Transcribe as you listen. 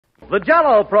the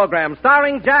Jell-O program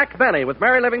starring Jack Benny with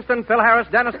Mary Livingston, Phil Harris,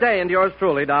 Dennis Day, and yours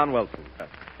truly, Don Wilson.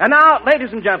 And now,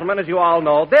 ladies and gentlemen, as you all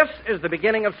know, this is the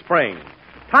beginning of spring.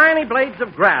 Tiny blades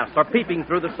of grass are peeping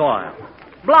through the soil.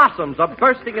 Blossoms are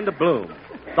bursting into bloom.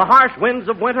 The harsh winds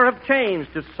of winter have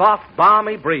changed to soft,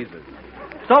 balmy breezes.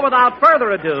 So without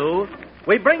further ado,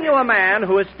 we bring you a man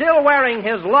who is still wearing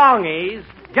his longies,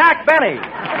 Jack Benny.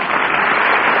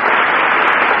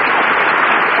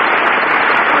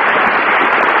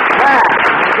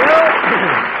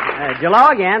 Jell-O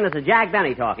again. This is Jack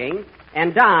Benny talking.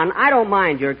 And, Don, I don't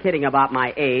mind your kidding about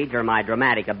my age or my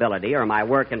dramatic ability or my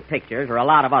work in pictures or a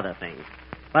lot of other things.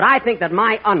 But I think that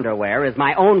my underwear is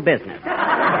my own business.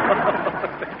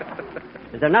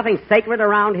 Is there nothing sacred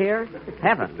around here?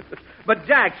 Heaven. But,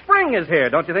 Jack, spring is here.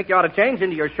 Don't you think you ought to change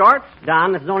into your shorts?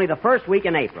 Don, this is only the first week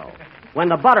in April. When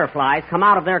the butterflies come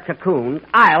out of their cocoons,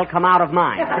 I'll come out of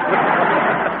mine.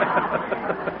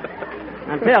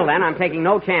 Until then, I'm taking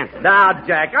no chances. Now,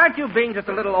 Jack, aren't you being just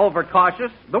a little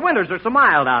overcautious? The winters are so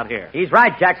mild out here. He's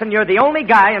right, Jackson. You're the only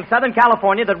guy in Southern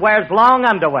California that wears long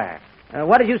underwear.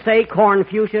 What did you say, corn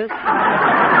fuchsias?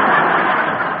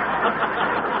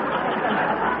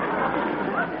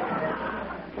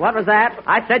 What was that?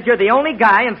 I said you're the only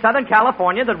guy in Southern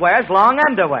California that wears long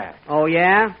underwear. Oh,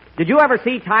 yeah? Did you ever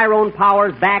see Tyrone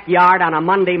Power's backyard on a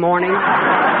Monday morning?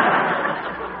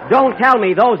 Don't tell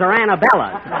me those are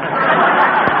Annabella's.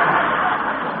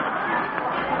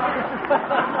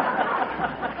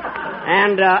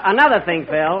 And another thing,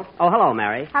 Phil. Oh, hello,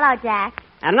 Mary. Hello, Jack.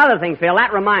 Another thing, Phil,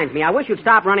 that reminds me. I wish you'd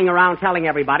stop running around telling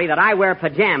everybody that I wear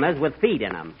pajamas with feet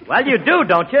in them. Well, you do,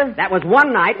 don't you? That was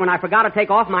one night when I forgot to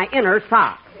take off my inner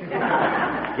socks.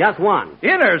 Just one.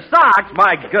 Inner socks?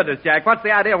 My goodness, Jack. What's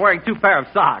the idea of wearing two pair of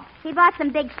socks? He bought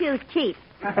some big shoes cheap.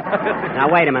 Now,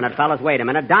 wait a minute, fellas, wait a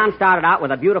minute. Don started out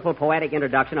with a beautiful poetic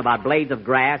introduction about blades of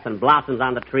grass and blossoms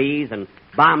on the trees and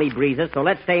balmy breezes, so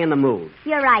let's stay in the mood.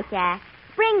 You're right, Jack.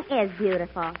 Spring is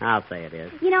beautiful. I'll say it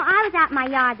is. You know, I was out in my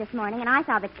yard this morning, and I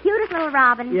saw the cutest little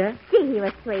robin. Yeah? Gee, he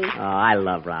was sweet. Oh, I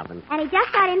love robins. And he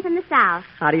just got in from the south.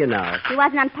 How do you know? He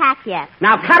wasn't unpacked yet.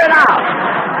 Now, cut it out!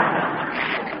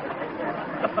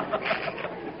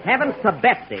 Heavens to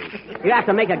Betsy. You have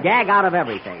to make a gag out of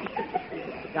everything.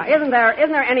 Now, isn't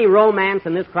there any romance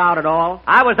in this crowd at all?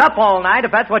 I was up all night,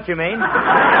 if that's what you mean.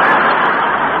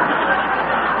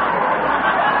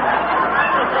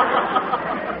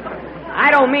 I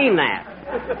don't mean that.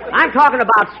 I'm talking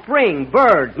about spring,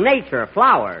 birds, nature,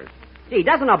 flowers. Gee,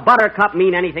 doesn't a buttercup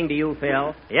mean anything to you,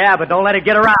 Phil? Yeah, but don't let it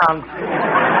get around.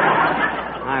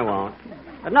 I won't.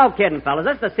 But no kidding, fellas.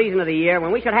 This is the season of the year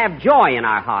when we should have joy in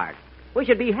our hearts. We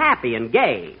should be happy and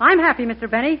gay. I'm happy, Mr.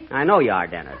 Benny. I know you are,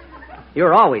 Dennis.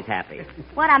 You're always happy.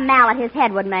 What a mallet his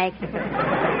head would make.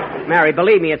 Mary,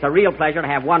 believe me, it's a real pleasure to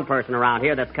have one person around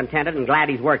here that's contented and glad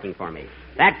he's working for me.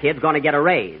 That kid's going to get a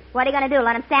raise. What are you going to do,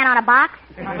 let him stand on a box?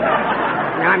 No,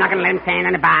 I'm not going to let him stand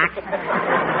on a box.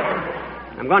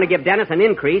 I'm going to give Dennis an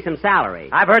increase in salary.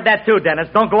 I've heard that too, Dennis.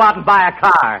 Don't go out and buy a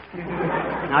car.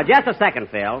 Now, just a second,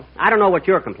 Phil. I don't know what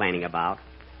you're complaining about.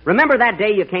 Remember that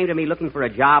day you came to me looking for a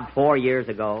job 4 years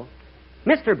ago?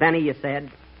 Mr. Benny, you said.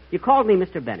 You called me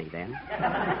Mr. Benny then.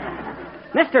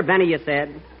 Mr. Benny, you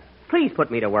said, please put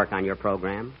me to work on your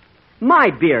program. My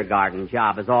beer garden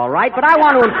job is all right, but I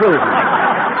want to improve it.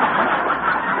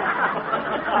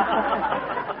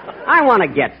 I want to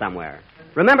get somewhere.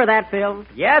 Remember that, Phil?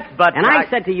 Yes, but... And I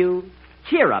said to you,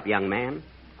 cheer up, young man.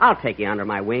 I'll take you under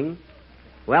my wing.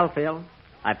 Well, Phil,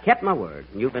 I've kept my word,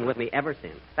 and you've been with me ever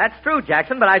since. That's true,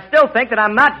 Jackson, but I still think that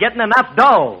I'm not getting enough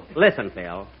dough. Listen,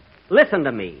 Phil. Listen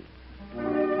to me.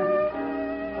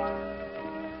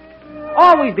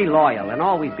 Always be loyal and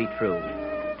always be true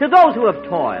to those who have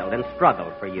toiled and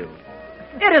struggled for you.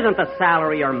 It isn't the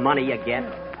salary or money you get.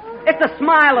 It's the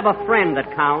smile of a friend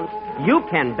that counts. You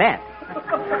can bet.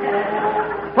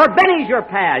 For Benny's your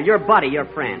pal, your buddy, your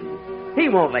friend. He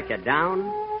won't let you down.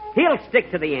 He'll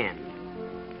stick to the end.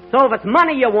 So if it's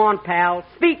money you want, pal,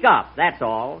 speak up, that's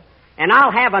all. And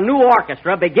I'll have a new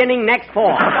orchestra beginning next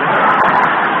fall.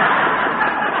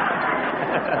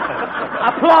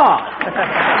 Applause.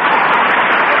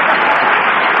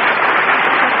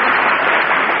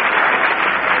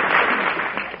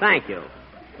 Thank you.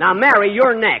 Now, Mary,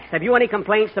 you're next. Have you any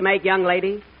complaints to make, young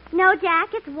lady? No,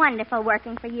 Jack, it's wonderful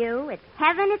working for you. It's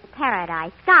heaven, it's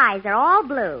paradise. Skies are all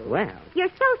blue. Well. You're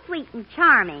so sweet and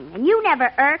charming, and you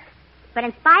never irk. But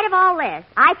in spite of all this,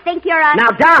 I think you're a...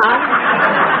 Now,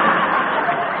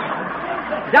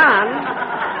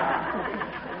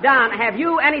 Don, have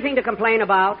you anything to complain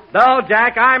about? No,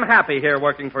 Jack, I'm happy here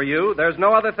working for you. There's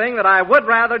no other thing that I would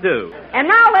rather do. And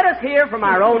now let us hear from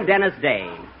our own Dennis Day.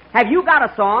 Have you got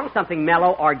a song, something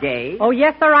mellow or gay? Oh,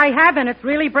 yes, sir, I have, and it's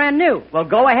really brand new. Well,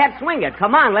 go ahead, swing it.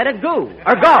 Come on, let it go.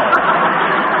 Or go.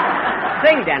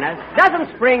 Sing, Dennis.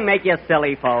 Doesn't spring make you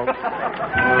silly, folks?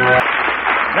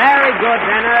 Very good,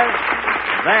 Dennis.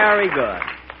 Very good.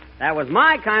 That was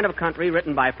My Kind of Country,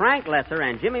 written by Frank Lesser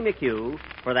and Jimmy McHugh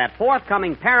for that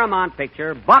forthcoming Paramount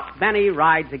picture, Buck Benny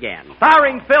Rides Again.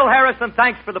 Starring Phil Harrison.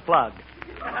 Thanks for the plug.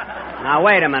 Now,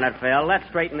 wait a minute, Phil. Let's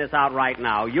straighten this out right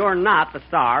now. You're not the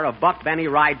star of Buck Benny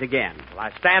Rides Again. Well,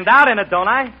 I stand out in it, don't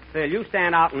I? Phil, you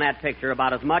stand out in that picture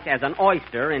about as much as an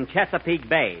oyster in Chesapeake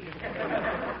Bay.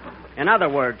 In other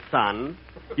words, son,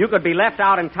 you could be left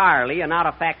out entirely and not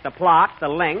affect the plot, the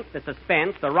length, the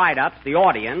suspense, the write-ups, the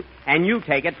audience, and you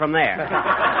take it from there.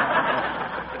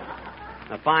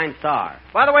 A fine star.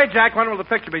 By the way, Jack, when will the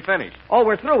picture be finished? Oh,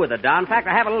 we're through with it, Don. In fact,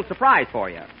 I have a little surprise for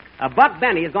you. Buck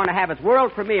Benny is going to have its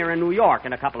world premiere in New York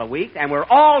in a couple of weeks, and we're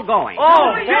all going.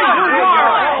 Oh, New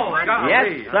York!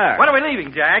 Yes, sir. When are we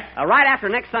leaving, Jack? Right after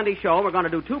next Sunday's show, we're going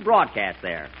to do 2 broadcasts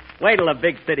there. Wait till the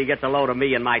big city gets a load of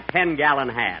me in my 10-gallon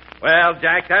hat. Well,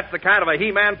 Jack, that's the kind of a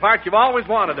He-Man part you've always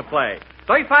wanted to play.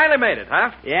 So you finally made it, huh?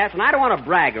 Yes, and I don't want to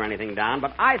brag or anything, Don,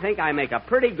 but I think I make a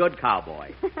pretty good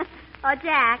cowboy. Oh,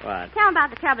 Jack. What? Tell him about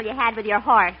the trouble you had with your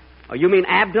horse. Oh, you mean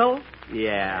Abdul?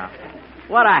 Yeah.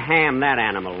 What a ham that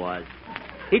animal was.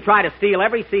 He tried to steal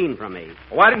every scene from me.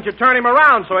 Why didn't you turn him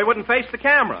around so he wouldn't face the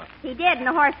camera? He did, and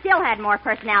the horse still had more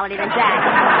personality than Jack.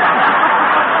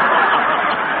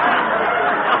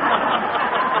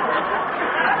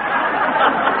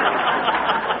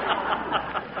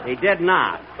 He did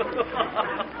not.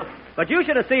 But you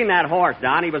should have seen that horse,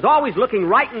 Don. He was always looking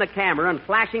right in the camera and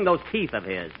flashing those teeth of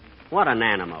his. What an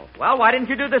animal. Well, why didn't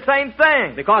you do the same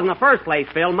thing? Because in the first place,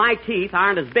 Phil, my teeth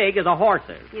aren't as big as a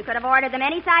horse's. You could have ordered them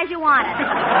any size you wanted.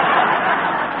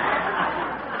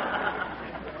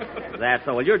 That's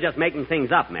so. Well, you're just making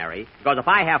things up, Mary. Because if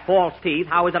I have false teeth,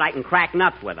 how is it I can crack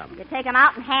nuts with them? You take them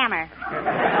out and hammer.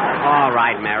 All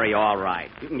right, Mary, all right.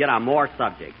 You can get on more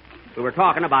subjects. We were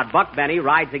talking about Buck Benny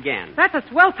Rides Again. That's a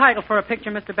swell title for a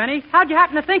picture, Mr. Benny. How'd you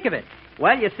happen to think of it?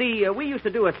 Well, you see, we used to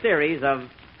do a series of...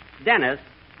 Dennis,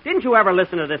 didn't you ever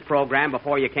listen to this program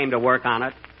before you came to work on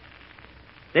it?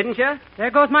 Didn't you?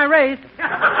 There goes my raise.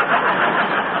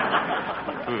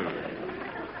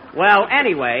 Well,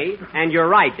 anyway, and you're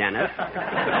right, Dennis.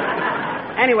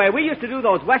 Anyway, we used to do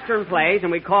those Western plays,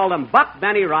 and we called them Buck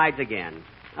Benny Rides Again.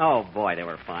 Oh, boy, they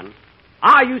were fun.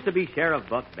 I used to be Sheriff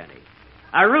Buck Benny.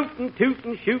 A rootin',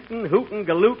 tootin', shootin', hootin',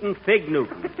 galootin', fig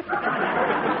Newton.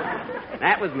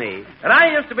 That was me. And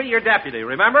I used to be your deputy,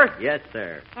 remember? Yes,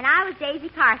 sir. And I was Daisy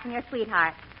Carson, your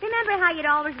sweetheart. Remember how you'd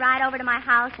always ride over to my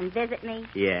house and visit me?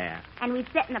 Yeah. And we'd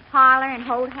sit in the parlor and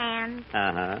hold hands.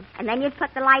 Uh-huh. And then you'd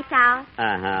put the lights out.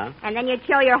 Uh-huh. And then you'd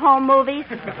show your home movies.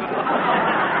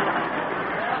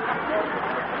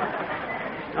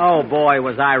 Oh, boy,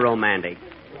 was I romantic.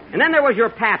 And then there was your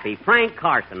pappy, Frank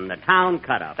Carson, the town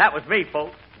cut-up. That was me,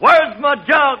 folks. Where's my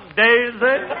jug,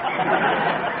 Daisy?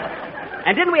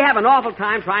 And didn't we have an awful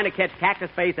time trying to catch Cactus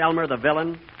Face Elmer, the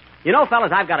villain? You know,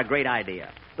 fellas, I've got a great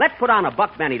idea. Let's put on a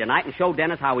Buck Benny tonight and show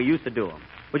Dennis how we used to do them.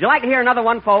 Would you like to hear another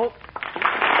one, folks?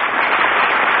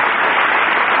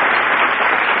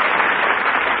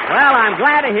 Well, I'm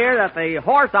glad to hear that the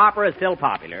horse opera is still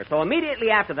popular. So immediately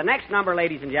after the next number,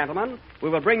 ladies and gentlemen, we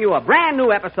will bring you a brand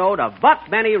new episode of Buck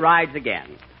Benny Rides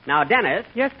Again. Now, Dennis.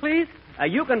 Yes, please?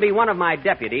 You can be one of my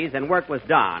deputies and work with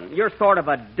Don. You're sort of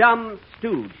a dumb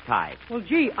stooge type. Well,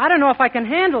 gee, I don't know if I can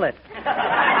handle it.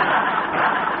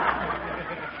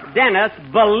 Dennis,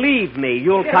 believe me,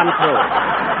 you'll come through.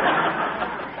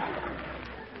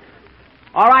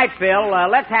 All right, Phil,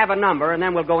 let's have a number, and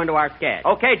then we'll go into our sketch.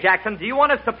 Okay, Jackson, do you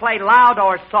want us to play loud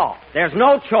or soft? There's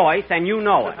no choice, and you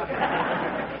know it.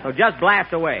 So just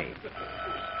blast away.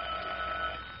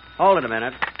 Hold it a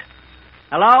minute.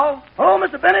 Hello? Oh,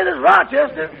 Mr. Benny, this is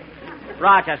Rochester.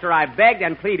 Rochester, I begged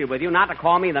and pleaded with you not to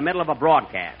call me in the middle of a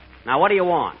broadcast. Now, what do you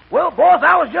want? Well, boss,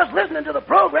 I was just listening to the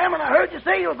program, and I heard you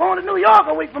say you were going to New York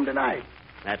a week from tonight.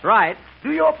 That's right.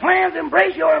 Do your plans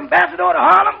embrace your ambassador to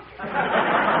Harlem?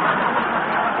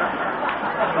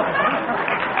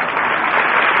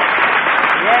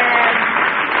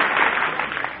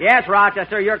 Yes,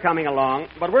 Rochester, you're coming along.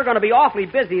 But we're going to be awfully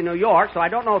busy in New York, so I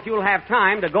don't know if you'll have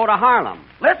time to go to Harlem.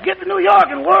 Let's get to New York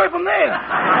and worry from there.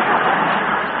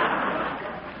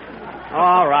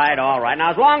 All right. Now,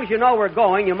 as long as you know we're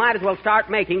going, you might as well start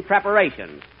making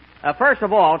preparations. First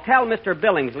of all, tell Mr.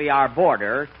 Billingsley, our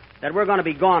boarder, that we're going to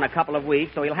be gone a couple of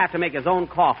weeks, so he'll have to make his own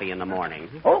coffee in the morning.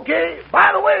 Okay.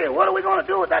 By the way, what are we going to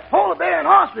do with that polar bear and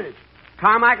ostrich?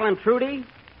 Carmichael and Trudy?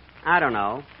 I don't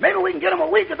know. Maybe we can get them a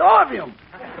week at the Orpheum.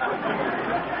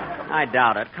 I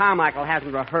doubt it. Carmichael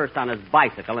hasn't rehearsed on his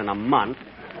bicycle in a month,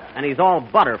 and he's all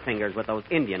butterfingers with those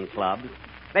Indian clubs.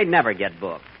 They'd never get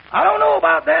booked. I don't know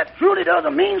about that. Trudy does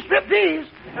a mean striptease.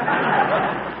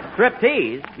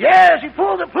 Striptease? Yeah, she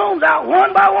pulls the plumes out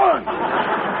one by one.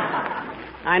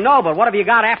 I know, but what have you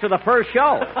got after the first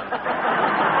show?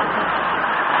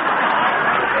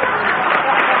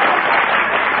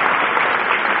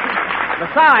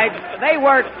 Besides,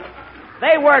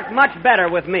 they work much better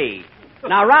with me.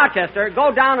 Now, Rochester,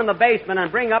 go down in the basement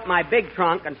and bring up my big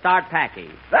trunk and start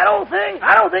packing. That old thing?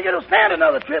 I don't think it'll stand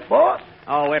another trip, boss.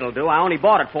 Oh, it'll do. I only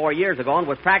bought it 4 years ago and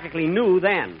was practically new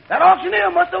then. That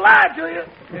auctioneer must have lied to you.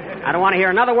 I don't want to hear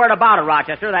another word about it,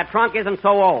 Rochester. That trunk isn't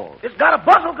so old. It's got a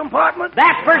bustle compartment.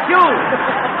 That's for you.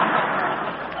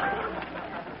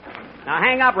 Now,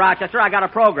 hang up, Rochester. I got a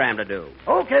program to do.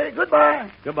 Okay, goodbye.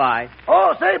 Goodbye.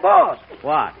 Oh, say, boss.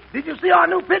 What? Did you see our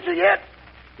new picture yet?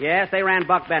 Yes, they ran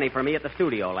Buck Benny for me at the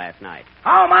studio last night.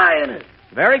 How am I in it?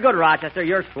 Very good, Rochester.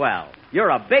 You're swell. You're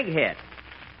a big hit.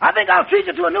 I think I'll treat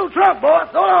you to a new trunk,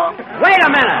 boss. So long. Wait a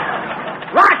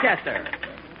minute! Rochester!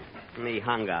 And he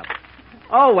hung up.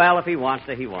 Oh, well, if he wants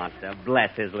to, he wants to.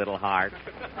 Bless his little heart.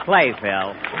 Play,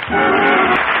 Phil.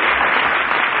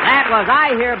 That was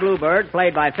I Hear Bluebird,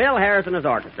 played by Phil Harris and his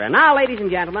orchestra. Now, ladies and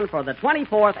gentlemen, for the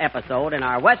 24th episode in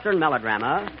our Western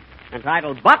melodrama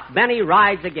entitled Buck Benny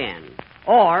Rides Again,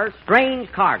 or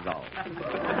Strange Cargo.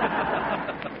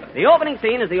 The opening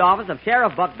scene is the office of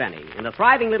Sheriff Buck Benny in the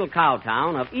thriving little cow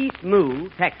town of East Moo,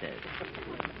 Texas.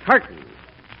 Curtain.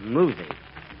 Music.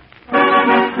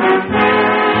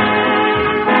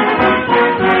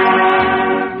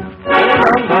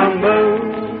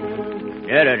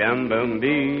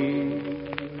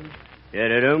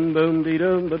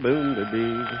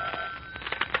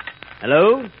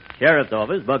 Hello? Sheriff's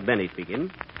office, Buck Benny speaking.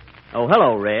 Oh,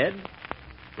 hello, Red.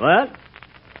 What?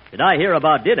 Did I hear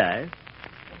about Deadeye?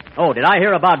 Oh, did I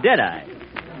hear about Deadeye?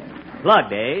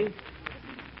 Plugged, eh?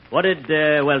 What did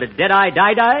Deadeye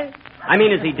die? I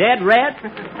mean, is he dead, Red?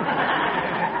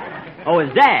 Oh,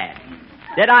 his dad.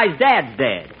 Deadeye's dad's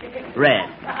dead. Red.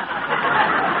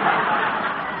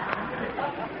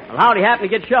 Well, how'd he happen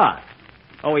to get shot?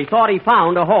 Oh, he thought he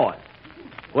found a horse.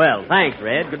 Well, thanks,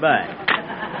 Red. Goodbye.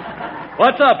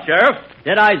 What's up, Sheriff?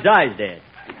 Deadeye's dead.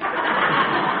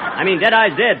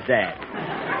 Deadeye's dead's dad.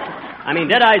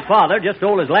 Deadeye's father just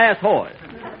stole his last horse.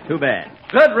 Too bad.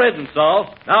 Good riddance,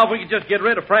 Saul. Now, if we could just get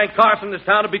rid of Frank Carson, this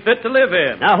town would be fit to live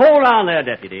in. Now, hold on there,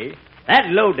 Deputy. That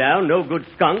low-down, no-good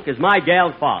skunk is my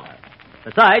gal's father.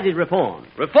 Besides, he's reformed.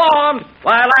 Reformed?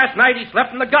 Why, last night he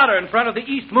slept in the gutter in front of the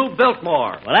East Move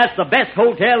Biltmore. Well, that's the best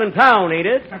hotel in town, ain't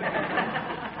it?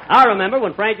 I remember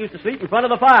when Frank used to sleep in front of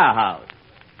the firehouse.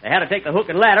 They had to take the hook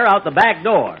and ladder out the back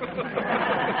door.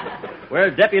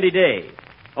 Where's Deputy Day?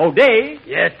 Oh, Day?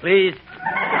 Yes, please.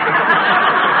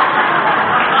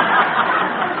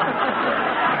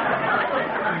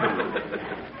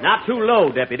 Not too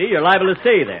low, Deputy. You're liable to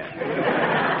stay there.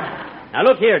 Now,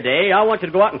 look here, Day. I want you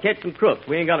to go out and catch some crooks.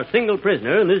 We ain't got a single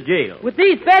prisoner in this jail. With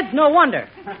these beds, no wonder.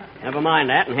 Never mind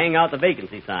that and hang out the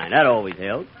vacancy sign. That always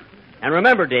helps. And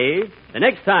remember, Dave, the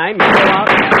next time you go out...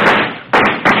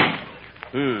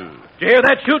 Did you hear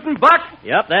that shooting, Buck?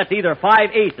 Yep, that's either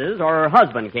 5 aces or her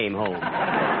husband came home.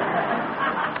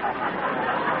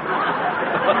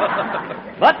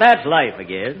 But that's life, I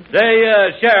guess. Say,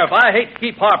 Sheriff, I hate to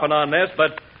keep harping on this,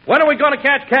 but when are we going to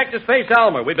catch Cactus Face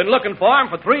Elmer? We've been looking for him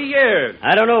for 3 years.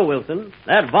 I don't know, Wilson.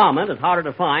 That varmint is harder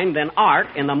to find than art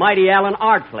in the Mighty Allen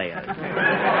art players.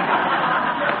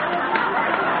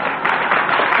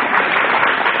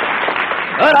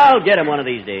 But I'll get him one of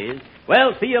these days.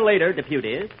 Well, see you later,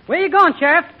 Deputy. Where you going,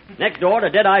 Sheriff? Next door to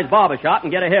Deadeye's barber shop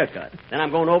and get a haircut. Then I'm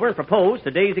going over and propose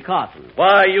to Daisy Carson.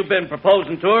 Why, you've been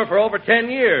proposing to her for over 10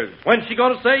 years. When's she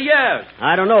going to say yes?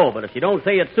 I don't know, but if she don't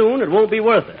say it soon, it won't be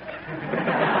worth it.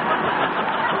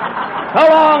 So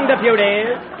long,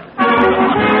 Deputy.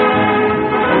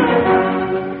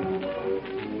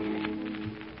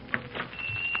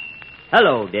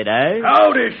 Hello, Deadeye.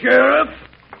 Howdy, Sheriff.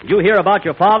 Did you hear about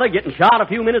your father getting shot a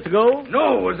few minutes ago?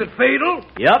 No, was it fatal?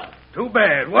 Yep. Too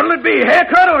bad. What'll it be,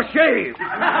 haircut or shave?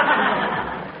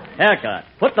 Haircut.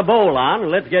 Put the bowl on and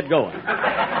let's get going.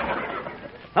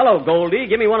 Hello, Goldie.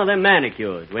 Give me one of them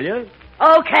manicures, will you?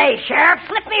 Okay, Sheriff.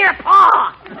 Slip me your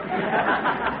paw.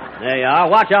 There you are.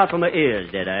 Watch out for my ears,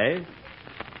 Deadeye.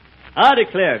 I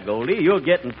declare, Goldie, you're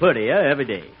getting prettier every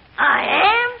day. I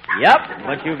am? Yep,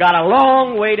 but you've got a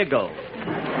long way to go.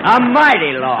 A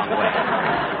mighty long way.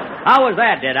 How was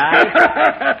that, Deadeye?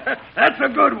 That's a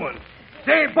good one.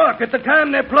 Say, Buck, at the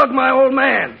time they plugged my old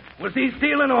man, Was he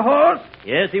stealing a horse?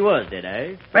 Yes, he was, did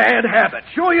I? Bad habit.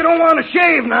 Sure you don't want to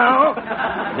shave now.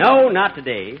 No, not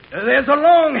today. There's a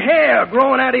long hair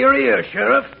growing out of your ear,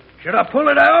 Sheriff. Should I pull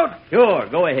it out? Sure,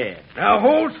 go ahead. Now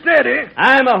hold steady.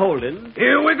 I'm a-holding.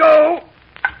 Here we go.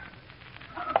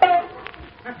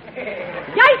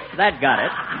 Yikes! That got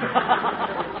it.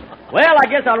 Well, I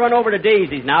guess I'll run over to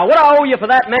Daisy's now. What do I owe you for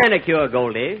that manicure,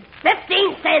 Goldie?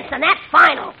 15 cents, and that's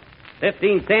final.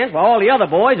 15 cents, while all the other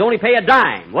boys only pay a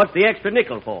dime. What's the extra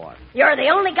nickel for? You're the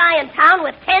only guy in town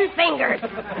with 10 fingers.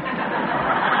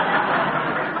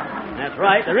 That's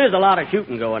right. There is a lot of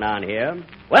shooting going on here.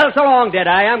 Well, so long,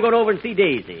 Deadeye. I'm going over and see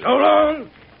Daisy. So long.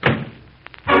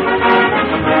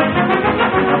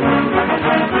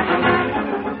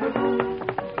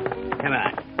 Come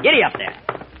on. Giddy up there.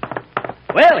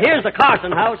 Well, here's the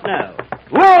Carson house now.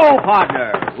 Whoa,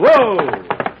 partner. Whoa.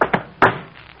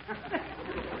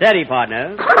 Steady,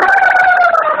 partner.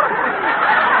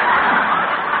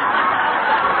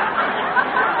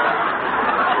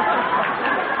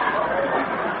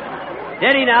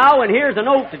 Steady now, and here's a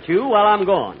note to chew while I'm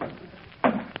gone.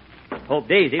 Hope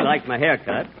Daisy likes my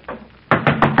haircut.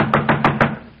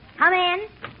 Come in.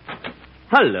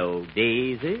 Hello,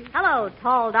 Daisy. Hello,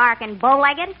 tall, dark, and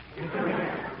bow-legged.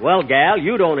 Well, gal,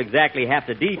 you don't exactly have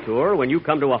to detour when you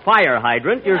come to a fire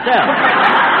hydrant yourself.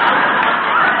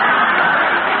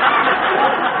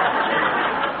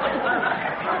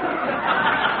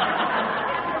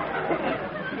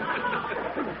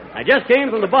 I just came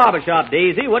from the barber shop,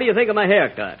 Daisy. What do you think of my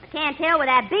haircut? I can't tell with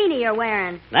that beanie you're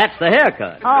wearing. That's the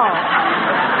haircut. Oh.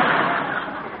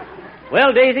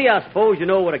 Well, Daisy, I suppose you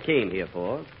know what I came here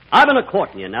for. I've been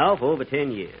a-courting you now for over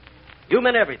 10 years. You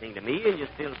meant everything to me, and you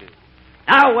still do.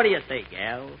 Now, what do you say,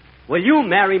 gal? Will you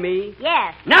marry me?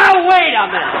 Yes. Now, wait a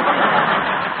minute!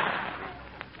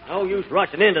 No use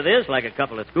rushing into this like a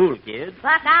couple of school kids.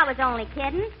 Buck, I was only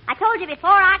kidding. I told you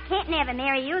before I can't never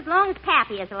marry you as long as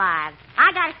Pappy is alive.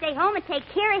 I gotta stay home and take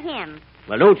care of him.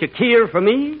 Well, don't you care for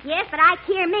me? Yes, but I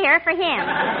care more for him.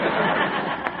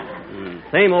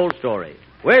 Same old story.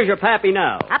 Where's your pappy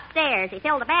now? Upstairs. He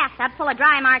filled the bathtub full of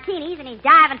dry martinis, and he's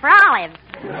diving for olives.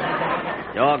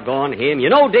 Doggone him. You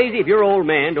know, Daisy, if your old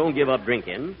man don't give up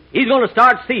drinking, he's going to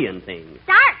start seeing things.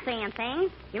 Start seeing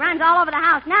things? He runs all over the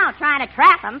house now trying to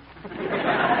trap them.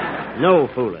 No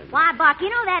fooling. Why, Buck, you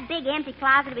know that big empty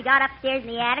closet we got upstairs in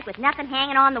the attic with nothing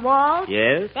hanging on the walls?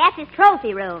 Yes? That's his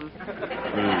trophy room.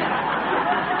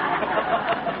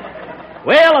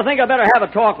 Well, I think I better have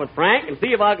a talk with Frank and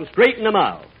see if I can straighten him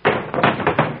out.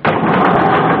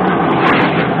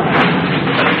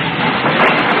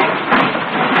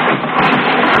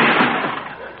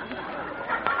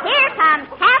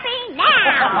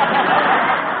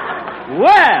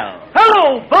 Well,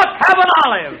 hello, Buck. Have an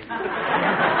olive.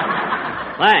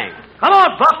 Thanks. Come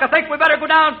on, Buck. I think we better go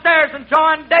downstairs and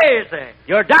join Daisy.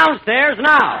 You're downstairs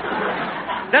now.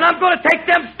 Then I'm going to take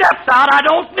them steps out. I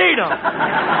don't need them.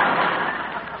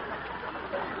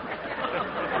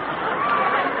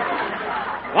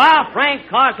 Wow, Frank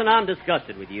Carson, I'm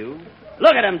disgusted with you.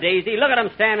 Look at him, Daisy. Look at him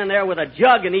standing there with a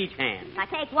jug in each hand. If I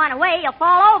take one away, you'll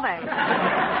fall over.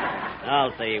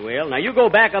 I'll say he will. Now, you go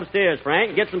back upstairs, Frank,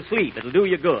 and get some sleep. It'll do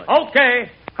you good.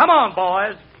 Okay. Come on,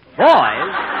 boys.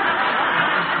 Boys?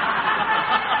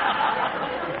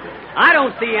 I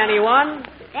don't see anyone.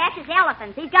 That's his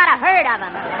elephants. He's got a herd of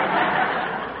them.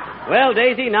 Well,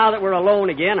 Daisy, now that we're alone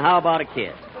again, how about a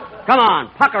kiss? Come on,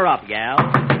 pucker up, gal.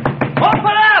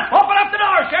 Open up! Open up the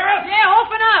door, Sheriff! Yeah,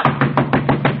 open up.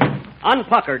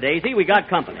 Unpucker, Daisy. We got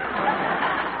company.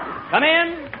 Come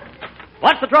in.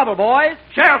 What's the trouble, boys?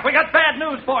 Sheriff, we got bad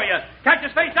news for you.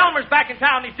 Cactus Face Elmer's back in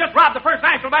town. He's just robbed the First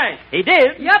National Bank. He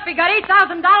did? Yep, he got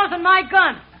 $8,000 in my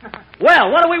gun.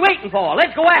 Well, what are we waiting for?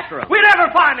 Let's go after him. We'll never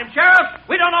find him, Sheriff.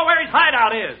 We don't know where his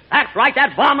hideout is. That's right.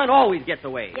 That varmint always gets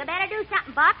away. You better do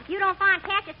something, Buck. If you don't find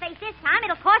Cactus Face this time,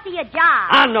 it'll cost you your job.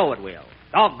 I know it will.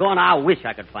 Doggone, I wish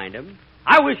I could find him.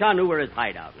 I wish I knew where his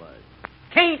hideout was.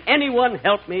 Can't anyone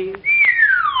help me?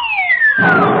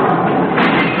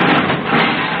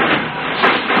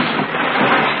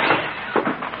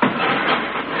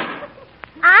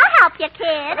 I'll help you,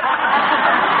 kid.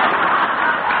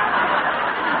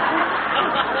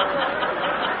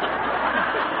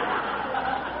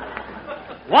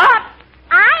 What?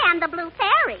 I am the Blue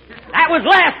Fairy. That was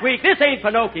last week. This ain't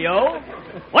Pinocchio.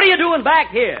 What are you doing back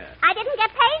here? I didn't get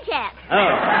paid yet.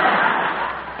 Oh.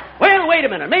 Well, wait a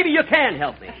minute. Maybe you can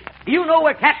help me. Do you know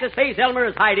where Cactus Face Elmer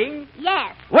is hiding?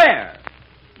 Yes. Where?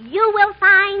 You will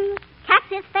find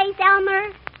Cactus Face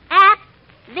Elmer at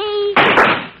the...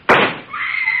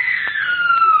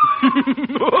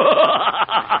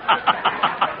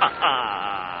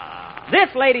 This,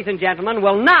 ladies and gentlemen,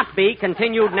 will not be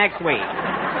continued next week.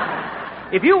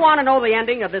 If you want to know the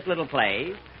ending of this little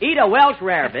play, eat a Welsh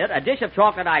rarebit, a dish of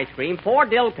chocolate ice cream, 4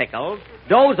 dill pickles,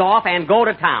 doze off, and go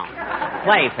to town.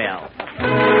 Play, Phil.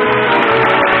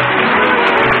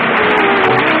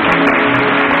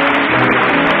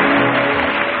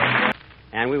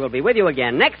 And we will be with you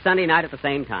again next Sunday night at the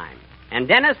same time. And,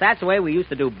 Dennis, that's the way we used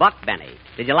to do Buck Benny.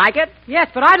 Did you like it? Yes,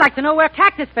 but I'd like to know where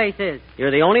Cactus Face is.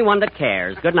 You're the only one that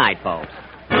cares. Good night, folks.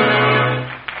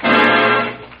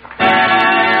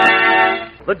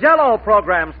 The Jell-O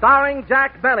program starring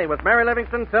Jack Benny with Mary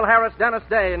Livingston, Phil Harris, Dennis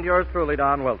Day, and yours truly,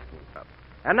 Don Wilson.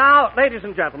 And now, ladies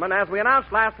and gentlemen, as we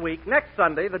announced last week, next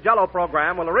Sunday, the Jell-O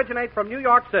program will originate from New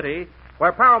York City,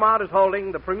 where Paramount is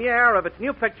holding the premiere of its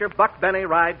new picture, Buck Benny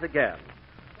Rides Again.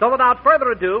 So without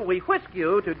further ado, we whisk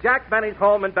you to Jack Benny's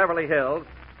home in Beverly Hills,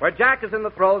 where Jack is in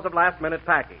the throes of last-minute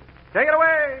packing. Take it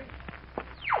away.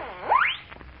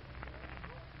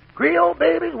 Creole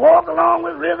babies walk along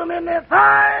with rhythm in their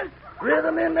thighs,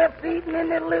 rhythm in their feet and in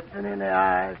their lips and in their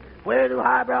eyes. Where do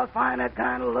highbrows find that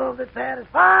kind of love that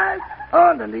satisfies?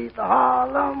 Underneath the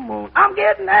Harlem moon. I'm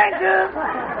getting anxious.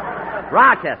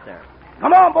 Rochester.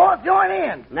 Come on, boys, join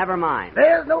in. Never mind.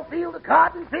 There's no field of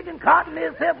cotton. Picking cotton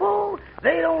is taboo.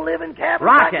 They don't live in cabins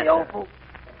like the old folks.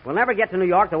 We'll never get to New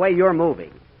York the way you're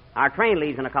moving. Our train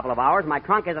leaves in a couple of hours. My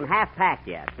trunk isn't half packed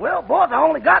yet. Well, boys, I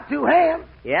only got 2 hands.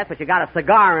 Yes, but you got a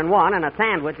cigar in one and a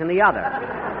sandwich in the other.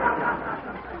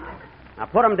 Now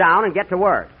put them down and get to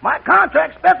work. My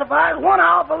contract specifies 1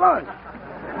 hour for lunch.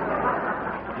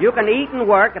 You can eat and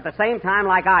work at the same time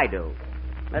like I do.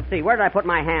 Let's see, where did I put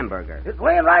my hamburger? It's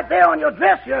laying right there on your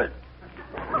dress shirt.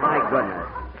 My goodness.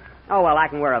 Oh, well, I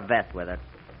can wear a vest with it.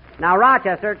 Now,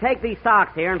 Rochester, take these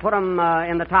socks here and put them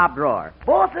in the top drawer.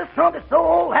 Boss, this trunk is so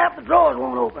old, half the drawers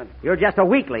won't open. You're just a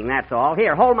weakling, that's all.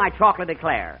 Here, hold my chocolate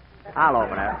eclair. I'll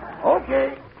open it.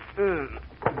 Okay.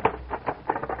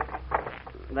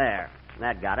 There.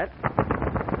 That got it.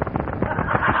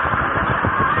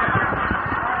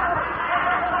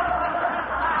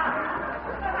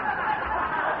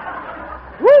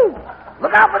 Woo!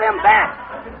 Look out for them bats.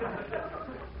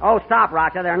 Oh, stop,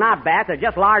 Rochester. They're not bats. They're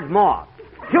just large moths.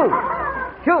 Shoo!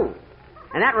 Shoo!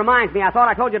 And that reminds me, I thought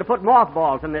I told you to put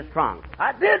mothballs in this trunk.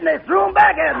 I did, and they threw them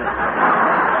back at me.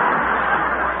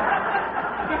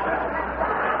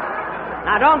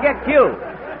 Now, don't get cute.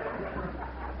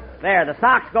 There, the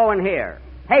socks go in here.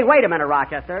 Hey, wait a minute,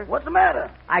 Rochester. What's the matter?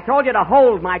 I told you to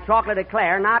hold my chocolate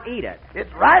eclair, not eat it.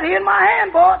 It's right here in my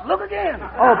hand, boss. Look again.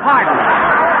 Oh, pardon me.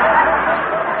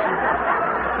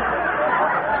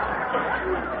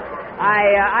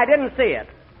 I didn't see it.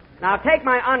 Now, take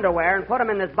my underwear and put them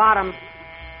in this bottom...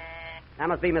 That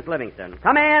must be Miss Livingston.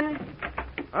 Come in.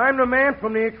 I'm the man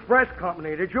from the express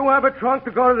company. Did you have a trunk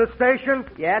to go to the station?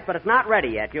 Yes, but it's not ready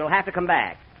yet. You'll have to come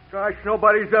back. Gosh,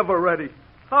 nobody's ever ready.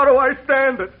 How do I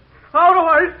stand it? How do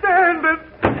I stand it?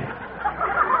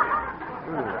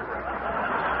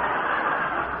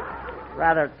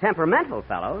 Rather temperamental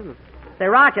fellow. Say,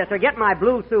 Rochester, get my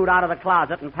blue suit out of the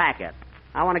closet and pack it.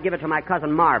 I want to give it to my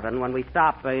cousin Marvin when we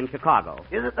stop in Chicago.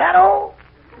 Is it that old?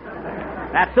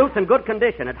 That suit's in good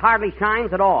condition. It hardly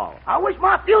shines at all. I wish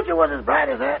my future was as bright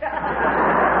as that.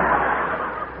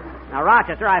 Now,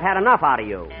 Rochester, I've had enough out of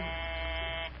you.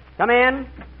 Come in.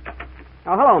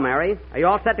 Oh, hello, Mary. Are you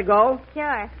all set to go?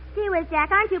 Sure. Gee whiz,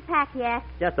 Jack, aren't you packed yet?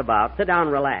 Just about. Sit down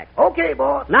and relax. Okay,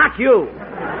 boss. Not you.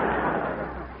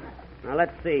 Now,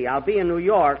 let's see. I'll be in New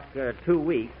York 2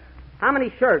 weeks. How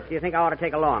many shirts do you think I ought to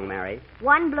take along, Mary?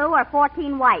 1 blue or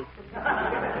 14 white.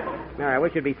 Mary, I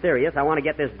wish you'd be serious. I want to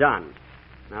get this done.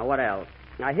 Now, what else?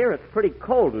 I hear it's pretty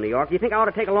cold in New York. Do you think I ought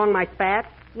to take along my spats?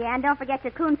 Yeah, and don't forget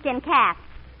your coonskin cap.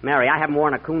 Mary, I haven't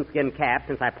worn a coonskin cap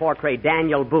since I portrayed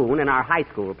Daniel Boone in our high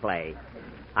school play.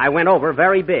 I went over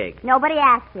very big. Nobody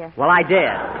asked you. Well, I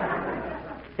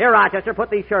did. Here, Rochester, put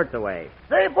these shirts away.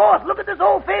 Say, boss, look at this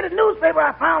old faded newspaper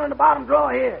I found in the bottom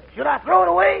drawer here. Should I throw it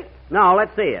away? No,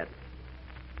 let's see it.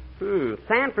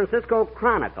 San Francisco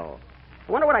Chronicle.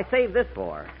 I wonder what I saved this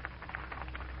for.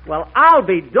 Well, I'll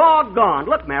be doggone.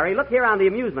 Look, Mary, look here on the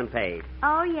amusement page.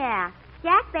 Oh, yeah.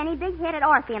 Jack Benny, big hit at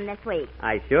Orpheum this week.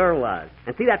 I sure was.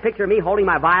 And see that picture of me holding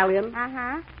my violin?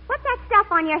 Uh-huh. What's that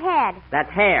stuff on your head? That's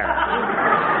hair.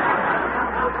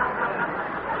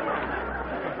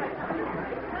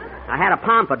 I had a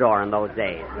pompadour in those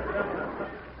days.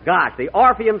 Gosh, the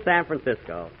Orpheum, San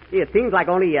Francisco. Gee, it seems like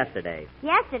only yesterday.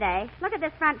 Yesterday? Look at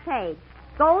this front page.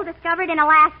 Gold discovered in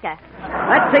Alaska.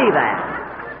 Let's see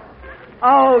that.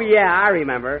 Oh, yeah, I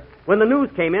remember. When the news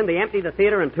came in, they emptied the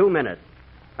theater in 2 minutes.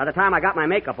 By the time I got my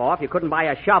makeup off, you couldn't buy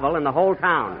a shovel in the whole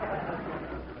town.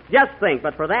 Just think,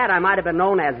 but for that I might have been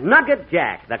known as Nugget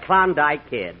Jack, the Klondike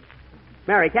Kid.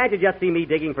 Mary, can't you just see me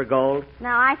digging for gold? No,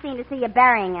 I seem to see you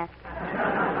burying it.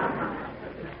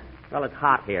 Well, it's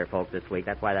hot here, folks, this week.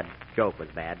 That's why that joke was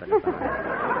bad, but it's all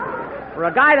right. For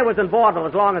a guy that was in vaudeville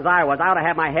as long as I was, I ought to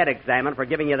have my head examined for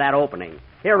giving you that opening.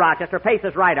 Here, Rochester, paste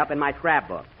this right up in my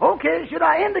scrapbook. Okay, should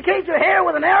I indicate your hair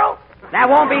with an arrow? That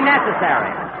won't be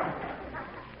necessary.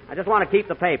 I just want to keep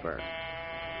the paper.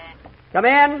 Come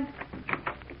in.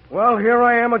 Well, here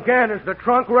I am again. Is the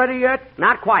trunk ready yet?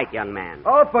 Not quite, young man.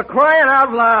 Oh, for crying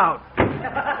out loud.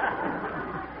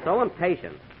 So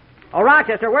impatient. Oh,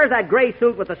 Rochester, where's that gray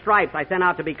suit with the stripes I sent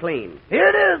out to be cleaned? Here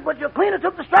it is, but your cleaner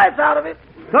took the stripes out of it.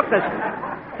 Took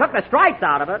the stripes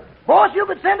out of it? Boss, you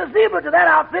could send a zebra to that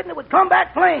outfit and it would come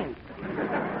back plain.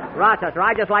 Rochester,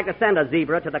 I'd just like to send a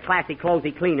zebra to the classy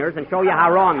clothy cleaners and show you how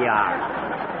wrong you are.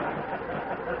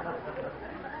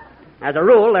 As a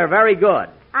rule, they're very good.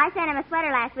 I sent him a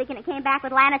sweater last week and it came back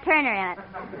with Lana Turner in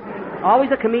it.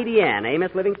 Always a comedian, eh,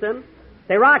 Miss Livingston?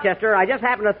 Say, Rochester, I just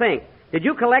happened to think. Did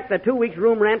you collect the 2 weeks'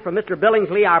 room rent from Mr.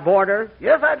 Billingsley, our boarder?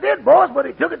 Yes, I did, boss, but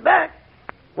he took it back.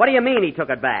 What do you mean he took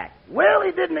it back? Well,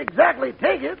 he didn't exactly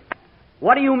take it.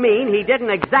 What do you mean he didn't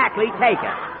exactly take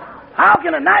it? How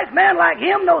can a nice man like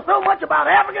him know so much about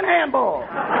African handball?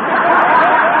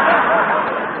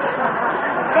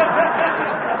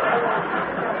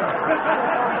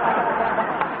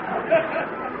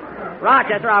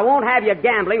 Rochester, I won't have you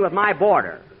gambling with my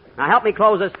boarder. Now help me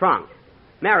close this trunk.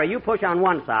 Mary, you push on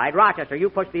one side. Rochester, you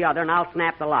push the other, and I'll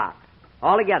snap the lock.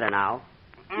 All together now.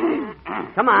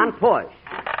 Come on, push.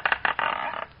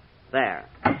 There.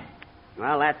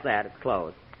 Well, that's that. It's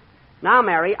closed. Now,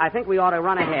 Mary, I think we ought to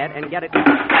run ahead and get it...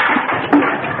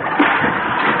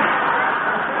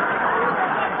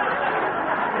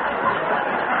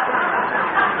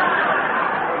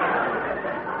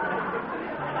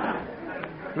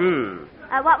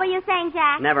 What were you saying,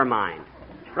 Jack? Never mind.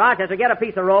 Rochester, get a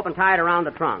piece of rope and tie it around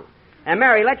the trunk. And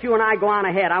Mary, let you and I go on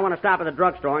ahead. I want to stop at the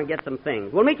drugstore and get some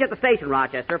things. We'll meet you at the station,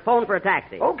 Rochester. Phone for a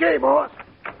taxi. Okay, boss.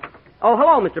 Oh,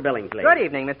 hello, Mr. Billingsley. Good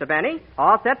evening, Mr. Benny.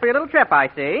 All set for your little trip, I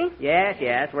see.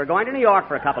 Yes. We're going to New York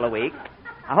for a couple of weeks.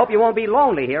 I hope you won't be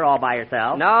lonely here all by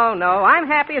yourself. No. I'm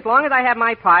happy as long as I have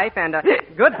my pipe and a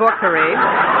good book to read.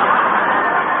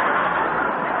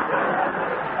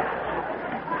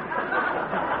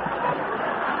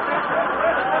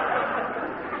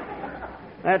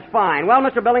 That's fine. Well,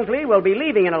 Mr. Billingsley, we'll be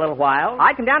leaving in a little while.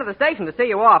 I'd come down to the station to see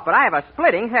you off, but I have a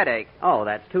splitting headache. Oh,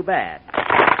 that's too bad.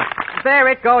 There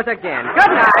it goes again. Good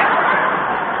night.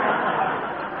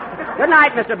 Good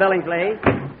night, Mr. Billingsley.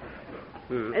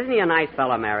 Isn't he a nice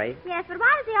fellow, Mary? Yes, but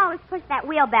why does he always push that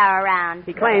wheelbarrow around?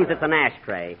 He claims it's an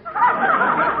ashtray.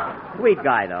 Sweet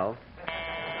guy, though.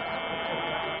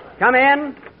 Come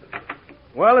in.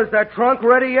 Well, is that trunk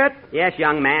ready yet? Yes,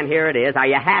 young man, here it is. Are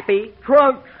you happy?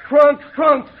 Trunks.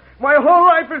 My whole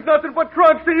life is nothing but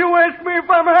trunks, and you ask me if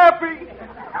I'm happy.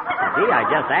 Gee, I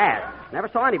just asked. Never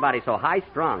saw anybody so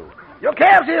high-strung. Your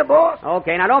cab's here, boss.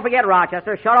 Okay, now don't forget,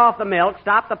 Rochester. Shut off the milk,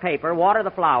 stop the paper, water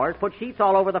the flowers, put sheets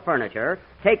all over the furniture,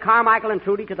 take Carmichael and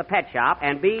Trudy to the pet shop,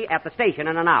 and be at the station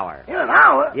in an hour. In an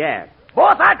hour? Yes.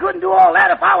 Boss, I couldn't do all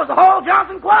that if I was the Hall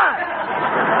Johnson Choir.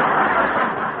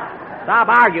 Stop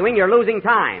arguing. You're losing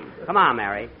time. Come on,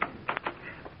 Mary.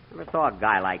 Never saw a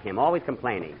guy like him, always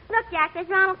complaining. Look, Jack, there's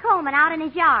Ronald Coleman out in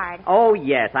his yard. Oh,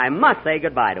 yes, I must say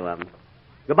goodbye to him.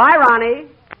 Goodbye, Ronnie.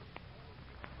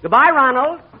 Goodbye,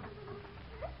 Ronald.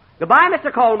 Goodbye,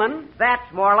 Mr. Coleman.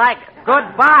 That's more like it.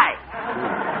 Goodbye.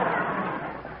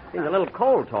 Seems a little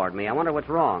cold toward me. I wonder what's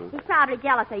wrong. He's probably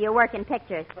jealous of your work in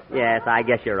pictures. Yes, I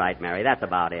guess you're right, Mary. That's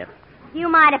about it. Do you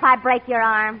mind if I break your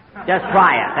arm? Just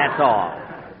try it, that's all.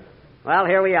 Well,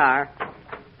 here we are.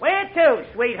 Where to,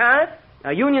 sweetheart?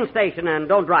 Union Station, and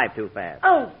don't drive too fast.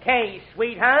 Okay,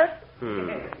 sweetheart.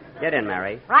 Get in,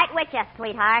 Mary. Right with you,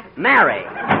 sweetheart. Mary!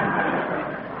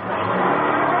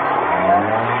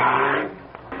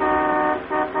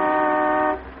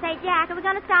 Say, Jack, are we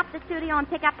going to stop at the studio and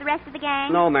pick up the rest of the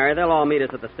gang? No, Mary, they'll all meet us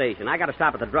at the station. I got to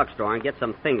stop at the drugstore and get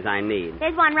some things I need.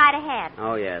 There's one right ahead.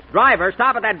 Oh, yes. Driver,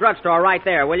 stop at that drugstore right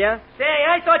there, will you? Say,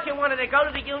 I thought you wanted to go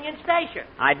to the Union Station.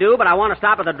 I do, but I want to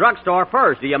stop at the drugstore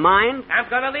first. Do you mind? I'm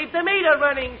going to leave the meter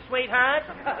running, sweetheart.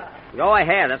 Go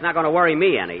ahead. That's not going to worry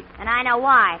me any. And I know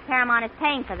why. Paramount is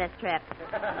paying for this trip.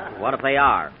 What if they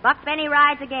are? Buck Benny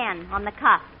rides again on the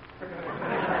cuff.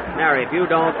 Mary, if you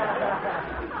don't...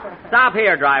 Stop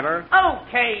here, driver.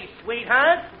 Okay,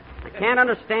 sweetheart. I can't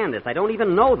understand this. I don't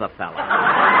even know the fella.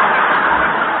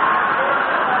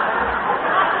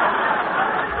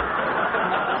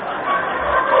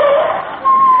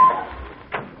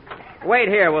 Wait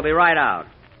here. We'll be right out.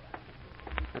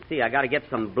 Let's see, I got to get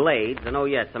some blades and, oh,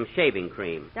 yes, some shaving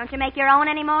cream. Don't you make your own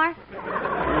anymore?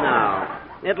 No.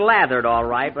 It lathered all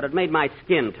right, but it made my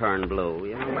skin turn blue,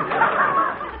 you know.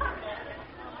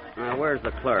 Now, where's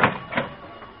the clerk?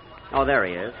 Oh, there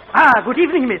he is. Good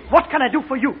evening, miss. What can I do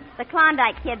for you? The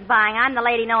Klondike kid's buying. I'm the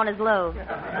lady known as Lou.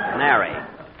 Mary.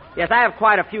 Yes, I have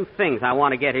quite a few things I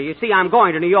want to get here. You see, I'm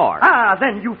going to New York.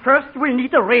 Then you first will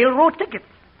need a railroad ticket.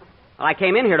 Well, I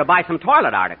came in here to buy some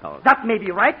toilet articles. That may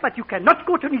be right, but you cannot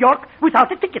go to New York without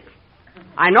a ticket.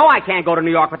 I know I can't go to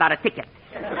New York without a ticket.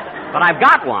 But I've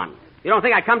got one. You don't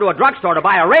think I'd come to a drugstore to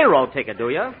buy a railroad ticket, do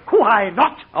you? Why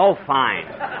not? Oh, fine.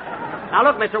 Now,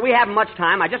 look, mister, we haven't much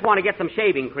time. I just want to get some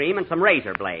shaving cream and some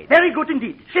razor blades. Very good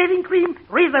indeed. Shaving cream,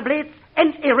 razor blades,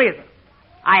 and a razor.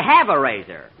 I have a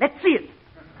razor. Let's see it.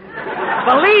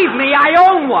 Believe me, I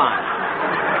own one.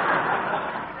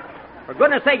 For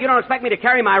goodness sake, you don't expect me to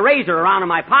carry my razor around in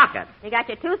my pocket. You got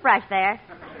your toothbrush there.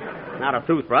 Not a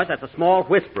toothbrush, that's a small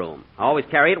whisk broom. I always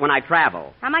carry it when I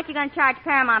travel. How much you going to charge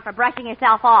Paramount for brushing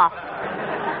yourself off?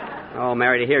 Oh,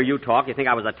 Mary, to hear you talk, you think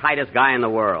I was the tightest guy in the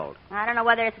world. I don't know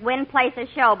whether it's win, place, or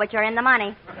show, but you're in the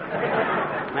money.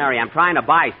 Mary, I'm trying to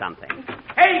buy something.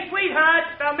 Hey, sweetheart,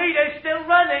 the meter's still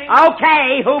running.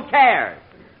 Okay, who cares?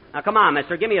 Now, come on,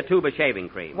 mister, give me a tube of shaving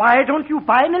cream. Why don't you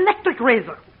buy an electric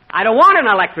razor? I don't want an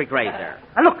electric razor.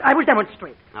 Now, look, I will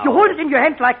demonstrate. Oh. You hold it in your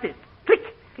hand like this. Click.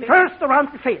 First around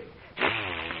the face.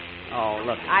 Oh,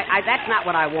 look, that's not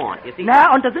what I want, you see.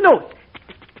 Now under the nose.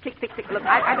 Tick, tick, tick. Look,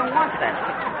 I don't want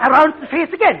that. Around the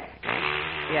face again.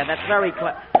 Yeah, that's very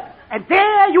clever. And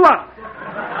there you are.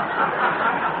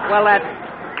 Well,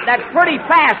 that's pretty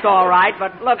fast, all right,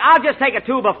 but look, I'll just take a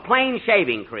tube of plain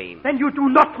shaving cream. Then you do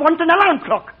not want an alarm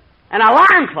clock. An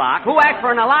alarm clock? Who asked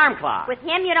for an alarm clock? With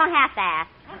him, you don't have to ask.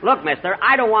 Look, mister,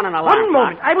 I don't want an alarm One clock.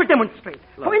 moment, I will demonstrate.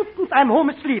 Look. For instance, I'm home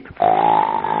asleep.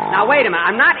 Now, wait a minute,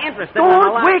 I'm not interested in an Don't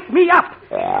alarm... wake me up.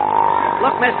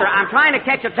 Look, mister, I'm trying to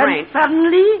catch a train. Then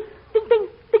suddenly, ding, ding,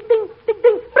 ding, ding, ding,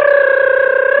 ding.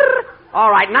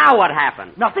 All right, now what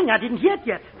happened? Nothing, I didn't hear it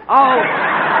yet. Oh.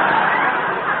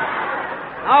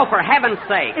 Oh, for heaven's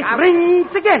sake. It rings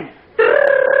again.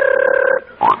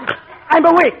 I'm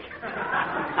awake.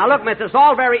 Now, look, mister, it's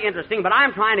all very interesting, but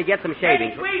I'm trying to get some shaving.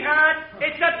 Hey, sweetheart,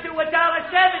 it's up to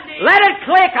 $1.70. Let it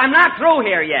click. I'm not through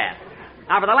here yet.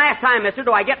 Now, for the last time, mister,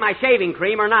 do I get my shaving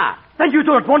cream or not? Then you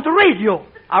don't want a radio.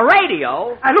 A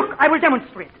radio? Look, I will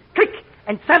demonstrate. Click,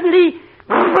 and suddenly...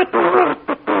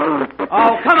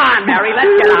 Oh, come on, Mary,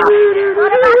 let's get out.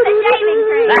 What about the shaving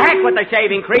cream? The heck with the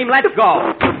shaving cream. Let's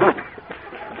go.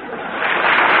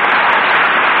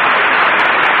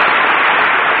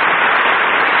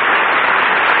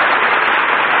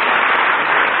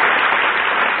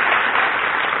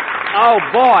 Oh,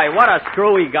 boy, what a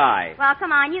screwy guy. Well,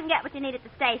 come on, you can get what you need at the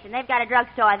station. They've got a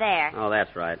drugstore there. Oh, that's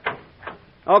right.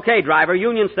 Okay, driver,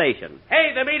 Union Station.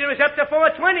 Hey, the meter is up to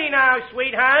 $4.20 now,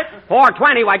 sweetheart.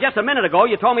 $4.20? Why, just a minute ago,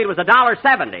 you told me it was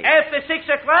 $1.70. After 6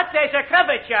 o'clock, there's a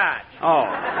cover charge. Oh.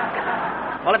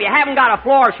 Well, if you haven't got a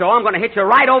floor show, I'm going to hit you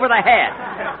right over the head.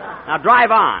 Now, drive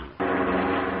on.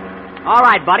 All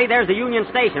right, buddy, there's the Union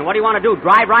Station. What do you want to do,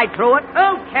 drive right through it?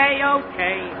 Okay.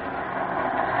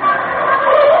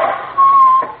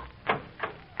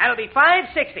 That'll be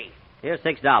 $5.60. Here's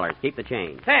 $6. Keep the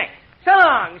change. Thanks. So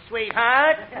long,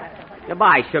 sweetheart.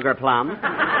 Goodbye, Sugar Plum.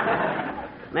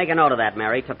 Make a note of that,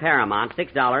 Mary. To Paramount,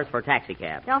 $6 for a taxi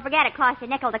cab. Don't forget it costs you a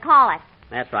nickel to call it.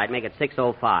 That's right. Make it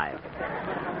 6:05. I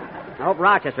hope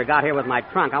Rochester got here with my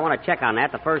trunk. I want to check on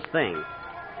that the first thing.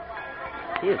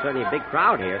 Gee, there's certainly a big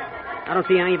crowd here. I don't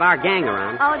see any of our gang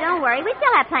around. Oh, don't worry. We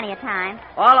still have plenty of time.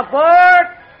 All aboard!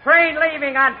 Train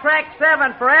leaving on track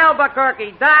 7 for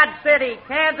Albuquerque, Dodge City,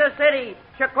 Kansas City,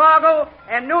 Chicago,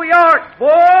 and New York.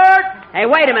 Board! Hey,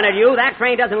 wait a minute, you. That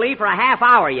train doesn't leave for a half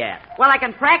hour yet. Well, I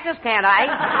can practice, can't I?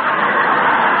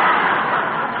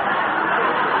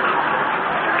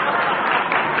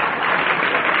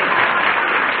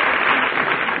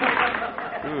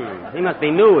 He must be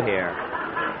new here.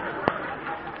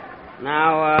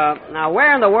 Now,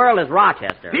 where in the world is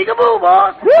Rochester? Peekaboo,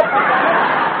 boss.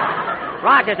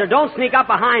 Rochester, don't sneak up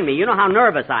behind me. You know how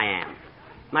nervous I am.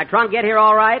 My trunk get here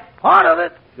all right? Part of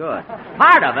it. Good.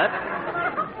 Part of it?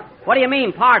 What do you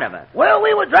mean, part of it? Well,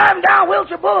 we were driving down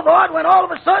Wilshire Boulevard when all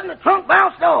of a sudden the trunk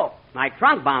bounced off. My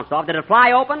trunk bounced off. Did it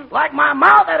fly open? Like my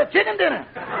mouth at a chicken dinner.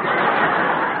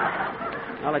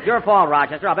 Well, it's your fault,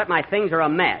 Rochester. I'll bet my things are a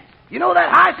mess. You know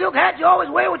that high silk hat you always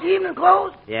wear with your evening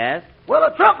clothes? Yes? Well,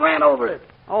 a truck ran over it.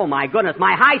 Oh, my goodness.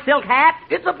 My high silk hat?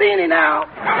 It's a beanie now.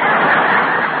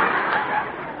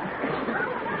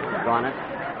 On it.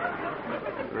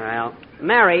 Well,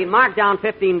 Mary, mark down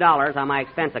 $15 on my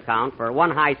expense account for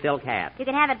one high silk hat. You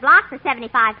can have it blocked for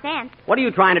 75 cents. What are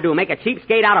you trying to do, make a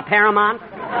cheapskate out of Paramount?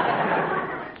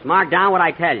 Just mark down what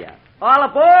I tell you. All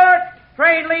aboard!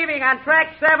 Train leaving on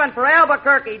track 7 for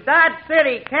Albuquerque, Dodge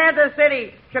City, Kansas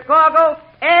City, Chicago,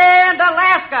 and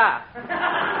Alaska.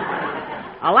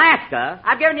 Alaska?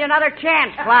 I've given you another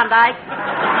chance, Klondike.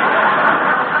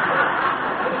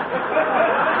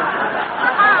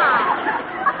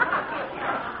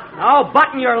 Oh,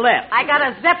 button your lip. I got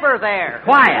a zipper there.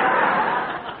 Quiet.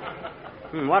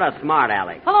 What a smart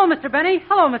aleck. Hello, Mr. Benny.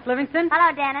 Hello, Miss Livingston.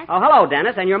 Hello, Dennis. Oh, hello,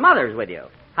 Dennis, and your mother's with you.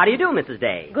 How do you do, Mrs.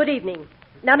 Day? Good evening.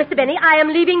 Now, Mr. Benny, I am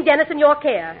leaving Dennis in your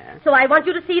care. Yeah. So I want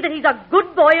you to see that he's a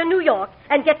good boy in New York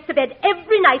and gets to bed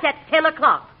every night at 10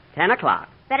 o'clock. 10 o'clock.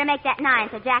 Better make that 9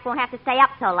 so Jack won't have to stay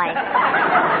up so late.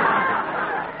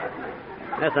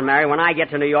 Listen, Mary, when I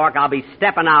get to New York, I'll be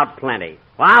stepping out plenty.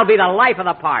 Well, I'll be the life of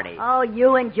the party. Oh,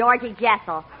 you and Georgie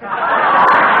Jessel.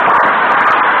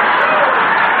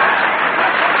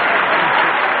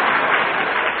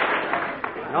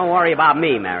 Don't worry about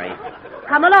me, Mary.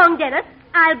 Come along, Dennis.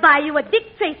 I'll buy you a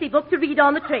Dick Tracy book to read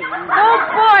on the train. Oh,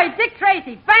 boy, Dick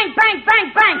Tracy. Bang, bang,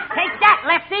 bang, bang. Take that,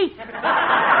 Lefty.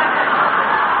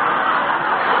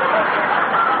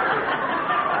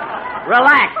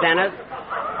 Relax, Dennis.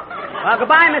 Well,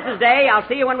 goodbye, Mrs. Day. I'll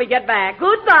see you when we get back.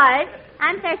 Goodbye.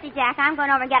 I'm thirsty, Jack. I'm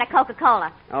going over and get a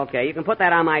Coca-Cola. Okay, you can put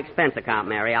that on my expense account,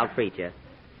 Mary. I'll treat you.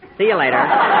 See you later.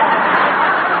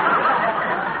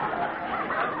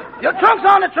 Your trunk's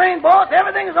on the train, boss.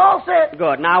 Everything is all set.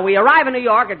 Good. Now, we arrive in New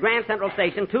York at Grand Central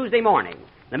Station Tuesday morning.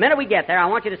 The minute we get there, I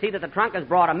want you to see that the trunk is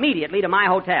brought immediately to my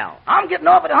hotel. I'm getting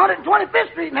off at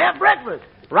 125th Street and have breakfast.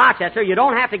 Rochester, you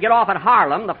don't have to get off at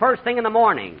Harlem the first thing in the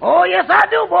morning. Oh, yes, I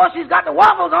do, boss. She's got the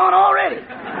waffles on already.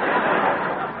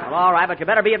 Well, all right, but you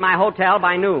better be at my hotel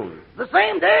by noon. The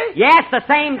same day? Yes, the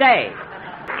same day.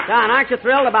 Don, aren't you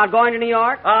thrilled about going to New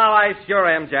York? Oh, I sure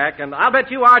am, Jack. And I'll bet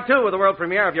you are, too, with the world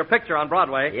premiere of your picture on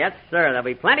Broadway. Yes, sir. There'll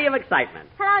be plenty of excitement.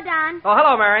 Hello, Don. Oh,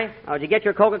 hello, Mary. Oh, did you get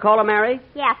your Coca-Cola, Mary?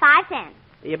 Yeah, 5 cents.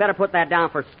 You better put that down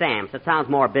for stamps. It sounds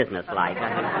more businesslike.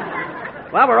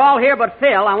 Well, we're all here but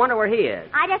Phil. I wonder where he is.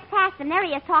 I just passed him. There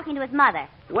he is talking to his mother.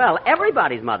 Well,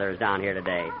 everybody's mother is down here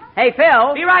today. Hey,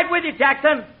 Phil. Be right with you,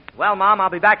 Jackson. Well, Mom, I'll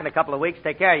be back in a couple of weeks.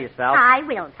 Take care of yourself. I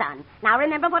will, son. Now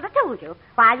remember what I told you.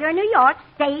 While you're in New York,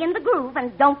 stay in the groove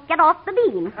and don't get off the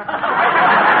beam.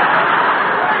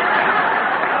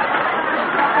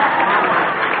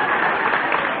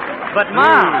 But,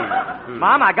 Mom,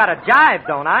 Mom, I got a jive,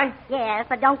 don't I? Yes,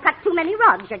 but don't cut too many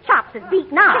rugs. Your chops is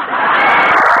beaten out.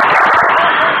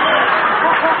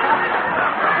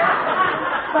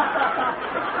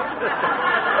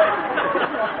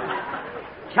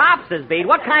 Chops is beat.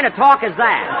 What kind of talk is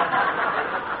that?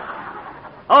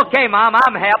 Okay, Mom,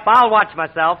 I'm hep. I'll watch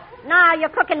myself. Now you're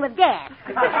cooking with gas.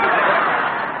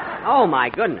 Oh, my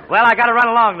goodness. Well, I got to run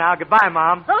along now. Goodbye,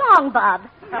 Mom. So long, Bub.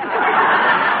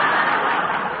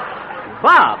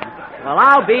 Bob? Well,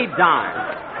 I'll be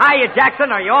darned. Hiya,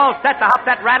 Jackson. Are you all set to hop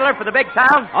that rattler for the big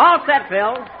town? All set,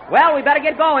 Phil. Well, we better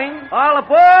get going. All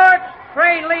aboard.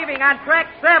 Train leaving on track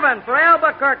 7 for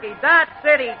Albuquerque, Dodge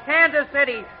City, Kansas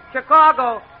City,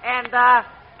 Chicago, and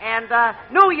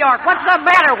New York. What's the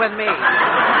matter with me?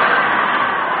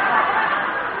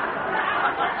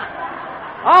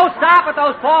 Oh, stop with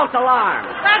those false alarms.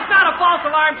 That's not a false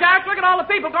alarm, Jack. Look at all the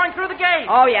people going through the gate.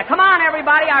 Oh, yeah. Come on,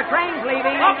 everybody. Our train's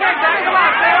leaving. Okay, Jack, come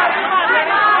on.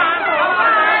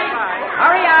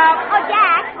 Hurry up. Oh,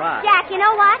 Jack. What? Jack, you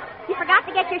know what? You forgot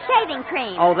to get your shaving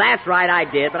cream. Oh, that's right, I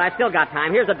did, but I still got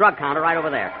time. Here's the drug counter right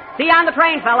over there. See you on the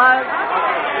train, fellas.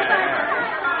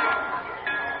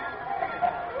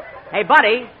 Hey,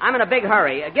 buddy, I'm in a big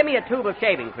hurry. Give me a tube of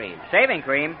shaving cream. Shaving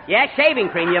cream? Yes,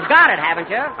 shaving cream. You've got it, haven't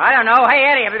you? I don't know. Hey,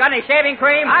 Eddie, have you got any shaving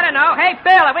cream? I don't know. Hey,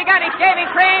 Phil, have we got any shaving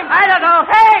cream? I don't know.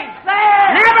 Hey,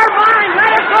 there! Never mind.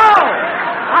 Let it go.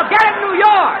 I'll get it in New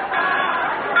York.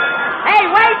 Hey,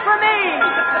 wait for me.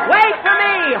 Wait for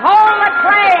me. Hold the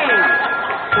train.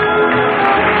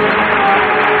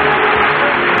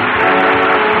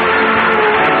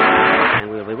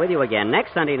 We'll be with you again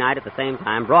next Sunday night at the same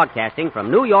time, broadcasting from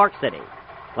New York City.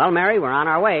 Well, Mary, we're on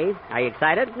our way. Are you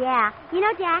excited? Yeah. You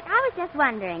know, Jack, I was just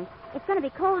wondering. It's going to be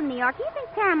cold in New York. Do you think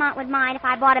Paramount would mind if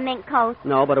I bought a mink coat?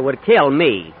 No, but it would kill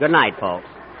me. Good night, folks.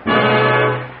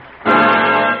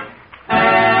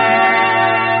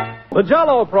 The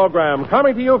Jell-O program,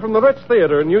 coming to you from the Ritz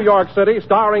Theater in New York City,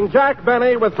 starring Jack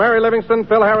Benny with Mary Livingston,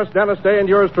 Phil Harris, Dennis Day, and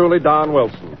yours truly, Don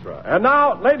Wilson. And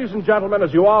now, ladies and gentlemen,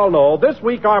 as you all know, this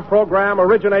week our program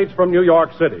originates from New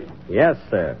York City. Yes,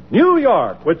 sir. New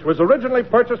York, which was originally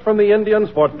purchased from the Indians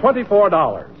for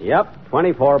 $24. Yep,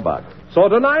 $24. So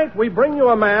tonight, we bring you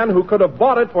a man who could have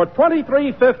bought it for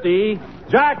 $23.50,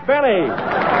 Jack Benny.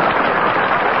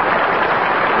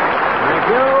 Thank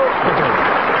you. Thank you.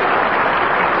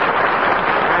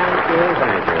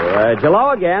 Jell-O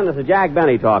again. This is Jack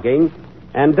Benny talking.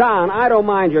 And, Don, I don't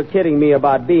mind your kidding me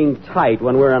about being tight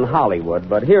when we're in Hollywood,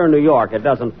 but here in New York, it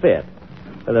doesn't fit.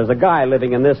 There's a guy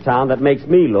living in this town that makes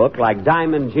me look like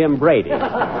Diamond Jim Brady.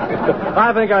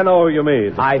 I think I know who you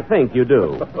mean. I think you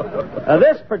do.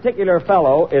 This particular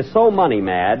fellow is so money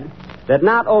mad that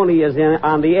not only is he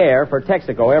on the air for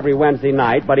Texaco every Wednesday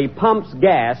night, but he pumps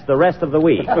gas the rest of the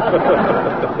week.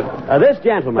 This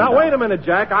gentleman... Now, wait a minute,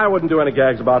 Jack. I wouldn't do any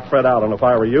gags about Fred Allen if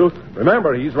I were you.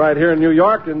 Remember, he's right here in New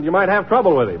York, and you might have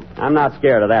trouble with him. I'm not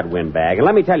scared of that windbag. And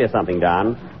let me tell you something,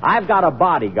 Don. I've got a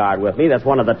bodyguard with me that's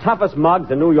one of the toughest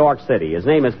mugs in New York City. His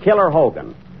name is Killer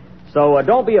Hogan. So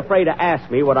don't be afraid to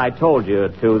ask me what I told you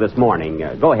to this morning.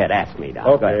 Go ahead, ask me, Don.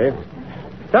 Okay.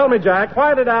 Tell me, Jack,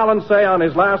 why did Allen say on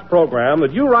his last program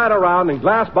that you ride around in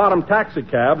glass-bottom taxi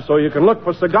cabs so you can look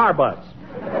for cigar butts?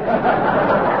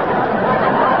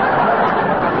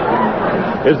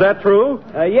 Is that true?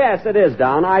 Yes, it is,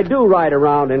 Don. I do ride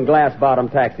around in glass-bottom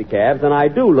taxi cabs, and I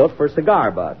do look for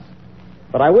cigar butts.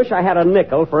 But I wish I had a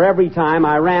nickel for every time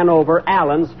I ran over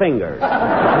Allen's fingers.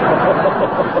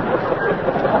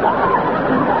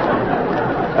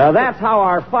 That's how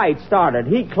our fight started.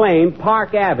 He claimed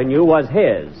Park Avenue was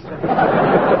his.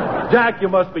 Jack, you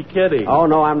must be kidding. Oh,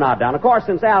 no, I'm not, Don. Of course,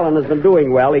 since Allen has been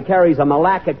doing well, he carries a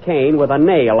Malacca cane with a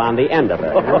nail on the end of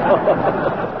it.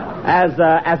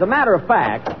 As a matter of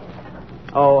fact...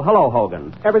 Oh, hello,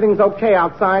 Hogan. Everything's okay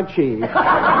outside, Chief.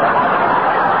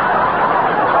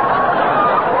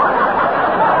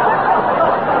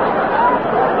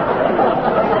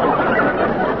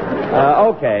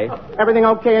 Okay. Everything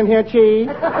okay in here, Chief?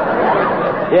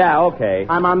 Yeah, okay.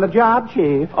 I'm on the job,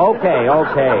 Chief. Okay.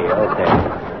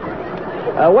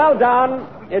 Well, Don,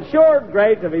 it's sure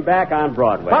great to be back on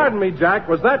Broadway. Pardon me, Jack.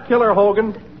 Was that Killer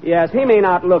Hogan? Yes, he may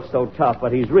not look so tough,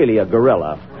 but he's really a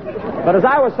gorilla. But as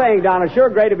I was saying, Don, it's sure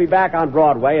great to be back on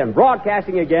Broadway and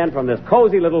broadcasting again from this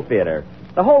cozy little theater.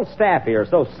 The whole staff here is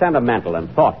so sentimental and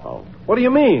thoughtful. What do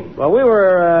you mean? Well,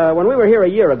 when we were here a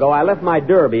year ago, I left my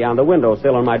derby on the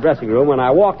windowsill in my dressing room. When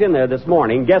I walked in there this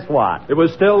morning, guess what? It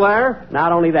was still there?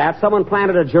 Not only that, someone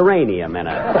planted a geranium in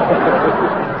it.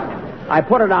 I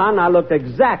put it on, and I looked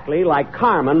exactly like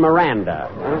Carmen Miranda.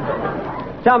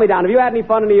 Tell me, Don, have you had any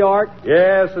fun in New York?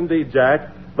 Yes, indeed, Jack.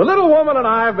 The little woman and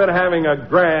I have been having a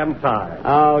grand time.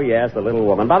 Oh, yes, the little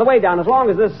woman. By the way, Don, as long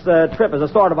as this trip is a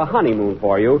sort of a honeymoon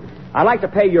for you, I'd like to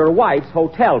pay your wife's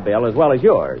hotel bill as well as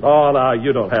yours. Oh, now,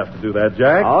 you don't have to do that,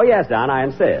 Jack. Oh, yes, Don, I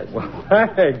insist. Well,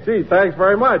 gee, thanks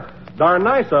very much. Darn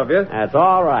nice of you. That's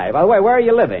all right. By the way, where are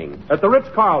you living? At the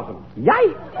Ritz-Carlton.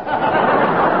 Yikes!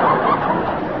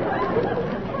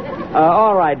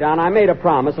 All right, Don, I made a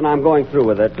promise, and I'm going through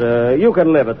with it. You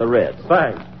can live at the Ritz.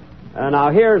 Thanks.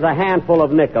 Now, here's a handful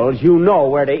of nickels. You know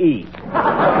where to eat.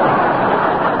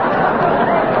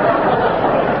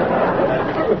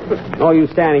 Oh, you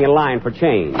standing in line for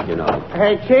change, you know.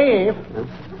 Hey, Chief.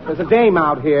 There's a dame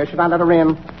out here. Should I let her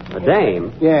in? A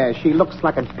dame? Yeah, she looks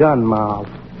like a gun mob.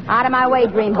 Out of my way,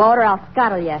 dreamboat, or I'll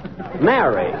scuttle you.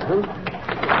 Mary.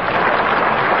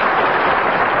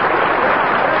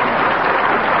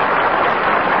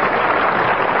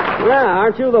 Yeah,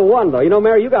 aren't you the one, though? You know,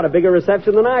 Mary, you got a bigger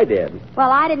reception than I did.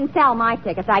 Well, I didn't sell my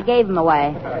tickets. I gave them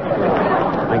away.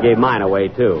 I gave mine away,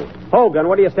 too. Hogan,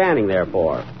 what are you standing there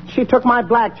for? She took my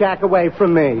blackjack away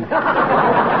from me.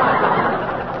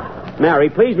 Mary,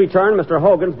 please return Mr.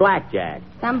 Hogan's blackjack.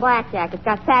 Some blackjack. It's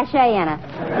got sachet in it.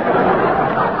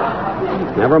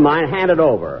 Never mind. Hand it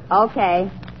over. Okay.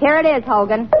 Here it is,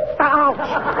 Hogan.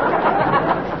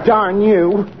 Ouch! Darn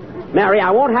you. Mary,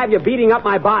 I won't have you beating up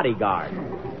my bodyguard.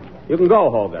 You can go,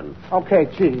 Hogan. Okay,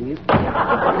 Chief.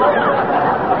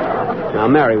 Now,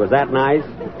 Mary, was that nice?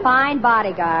 Fine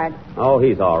bodyguard. Oh,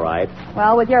 he's all right.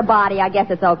 Well, with your body, I guess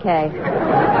it's okay.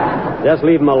 Just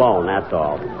leave him alone, that's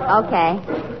all. Okay.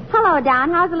 Hello, Don.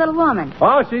 How's the little woman?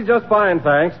 Oh, she's just fine,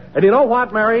 thanks. And you know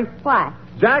what, Mary? What?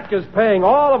 Jack is paying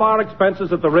all of our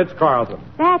expenses at the Ritz-Carlton.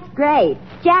 That's great.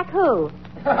 Jack who?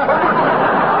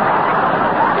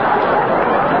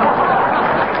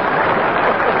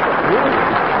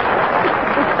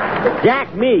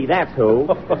 Jack me, that's who.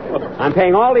 I'm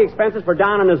paying all the expenses for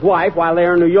Don and his wife while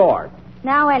they're in New York.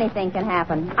 Now anything can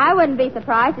happen. I wouldn't be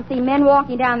surprised to see men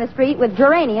walking down the street with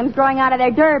geraniums growing out of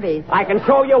their derbies. I can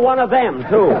show you one of them,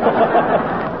 too.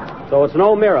 So it's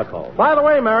no miracle. By the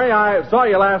way, Mary, I saw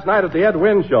you last night at the Ed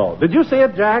Wynn show. Did you see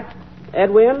it, Jack? Ed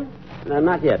Wynn? No,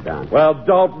 not yet, Don. Well,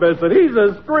 don't miss it. He's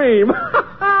a scream.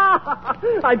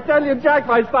 I tell you, Jack,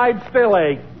 my side still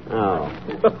aches. Oh.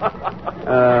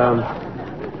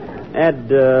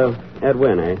 Ed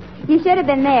Wynn, eh? You should have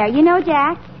been there. You know,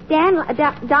 Jack, Don left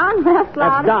That's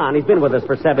louder. Don. He's been with us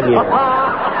for 7 years.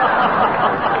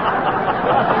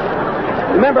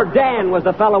 Remember, Dan was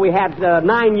the fellow we had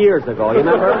 9 years ago. You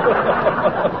remember?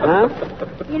 Huh?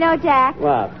 You know, Jack,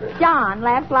 What? John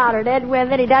laughs louder at Ed Wynn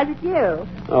than he does at you.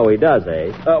 Oh, he does,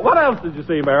 eh? What else did you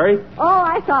see, Mary? Oh,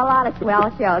 I saw a lot of swell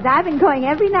shows. I've been going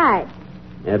every night.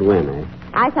 Ed Wynn, eh?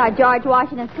 I saw George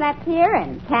Washington Slept Here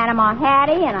and Panama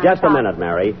Hattie and... Just a minute,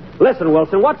 Mary. Listen,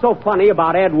 Wilson, what's so funny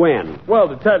about Ed Wynn? Well,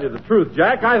 to tell you the truth,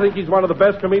 Jack, I think he's one of the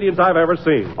best comedians I've ever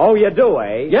seen. Oh, you do,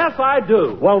 eh? Yes, I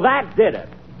do. Well, that did it.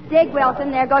 Dig,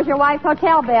 Wilson, there goes your wife's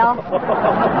hotel bill.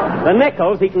 The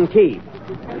nickels he can keep.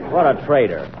 What a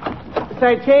traitor.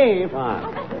 Say, Chief,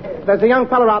 What? there's a young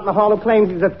fellow out in the hall who claims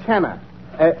he's a tenor.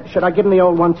 Should I give him the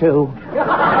old one, too?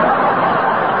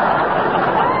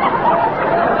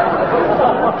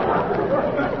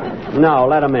 No,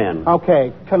 let him in.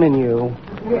 Okay, come in, you.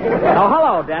 Oh,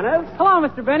 hello, Dennis. Hello,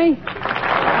 Mr. Benny.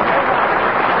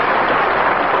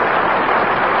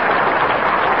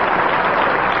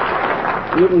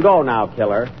 You can go now,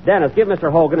 killer. Dennis, give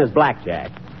Mr. Hogan his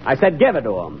blackjack. I said give it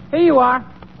to him. Here you are.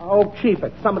 Oh, keep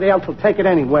it. Somebody else will take it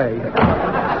anyway.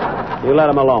 You let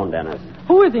him alone, Dennis.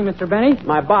 Who is he, Mr. Benny?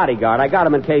 My bodyguard. I got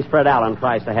him in case Fred Allen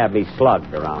tries to have me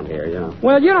slugged around here, you know.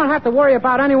 Well, you don't have to worry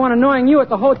about anyone annoying you at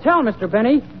the hotel, Mr.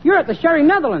 Benny. You're at the Sherry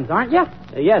Netherlands, aren't you?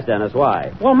 Yes, Dennis,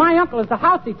 why? Well, my uncle is the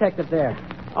house detective there.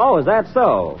 Oh, is that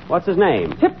so? What's his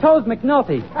name? Tiptoes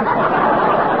McNulty.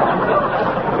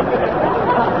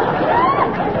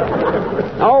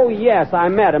 Oh, yes, I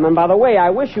met him. And by the way,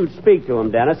 I wish you'd speak to him,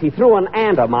 Dennis. He threw an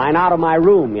aunt of mine out of my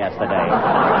room yesterday.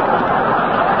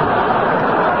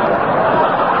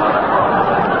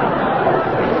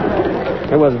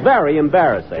 It was very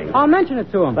embarrassing. I'll mention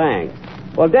it to him. Thanks.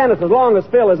 Well, Dennis, as long as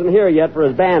Phil isn't here yet for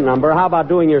his band number, how about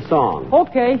doing your song?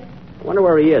 Okay. I wonder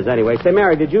where he is anyway. Say,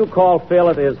 Mary, did you call Phil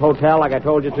at his hotel like I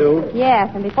told you to?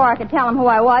 Yes, and before I could tell him who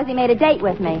I was, he made a date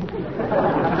with me.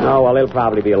 Oh, well, he'll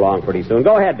probably be along pretty soon.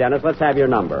 Go ahead, Dennis. Let's have your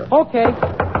number. Okay.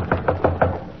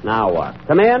 Now what?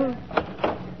 Come in.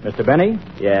 Mr. Benny,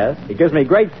 Yes. it gives me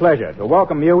great pleasure to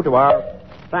welcome you to our...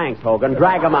 Thanks, Hogan.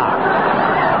 Drag him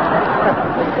out.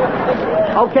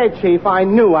 Okay, Chief, I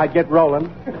knew I'd get rolling.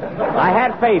 I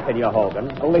had faith in you, Hogan.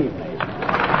 Believe me.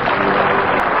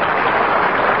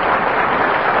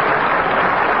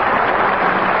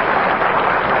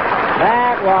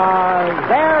 That was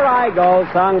There I Go,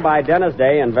 sung by Dennis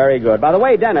Day, and very good. By the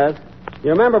way, Dennis, you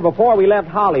remember before we left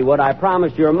Hollywood, I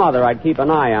promised your mother I'd keep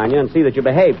an eye on you and see that you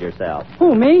behaved yourself.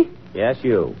 Who, me? Yes,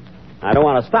 you. I don't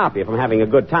want to stop you from having a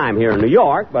good time here in New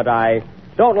York, but I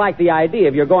don't like the idea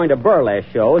of your going to burlesque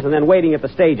shows and then waiting at the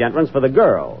stage entrance for the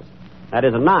girls. That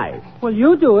isn't nice. Well,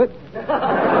 you do it.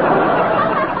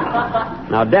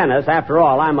 Now, Dennis, after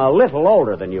all, I'm a little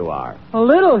older than you are. A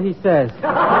little, he says.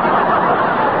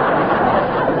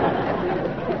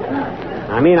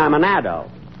 I mean, I'm an adult.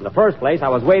 In the first place, I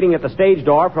was waiting at the stage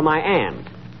door for my aunt,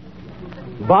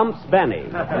 Bumps Benny.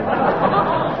 She's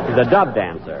a dub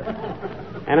dancer.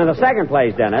 And in the second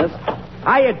place, Dennis...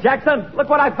 Hiya, Jackson. Look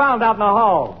what I found out in the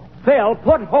hall. Phil,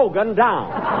 put Hogan down.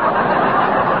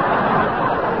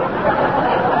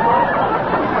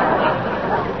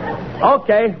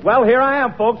 Okay, well, here I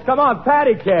am, folks. Come on,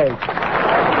 patty cake.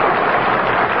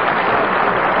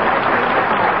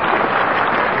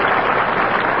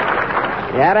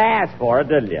 You had to ask for it,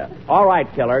 didn't you? All right,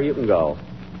 killer, you can go.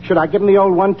 Should I give him the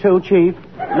old one, too, Chief?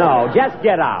 No, just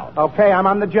get out. Okay, I'm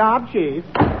on the job, Chief.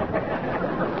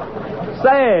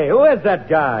 Say, who is that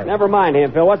guy? Never mind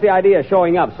him, Phil. What's the idea of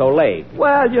showing up so late?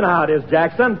 Well, you know how it is,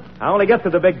 Jackson. I only get to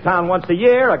the big town once a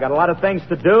year. I got a lot of things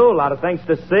to do, a lot of things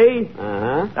to see.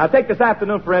 Uh-huh. Now, take this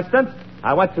afternoon, for instance.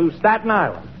 I went to Staten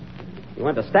Island. You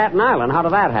went to Staten Island? How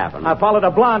did that happen? I followed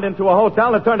a blonde into a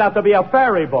hotel that turned out to be a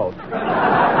ferry boat.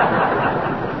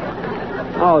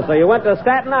 Oh, so you went to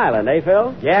Staten Island, eh,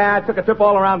 Phil? Yeah, I took a trip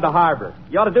all around the harbor.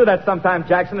 You ought to do that sometime,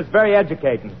 Jackson. It's very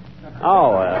educating.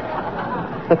 Oh,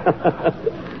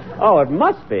 oh, it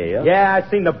must be. Yeah, I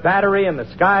seen the Battery and the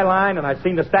Skyline, and I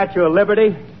seen the Statue of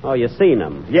Liberty. Oh, you seen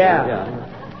them? Yeah.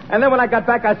 And then when I got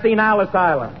back, I seen Alice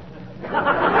Island.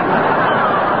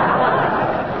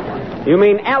 You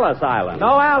mean Ellis Island?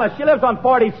 No, Alice. She lives on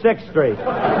 46th Street.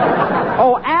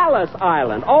 Oh, Alice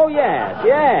Island. Oh, yes,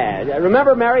 yes.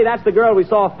 Remember, Mary, that's the girl we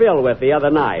saw Phil with the other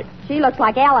night. She looks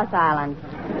like Ellis Island.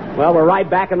 Well, we're right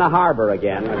back in the harbor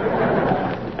again.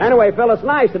 Anyway, Phil, it's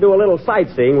nice to do a little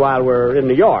sightseeing while we're in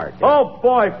New York. Oh,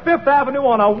 boy, Fifth Avenue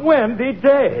on a windy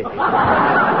day.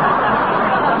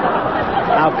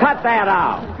 Now, cut that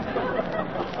out.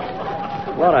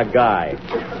 What a guy.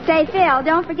 Say, Phil,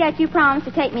 don't forget you promised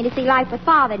to take me to see Life with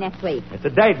Father next week. It's a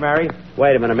date, Mary.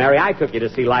 Wait a minute, Mary. I took you to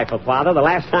see Life of Father the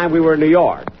last time we were in New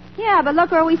York. Yeah, but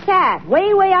look where we sat.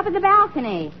 Way, way up at the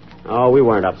balcony. Oh, we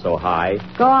weren't up so high.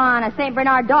 Go on. A St.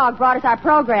 Bernard dog brought us our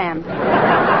program.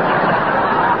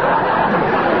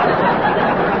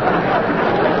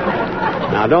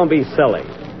 Now, don't be silly.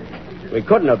 We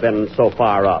couldn't have been so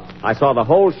far up. I saw the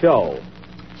whole show.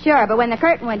 Sure, but when the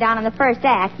curtain went down on the first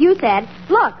act, you said,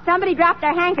 look, somebody dropped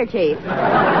their handkerchief.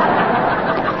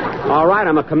 All right,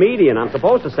 I'm a comedian. I'm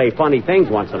supposed to say funny things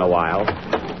once in a while.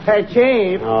 Hey,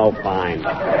 Chief. Oh, fine.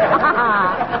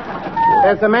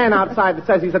 There's a man outside that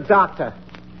says he's a doctor.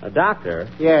 A doctor?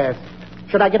 Yes.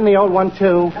 Should I give him the old one,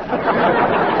 too?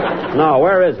 No,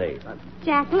 where is he?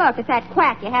 Jack, look, it's that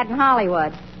quack you had in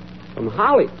Hollywood. From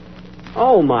Holly.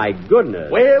 Oh, my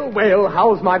goodness. Well, well,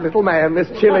 how's my little man this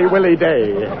chilly willy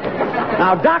day?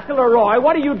 Now, Dr. Leroy,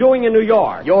 what are you doing in New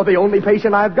York? You're the only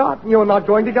patient I've got, and you're not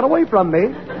going to get away from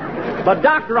me. But,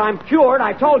 Doctor, I'm cured.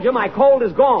 I told you my cold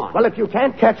is gone. Well, if you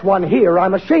can't catch one here,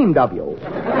 I'm ashamed of you.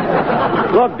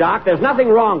 Look, Doc, there's nothing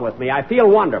wrong with me. I feel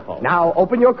wonderful. Now,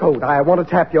 open your coat. I want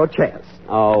to tap your chest.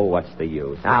 Oh, what's the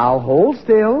use? Now, hold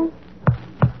still.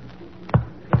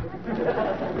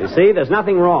 You see, there's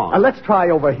nothing wrong. Let's try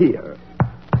over here.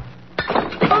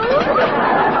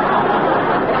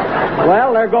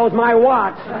 Well, there goes my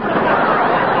watch.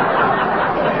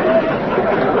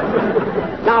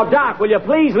 Now, Doc, will you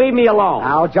please leave me alone?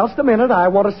 Now, just a minute. I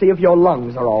want to see if your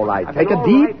lungs are all right. Take a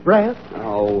deep breath.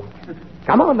 Oh.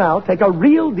 Come on now. Take a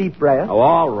real deep breath. Oh,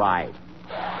 all right.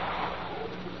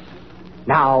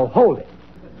 Now, hold it.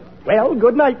 Well,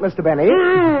 good night, Mr. Benny.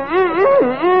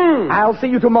 I'll see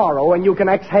you tomorrow, and you can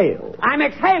exhale. I'm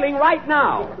exhaling right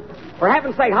now. For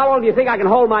heaven's sake, how long do you think I can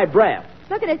hold my breath?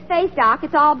 Look at his face, Doc.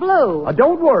 It's all blue.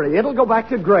 Don't worry. It'll go back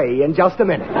to gray in just a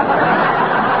minute.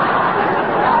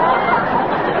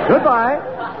 Goodbye.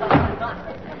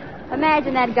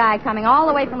 Imagine that guy coming all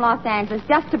the way from Los Angeles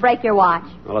just to break your watch.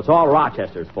 Well, it's all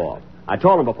Rochester's fault. I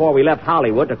told him before we left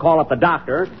Hollywood to call up the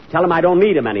doctor, tell him I don't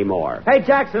need him anymore. Hey,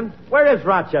 Jackson, where is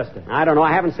Rochester? I don't know.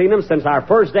 I haven't seen him since our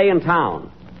first day in town.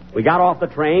 We got off the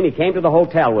train. He came to the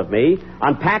hotel with me,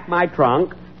 unpacked my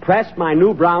trunk, pressed my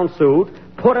new brown suit,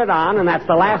 put it on, and that's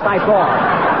the last I saw of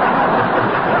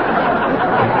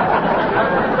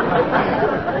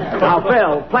him. Now,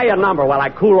 Phil, play a number while I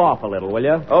cool off a little, will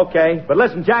you? Okay, but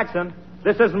listen, Jackson,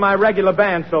 this isn't my regular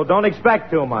band, so don't expect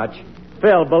too much.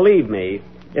 Phil, believe me,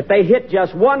 if they hit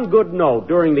just one good note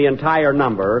during the entire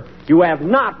number, you have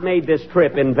not made this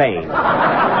trip in vain.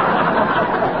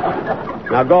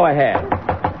 Now, go ahead.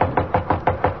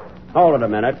 Hold it a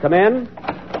minute. Come in.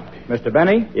 Mr.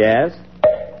 Benny? Yes?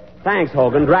 Thanks,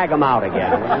 Hogan. Drag him out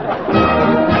again.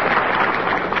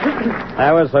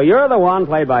 So you're the one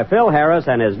played by Phil Harris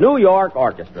and his New York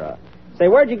Orchestra. Say,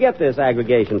 where'd you get this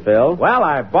aggregation, Phil? Well,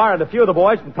 I borrowed a few of the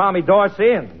boys from Tommy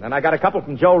Dorsey, and then I got a couple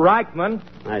from Joe Reichman.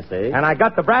 I see. And I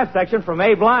got the brass section from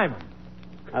Abe Lyman.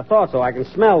 I thought so. I can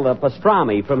smell the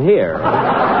pastrami from here.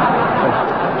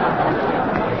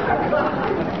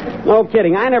 No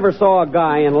kidding. I never saw a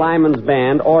guy in Lyman's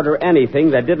band order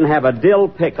anything that didn't have a dill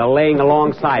pickle laying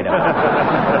alongside of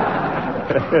it.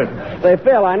 Say,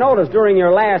 Phil, I noticed during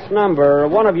your last number,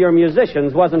 one of your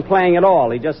musicians wasn't playing at all.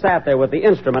 He just sat there with the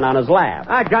instrument on his lap.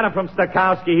 I got him from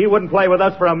Stokowski. He wouldn't play with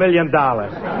us for $1 million.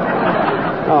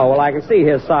 Oh, well, I can see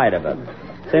his side of it.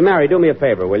 Say, Mary, do me a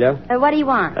favor, will you? What do you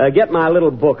want? Get my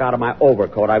little book out of my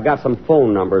overcoat. I've got some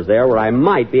phone numbers there where I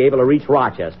might be able to reach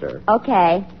Rochester.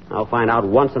 Okay. I'll find out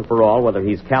once and for all whether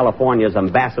he's California's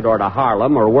ambassador to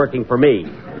Harlem or working for me.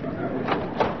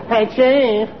 Hey,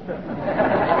 Chief.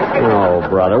 Oh,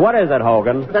 brother. What is it,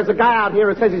 Hogan? There's a guy out here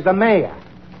who says he's the mayor.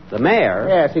 The mayor?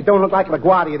 Yes, he don't look like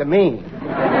LaGuardia to me.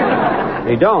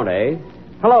 He don't, eh?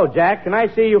 Hello, Jack. Can I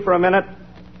see you for a minute?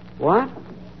 What?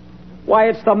 Why,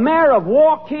 it's the mayor of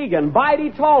Waukegan,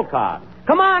 Bidey Talcott.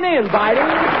 Come on in,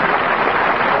 Bidey.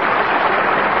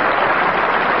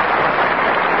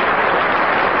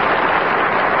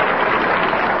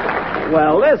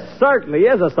 Well, this certainly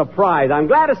is a surprise. I'm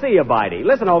glad to see you, Bidey.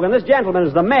 Listen, Hogan, this gentleman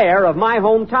is the mayor of my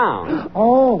hometown.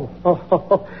 Oh.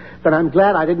 Then I'm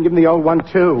glad I didn't give him the old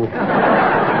 1-2.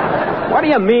 What do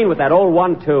you mean with that old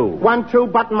 1-2?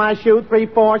 1-2, button my shoe,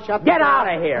 3-4, shut. Get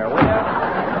out of here, will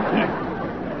you?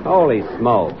 Holy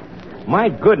smoke. My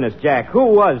goodness, Jack, who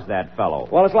was that fellow?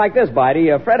 Well, it's like this,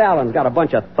 Bidey. Fred Allen's got a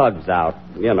bunch of thugs out,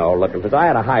 looking for... So I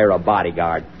had to hire a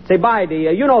bodyguard. Say,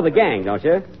 Bidey, you know the gang, don't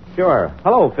you? Sure.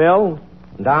 Hello, Phil.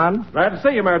 Don? Glad to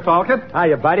see you, Mayor Talcott.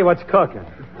 Hiya, buddy. What's cooking?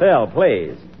 Phil,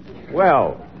 please.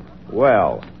 Well,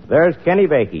 there's Kenny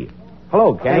Bakey.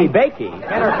 Hello, Kenny. Bakey?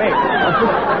 Kenner Baker.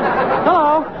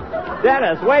 Hello.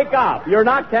 Dennis, wake up. You're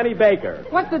not Kenny Baker.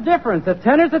 What's the difference? A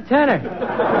tenner's a tenner.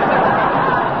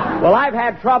 Well, I've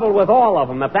had trouble with all of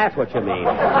them, if that's what you mean.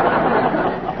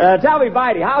 Tell me,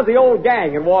 Bidey, how's the old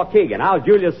gang in Waukegan? How's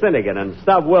Julius Finnegan and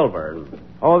Stub Wilbur?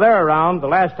 Oh, they're around. The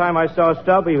last time I saw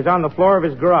Stub, he was on the floor of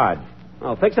his garage.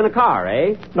 Oh, fixing a car,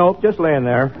 eh? Nope, just laying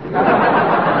there.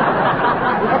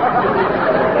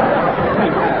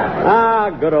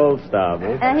 Good old Stub.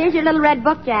 Eh? Here's your little red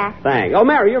book, Jack. Thanks. Oh,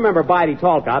 Mary, you remember Bidey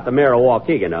Talcott, the mayor of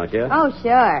Waukegan, don't you? Oh,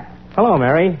 sure. Hello,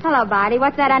 Mary. Hello, Bidey.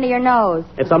 What's that under your nose?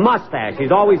 It's a mustache.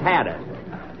 He's always had it.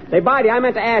 Say, Bidey, I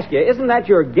meant to ask you, isn't that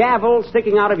your gavel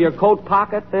sticking out of your coat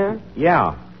pocket there?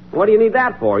 Yeah. What do you need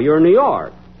that for? You're in New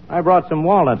York. I brought some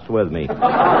walnuts with me.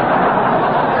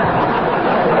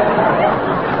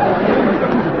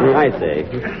 I see.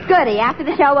 Goody. After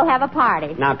the show, we'll have a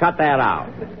party. Now, cut that out.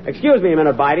 Excuse me a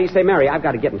minute, Bidey. Say, Mary, I've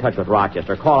got to get in touch with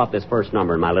Rochester. Call up this first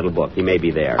number in my little book. He may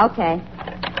be there. Okay.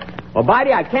 Well,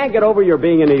 Bidey, I can't get over your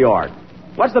being in New York.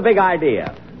 What's the big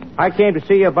idea? I came to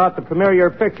see you about the premiere of your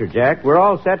picture, Jack. We're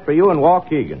all set for you in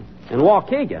Waukegan. In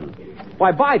Waukegan?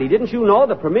 Why, Bidey, didn't you know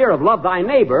the premiere of Love Thy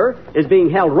Neighbor is being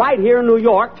held right here in New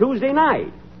York Tuesday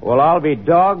night? Well, I'll be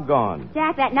doggone.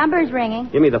 Jack, that number's ringing.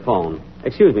 Give me the phone.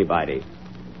 Excuse me, Bidey.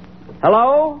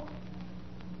 Hello?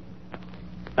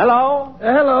 Hello?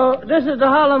 Hello. This is the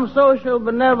Harlem Social,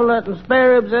 Benevolent, and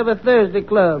Spare Ribs Every Thursday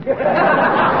Club.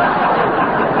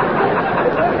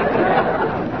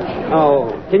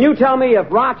 Oh, can you tell me if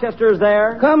Rochester's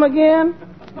there? Come again?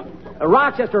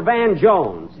 Rochester Van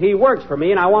Jones. He works for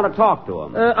me, and I want to talk to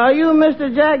him. Are you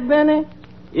Mr. Jack Benny?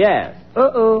 Yes.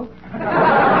 Uh-oh.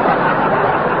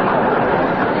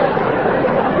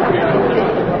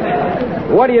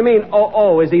 What do you mean,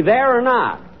 oh, is he there or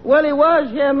not? Well, he was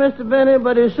here, Mr. Benny,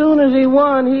 but as soon as he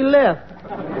won, he left.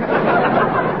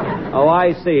 Oh,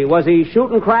 I see. Was he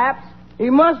shooting craps? He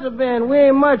must have been. We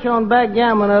ain't much on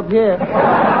backgammon up here.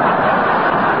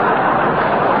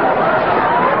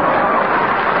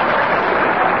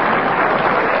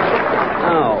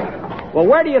 Oh. Well,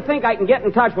 where do you think I can get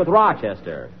in touch with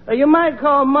Rochester? You might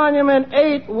call Monument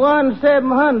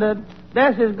 81700.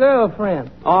 That's his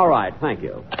girlfriend. All right, thank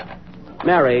you.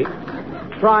 Mary,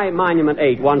 try Monument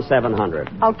 81700.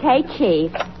 Okay,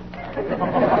 Chief.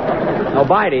 Oh,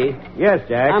 Bidey. Yes,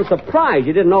 Jack? I'm surprised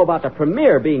you didn't know about the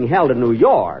premiere being held in New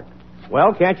York.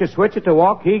 Well, can't you switch it to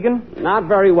Waukegan? Not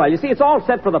very well. You see, it's all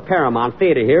set for the Paramount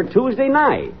Theater here Tuesday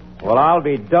night. Well, I'll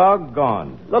be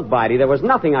doggone. Look, Bidey, there was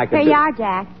nothing I could Here do. you are,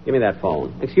 Jack. Give me that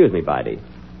phone. Excuse me, Bidey.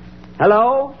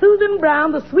 Hello? Susan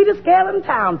Brown, the sweetest gal in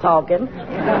town, talking.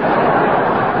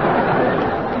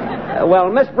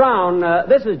 Well, Miss Brown,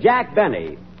 this is Jack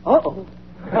Benny. Uh-oh.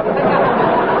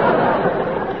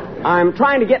 I'm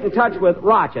trying to get in touch with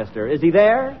Rochester. Is he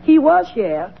there? He was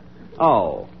here.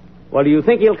 Oh. Well, do you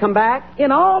think he'll come back?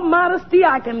 In all modesty,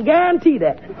 I can guarantee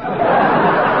that.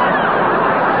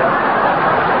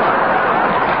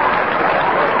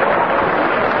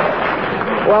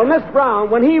 Well, Miss Brown,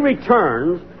 when he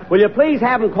returns, will you please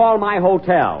have him call my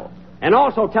hotel? And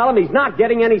also tell him he's not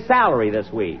getting any salary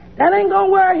this week. That ain't gonna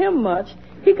worry him much.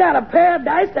 He got a pair of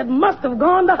dice that must have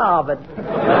gone to Harvard.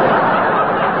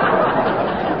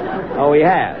 Oh, he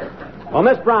has. Well,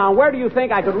 Miss Brown, where do you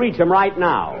think I could reach him right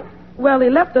now? Well, he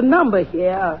left a number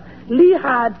here.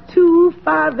 Lehigh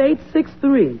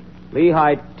 25863.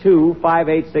 Lehigh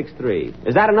 25863.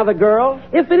 Is that another girl?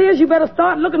 If it is, you better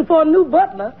start looking for a new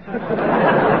butler.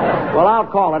 Well, I'll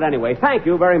call it anyway. Thank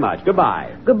you very much.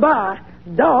 Goodbye. Goodbye.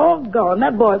 Doggone,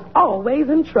 that boy's always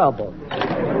in trouble.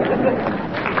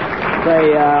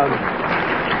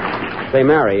 Say,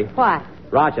 Mary. What?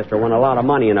 Rochester won a lot of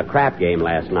money in a crap game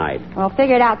last night. Well,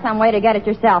 figure it out some way to get it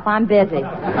yourself. I'm busy.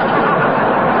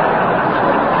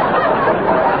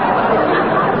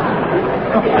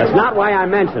 That's not why I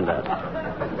mentioned it.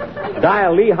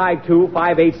 Dial Lehigh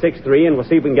 25863 and we'll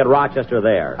see if we can get Rochester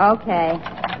there. Okay.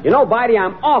 You know, Bidey,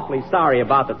 I'm awfully sorry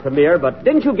about the premiere, but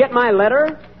didn't you get my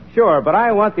letter? Sure, but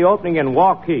I want the opening in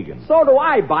Waukegan. So do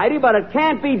I, Bidey, but it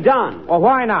can't be done. Well,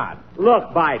 why not?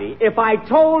 Look, Bidey, if I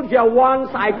told you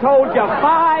once, I told you 5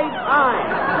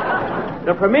 times.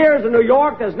 The premiere's in New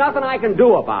York. There's nothing I can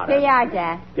do about it. Here you are,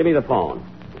 Jack. Give me the phone.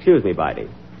 Excuse me, Bidey.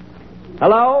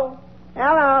 Hello?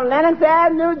 Hello, Lennox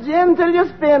Avenue Gym till you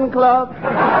spin club.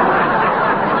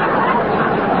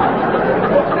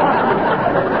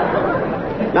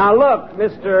 Now, look,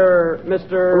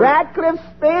 Mr. Radcliffe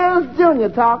Spears Jr.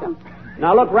 talking.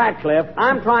 Now, look, Radcliffe,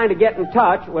 I'm trying to get in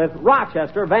touch with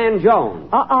Rochester Van Jones.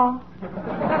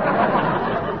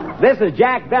 This is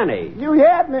Jack Benny. You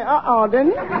heard me, didn't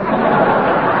you?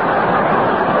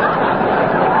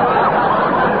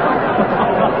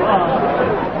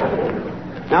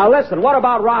 Now, listen, what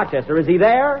about Rochester? Is he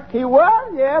there? He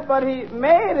was, yeah, but he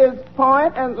made his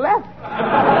point and left.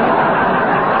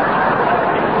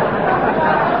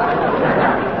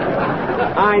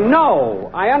 I know.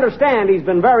 I understand he's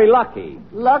been very lucky.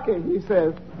 Lucky, he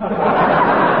says.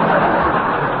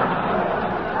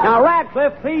 Now,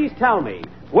 Radcliffe, please tell me,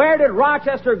 where did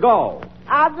Rochester go?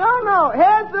 I don't know.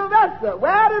 Here's Sylvester.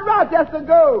 Where did Rochester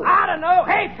go? I don't know.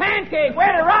 Hey, Pancake,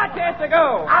 where did Rochester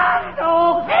go? I don't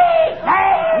know. Hey!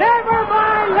 Never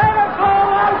mind, let it go.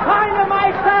 I'll find him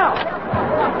myself.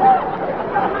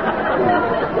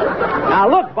 Now,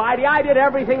 look, Bitey, I did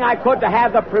everything I could to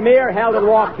have the premiere held in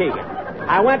Waukegan.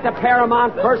 I went to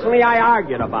Paramount. Personally, I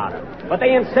argued about it. But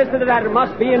they insisted that it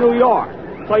must be in New York.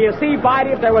 So you see,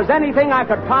 Bitey, if there was anything I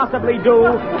could possibly do,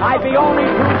 I'd be only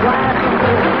too glad to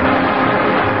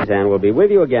do it. And we'll be with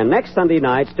you again next Sunday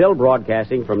night, still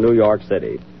broadcasting from New York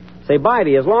City. Say,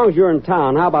 Bitey, as long as you're in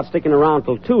town, how about sticking around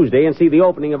till Tuesday and see the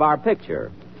opening of our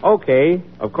picture? Okay.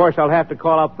 Of course, I'll have to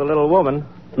call up the little woman.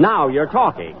 Now you're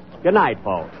talking. Good night,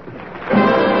 folks.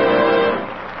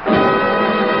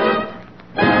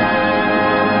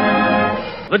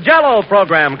 The Jell-O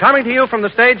program, coming to you from the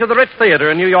stage of the Ritz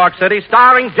Theater in New York City,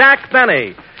 starring Jack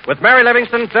Benny, with Mary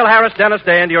Livingston, Phil Harris, Dennis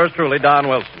Day, and yours truly, Don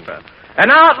Wilson. And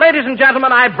now, ladies and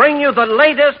gentlemen, I bring you the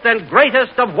latest and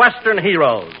greatest of Western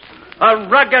heroes. A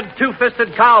rugged,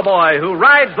 two-fisted cowboy who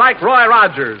rides like Roy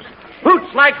Rogers,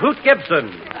 hoots like Hoot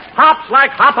Gibson, hops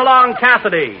like Hopalong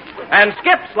Cassidy, and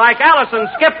skips like Allison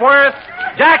Skipworth,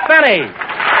 Jack Benny.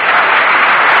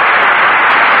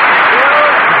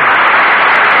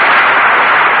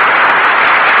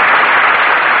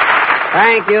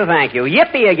 Thank you.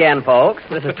 Yippee again, folks.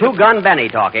 This is Two-Gun Benny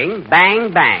talking.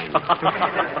 Bang, bang.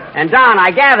 And, Don,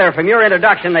 I gather from your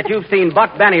introduction that you've seen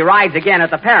Buck Benny rides again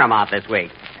at the Paramount this week.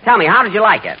 Tell me, how did you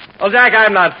like it? Well, Jack,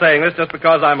 I'm not saying this just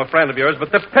because I'm a friend of yours,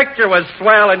 but the picture was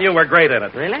swell and you were great in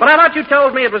it. Really? But I thought you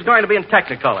told me it was going to be in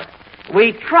Technicolor.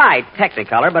 We tried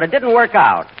Technicolor, but it didn't work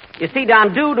out. You see,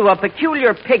 Don, due to a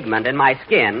peculiar pigment in my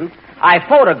skin, I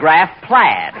photographed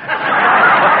plaid.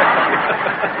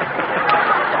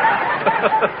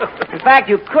 In fact,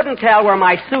 you couldn't tell where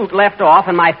my suit left off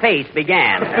and my face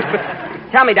began.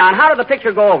 Tell me, Don, how did the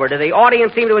picture go over? Did the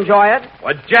audience seem to enjoy it?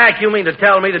 Well, Jack, you mean to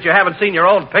tell me that you haven't seen your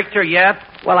own picture yet?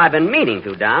 Well, I've been meaning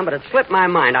to, Don, but it slipped my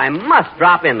mind. I must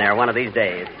drop in there one of these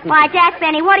days. Why, Jack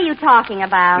Benny, what are you talking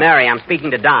about? Mary, I'm speaking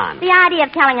to Don. The idea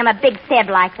of telling him a big fib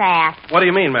like that. What do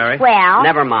you mean, Mary? Well...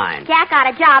 Never mind. Jack got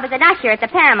a job as an usher at the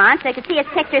Paramount so he could see his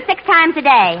picture 6 times a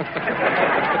day.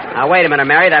 Now, wait a minute,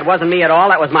 Mary. That wasn't me at all.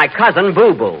 That was my cousin,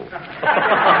 Boo Boo.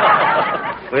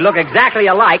 We look exactly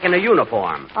alike in a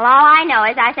uniform. Well, all I know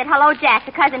is I said hello, Jack,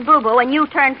 to Cousin Boo Boo, and you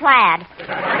turned plaid.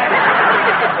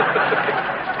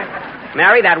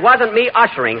 Mary, that wasn't me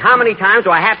ushering. How many times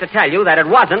do I have to tell you that it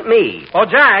wasn't me? Oh,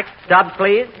 Jack. Stubbs,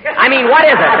 please. I mean, what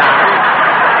is it, Don?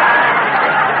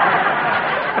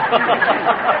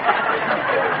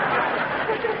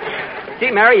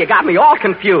 Gee, Mary, you got me all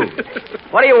confused.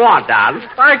 What do you want, Don?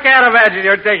 I can't imagine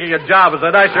you're taking a job as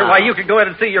an usher. Why, you can go in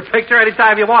and see your picture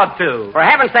anytime you want to. For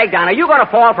heaven's sake, Don, are you going to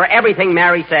fall for everything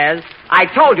Mary says? I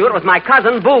told you it was my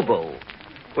cousin Boo Boo.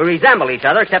 We resemble each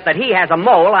other, except that he has a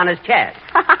mole on his chest.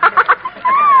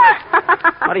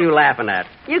 What are you laughing at?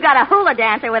 You got a hula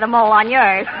dancer with a mole on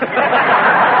yours.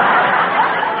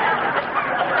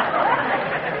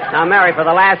 Now, Mary, for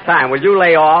the last time, will you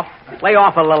lay off? Lay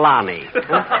off a Lalani.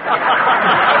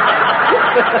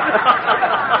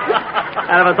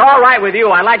 And if it's all right with you,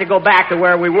 I'd like to go back to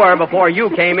where we were before you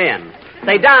came in.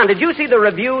 Say, Don, did you see the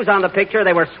reviews on the picture?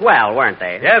 They were swell, weren't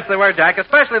they? Yes, they were, Jack,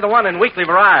 especially the one in Weekly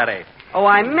Variety. Oh,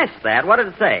 I missed that. What did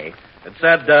it say? It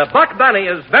said, Buck Benny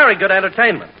is very good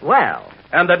entertainment. Well.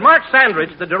 And that Mark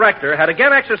Sandridge, the director, had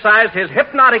again exercised his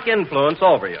hypnotic influence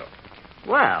over you.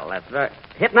 Well, that's very...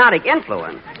 Hypnotic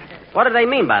influence? What do they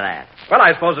mean by that? Well,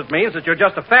 I suppose it means that you're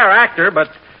just a fair actor, but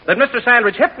that Mr.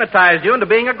 Sandridge hypnotized you into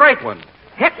being a great one.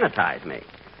 Hypnotized me?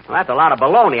 Well, that's a lot of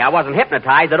baloney. I wasn't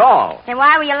hypnotized at all. Then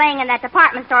why were you laying in that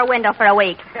department store window for a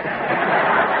week?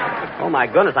 Oh, my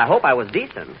goodness, I hope I was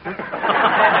decent.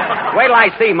 Wait till I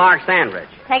see Mark Sandridge.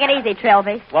 Take it easy,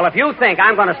 Trilby. Well, if you think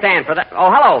I'm going to stand for that... Oh,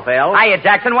 hello, Phil. Hiya,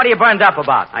 Jackson. What are you burned up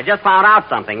about? I just found out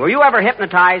something. Were you ever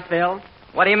hypnotized, Phil?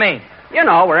 What do you mean? You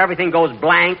know, where everything goes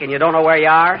blank and you don't know where you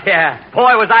are. Yeah.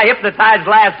 Boy, was I hypnotized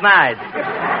last night.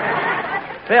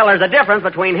 Phil, there's a difference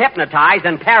between hypnotized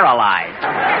and paralyzed.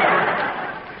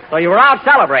 So you were out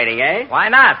celebrating, eh? Why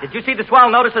not? Did you see the swell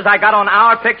notices I got on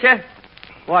our picture?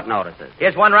 What notices?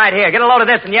 Here's one right here. Get a load of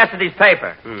this in yesterday's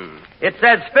paper. It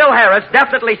says, Phil Harris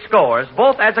definitely scores,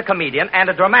 both as a comedian and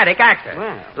a dramatic actor.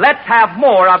 Well. Let's have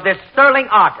more of this sterling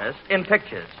artist in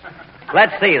pictures.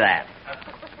 Let's see that.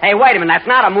 Hey, wait a minute. That's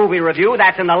not a movie review.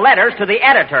 That's in the letters to the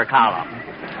editor column.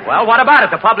 Well, what about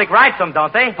it? The public writes them,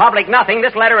 don't they? Public nothing.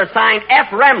 This letter is signed F.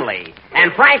 Remley,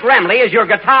 and Frank Remley is your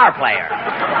guitar player.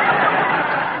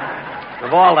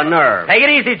 Of all the nerve. Take it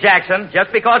easy, Jackson.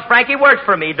 Just because Frankie works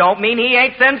for me don't mean he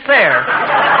ain't sincere.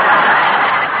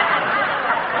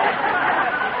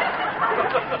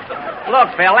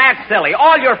 Look, Phil, that's silly.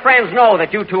 All your friends know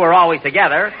that you two are always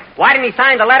together. Why didn't he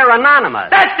sign the letter anonymous?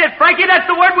 That's it, Frankie. That's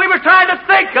the word we were trying to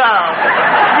think of.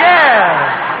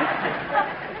 Yeah.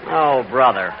 Oh,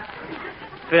 brother.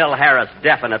 Phil Harris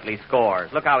definitely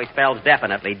scores. Look how he spells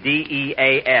definitely.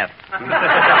 D-E-A-F.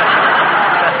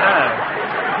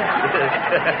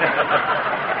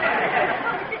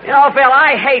 You know, Phil,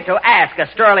 I hate to ask a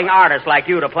sterling artist like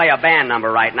you to play a band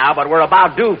number right now, but we're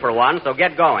about due for one, so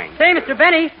get going. Say, Mr.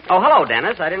 Benny. Oh, hello,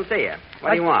 Dennis. I didn't see you.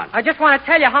 What do you want? I just want to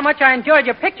tell you how much I enjoyed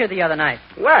your picture the other night.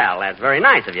 Well, that's very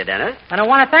nice of you, Dennis. And I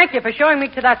want to thank you for showing me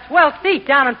to that swell seat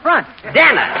down in front.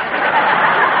 Dennis!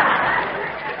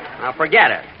 Now, forget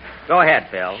it. Go ahead,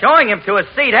 Phil. Showing him to a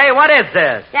seat. Hey, what is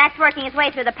this? Jack's working his way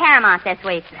through the Paramount this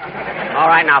week. All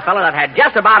right, now, fellas, I've had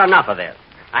just about enough of this.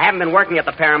 I haven't been working at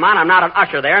the Paramount. I'm not an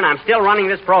usher there, and I'm still running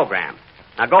this program.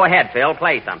 Now, go ahead, Phil.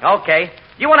 Play something. Okay.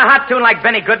 You want a hot tune like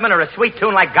Benny Goodman or a sweet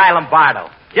tune like Guy Lombardo?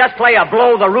 Just play a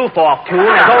blow-the-roof-off tune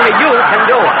as only you can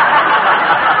do it.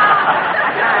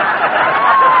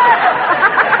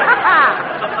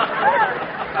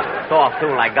 Soft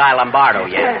tune like Guy Lombardo,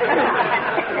 yeah.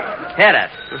 Hit it.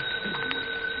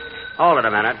 Hold it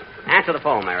a minute. Answer the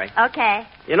phone, Mary. Okay.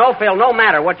 You know, Phil, no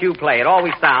matter what you play, it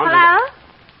always sounds... Hello?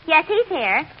 Yes, he's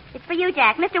here. It's for you,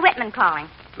 Jack. Mr. Whitman calling.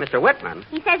 Mr. Whitman?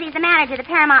 He says he's the manager of the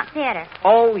Paramount Theater.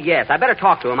 Oh, yes. I better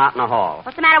talk to him out in the hall.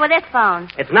 What's the matter with this phone?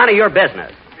 It's none of your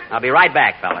business. I'll be right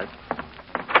back, fellas.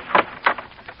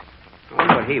 I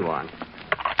wonder what he wants.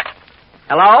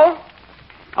 Hello?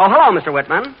 Oh, hello, Mr.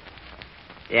 Whitman.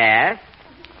 Yes?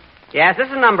 Yes, this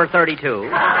is number 32.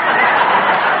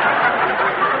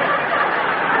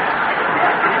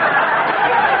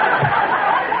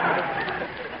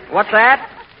 What's that?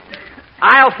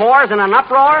 Aisle 4 is in an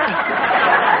uproar?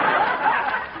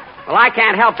 Well, I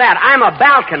can't help that. I'm a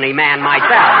balcony man myself.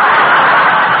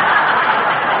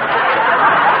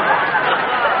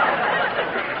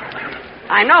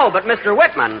 I know, but Mr.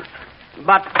 Whitman,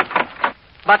 but...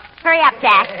 Hurry up,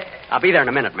 Jack. I'll be there in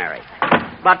a minute, Mary.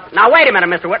 But, now, wait a minute,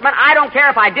 Mr. Whitman. I don't care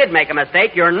if I did make a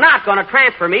mistake. You're not going to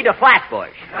transfer me to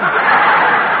Flatbush.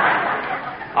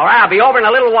 All right, I'll be over in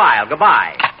a little while.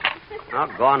 Goodbye. Oh,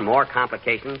 gone, more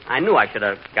complications. I knew I should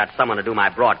have got someone to do my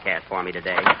broadcast for me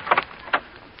today.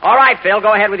 All right, Phil,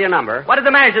 go ahead with your number. What did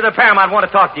the manager of the Paramount want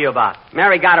to talk to you about?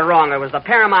 Mary got it wrong. It was the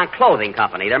Paramount Clothing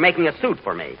Company. They're making a suit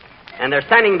for me. And they're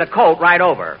sending the coat right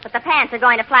over. But the pants are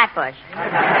going to Flatbush.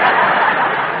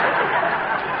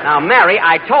 Now, Mary,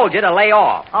 I told you to lay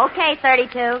off. Okay,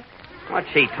 32. What's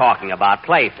she talking about?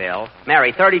 Play, Phil.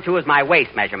 Mary, 32 is my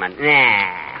waist measurement.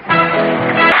 Nah.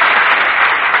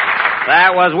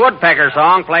 That was Woodpecker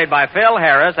Song, played by Phil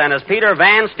Harris and his Peter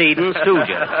Van Steeden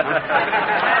stooges.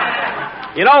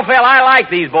 You know, Phil, I like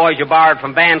these boys you borrowed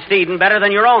from Van Steeden better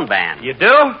than your own band. You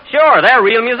do? Sure, they're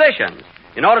real musicians.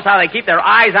 You notice how they keep their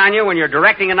eyes on you when you're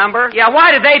directing a number? Yeah,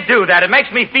 why do they do that? It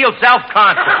makes me feel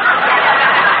self-conscious.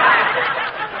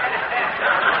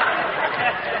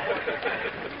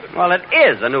 Well, it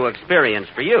is a new experience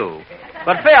for you.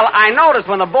 But, Phil, I noticed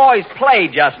when the boys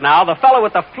played just now, the fellow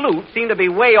with the flute seemed to be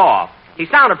way off. He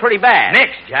sounded pretty bad.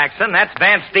 Nix, Jackson. That's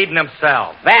Van Steeden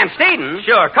himself. Van Steeden?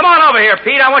 Sure. Come on over here,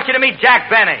 Pete. I want you to meet Jack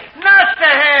Benny. Nuts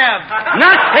to him!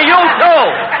 Nuts to you, too!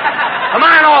 Come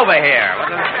on over here.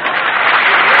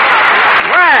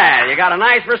 Well, you got a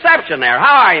nice reception there.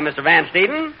 How are you, Mr. Van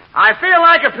Steeden? I feel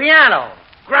like a piano.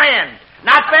 Grand.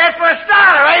 Not bad for a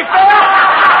starter, eh, Phil?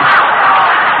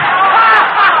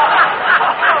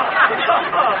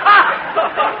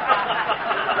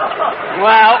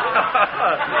 Well,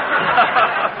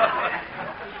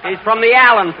 he's from the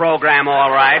Allen program,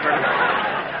 all right.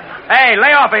 Hey,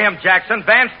 lay off of him, Jackson.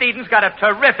 Van Steeden's got a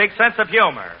terrific sense of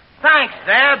humor. Thanks,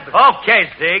 Zeb. Okay,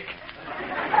 Zeke.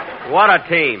 What a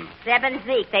team. Zeb and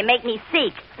Zeke, they make me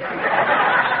seek.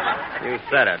 You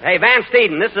said it. Hey, Van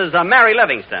Steeden, this is Mary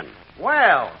Livingston.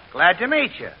 Well, glad to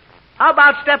meet you. How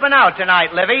about stepping out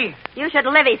tonight, Livy? You should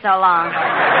livey so long.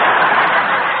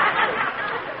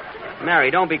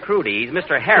 Mary, don't be crudy. He's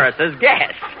Mr. Harris's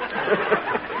guest.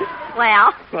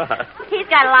 Well, What? he's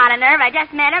got a lot of nerve. I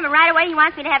just met him, and right away he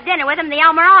wants me to have dinner with him in the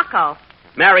El Morocco.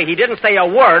 Mary, he didn't say a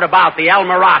word about the El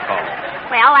Morocco.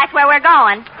 Well, that's where we're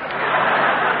going.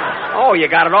 Oh, you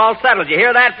got it all settled. You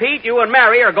hear that, Pete? You and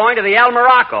Mary are going to the El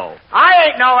Morocco. I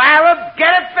ain't no Arab.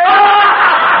 Get it,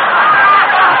 Phil?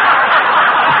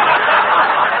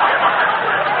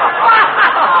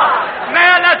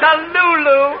 Man, that's a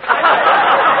Lulu.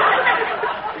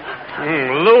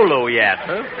 Lulu yet,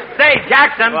 huh? Say,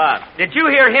 Jackson. What? Did you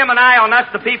hear him and I on Us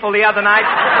the People the other night?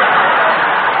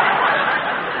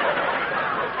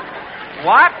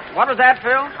 What? What was that,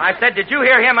 Phil? I said, did you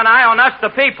hear him and I on Us the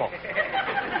People?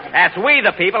 That's We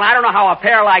the People. I don't know how a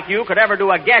pair like you could ever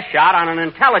do a guest shot on an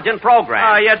intelligent program.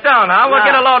 Oh, you don't, huh? Well, No.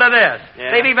 get a load of this.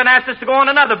 Yeah. They've even asked us to go on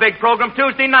another big program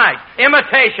Tuesday night.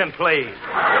 Imitation, please.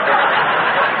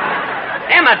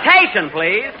 Imitation,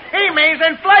 please. He means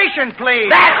inflation, please.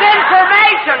 That's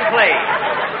information, please.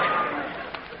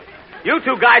 You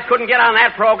two guys couldn't get on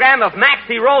that program if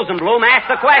Maxie Rosenblum asked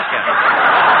the question.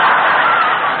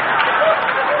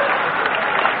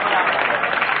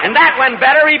 And that went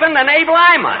better even than Abe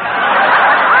Lyman.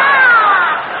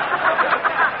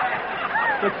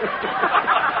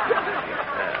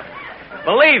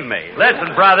 Believe me.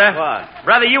 Listen, brother. What?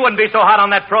 Brother, you wouldn't be so hot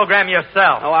on that program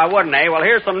yourself. Oh, I wouldn't, eh? Well,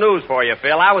 here's some news for you,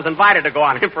 Phil. I was invited to go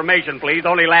on Information, Please,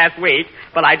 only last week,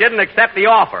 but I didn't accept the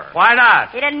offer. Why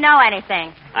not? He didn't know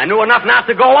anything. I knew enough not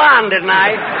to go on, didn't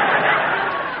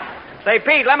I? Say,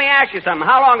 Pete, let me ask you something.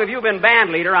 How long have you been band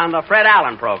leader on the Fred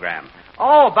Allen program?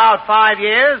 Oh, about 5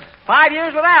 years. 5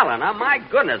 years with Allen. Oh, my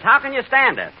goodness. How can you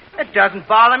stand it? It doesn't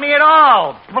bother me at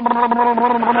all.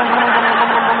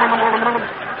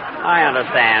 I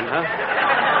understand, huh?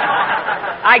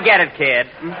 I get it, kid.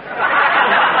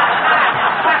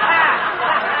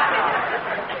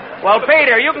 Well,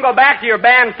 Peter, you can go back to your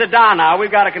band and sit down now. We've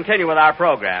got to continue with our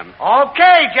program.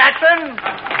 Okay, Jackson.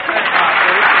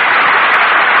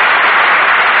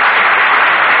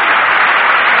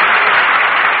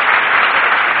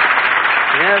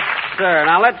 Yes, sir.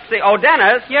 Now, let's see. Oh,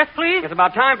 Dennis. Yes, please? It's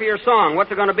about time for your song.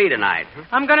 What's it going to be tonight?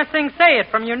 I'm going to sing Say It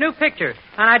from your new picture,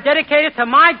 and I dedicate it to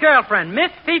my girlfriend, Miss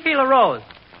Fifi LaRose.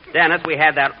 Dennis, we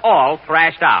had that all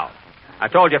thrashed out. I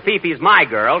told you Fifi's my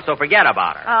girl, so forget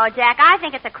about her. Oh, Jack, I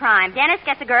think it's a crime. Dennis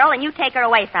gets a girl, and you take her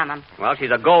away from him. Well, she's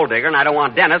a gold digger, and I don't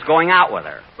want Dennis going out with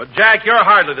her. But, Jack, you're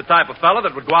hardly the type of fellow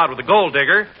that would go out with a gold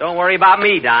digger. Don't worry about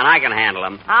me, Don. I can handle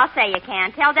him. I'll say you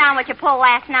can. Tell Don what you pulled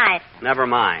last night. Never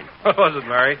mind. What was it,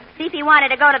 Mary? Fifi wanted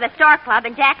to go to the Stork Club,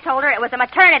 and Jack told her it was a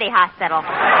maternity hospital.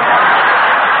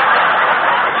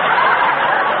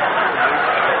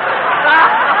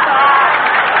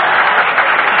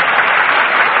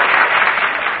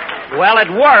 Well,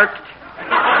 it worked.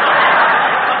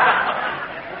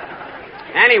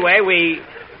 Anyway,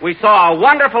 we saw a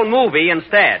wonderful movie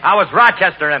instead. How was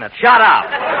Rochester in it? Shut up.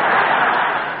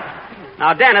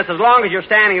 Now, Dennis, as long as you're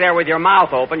standing there with your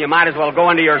mouth open, you might as well go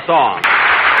into your song.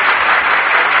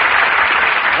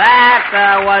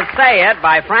 That was Say It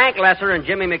by Frank Lesser and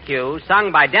Jimmy McHugh,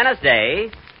 sung by Dennis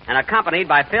Day and accompanied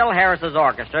by Phil Harris's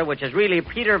orchestra, which is really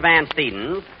Peter Van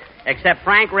Steeden's, except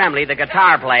Frank Remley, the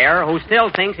guitar player, who still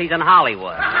thinks he's in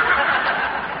Hollywood.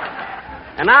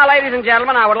 And now, ladies and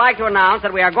gentlemen, I would like to announce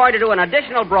that we are going to do an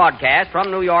additional broadcast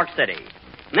from New York City.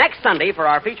 Next Sunday, for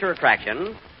our feature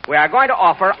attraction, we are going to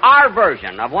offer our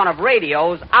version of one of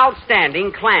radio's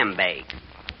outstanding clam bakes.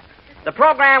 The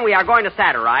program we are going to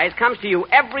satirize comes to you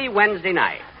every Wednesday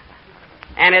night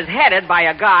and is headed by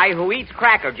a guy who eats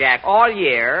Cracker Jack all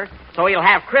year so he'll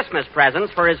have Christmas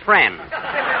presents for his friends.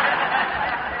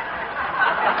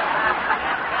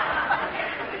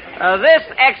 This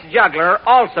ex-juggler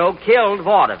also killed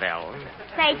vaudeville.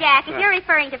 Say, Jack, if you're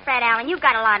referring to Fred Allen, you've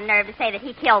got a lot of nerve to say that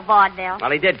he killed vaudeville.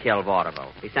 Well, he did kill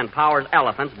vaudeville. He sent Power's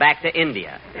elephants back to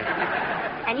India.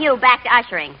 And you back to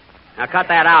ushering. Now, cut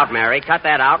that out, Mary. Cut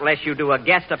that out, unless you do a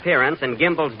guest appearance in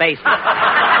Gimbel's basement.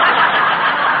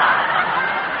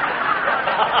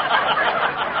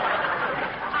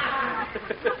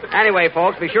 Anyway,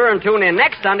 folks, be sure and tune in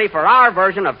next Sunday for our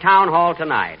version of Town Hall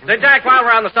Tonight. Say, Jack, while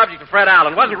we're on the subject of Fred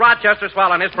Allen, wasn't Rochester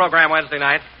swell on his program Wednesday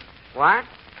night? What?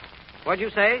 What'd you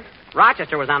say?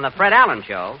 Rochester was on the Fred Allen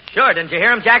show. Sure, didn't you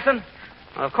hear him, Jackson?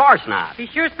 Well, of course not. He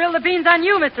sure spilled the beans on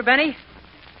you, Mr. Benny.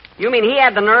 You mean he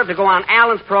had the nerve to go on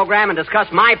Allen's program and discuss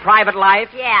my private life?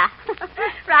 Yeah.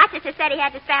 Rochester said he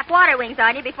had to strap water wings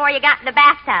on you before you got in the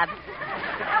bathtub.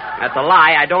 That's a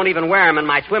lie. I don't even wear them in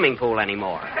my swimming pool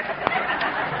anymore.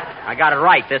 I got it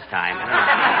right this time.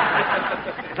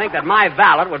 To think that my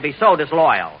valet would be so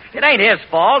disloyal. It ain't his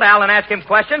fault. Alan asked him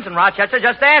questions, and Rochester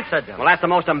just answered them. Well, that's the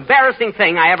most embarrassing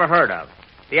thing I ever heard of.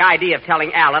 The idea of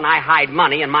telling Alan I hide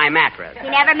money in my mattress. He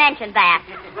never mentioned that.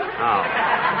 Oh.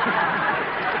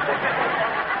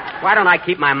 Why don't I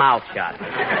keep my mouth shut?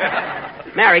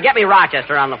 Mary, get me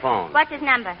Rochester on the phone. What's his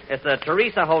number? It's the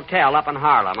Teresa Hotel up in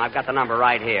Harlem. I've got the number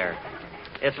right here.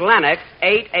 It's Lennox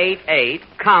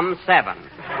 888-COME-7.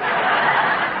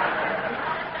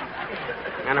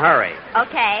 And hurry.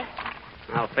 Okay.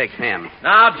 I'll fix him.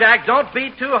 Now, Jack, don't be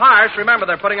too harsh. Remember,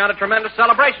 they're putting on a tremendous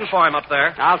celebration for him up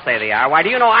there. I'll say they are. Why, do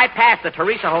you know, I passed the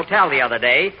Teresa Hotel the other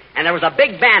day, and there was a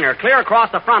big banner clear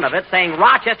across the front of it saying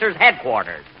Rochester's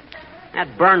headquarters.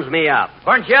 That burns me up.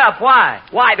 Burns you up? Why?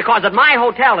 Why, because at my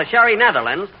hotel, the Sherry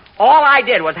Netherlands, all I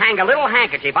did was hang a little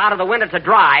handkerchief out of the window to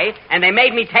dry, and they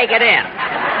made me take it in.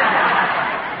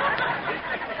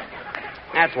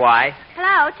 That's why.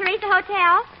 Hello, Teresa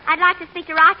Hotel. I'd like to speak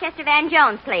to Rochester Van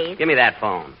Jones, please. Give me that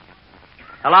phone.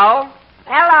 Hello?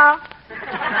 Hello.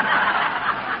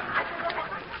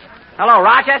 Hello,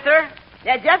 Rochester?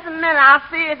 Yeah, just a minute. I'll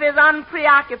see if he's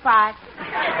unpreoccupied.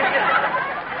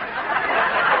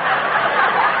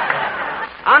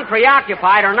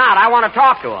 Unpreoccupied or not, I want to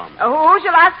talk to him. Who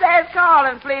shall I say is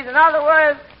calling, please? In other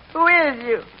words, who is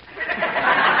you?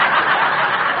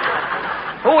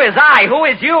 Who is I? Who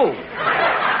is you?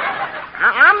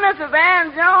 I'm Mr.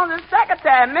 Van Jones'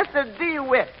 secretary, Mr.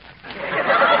 DeWitt.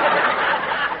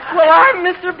 Well, I'm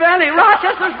Mr. Benny,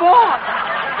 Rochester's boss.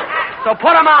 So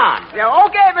put him on. Yeah,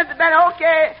 okay, Mr. Benny,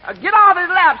 okay. Get off his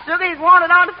lap, sugar. He's wanted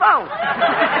on the phone.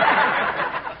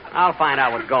 I'll find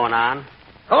out what's going on.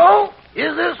 Oh,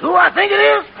 is this who I think it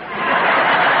is?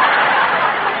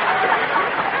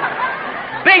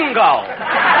 Bingo!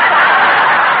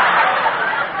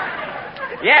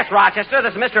 Yes, Rochester,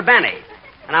 this is Mr. Benny.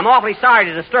 And I'm awfully sorry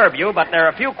to disturb you, but there are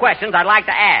a few questions I'd like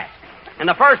to ask. In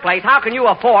the first place, how can you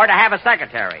afford to have a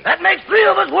secretary? That makes three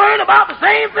of us worrying about the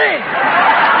same thing.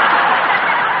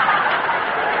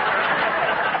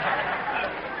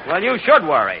 Well, you should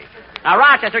worry. Now,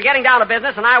 Rochester, getting down to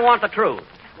business, and I want the truth.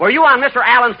 Were you on Mr.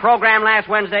 Allen's program last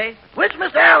Wednesday? Which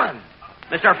Mr. Allen?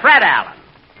 Mr. Fred Allen.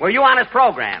 Were you on his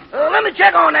program? Let me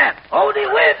check on that. Oh,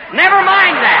 DeWitt. Never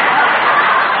mind that.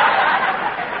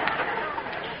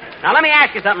 Now, let me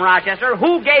ask you something, Rochester.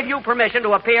 Who gave you permission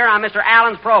to appear on Mr.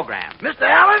 Allen's program? Mr.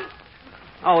 Allen?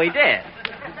 Oh, he did.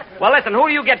 Well, listen, who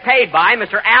do you get paid by,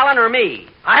 Mr. Allen or me?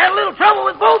 I had a little trouble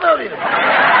with both of you.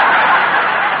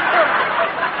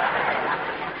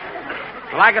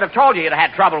 Well, I could have told you you'd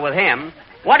had trouble with him.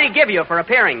 What did he give you for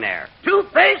appearing there?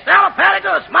 Toothpaste,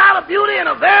 Salapatica, a smile of beauty, and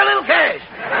a very little cash.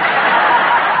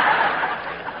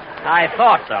 I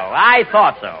thought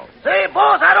so. Say,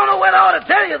 boss, I don't know whether I ought to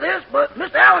tell you this, but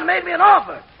Mr. Allen made me an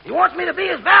offer. He wants me to be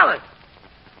his valet.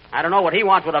 I don't know what he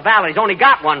wants with a valet. He's only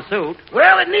got one suit.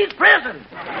 Well, it needs pressing.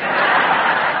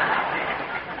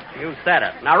 You said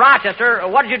it. Now, Rochester,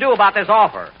 what did you do about this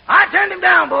offer? I turned him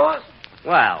down, boss.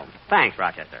 Well, thanks,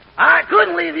 Rochester. I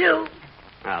couldn't leave you.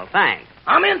 Well, thanks.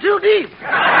 I'm in too deep.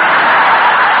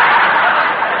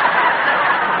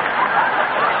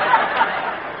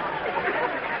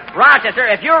 Rochester,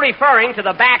 if you're referring to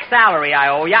the back salary I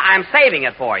owe you, I'm saving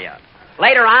it for you.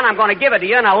 Later on, I'm going to give it to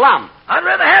you in a lump. I'd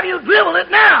rather have you dribble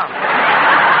it now.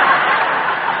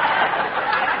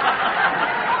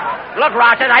 Look,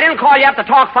 Rochester, I didn't call you up to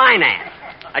talk finance.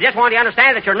 I just want you to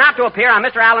understand that you're not to appear on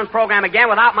Mr. Allen's program again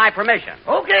without my permission.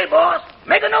 Okay, boss.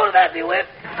 Make a note of that, DeWitt.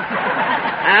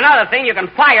 And another thing, you can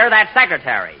fire that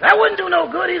secretary. That wouldn't do no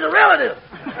good. He's a relative.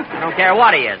 I don't care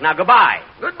what he is. Now, goodbye.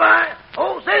 Goodbye.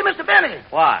 Oh, say, Mr. Benny.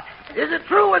 What? Is it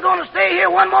true we're going to stay here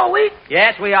one more week?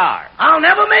 Yes, we are. I'll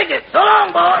never make it. So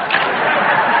long, boss.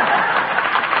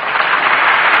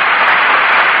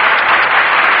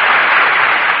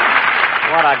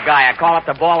 What a guy. I call up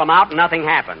to bawl him out and nothing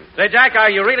happened. Say, Jack, are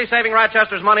you really saving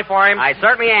Rochester's money for him? I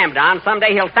certainly am, Don.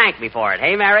 Someday he'll thank me for it.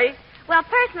 Hey, Mary? Well,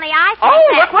 personally, I think Oh,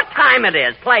 that... look what time it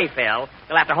is. Play, Phil.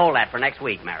 You'll have to hold that for next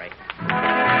week, Mary.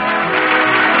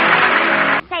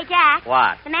 Say, Jack.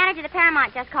 What? The manager of the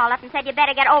Paramount just called up and said you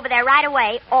better get over there right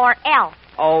away, or else.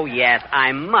 Oh, yes,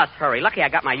 I must hurry. Lucky I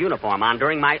got my uniform on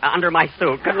under my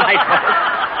suit. Good night, folks.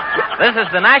 This is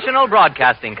the National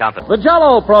Broadcasting Company. The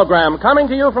Jell-O program coming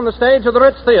to you from the stage of the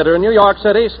Ritz Theater in New York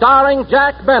City, starring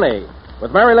Jack Benny,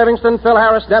 with Mary Livingston, Phil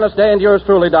Harris, Dennis Day, and yours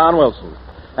truly, Don Wilson.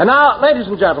 And now, ladies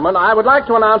and gentlemen, I would like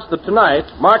to announce that tonight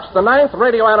marks the 9th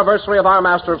radio anniversary of our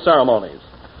Master of Ceremonies.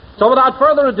 So without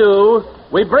further ado,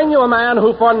 we bring you a man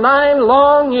who for 9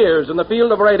 long years in the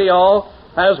field of radio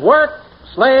has worked,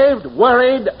 slaved,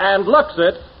 worried, and looks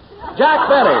it Jack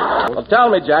Benny. Well, tell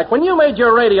me, Jack, when you made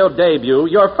your radio debut,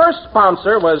 your first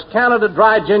sponsor was Canada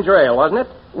Dry Ginger Ale, wasn't it?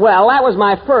 Well, that was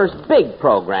my first big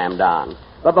program, Don.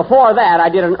 But before that, I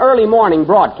did an early morning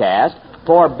broadcast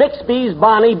for Bixby's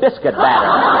Bonnie Biscuit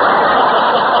Batter.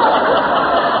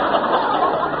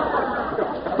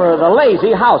 For the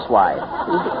lazy housewife.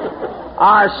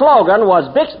 Our slogan was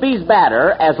Bixby's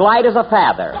Batter, as light as a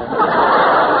feather.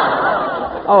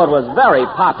 Oh, it was very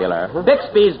popular.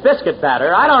 Bixby's Biscuit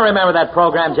Batter. I don't remember that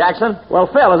program, Jackson. Well,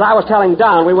 Phil, as I was telling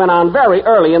Don, we went on very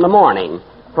early in the morning,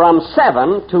 from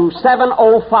 7 to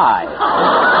 7:05.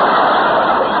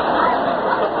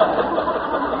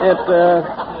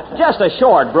 It's just a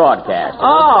short broadcast.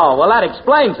 Oh, well, that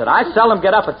explains it. I seldom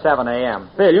get up at 7 a.m.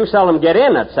 Phil, you seldom get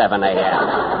in at 7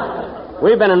 a.m.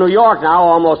 We've been in New York now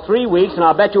almost 3 weeks, and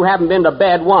I'll bet you haven't been to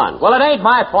bed once. Well, it ain't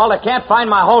my fault. I can't find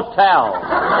my hotel.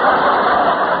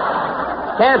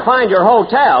 Can't find your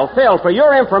hotel? Phil, for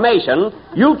your information,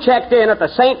 you checked in at the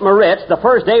St. Moritz the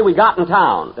first day we got in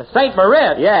town. The St.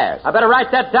 Moritz? Yes. I better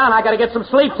write that down. I got to get some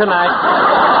sleep tonight.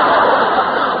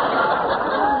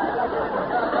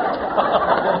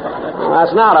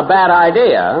 That's not a bad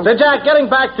idea. Say, Jack, getting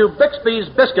back to Bixby's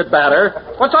Biscuit Batter,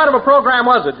 what sort of a program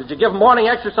was it? Did you give morning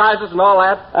exercises and all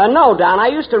that? No, Don. I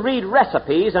used to read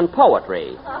recipes and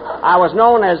poetry. I was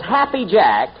known as Happy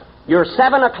Jack, your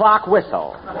 7 o'clock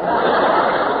whistle.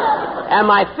 And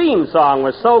my theme song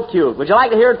was so cute. Would you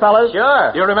like to hear it, fellas?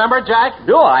 Sure. Do you remember it, Jack?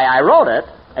 Do I? I wrote it.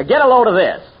 Get a load of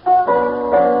this.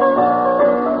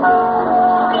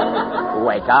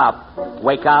 Wake up,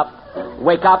 wake up.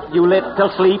 Wake up, you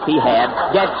little sleepyhead.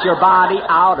 Get your body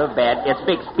out of bed. It's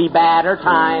Bixby Batter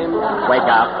time. Wake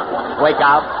up, wake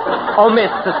up. Oh,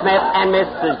 Mr. Smith and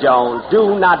Mrs. Jones,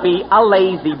 do not be a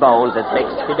lazy bones. It's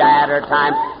Bixby Batter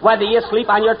time. Whether you sleep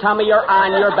on your tummy or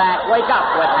on your back, wake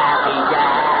up with Happy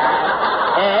Jack.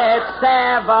 It's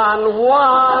 7-1.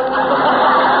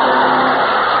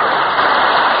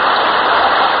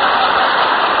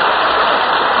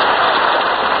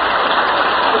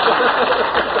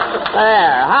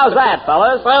 There. How's that,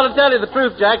 fellas? Well, to tell you the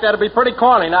truth, Jack, that'd be pretty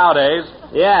corny nowadays.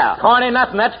 Yeah. Corny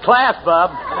nothing. That's class,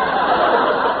 bub.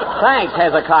 Thanks,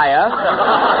 Hezekiah.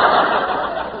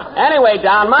 Anyway,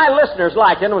 Don, my listeners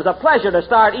liked it, and it was a pleasure to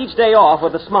start each day off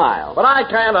with a smile. But I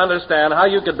can't understand how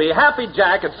you could be Happy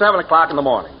Jack at 7 o'clock in the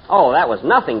morning. Oh, that was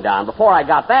nothing, Don. Before I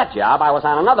got that job, I was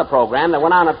on another program that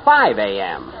went on at 5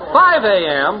 a.m. 5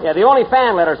 a.m.? Yeah, the only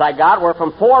fan letters I got were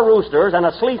from 4 roosters and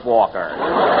a sleepwalker.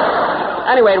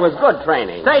 Anyway, it was good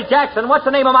training. Say, Jackson, what's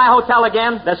the name of my hotel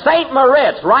again? The St.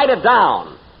 Moritz. Write it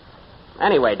down.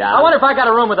 Anyway, Don. I wonder if I got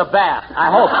a room with a bath.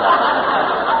 I hope so.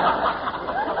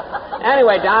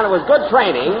 Anyway, Don, it was good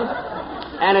training,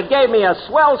 and it gave me a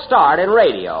swell start in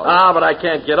radio. Ah, but I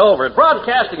can't get over it.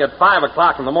 Broadcasting at 5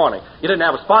 o'clock in the morning. You didn't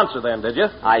have a sponsor then, did you?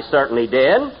 I certainly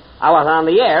did. I was on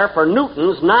the air for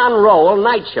Newton's non-roll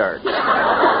nightshirts.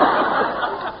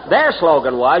 Their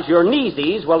slogan was, your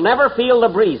kneesies will never feel the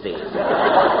breezies.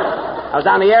 I was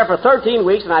on the air for 13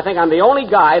 weeks, and I think I'm the only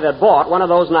guy that bought one of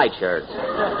those nightshirts.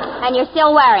 And you're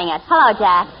still wearing it. Hello,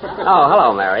 Jack. Oh,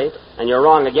 hello, Mary. And you're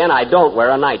wrong again. I don't wear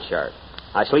a nightshirt.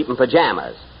 I sleep in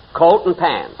pajamas, coat and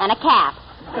pants. And a cap.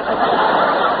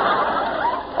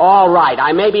 All right.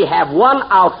 I maybe have one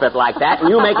outfit like that, and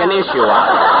you make an issue of it.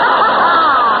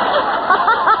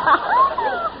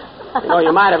 You know,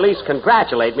 you might at least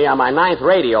congratulate me on my 9th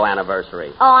radio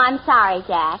anniversary. Oh, I'm sorry,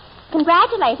 Jack.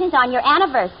 Congratulations on your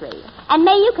anniversary. And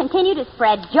may you continue to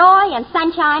spread joy and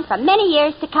sunshine for many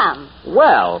years to come.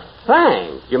 Well,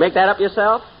 thanks. You make that up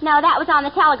yourself? No, that was on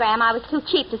the telegram. I was too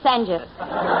cheap to send you.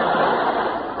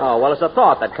 Oh, well, it's a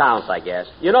thought that counts, I guess.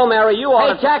 You know, Mary, you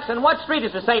ought to... Hey, Jackson, what street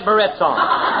is the St. Moritz on?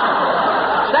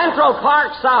 Central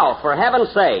Park South, for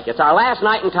heaven's sake. It's our last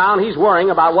night in town. He's worrying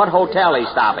about what hotel he's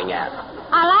stopping at.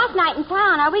 Our last night in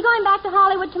town. Are we going back to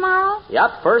Hollywood tomorrow?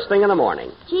 Yep, first thing in the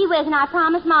morning. Gee whiz, and I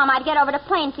promised Mom I'd get over to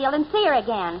Plainfield and see her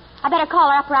again. I better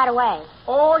call her up right away.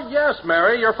 Oh, yes,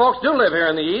 Mary. Your folks do live here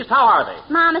in the East. How are they?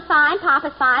 Mom is fine,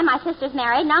 Papa's fine, my sister's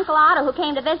married, and Uncle Otto, who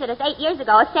came to visit us 8 years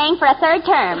ago, is staying for a 3rd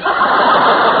term.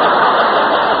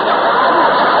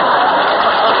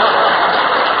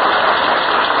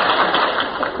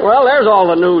 Well, there's all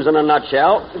the news in a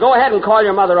nutshell. Go ahead and call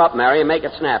your mother up, Mary, and make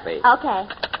it snappy. Okay.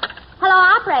 Hello,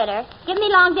 operator. Give me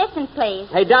long distance, please.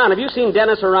 Hey, Don, have you seen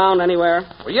Dennis around anywhere?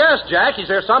 Well, yes, Jack. He's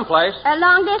here someplace.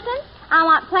 Long distance? I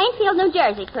want Plainfield, New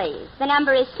Jersey, please. The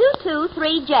number is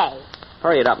 223J.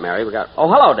 Hurry it up, Mary. We got... Oh,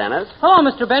 hello, Dennis. Hello,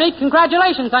 Mr. Benny.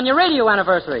 Congratulations on your radio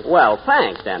anniversary. Well,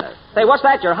 thanks, Dennis. Say, what's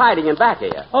that you're hiding in back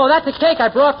of you? Oh, that's a cake I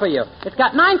brought for you. It's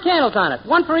got 9 candles on it,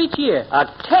 one for each year. A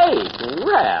cake?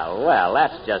 Well,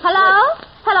 that's just... Hello?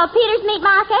 Hello, Peter's Meat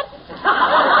Market.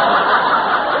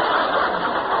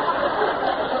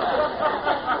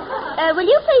 Will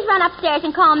you please run upstairs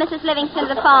and call Mrs. Livingston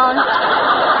to the phone?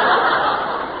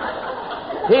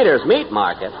 Peter's Meat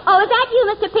Market? Oh, is that you,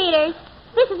 Mr. Peters?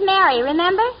 This is Mary,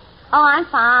 remember? Oh, I'm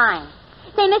fine.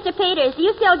 Say, Mr. Peters, do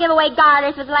you still give away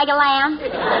garters with leg of lamb?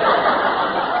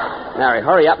 Mary,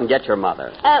 hurry up and get your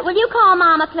mother. Will you call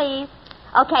Mama, please?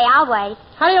 Okay, I'll wait.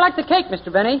 How do you like the cake,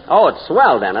 Mr. Benny? Oh, it's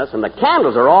swell, Dennis, and the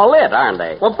candles are all lit, aren't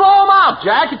they? Well, blow them out,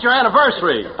 Jack. It's your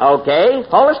anniversary. Okay.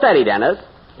 Hold it steady, Dennis.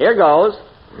 Here goes.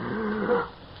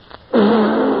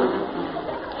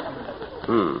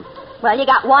 Well, you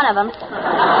got one of them.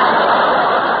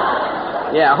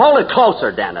 Yeah, hold it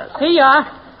closer, Dennis. Here you are.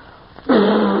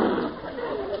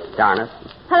 Darn it.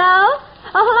 Hello?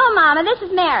 Oh, hello, Mama. This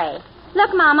is Mary.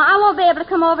 Look, Mama, I won't be able to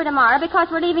come over tomorrow because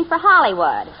we're leaving for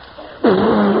Hollywood.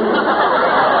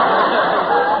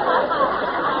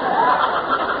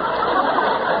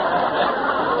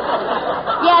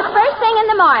 Yes, first thing in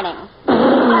the morning.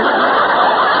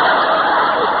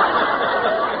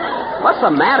 What's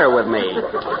the matter with me?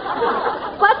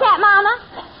 What's that, Mama?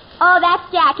 Oh,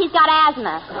 that's Jack. He's got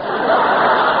asthma.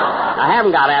 I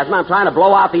haven't got asthma. I'm trying to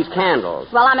blow out these candles.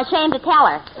 Well, I'm ashamed to tell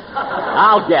her.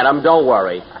 I'll get them. Don't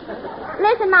worry.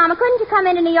 Listen, Mama, couldn't you come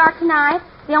into New York tonight?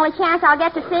 The only chance I'll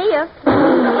get to see you.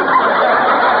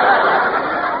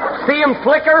 See him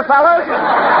flicker, fellas?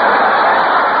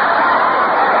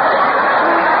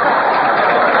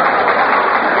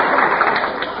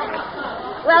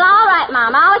 Well, all right,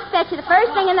 Mama. I'll expect you the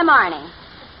first thing in the morning.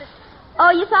 Oh,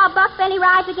 you saw Buck Benny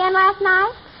rides again last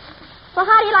night? Well,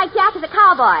 how do you like Jack as a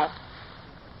cowboy?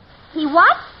 He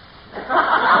what?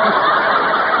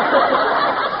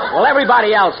 Well,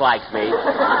 everybody else likes me.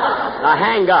 Now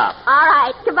hang up. All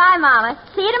right. Goodbye, Mama.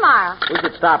 See you tomorrow. We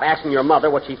should stop asking your mother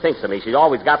what she thinks of me. She's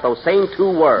always got those same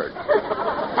 2 words.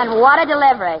 And what a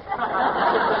delivery.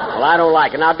 Well, I don't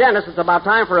like it. Now, Dennis, it's about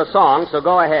time for a song, so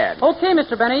go ahead. Okay,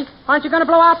 Mr. Benny. Aren't you going to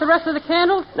blow out the rest of the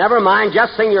candles? Never mind.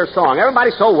 Just sing your song.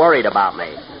 Everybody's so worried about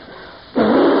me.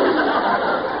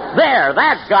 There,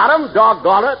 that's got him.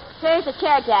 Doggone it. Here's the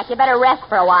chair, Jack. You better rest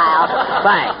for a while.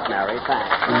 Thanks, Mary.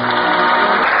 Thanks.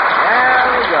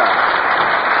 Very good.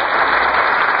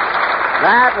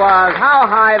 That was How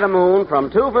High the Moon from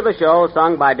Two for the Show,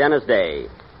 sung by Dennis Day.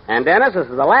 And, Dennis, this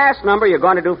is the last number you're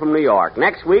going to do from New York.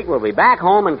 Next week, we'll be back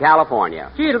home in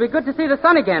California. Gee, it'll be good to see the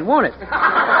sun again, won't it?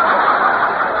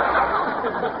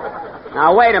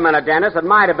 Now, wait a minute, Dennis. It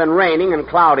might have been raining and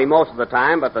cloudy most of the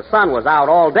time, but the sun was out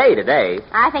all day today.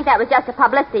 I think that was just a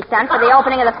publicity stunt for the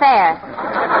opening of the fair.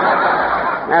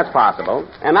 That's possible.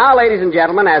 And now, ladies and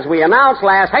gentlemen, as we announced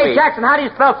last week... Hey, Jackson, how do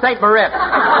you spell St. Moritz?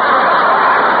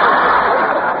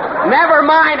 Never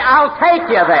mind, I'll take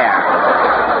you there.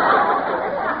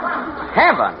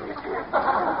 Heavens.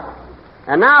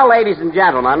 And now, ladies and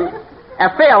gentlemen,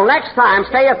 Phil, next time,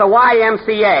 stay at the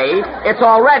YMCA. It's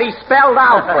already spelled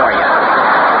out for you.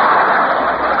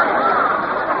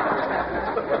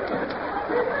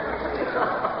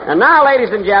 And now,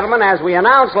 ladies and gentlemen, as we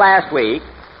announced last week,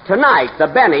 tonight, the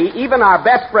Benny, even our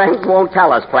best friends won't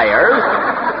tell us players,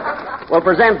 will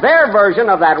present their version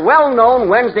of that well-known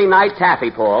Wednesday night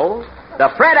taffy pull, the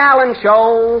Fred Allen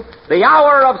Show, The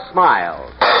Hour of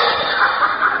Smiles.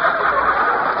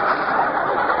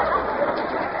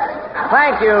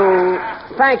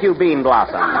 Thank you, Bean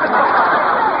Blossom.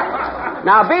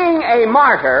 Now, being a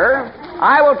martyr,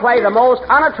 I will play the most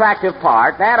unattractive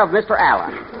part, that of Mr.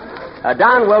 Allen.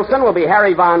 Don Wilson will be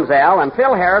Harry Von Zell, and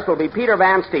Phil Harris will be Peter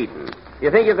Van Steeten. You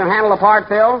think you can handle the part,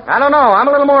 Phil? I don't know. I'm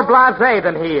a little more blasé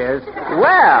than he is.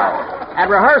 Well, at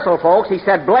rehearsal, folks, he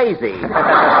said blazy.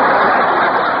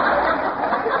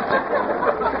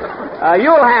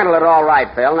 You'll handle it all right,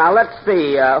 Phil. Now, let's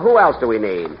see. Who else do we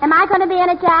need? Am I going to be in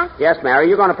it, Jack? Yes, Mary.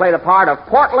 You're going to play the part of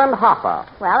Portland Hoffa.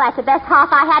 Well, that's the best half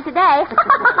I had today.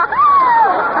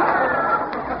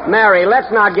 Mary,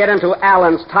 let's not get into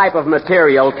Allen's type of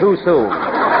material too soon.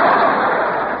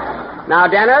 Now,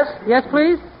 Dennis? Yes,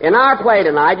 please? In our play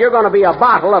tonight, you're going to be a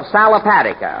bottle of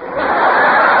Salopatica.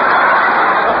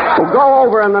 Go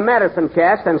over in the medicine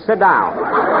chest and sit down.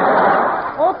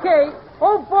 Okay.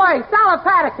 Oh, boy,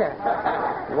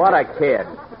 Salopatica. What a kid.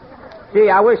 Gee,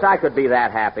 I wish I could be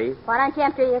that happy. Why don't you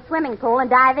empty your swimming pool and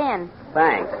dive in?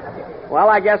 Thanks. Well,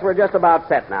 I guess we're just about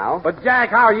set now. But,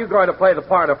 Jack, how are you going to play the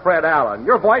part of Fred Allen?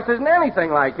 Your voice isn't anything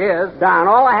like his. Don,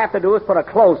 all I have to do is put a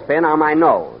clothespin on my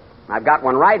nose. I've got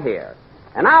one right here.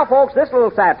 And now, folks, this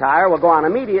little satire will go on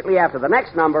immediately after the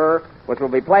next number, which will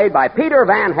be played by Peter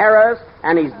Van Harris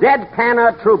and his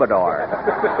Deadpanna Troubadour.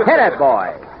 Hit it,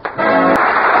 boys.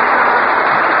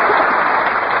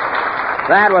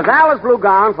 That was Alice Blue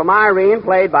Gown from Irene,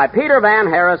 played by Peter Van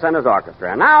Harris and his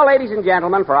orchestra. And now, ladies and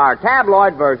gentlemen, for our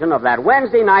tabloid version of that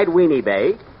Wednesday night weenie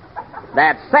bake,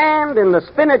 that sand in the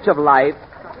spinach of life,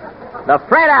 the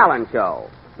Fred Allen Show.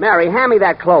 Mary, hand me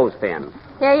that clothespin.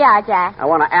 Here you are, Jack. I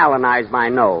want to Allenize my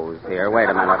nose here. Wait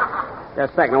a minute.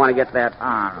 Just a second. I want to get that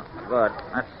on. Good.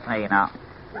 Let's see now.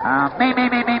 Me.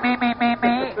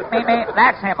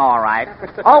 That's him, all right.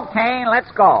 Okay,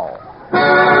 let's go.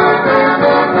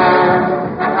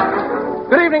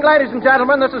 Good evening, ladies and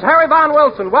gentlemen. This is Harry Von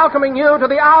Wilson welcoming you to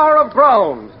the Hour of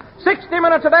Groans. 60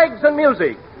 minutes of eggs and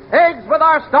music. Eggs with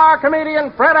our star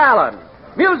comedian, Fred Allen.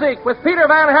 Music with Peter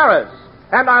Van Harris.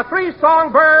 And our three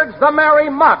songbirds, the Merry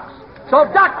Mucks. So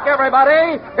duck,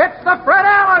 everybody. It's the Fred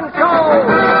Allen Show.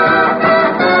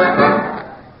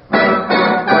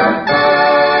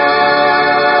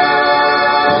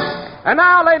 And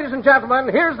now, ladies and gentlemen,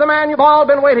 here's the man you've all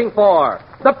been waiting for.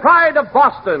 The pride of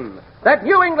Boston. That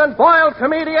New England boiled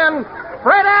comedian,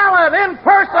 Fred Allen, in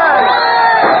person.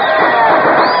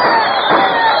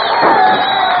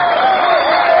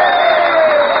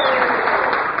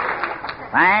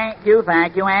 Thank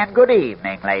you, and good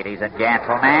evening, ladies and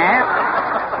gentlemen.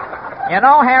 You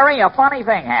know, Harry, a funny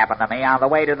thing happened to me on the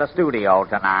way to the studio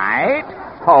tonight.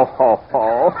 Ho, ho,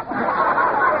 ho.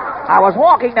 I was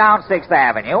walking down 6th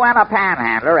Avenue, and a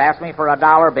panhandler asked me for a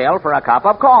 $1 bill for a cup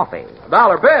of coffee.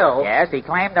 $1 bill? Yes, he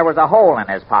claimed there was a hole in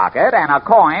his pocket, and a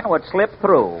coin would slip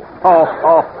through. Ho,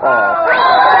 ho, ho.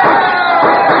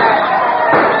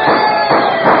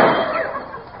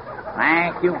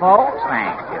 Thank you, folks,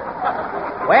 thank you.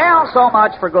 Well, so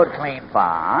much for good, clean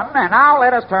fun. And now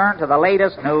let us turn to the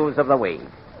latest news of the week.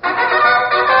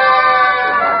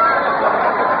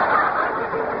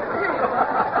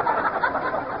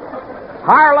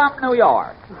 Harlem, New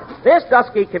York. This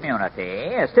dusky community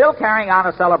is still carrying on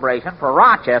a celebration for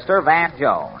Rochester Van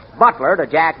Jones, butler to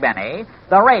Jack Benny,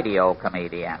 the radio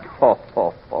comedian. Ho,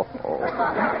 ho, ho, ho.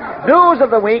 News of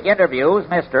the week interviews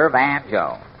Mr. Van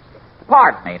Jones.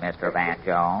 Pardon me, Mr. Van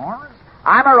Jones.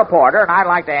 I'm a reporter, and I'd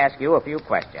like to ask you a few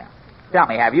questions. Tell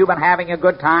me, have you been having a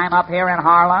good time up here in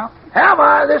Harlem? Have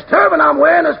I? This turban I'm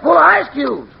wearing is full of ice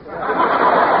cubes.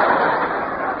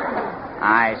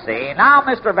 I see. Now,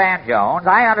 Mr. Van Jones,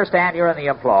 I understand you're in the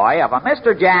employ of a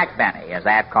Mr. Jack Benny. Is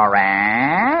that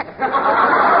correct?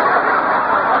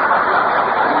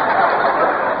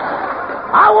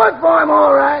 I work for him,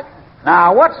 all right.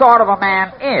 Now, what sort of a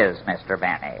man is Mr.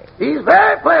 Benny? He's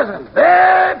very pleasant,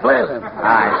 very pleasant.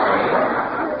 I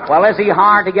see. Well, is he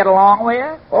hard to get along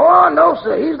with? Oh, no,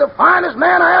 sir. He's the finest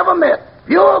man I ever met.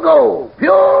 Pure gold,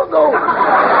 pure gold.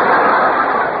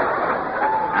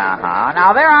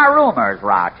 Now, there are rumors,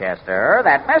 Rochester,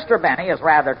 that Mr. Benny is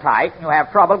rather tight and you have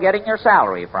trouble getting your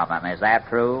salary from him. Is that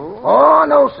true? Oh,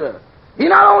 no, sir. He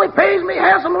not only pays me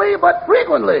handsomely, but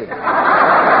frequently.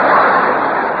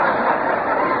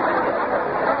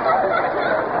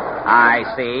 I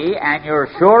see. And you're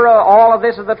sure all of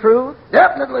this is the truth?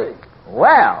 Definitely.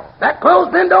 Well. That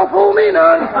clothespin don't fool me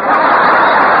none.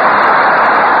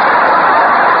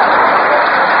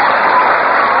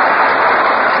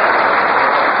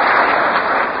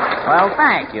 Well,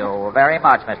 thank you very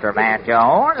much, Mr. Van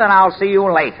Jones, and I'll see you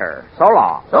later. So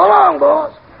long. So long,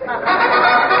 boss.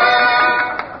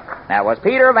 That was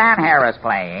Peter Van Harris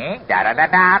playing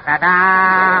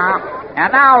da-da-da-da-da-da.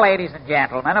 And now, ladies and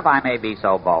gentlemen, if I may be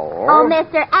so bold. Oh,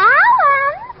 Mr.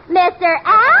 Allen! Mr.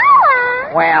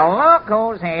 Allen! Well, look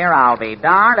who's here. I'll be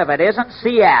darned if it isn't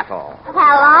Seattle.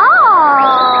 Hello!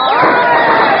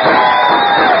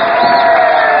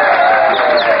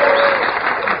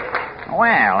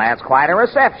 Well, that's quite a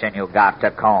reception you got,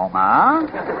 Tacoma.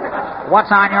 What's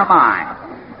on your mind?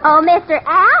 Oh, Mr.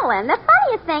 Allen, the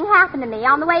funniest thing happened to me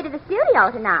on the way to the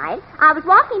studio tonight. I was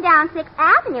walking down 6th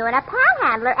Avenue, and a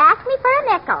panhandler asked me for a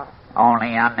nickel.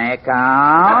 Only a nickel?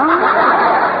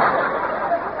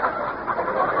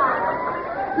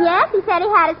 Yes, he said he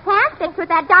had his pants fixed with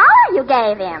that $1 you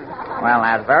gave him. Well,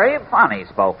 that's very funny,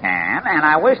 Spokane, and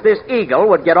I wish this eagle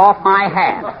would get off my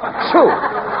hat. Shoot!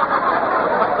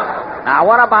 Now,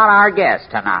 what about our guest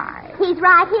tonight? He's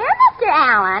right here, Mr.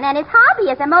 Allen, and his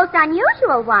hobby is a most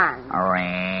unusual one. Really?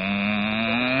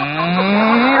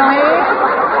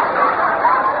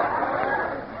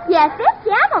 Yes, this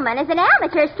gentleman is an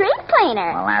amateur street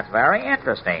cleaner. Well, that's very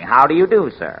interesting. How do you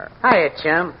do, sir? Hiya,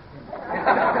 chum.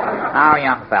 Now,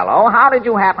 young fellow, how did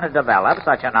you happen to develop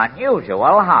such an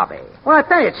unusual hobby? Well, I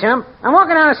tell you, chum, I'm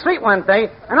walking down the street one day,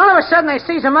 and all of a sudden I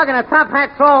sees a mug in a top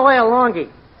hat throw away a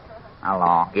longie. A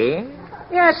longie?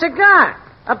 Yeah, a cigar.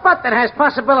 A butt that has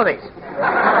possibilities.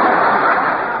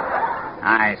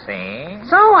 I see.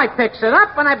 So I picks it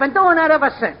up, and I've been doing that ever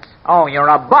since. Oh, you're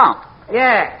a bump.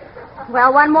 Yeah.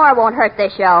 Well, one more won't hurt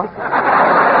this show.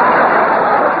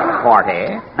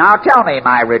 Porty, now tell me,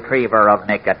 my retriever of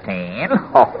nicotine.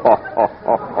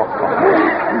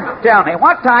 Tell me,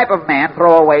 what type of men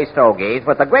throw away stogies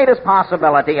with the greatest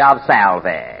possibility of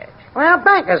salvage? Well,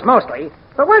 bankers mostly.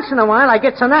 But once in a while, I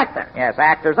get some actor. Yes,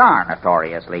 actors are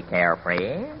notoriously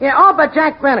carefree. Yeah, all but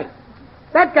Jack Benny.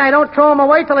 That guy don't throw him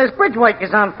away till his bridge work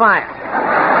is on fire.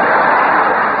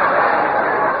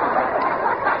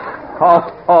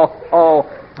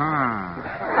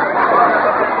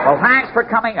 Well, thanks for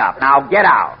coming up. Now get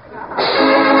out.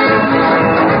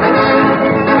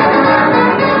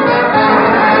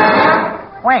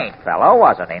 Quaint fellow,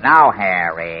 wasn't he? Now,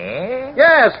 Harry.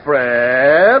 Yes,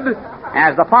 Fred.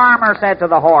 As the farmer said to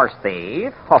the horse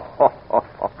thief,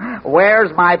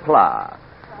 where's my plug?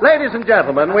 Ladies and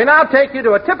gentlemen, we now take you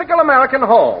to a typical American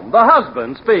home. The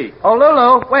husband speaks. Oh,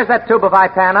 Lulu, where's that tube of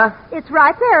Ipana? It's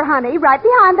right there, honey, right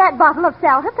behind that bottle of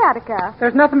Sal Hepatica.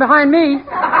 There's nothing behind me.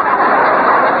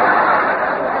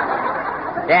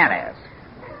 Dennis,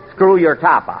 screw your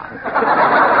top on.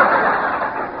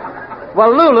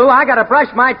 Well, Lulu, I gotta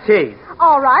brush my teeth.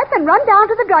 All right, then run down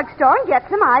to the drugstore and get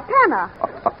some Ipana.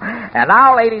 And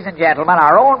now, ladies and gentlemen,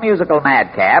 our own musical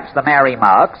madcaps, the Merry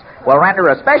Mucks, will render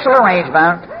a special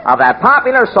arrangement of that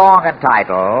popular song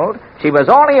entitled, She Was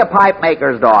Only a Pipe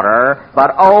Maker's Daughter,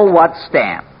 But Oh, What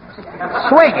Stems.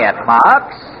 Swing it,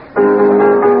 Mucks.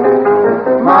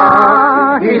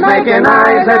 Ma, he's making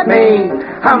eyes at me.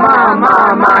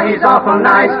 Ma, he's awful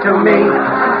nice to me.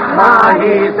 Ma,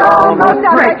 he's almost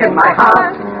breaking my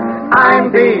heart.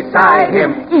 I'm beside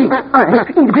him. He must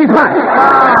have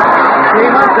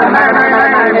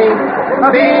married me.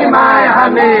 Be my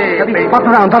honey. Bust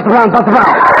around.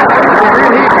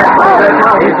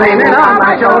 He's leaning on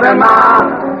my shoulder, Ma.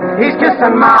 He's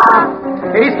kissing Ma.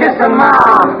 He's kissing Ma.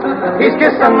 He's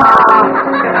kissing Ma.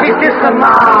 He's kissing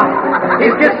Ma.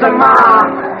 He's kissing Ma.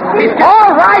 He's kissing.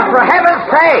 All right, for heaven's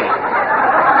sake.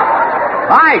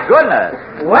 My goodness.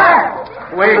 Well,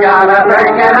 we gotta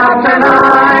break it up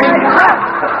tonight.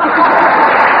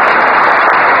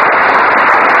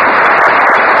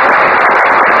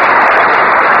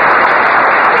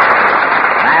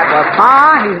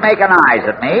 Ma, he's making eyes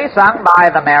at me, sung by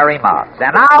the Merry Mucks.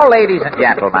 And now, ladies and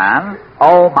gentlemen,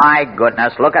 oh my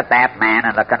goodness, look at that man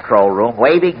in the control room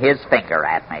waving his finger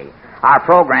at me. Our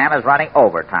program is running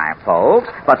overtime, folks,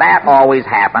 but that always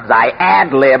happens. I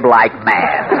ad-lib like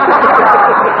mad.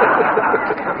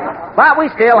 But we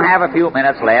still have a few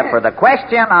minutes left for the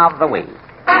question of the week.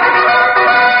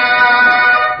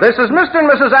 This is Mr.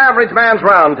 and Mrs. Average Man's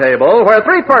Roundtable, where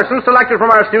three persons selected from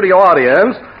our studio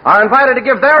audience are invited to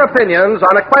give their opinions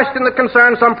on a question that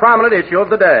concerns some prominent issue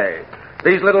of the day.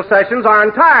 These little sessions are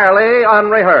entirely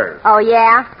unrehearsed. Oh,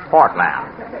 yeah?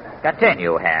 Portland.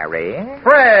 Continue, Harry.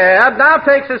 Fred now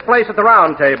takes his place at the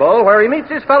round table, where he meets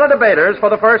his fellow debaters for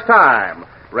the first time.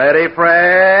 Ready,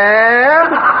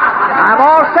 Fred? I'm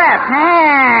all set,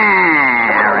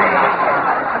 Harry.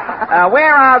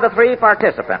 Where are the three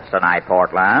participants tonight,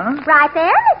 Portland? Right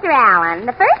there, Mr. Allen.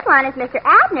 The first one is Mr.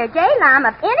 Abner J. Lum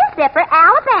of Inner Zipper,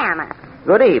 Alabama.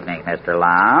 Good evening, Mr.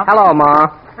 Lum. Hello, Ma.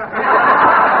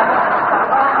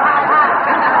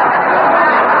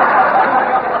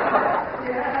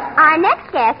 Our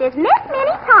next guest is Miss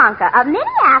Minnie Tonka of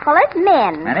Minneapolis,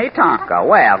 Min. Minnie Tonka.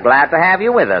 Well, glad to have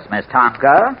you with us, Miss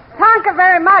Tonka. Tonka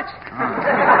very much.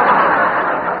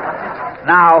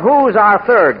 Now, who's our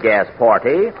third guest,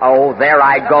 Porty? Oh, there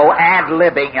I go,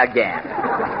 ad-libbing again.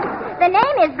 The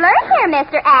name is blurred here,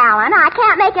 Mr. Allen. I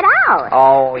can't make it out.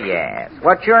 Oh, yes.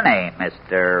 What's your name,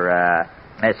 Mr.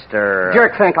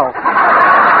 Jerkfinkel.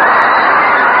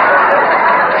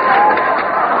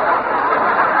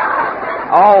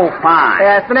 Oh, fine.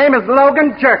 Yes, the name is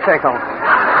Logan Jerkfinkel.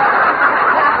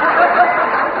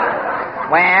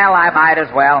 Well, I might as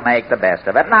well make the best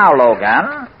of it. Now,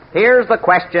 Logan, here's the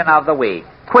question of the week.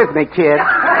 Quiz me, kid.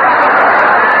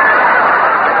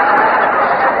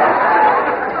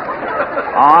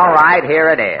 All right, here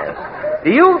it is.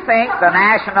 Do you think the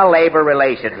National Labor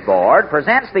Relations Board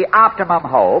presents the optimum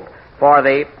hope for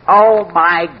the... Oh,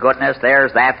 my goodness,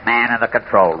 there's that man in the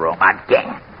control room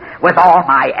again, with all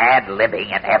my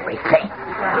ad-libbing and everything.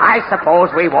 I suppose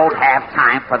we won't have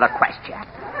time for the question.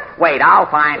 Wait, I'll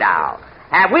find out.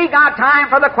 Have we got time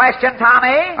for the question,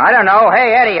 Tommy? I don't know.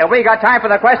 Hey, Eddie, have we got time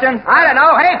for the question? I don't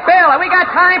know. Hey, Phil, have we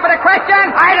got time for the question?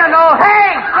 I don't know.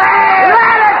 Hey, Phil!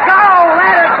 Let it go!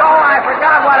 Let it go! I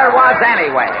forgot what it was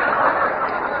anyway.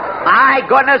 My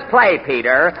goodness, play,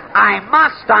 Peter. I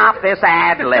must stop this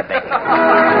ad-libbing.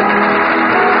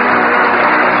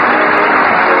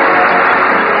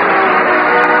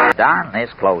 darn this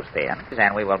clothespin.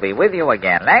 And we will be with you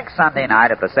again next Sunday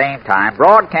night at the same time,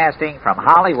 broadcasting from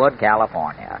Hollywood,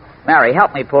 California. Mary,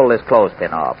 help me pull this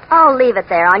clothespin off. Oh, leave it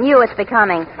there. On you it's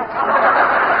becoming.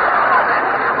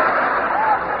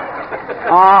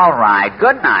 All right.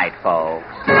 Good night, folks.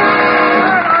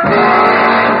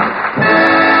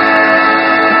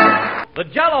 The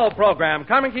Jell-O program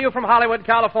coming to you from Hollywood,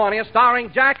 California,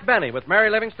 starring Jack Benny with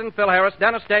Mary Livingston, Phil Harris,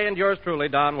 Dennis Day, and yours truly,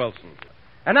 Don Wilson.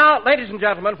 And now, ladies and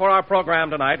gentlemen, for our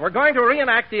program tonight, we're going to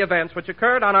reenact the events which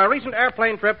occurred on our recent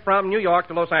airplane trip from New York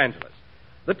to Los Angeles.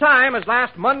 The time is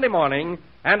last Monday morning,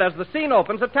 and as the scene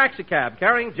opens, a taxicab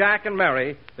carrying Jack and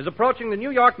Mary is approaching the New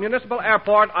York Municipal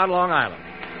Airport on Long Island.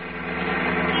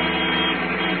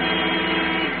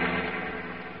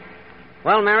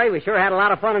 Well, Mary, we sure had a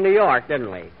lot of fun in New York,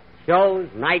 didn't we? Shows,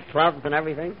 nightclubs, and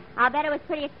everything. I'll bet it was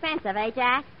pretty expensive, eh,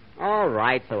 Jack? All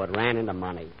right, so it ran into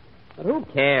money. But who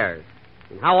cares?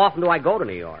 And how often do I go to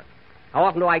New York? How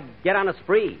often do I get on a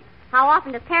spree? How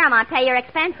often does Paramount pay your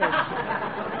expenses?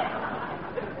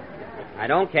 I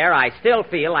don't care. I still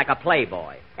feel like a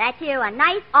playboy. That's you, a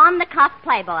nice, on-the-cuff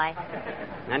playboy.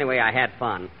 Anyway, I had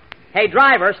fun. Hey,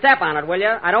 driver, step on it, will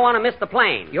you? I don't want to miss the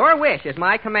plane. Your wish is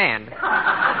my command.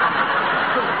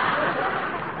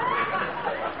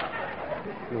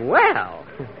 Well,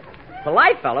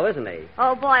 polite fellow, isn't he?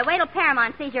 Oh, boy, wait till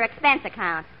Paramount sees your expense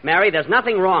account. Mary, there's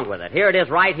nothing wrong with it. Here it is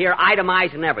right here,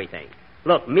 itemized and everything.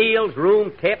 Look, meals,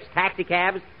 room, tips,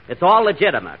 taxicabs, it's all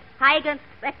legitimate. How you going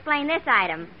to explain this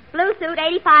item? Blue suit,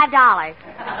 $85.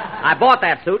 I bought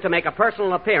that suit to make a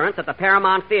personal appearance at the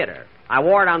Paramount Theater. I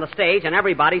wore it on the stage and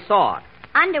everybody saw it.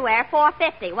 Underwear,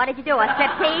 $4.50. What did you do, a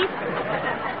striptease?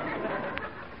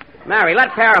 Mary,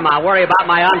 let Paramount worry about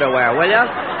my underwear, will you?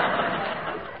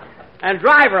 And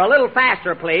driver, a little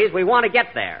faster, please. We want to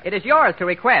get there. It is yours to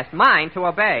request, mine to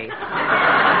obey.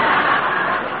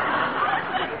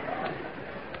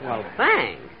 Well,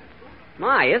 thanks.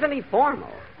 My, isn't he formal?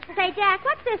 Say, Jack,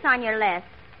 what's this on your list?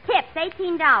 Tips,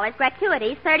 $18.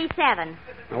 Gratuities, $37.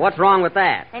 Well, what's wrong with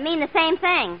that? They mean the same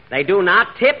thing. They do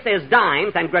not. Tips is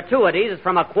dimes, and gratuities is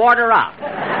from a quarter up.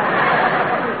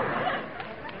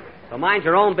 So mind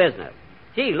your own business.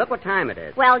 Gee, look what time it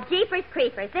is. Well, jeepers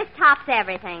creepers, this tops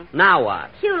everything. Now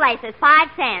what? Shoelaces, 5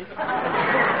 cents.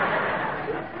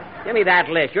 Give me that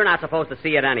list. You're not supposed to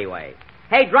see it anyway.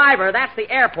 Hey, driver, that's the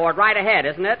airport right ahead,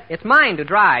 isn't it? It's mine to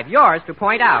drive, yours to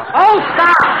point out. Oh,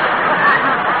 stop!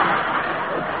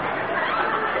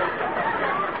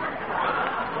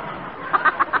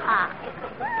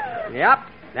 Yep,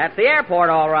 that's the airport,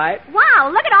 all right. Wow,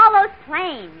 look at all those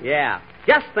planes. Yeah,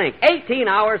 just think, 18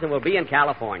 hours and we'll be in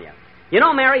California. You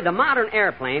know, Mary, the modern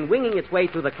airplane winging its way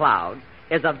through the clouds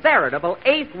is a veritable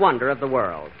eighth wonder of the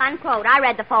world. Unquote. I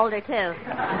read the folder, too.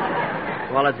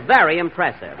 Well, it's very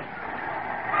impressive.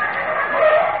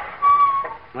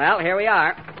 Well, here we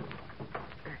are.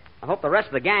 I hope the rest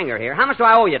of the gang are here. How much do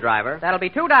I owe you, driver? That'll be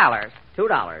 $2.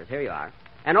 $2. Here you are.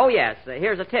 And, oh, yes,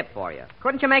 here's a tip for you.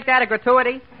 Couldn't you make that a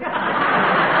gratuity?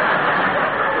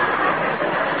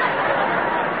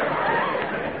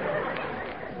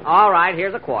 All right,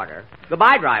 here's a quarter.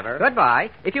 Goodbye, driver.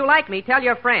 Goodbye. If you like me, tell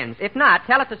your friends. If not,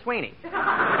 tell it to Sweeney. 16,000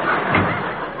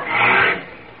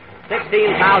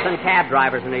 cab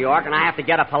drivers in New York, and I have to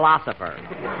get a philosopher.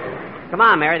 Come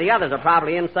on, Mary. The others are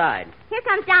probably inside. Here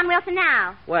comes Don Wilson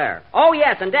now. Where? Oh,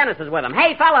 yes, and Dennis is with him.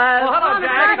 Hey, fellas. Well, hello,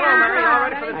 Jack. Hello, Mary. All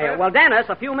ready for the trip? Well, Dennis,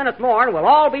 a few minutes more, and we'll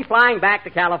all be flying back to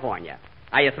California.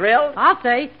 Are you thrilled? I'll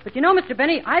say. But you know, Mr.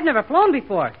 Benny, I've never flown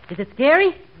before. Is it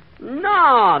scary?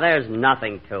 No, there's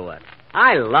nothing to it.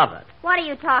 I love it. What are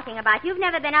you talking about? You've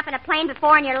never been up in a plane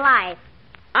before in your life.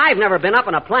 I've never been up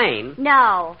in a plane.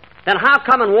 No. Then how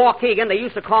come in Waukegan they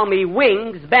used to call me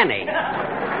Wings Benny?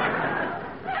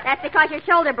 That's because your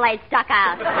shoulder blade stuck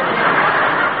out.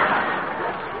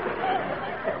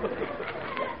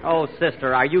 Oh,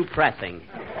 sister, are you pressing?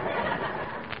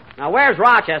 Now, where's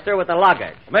Rochester with the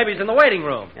luggage? Maybe he's in the waiting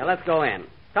room. Yeah, let's go in.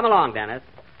 Come along, Dennis.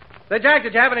 Say, Jack,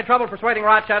 did you have any trouble persuading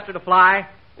Rochester to fly?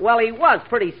 Well, he was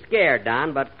pretty scared,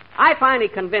 Don, but I finally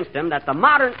convinced him that the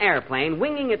modern airplane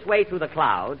winging its way through the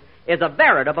clouds is a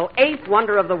veritable eighth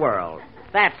wonder of the world.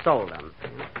 That sold him.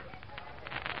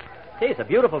 Gee, it's a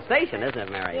beautiful station, isn't it,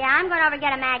 Mary? Yeah, I'm going over to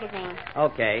get a magazine.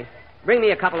 Okay. Bring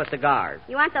me a couple of cigars.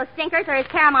 You want those stinkers, or is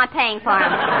Paramount paying for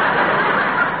them?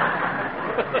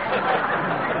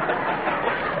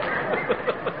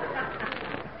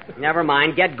 Never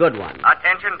mind. Get good ones.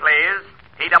 Attention, please.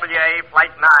 TWA Flight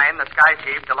 9, the Sky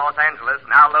Chief to Los Angeles,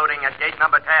 now loading at gate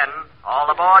number 10. All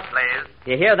aboard, please.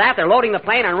 You hear that? They're loading the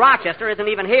plane, and Rochester isn't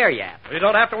even here yet. You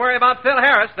don't have to worry about Phil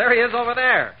Harris. There he is over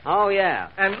there. Oh, yeah.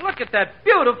 And look at that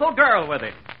beautiful girl with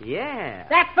him. Yeah.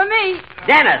 That's for me.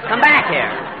 Dennis, come back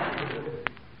here.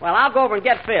 Well, I'll go over and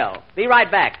get Phil. Be right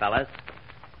back, fellas.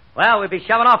 Well, we'll be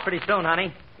shoving off pretty soon,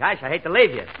 honey. Gosh, I hate to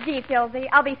leave you. Gee, Philsy,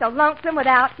 I'll be so lonesome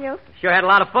without you. Sure had a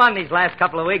lot of fun these last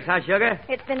couple of weeks, huh, Sugar?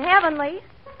 It's been heavenly.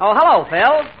 Oh, hello,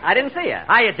 Phil. I didn't see you.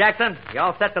 Hiya, Jackson. You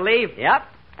all set to leave? Yep.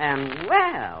 And,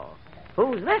 well,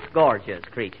 who's this gorgeous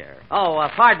creature? Oh,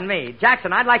 pardon me.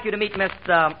 Jackson, I'd like you to meet Miss,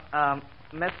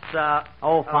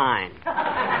 Oh, fine.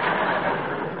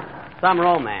 Some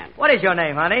romance. What is your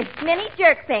name, honey? Minnie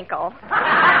Jerkfinkle.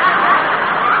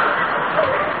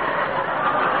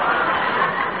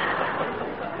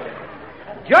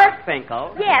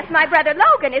 Jerkfinkle? Yes, my brother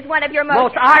Logan is one of your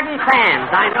most ardent fans.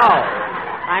 I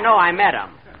know. I met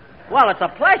him. Well, it's a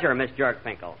pleasure, Miss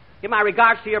Jerkfinkle. Give my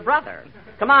regards to your brother.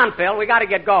 Come on, Phil. We got to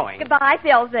get going. Goodbye,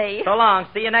 Philsy. So long.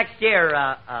 See you next year,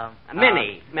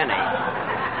 Minnie.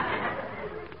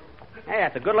 Hey,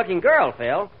 that's a good-looking girl,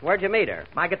 Phil. Where'd you meet her?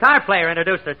 My guitar player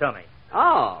introduced her to me.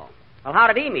 Oh. Well, how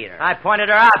did he meet her? I pointed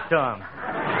her out to him.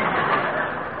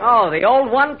 Oh, the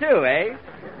old one, too, eh?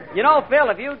 You know, Phil,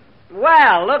 if you...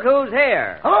 Well, look who's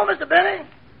here. Hello, Mr. Benny.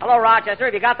 Hello, Rochester.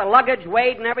 Have you got the luggage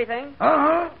weighed and everything?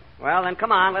 Uh-huh. Well, then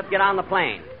come on. Let's get on the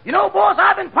plane. You know, boss,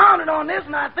 I've been pounding on this,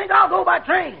 and I think I'll go by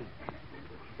train.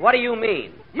 What do you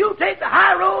mean? You take the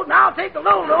high road, and I'll take the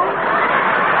low road.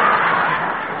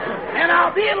 And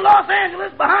I'll be in Los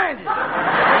Angeles behind you.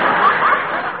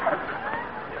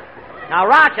 Now,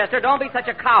 Rochester, don't be such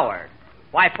a coward.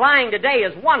 Why, flying today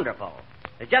is wonderful.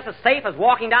 It's just as safe as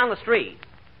walking down the street.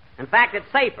 In fact, it's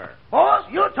safer. Boss,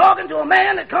 you're talking to a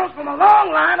man that comes from a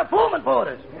long line of Pullman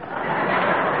porters.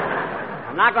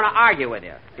 I'm not going to argue with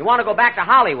you. You want to go back to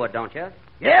Hollywood, don't you?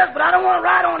 Yes, but I don't want to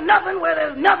ride on nothing where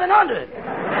there's nothing under it.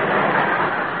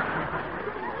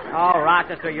 Oh,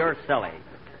 Rochester, you're silly.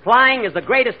 Flying is the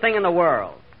greatest thing in the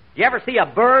world. Did you ever see a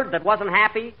bird that wasn't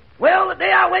happy? Well, the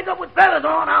day I wake up with feathers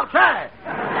on, I'll try it.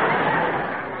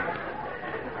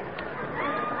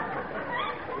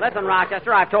 Listen,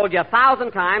 Rochester, I've told you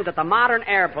 1,000 times that the modern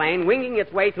airplane winging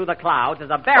its way through the clouds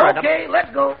is a veritable... Okay,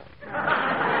 let's go.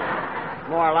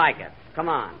 More like it. Come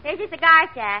on. Here's your cigar,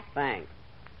 Jack. Thanks.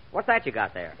 What's that you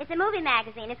got there? It's a movie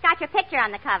magazine. It's got your picture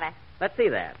on the cover. Let's see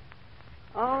that.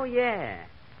 Oh, yeah.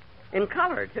 In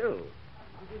color, too.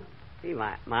 See,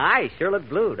 my eyes sure look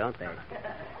blue, don't they?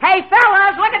 Hey,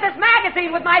 fellas, look at this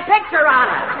magazine with my picture on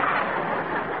it.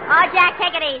 Oh, Jack,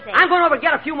 take it easy. I'm going over to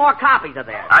get a few more copies of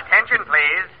this. Attention,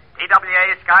 please.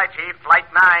 TWA Sky Chief, Flight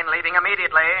 9, leaving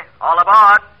immediately. All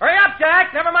aboard. Hurry up,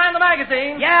 Jack. Never mind the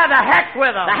magazine. Yeah, the heck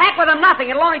with them. The heck with them nothing.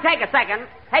 It'll only take a second.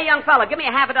 Hey, young fella, give me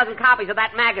a half a dozen copies of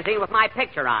that magazine with my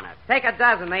picture on it. Take a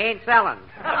dozen. They ain't selling.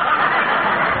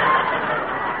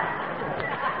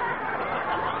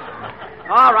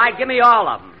 All right, give me all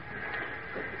of them.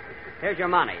 Here's your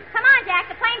money. Come on, Jack.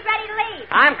 The plane's ready to leave.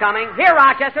 I'm coming. Here,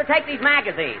 Rochester, take these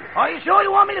magazines. Are you sure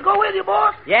you want me to go with you,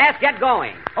 boss? Yes, get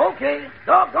going. Okay.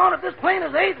 Doggone, if this plane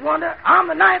is the eighth wonder, I'm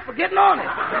the ninth for getting on it.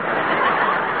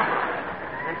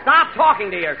 And stop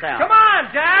talking to yourself. Come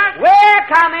on, Jack. We're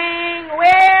coming.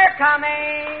 We're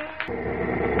coming.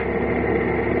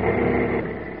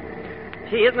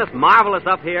 Gee, isn't this marvelous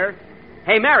up here?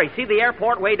 Hey, Mary, see the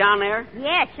airport way down there?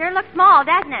 Yeah, it sure looks small,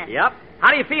 doesn't it? Yep. How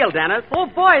do you feel, Dennis? Oh,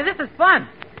 boy, this is fun.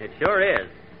 It sure is.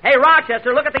 Hey,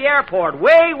 Rochester, look at the airport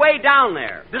way, way down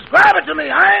there. Describe it to me.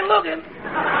 I ain't looking.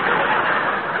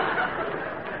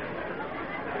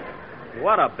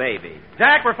 What a baby.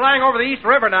 Jack, we're flying over the East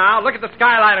River now. Look at the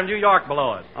skyline of New York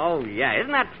below us. Oh, yeah.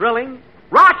 Isn't that thrilling?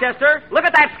 Rochester, look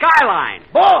at that skyline.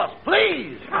 Boss,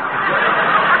 please.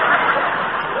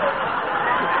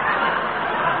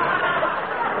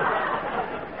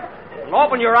 Well,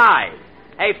 open your eyes.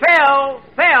 Hey, Phil!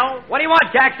 What do you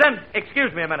want, Jackson?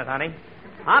 Excuse me a minute, honey.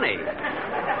 Honey?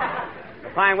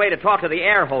 A fine way to talk to the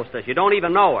air hostess. You don't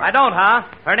even know her. I don't, huh?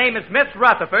 Her name is Miss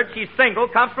Rutherford. She's single,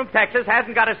 comes from Texas,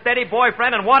 hasn't got a steady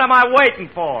boyfriend, and what am I waiting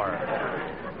for?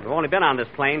 We've only been on this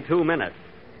plane 2 minutes.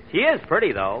 She is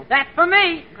pretty, though. That's for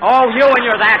me. Oh, you and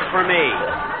your that's for me.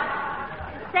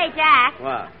 Say, Jack.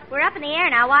 What? We're up in the air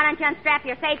now. Why don't you unstrap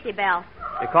your safety belt?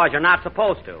 Because you're not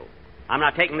supposed to. I'm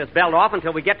not taking this belt off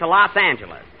until we get to Los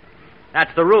Angeles.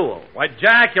 That's the rule. Why,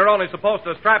 Jack, you're only supposed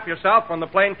to strap yourself when the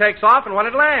plane takes off and when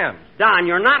it lands. Don,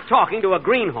 you're not talking to a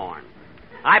greenhorn.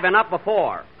 I've been up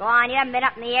before. Go on, you haven't been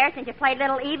up in the air since you played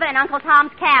Little Eva in Uncle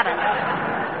Tom's Cabin.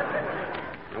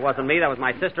 It wasn't me, that was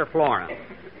my sister Florence.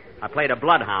 I played a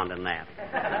bloodhound in that.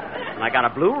 And I got a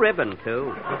blue ribbon,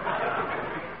 too.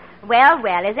 Well,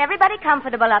 is everybody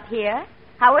comfortable up here?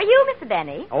 How are you, Mr.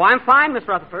 Benny? Oh, I'm fine, Miss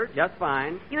Rutherford. Just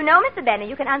fine. You know, Mr. Benny,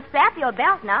 you can unstrap your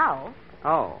belt now.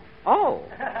 Oh.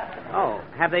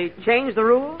 Have they changed the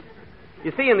rules?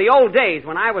 You see, in the old days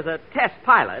when I was a test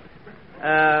pilot,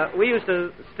 we used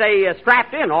to stay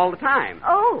strapped in all the time.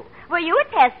 Oh, were you a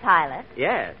test pilot?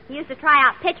 Yes. He used to try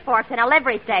out pitchforks in a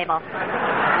livery stable.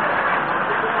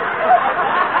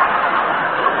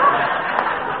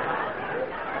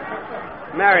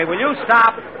 Mary, will you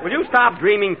stop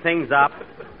dreaming things up?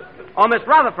 Oh, Miss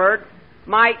Rutherford,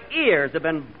 my ears have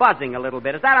been buzzing a little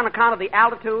bit. Is that on account of the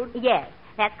altitude? Yes,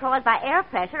 that's caused by air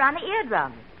pressure on the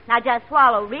eardrums. Now just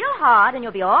swallow real hard and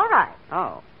you'll be all right.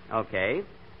 Oh, okay.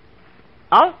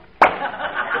 Oh.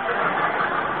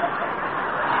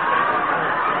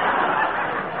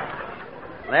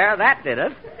 There, that did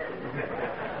it.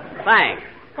 Thanks.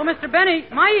 Well, Mr. Benny,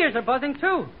 my ears are buzzing,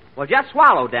 too. Well, just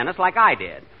swallow, Dennis, like I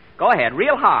did. Go ahead,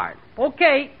 real hard.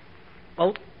 Okay.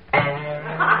 Oh.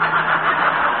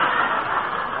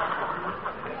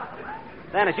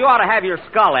 Dennis, you ought to have your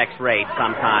skull x-rayed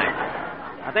sometime.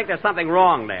 I think there's something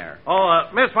wrong there. Oh,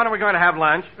 Miss, when are we going to have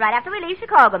lunch? Right after we leave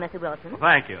Chicago, Mr. Wilson. Well,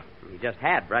 thank you. We just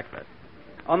had breakfast.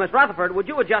 Oh, Miss Rutherford, would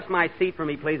you adjust my seat for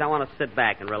me, please? I want to sit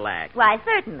back and relax. Why,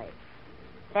 certainly.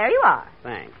 There you are.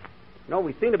 Thanks. No,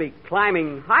 we seem to be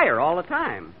climbing higher all the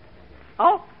time.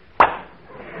 Oh.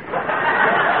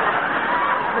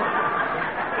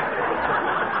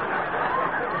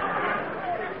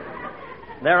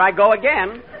 There I go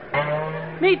again.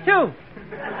 Me too.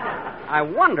 I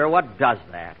wonder what does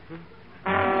that.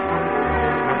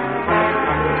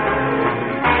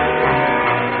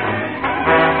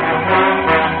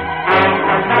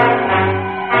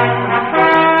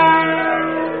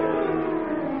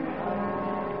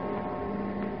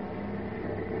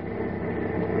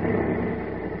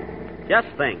 Just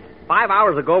think. 5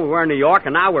 hours ago we were in New York,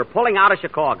 and now we're pulling out of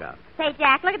Chicago. Say,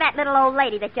 Jack, look at that little old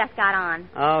lady that just got on.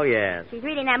 Oh, yes. She's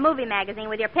reading that movie magazine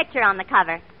with your picture on the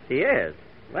cover. She is.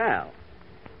 Well,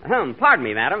 pardon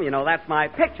me, madam. You know, that's my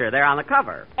picture there on the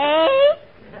cover. Eh?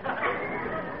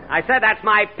 I said that's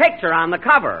my picture on the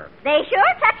cover. They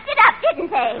sure touched it up,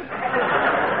 didn't they?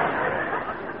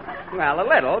 Well, a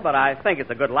little, but I think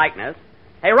it's a good likeness.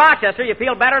 Hey, Rochester, you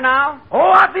feel better now?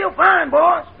 Oh, I feel fine,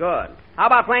 boss. Good. How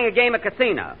about playing a game of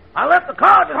casino? I left the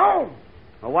cards at home.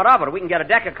 Well, what of it? We can get a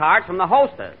deck of cards from the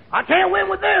hostess. I can't win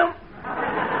with them.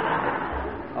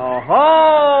 Oh-ho!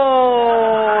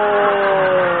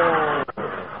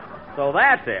 So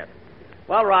that's it.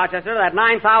 Well, Rochester, that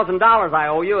 $9,000 I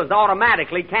owe you is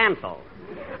automatically canceled.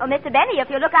 Oh, Mr. Benny, if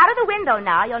you look out of the window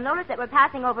now, you'll notice that we're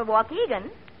passing over Waukegan.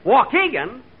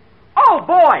 Waukegan? Oh,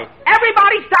 boy!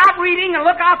 Everybody stop reading and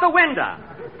look out the window.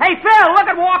 Hey, Phil, look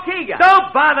at Waukegan.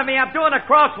 Don't bother me. I'm doing a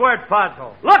crossword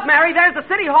puzzle. Look, Mary, there's the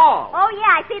city hall. Oh,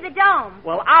 yeah, I see the dome.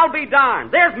 Well, I'll be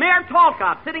darned. There's Mayor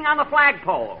Talcott sitting on the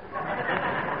flagpole.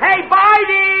 Hey,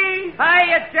 Bidey!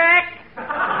 Hiya, Jack.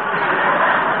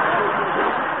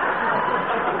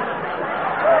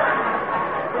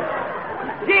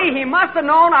 Gee, he must have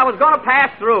known I was going to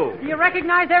pass through. Do you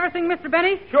recognize everything, Mr.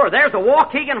 Benny? Sure, there's the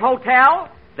Waukegan Hotel.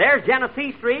 There's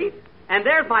Genesee Street. And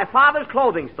there's my father's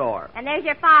clothing store. And there's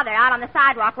your father out on the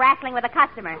sidewalk wrestling with a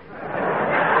customer.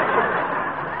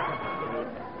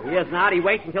 He is not. He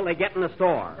waits until they get in the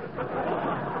store.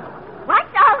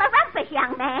 What's all the rumpus,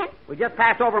 young man? We just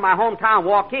passed over my hometown,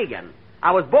 Waukegan.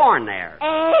 I was born there.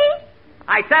 Eh?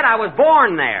 I said I was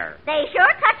born there. They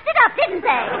sure touched it up, didn't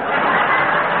they?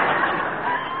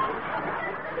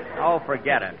 Oh,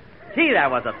 forget it. Gee,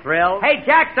 that was a thrill. Hey,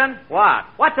 Jackson. What?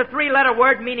 What's a three-letter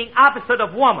word meaning opposite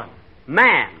of woman?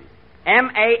 Man.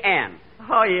 M-A-N.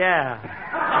 Oh, yeah.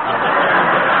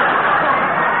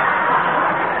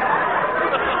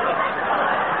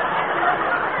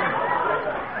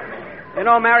 You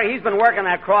know, Mary, he's been working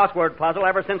that crossword puzzle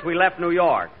ever since we left New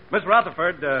York. Miss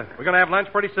Rutherford, we're going to have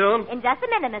lunch pretty soon? In just a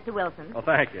minute, Mr. Wilson. Well,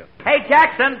 thank you. Hey,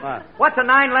 Jackson. What? What's a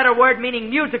 9-letter word meaning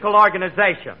musical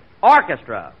organization?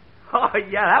 Orchestra. Oh,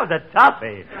 yeah, that was a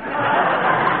toughie.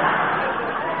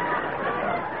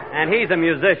 And he's a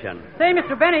musician. Say,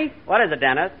 Mr. Benny. What is it,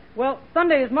 Dennis? Well,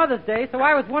 Sunday is Mother's Day, so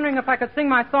I was wondering if I could sing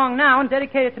my song now and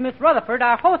dedicate it to Miss Rutherford,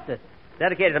 our hostess.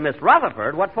 Dedicated to Miss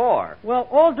Rutherford? What for? Well,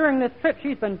 all during this trip,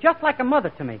 she's been just like a mother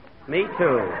to me. Me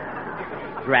too.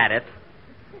 Drat it.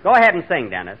 Go ahead and sing,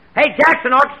 Dennis. Hey,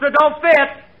 Jackson, orchestra don't fit.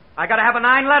 I got to have a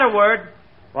 9-letter word.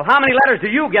 Well, how many letters do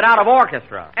you get out of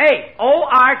orchestra? A-O-R-K-I-S-T.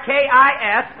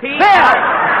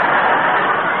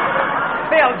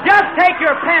 Phil, just take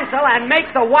your pencil and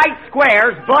make the white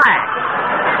squares black.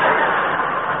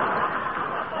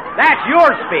 That's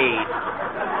your speed.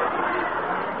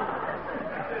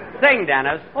 Sing,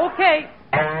 Dennis. Okay.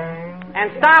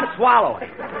 And stop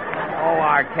swallowing.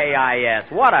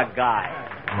 O-R-K-I-S. What a guy.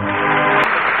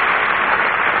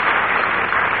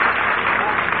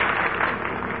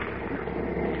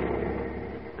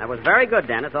 That was very good,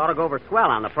 Dennis. Ought to go over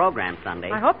swell on the program Sunday.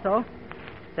 I hope so.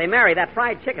 Say, Mary, that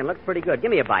fried chicken looks pretty good.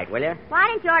 Give me a bite, will you? Why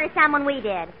didn't you order some when we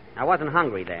did? I wasn't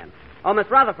hungry then. Oh, Miss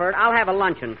Rutherford, I'll have a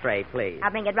luncheon tray, please.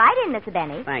 I'll bring it right in, Mr.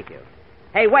 Benny. Thank you.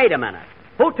 Hey, wait a minute.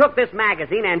 Who took this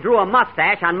magazine and drew a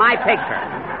mustache on my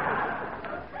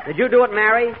picture? Did you do it,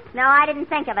 Mary? No, I didn't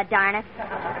think of it, darn it.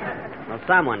 Well,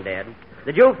 someone did.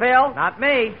 Did you, Phil? Not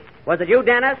me. Was it you,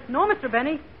 Dennis? No, Mr.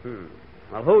 Benny.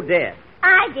 Well, who did?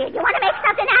 I did. You want to make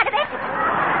something out of it?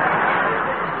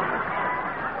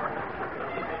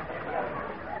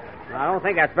 I don't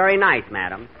think that's very nice,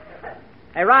 madam.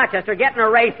 Hey, Rochester, get an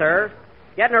eraser.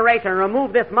 Get an eraser and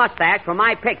remove this mustache from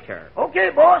my picture. Okay,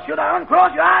 boss. Should I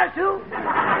uncross your eyes, too?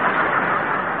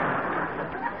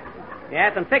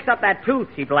 Yes, and fix up that tooth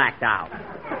she blacked out.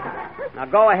 Now,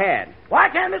 go ahead. Why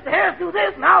can't Mr. Harris do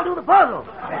this and I'll do the puzzle?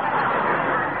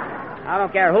 I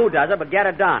don't care who does it, but get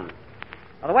it done.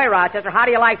 By the way, Rochester, how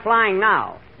do you like flying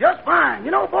now? Just fine.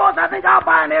 You know, boss, I think I'll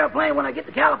buy an airplane when I get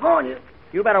to California.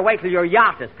 You better wait till your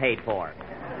yacht is paid for.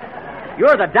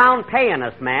 You're the down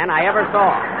payingest man I ever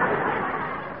saw.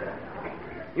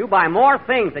 You buy more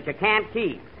things that you can't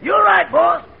keep. You're right,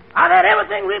 boss. I've had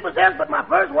everything repossessed but my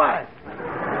first wife.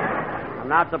 I'm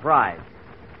not surprised.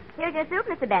 Here's your soup,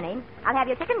 Mr. Benny. I'll have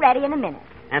your chicken ready in a minute.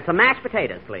 And some mashed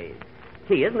potatoes, please.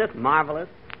 Gee, isn't this marvelous?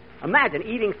 Imagine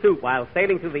eating soup while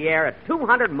sailing through the air at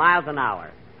 200 miles an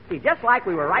hour. Gee, just like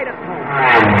we were right at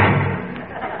home.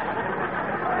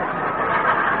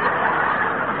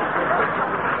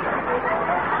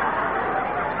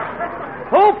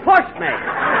 Who pushed me?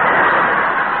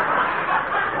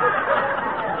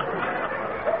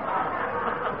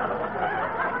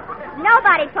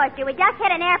 Nobody pushed you. We just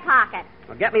hit an air pocket.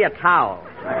 Well, get me a towel.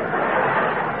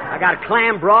 I got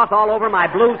clam broth all over my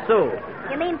blue suit.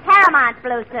 You mean Paramount's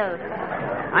blue suit?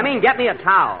 I mean, get me a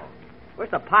towel. Wish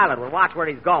the pilot would watch where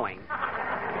he's going.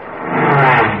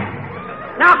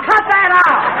 Now cut that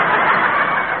out!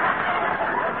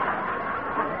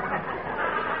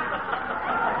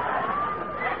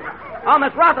 Oh,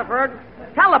 Miss Rutherford,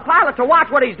 tell the pilot to watch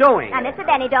what he's doing. Now, Mr.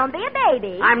 Benny, don't be a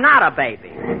baby. I'm not a baby.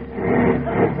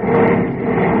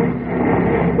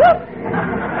 Whoop!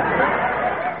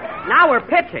 Now we're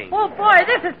pitching. Oh, boy,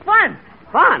 this is fun.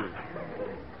 Fun?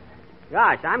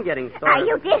 Gosh, I'm getting sort of... Are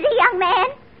you dizzy, young man?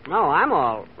 No, I'm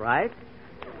all right.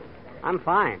 I'm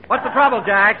fine. What's the trouble,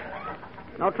 Jack?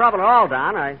 No trouble at all,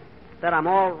 Don. I said I'm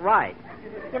all right.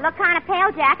 You look kind of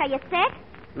pale, Jack. Are you sick?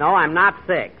 No, I'm not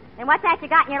sick. And what's that you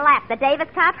got in your lap? The Davis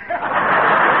Cup?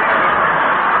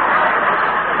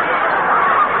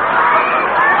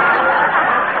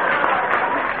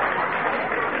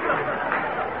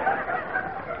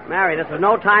 Mary, this is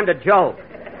no time to joke.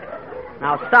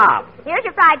 Now stop. Here's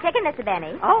your fried chicken, Mr.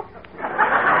 Benny. Oh.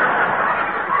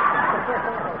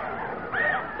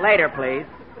 Later, please.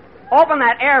 Open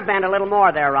that air vent a little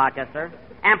more there, Rochester.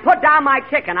 And put down my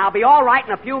chicken. I'll be all right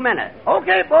in a few minutes.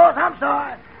 Okay, boss. I'm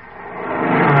sorry.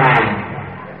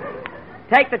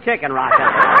 Take the chicken,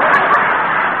 Rochester.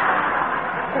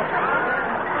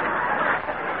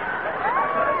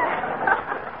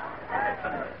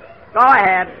 Go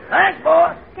ahead. Thanks,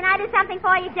 boss. Can I do something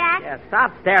for you, Jack? Yeah,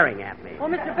 stop staring at me. Oh,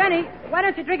 Mr. Benny, why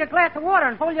don't you drink a glass of water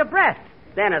and hold your breath?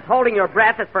 Dennis, holding your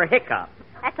breath is for hiccups.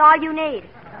 That's all you need.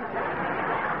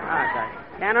 Gosh, I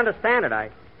can't understand it. I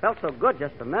felt so good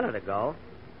just a minute ago.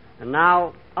 And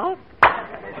now... Oh.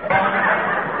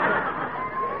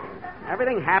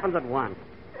 Everything happens at once.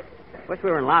 Wish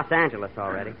we were in Los Angeles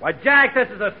already. Why, Jack, this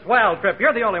is a swell trip.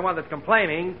 You're the only one that's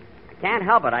complaining. I can't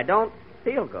help it. I don't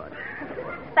feel good.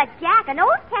 But, Jack, an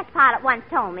old test pilot once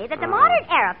told me that the modern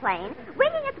airplane,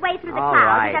 winging its way through the All clouds,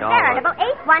 right, is a all veritable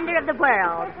eighth wonder of the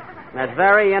world. That's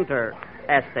very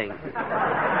interesting.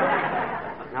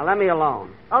 Now, let me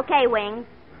alone. Okay, Wings.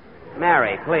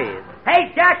 Mary, please.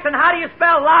 Hey, Jackson, how do you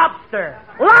spell lobster?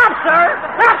 Lobster?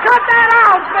 Now cut that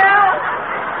out, Bill!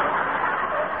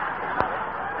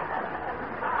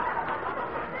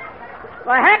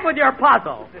 The heck with your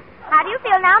puzzle. How do you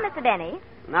feel now, Mr. Benny?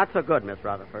 Not so good, Miss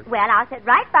Rutherford. Well, I'll sit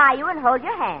right by you and hold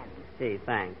your hand. Gee,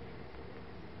 thanks.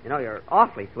 You know, you're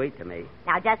awfully sweet to me.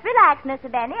 Now, just relax, Mr.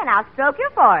 Benny, and I'll stroke your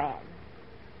forehead.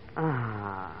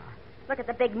 Ah. Look at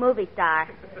the big movie star.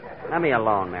 Let me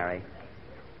alone, Mary.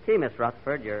 Gee, Miss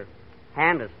Rutherford, your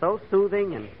hand is so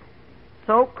soothing and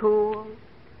so cool.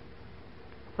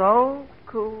 So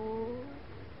cool.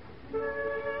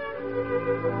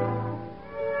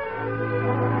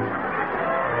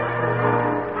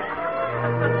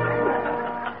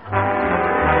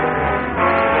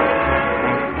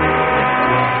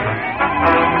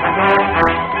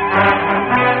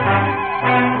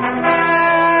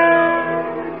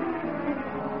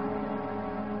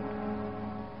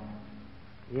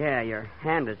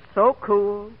 And it's so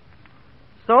cool.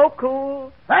 So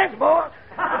cool. Thanks, boss.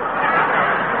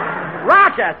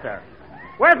 Rochester!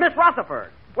 Where's Miss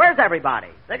Rutherford? Where's everybody?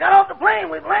 They got off the plane.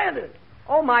 We've landed.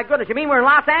 Oh, my goodness. You mean we're in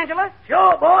Los Angeles?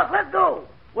 Sure, boss. Let's go.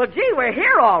 Well, gee, we're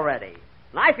here already.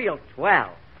 And I feel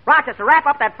swell. Rochester, wrap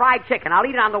up that fried chicken. I'll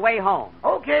eat it on the way home.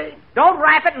 Okay. Don't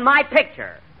wrap it in my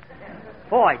picture.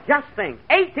 Boy, just think.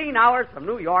 18 hours from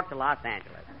New York to Los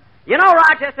Angeles. You know,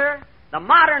 Rochester, the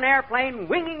modern airplane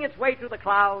winging its way through the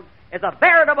clouds is a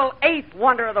veritable eighth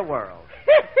wonder of the world.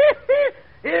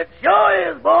 It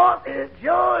sure is, boss. It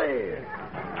sure is.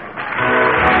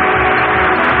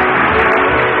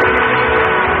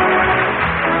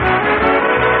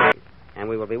 And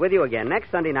we will be with you again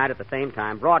next Sunday night at the same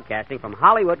time, broadcasting from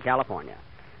Hollywood, California.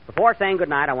 Before saying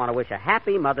goodnight, I want to wish a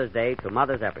happy Mother's Day to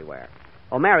mothers everywhere.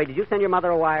 Oh, Mary, did you send your mother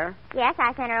a wire? Yes,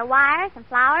 I sent her a wire, some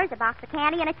flowers, a box of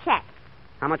candy, and a check.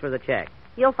 How much was the check?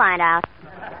 You'll find out.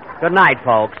 Good night,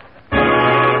 folks.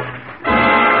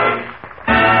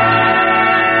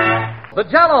 The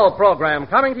Jell-O program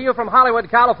coming to you from Hollywood,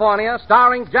 California,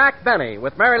 starring Jack Benny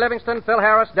with Mary Livingston, Phil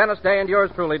Harris, Dennis Day, and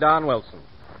yours truly, Don Wilson.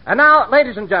 And now,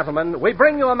 ladies and gentlemen, we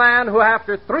bring you a man who,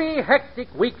 after 3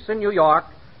 hectic weeks in New York,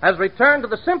 has returned to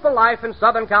the simple life in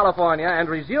Southern California and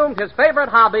resumed his favorite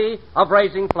hobby of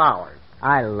raising flowers.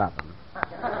 I love him.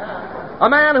 A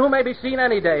man who may be seen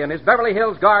any day in his Beverly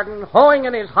Hills garden, hoeing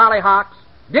in his hollyhocks,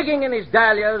 digging in his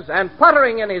dahlias, and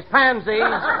puttering in his pansies,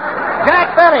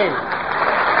 Jack Benny.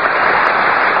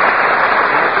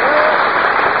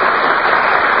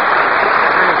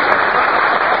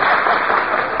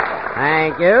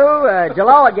 Thank you.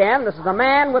 Jell-O again. This is the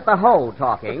man with the hoe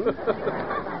talking.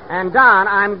 And, Don,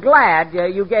 I'm glad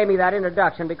you gave me that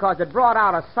introduction because it brought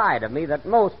out a side of me that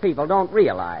most people don't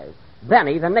realize.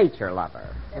 Benny, the nature lover.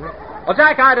 Well,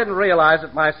 Jack, I didn't realize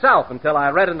it myself until I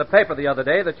read in the paper the other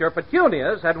day that your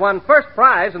petunias had won first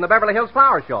prize in the Beverly Hills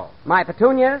Flower Show. My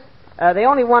petunias? They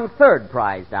only won third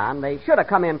prize, Don. They should have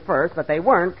come in first, but they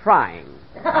weren't trying.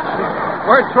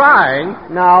 Weren't trying?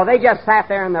 No, they just sat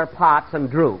there in their pots and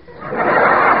drooped.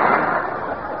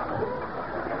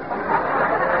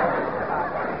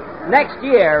 Next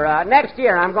year,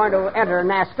 I'm going to enter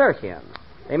nasturtiums.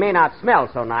 They may not smell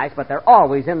so nice, but they're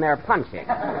always in there punching.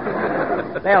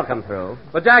 They'll come through.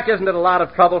 But, Jack, isn't it a lot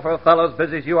of trouble for a fellow as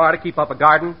busy as you are to keep up a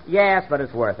garden? Yes, but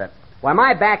it's worth it. Why,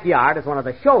 my backyard is one of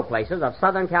the show places of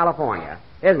Southern California.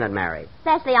 Isn't it, Mary?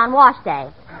 Especially on wash day.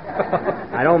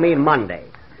 I don't mean Monday.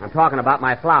 I'm talking about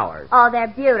my flowers. Oh, they're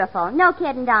beautiful. No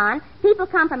kidding, Don. People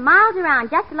come from miles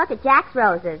around just to look at Jack's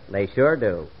roses. They sure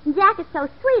do. And Jack is so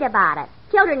sweet about it.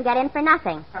 Children get in for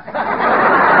nothing.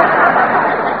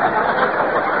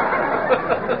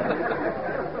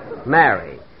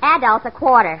 Mary. Adults a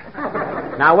quarter.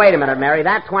 Now, wait a minute, Mary.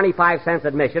 That 25-cent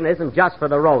admission isn't just for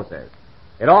the roses.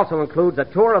 It also includes a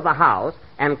tour of the house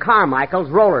and Carmichael's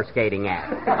roller skating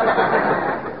act.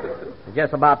 It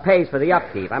just about pays for the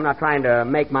upkeep. I'm not trying to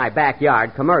make my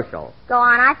backyard commercial. Go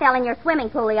on. I fell in your swimming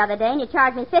pool the other day, and you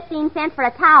charged me 15 cents for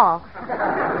a towel.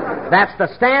 That's the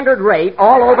standard rate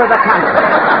all over the country.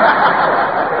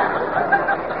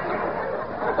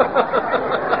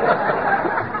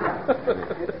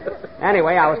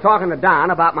 Anyway, I was talking to Don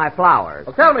about my flowers.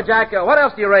 Well, tell me, Jack, what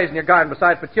else do you raise in your garden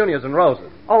besides petunias and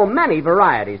roses? Oh, many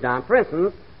varieties, Don. For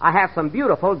instance, I have some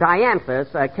beautiful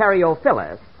dianthus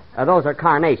caryophyllus. Those are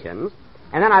carnations.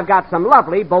 And then I've got some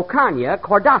lovely Bocania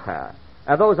cordata.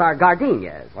 Those are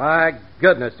gardenias. My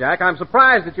goodness, Jack, I'm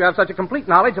surprised that you have such a complete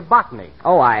knowledge of botany.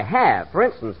 Oh, I have. For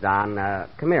instance, Don,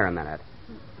 come here a minute.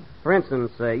 For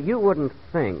instance, you wouldn't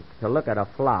think to look at a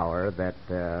flower that,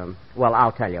 well,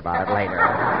 I'll tell you about it later.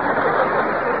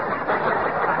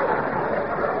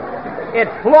 It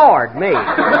floored me.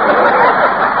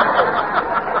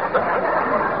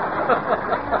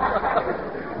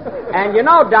 And you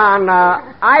know, Don,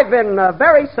 I've been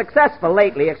very successful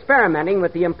lately experimenting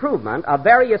with the improvement of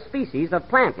various species of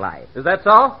plant life. Is that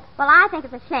so? Well, I think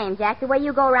it's a shame, Jack, the way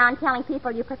you go around telling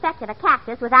people you perfected a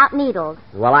cactus without needles.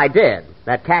 Well, I did.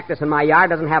 That cactus in my yard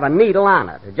doesn't have a needle on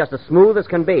it. It's just as smooth as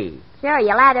can be. Sure,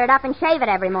 you lather it up and shave it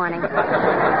every morning.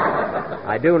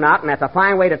 I do not, and that's a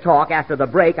fine way to talk after the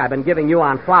break I've been giving you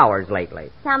on flowers lately.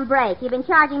 Some break. You've been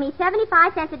charging me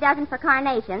 75 cents a dozen for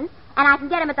carnations, and I can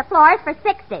get them at the florist for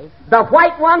 60. The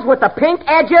white ones with the pink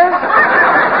edges?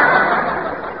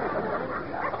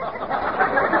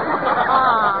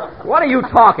 What are you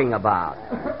talking about?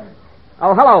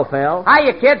 Oh, hello, Phil.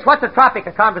 Hiya, kids. What's the topic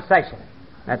of conversation?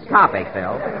 That's topic,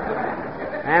 Phil.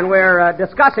 And we're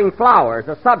discussing flowers,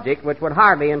 a subject which would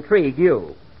hardly intrigue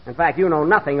you. In fact, you know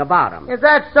nothing about them. Is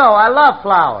that so? I love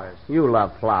flowers. You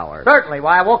love flowers. Certainly.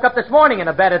 Why, I woke up this morning in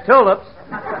a bed of tulips.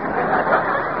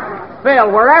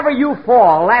 Phil, wherever you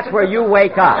fall, that's where you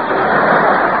wake up.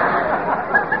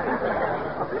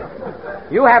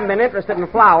 You haven't been interested in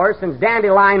flowers since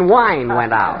dandelion wine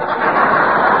went out.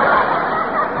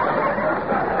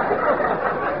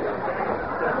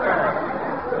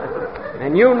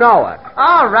 And you know it.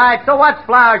 All right, so what's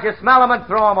flowers? You smell them and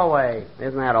throw them away.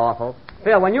 Isn't that awful?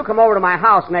 Phil, when you come over to my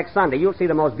house next Sunday, you'll see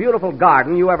the most beautiful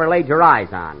garden you ever laid your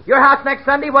eyes on. Your house next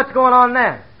Sunday? What's going on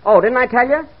then? Oh, didn't I tell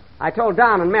you? I told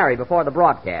Don and Mary before the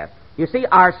broadcast. You see,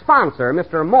 our sponsor,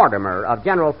 Mr. Mortimer of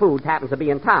General Foods, happens to be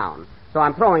in town, so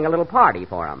I'm throwing a little party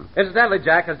for him. Incidentally,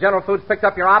 Jack, has General Foods picked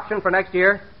up your option for next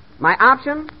year? My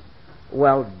option?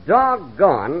 Well,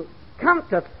 doggone. Come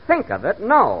to think of it,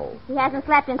 no. He hasn't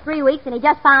slept in 3 weeks, and he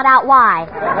just found out why.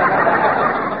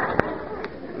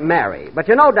 Mary. But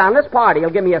you know, Don, this party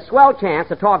will give me a swell chance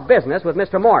to talk business with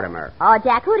Mr. Mortimer. Oh,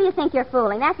 Jack, who do you think you're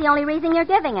fooling? That's the only reason you're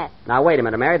giving it. Now, wait a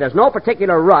minute, Mary. There's no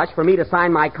particular rush for me to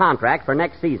sign my contract for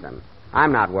next season.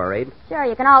 I'm not worried. Sure,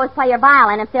 you can always play your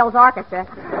violin in Phil's orchestra.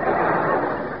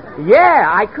 Yeah,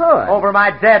 I could. Over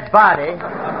my dead body.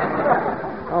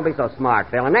 Don't be so smart,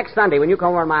 Phil. And next Sunday, when you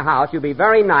come over to my house, you'll be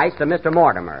very nice to Mr.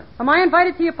 Mortimer. Am I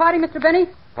invited to your party, Mr. Benny?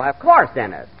 Why, of course,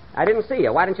 Dennis. I didn't see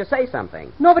you. Why didn't you say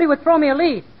something? Nobody would throw me a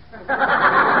lead.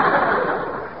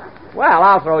 Well,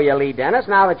 I'll throw you a lead, Dennis.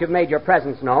 Now that you've made your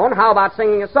presence known, how about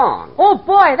singing a song? Oh,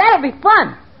 boy, that'll be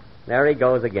fun. There he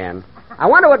goes again. I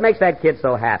wonder what makes that kid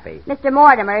so happy. Mr.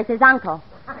 Mortimer is his uncle.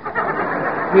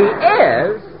 He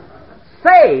is?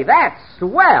 Say, that's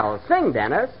swell. Sing,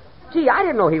 Dennis. Gee, I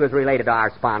didn't know he was related to our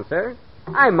sponsor.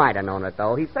 I might have known it,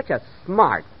 though. He's such a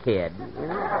smart kid. You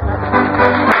know?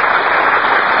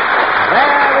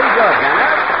 Very good,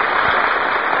 Dennis.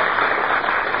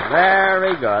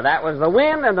 Very good. That was The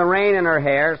Wind and the Rain in Her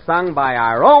Hair, sung by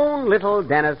our own little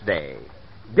Dennis Day.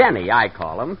 Denny, I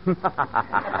call him.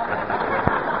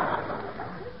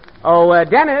 Oh,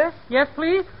 Dennis? Yes,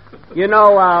 please? You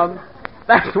know,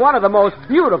 that's one of the most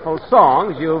beautiful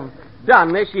songs you've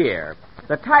done this year.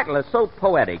 The title is so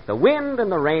poetic, The Wind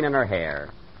and the Rain in Her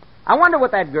Hair. I wonder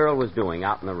what that girl was doing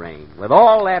out in the rain with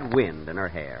all that wind in her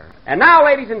hair. And now,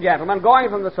 ladies and gentlemen, going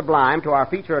from the sublime to our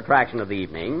feature attraction of the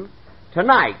evening,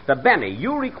 tonight, the Benny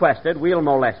you requested We'll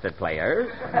Molested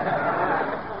players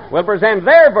will present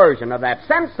their version of that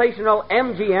sensational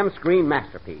MGM screen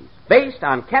masterpiece based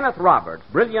on Kenneth Roberts'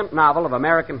 brilliant novel of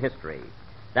American history,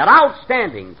 that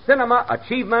outstanding cinema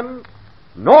achievement,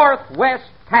 Northwest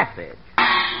Passage.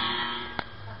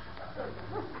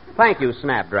 Thank you,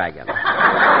 Snapdragon.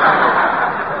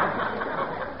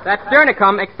 That's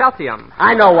Dernicum Excelsium.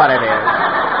 I know what it is.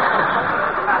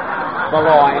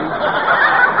 Boulogne.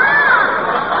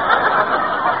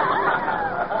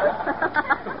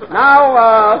 Now,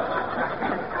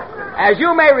 as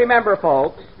you may remember,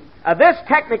 folks, this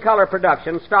Technicolor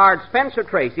production starred Spencer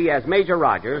Tracy as Major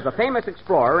Rogers, the famous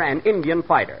explorer and Indian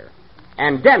fighter.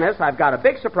 And, Dennis, I've got a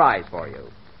big surprise for you.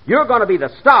 You're going to be the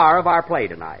star of our play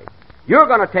tonight. You're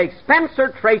going to take Spencer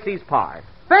Tracy's part.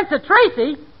 Spencer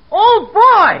Tracy? Oh,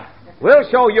 boy! We'll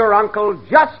show your uncle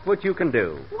just what you can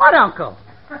do. What uncle?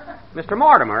 Mr.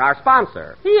 Mortimer, our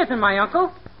sponsor. He isn't my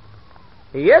uncle.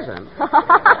 He isn't?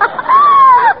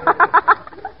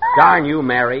 Darn you,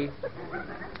 Mary.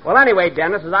 Well, anyway,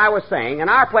 Dennis, as I was saying, in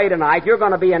our play tonight, you're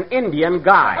going to be an Indian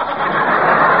guide.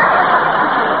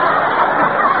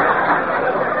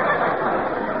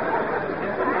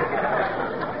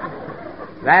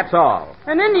 That's all.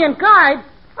 An Indian guide?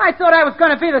 I thought I was going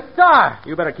to be the star.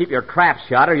 You better keep your trap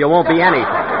shut or you won't be anything.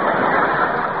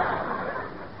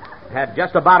 Had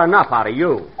just about enough out of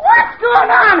you. What's going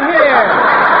on here?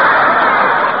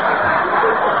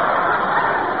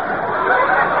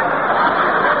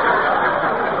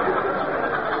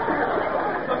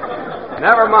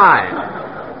 Never mind.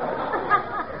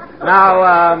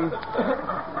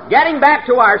 Now, getting back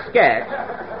to our sketch,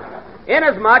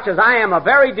 inasmuch as I am a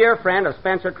very dear friend of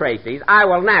Spencer Tracy's, I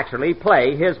will naturally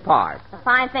play his part. A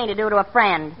fine thing to do to a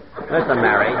friend. Listen,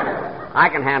 Mary, I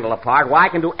can handle a part. Why, I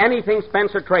can do anything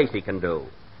Spencer Tracy can do,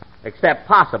 except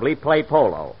possibly play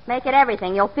polo. Make it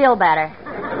everything. You'll feel better.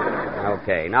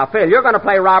 Okay. Now, Phil, you're going to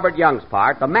play Robert Young's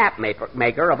part, the map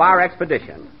maker of our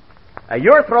expedition.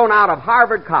 You're thrown out of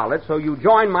Harvard College, so you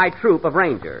join my troop of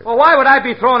Rangers. Well, why would I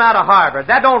be thrown out of Harvard?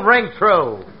 That don't ring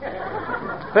true.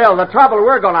 Phil, the trouble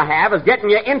we're going to have is getting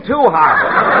you into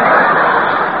Harvard.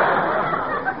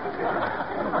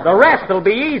 The rest will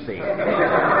be easy.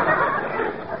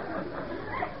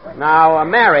 Now,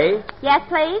 Mary. Yes,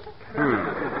 please?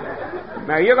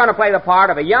 Mary, you're going to play the part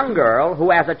of a young girl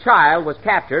who, as a child, was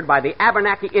captured by the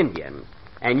Abenaki Indians.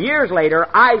 And years later,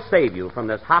 I save you from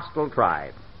this hostile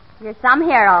tribe. You're some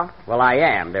hero. Well, I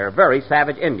am. They're very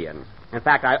savage Indians. In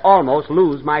fact, I almost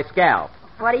lose my scalp.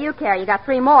 What do you care? You got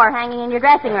 3 more hanging in your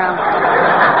dressing room.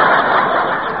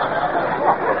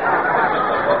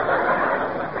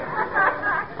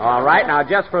 All right, now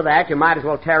just for that, you might as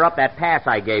well tear up that pass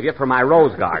I gave you for my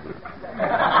rose garden.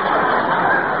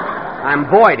 I'm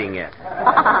voiding it.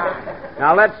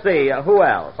 Now, let's see, who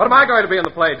else? What am I going to be in the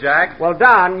play, Jack? Well,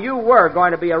 Don, you were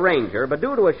going to be a ranger, but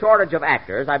due to a shortage of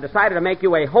actors, I've decided to make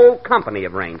you a whole company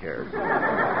of rangers.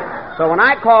 So when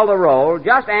I call the roll,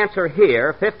 just answer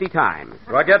here 50 times.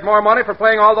 Do I get more money for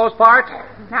playing all those parts?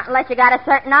 Not unless you got a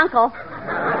certain uncle.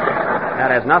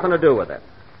 That has nothing to do with it.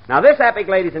 Now, this epic,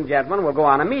 ladies and gentlemen, will go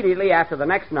on immediately after the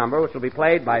next number, which will be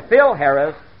played by Phil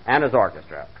Harris and his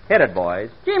orchestra. Hit it, boys.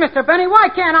 Gee, Mr. Benny, why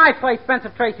can't I play Spencer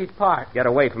Tracy's part? Get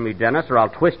away from me, Dennis, or I'll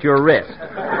twist your wrist.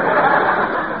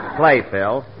 Play,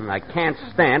 Phil. I can't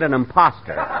stand an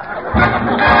imposter.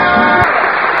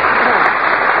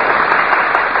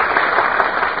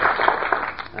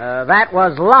 That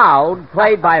was Loud,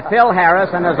 played by Phil Harris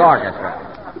and his orchestra.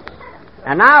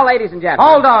 And now, ladies and gentlemen...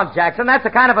 Hold on, Jackson. That's the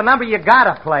kind of a number you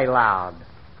gotta play loud.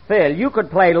 Phil, you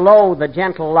could play Low the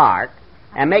Gentle Lark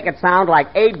and make it sound like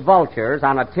 8 vultures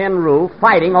on a tin roof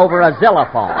fighting over a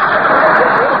xylophone.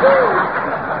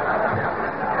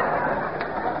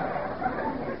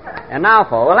 And now,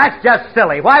 folks... Well, that's just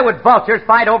silly. Why would vultures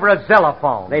fight over a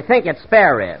xylophone? They think it's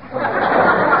spare rib.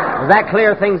 Does that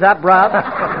clear things up, Brub?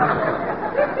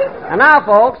 And now,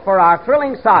 folks, for our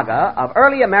thrilling saga of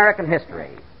early American history,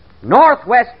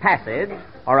 Northwest Passage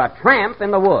or A Tramp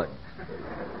in the Woods.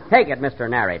 Take it, Mr.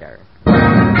 Narrator.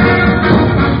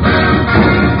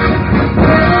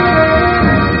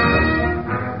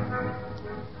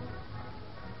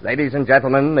 Ladies and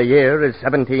gentlemen, the year is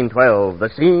 1712. The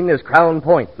scene is Crown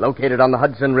Point, located on the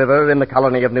Hudson River in the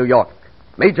colony of New York.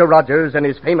 Major Rogers and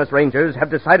his famous rangers have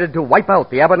decided to wipe out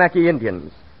the Abenaki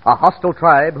Indians, a hostile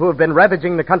tribe who have been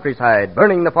ravaging the countryside,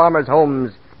 burning the farmers'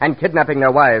 homes, and kidnapping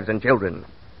their wives and children.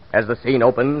 As the scene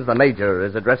opens, the Major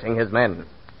is addressing his men.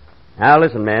 Now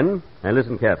listen, men, and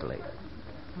listen carefully.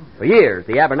 For years,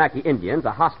 the Abenaki Indians,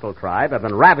 a hostile tribe, have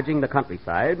been ravaging the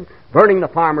countryside, burning the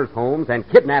farmers' homes, and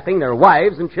kidnapping their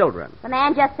wives and children. The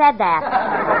man just said that.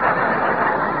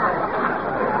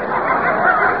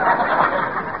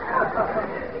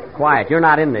 Quiet, you're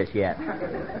not in this yet.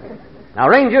 Now,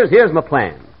 Rangers, here's my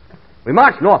plan. We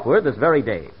march northward this very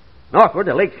day, northward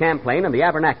to Lake Champlain and the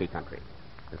Abenaki country.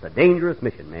 It's a dangerous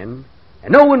mission, men,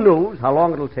 and no one knows how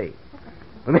long it'll take.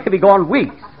 We may be gone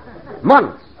weeks,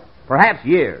 months, perhaps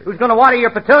years. Who's going to water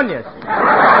your petunias?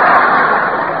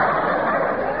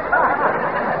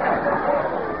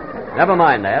 Never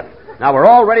mind that. Now, we're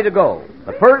all ready to go.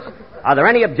 But first, are there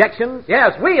any objections?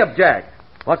 Yes, we object.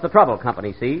 What's the trouble,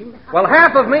 Company C? Well,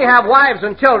 half of me have wives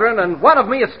and children, and one of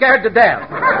me is scared to death.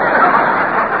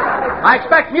 I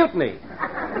expect mutiny.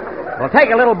 Well,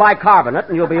 take a little bicarbonate,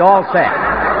 and you'll be all set.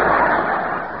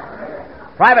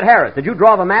 Private Harris, did you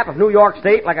draw the map of New York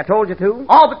State like I told you to?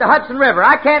 All but the Hudson River.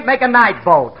 I can't make a night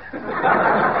boat.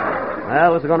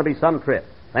 Well, this is going to be some trip.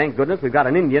 Thank goodness we've got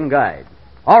an Indian guide.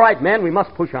 All right, men, we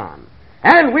must push on.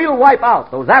 And we'll wipe out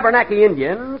those Abenaki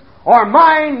Indians, or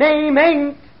my name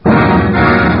ain't...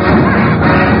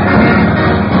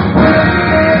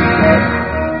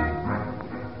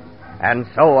 And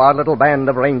so our little band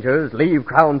of rangers leave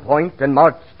Crown Point and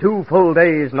march 2 full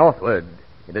days northward.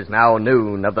 It is now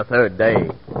noon of the 3rd day.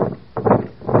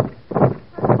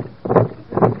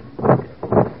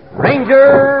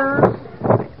 Rangers,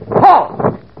 halt!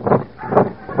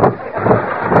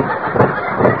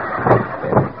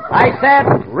 I said,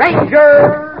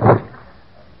 Rangers,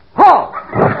 halt!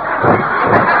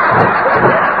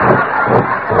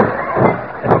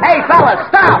 Hey, fellas,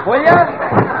 stop, will you?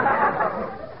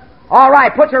 All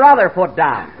right, put your other foot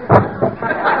down.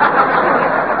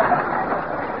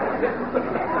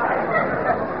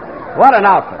 What an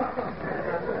outfit.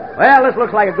 Well, this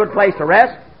looks like a good place to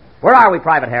rest. Where are we,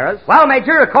 Private Harris? Well,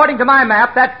 Major, according to my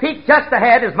map, that peak just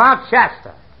ahead is Mount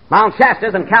Shasta. Mount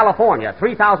Shasta's in California,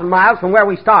 3,000 miles from where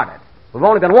we started. We've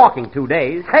only been walking 2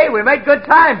 days. Hey, we made good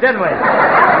time, didn't we?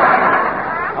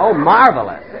 Oh,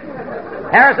 marvelous.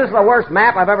 Harris, this is the worst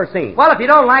map I've ever seen. Well, if you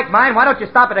don't like mine, why don't you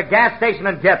stop at a gas station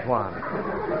and get one?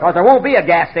 Because there won't be a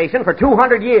gas station for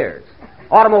 200 years.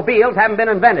 Automobiles haven't been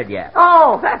invented yet.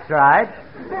 Oh, that's right.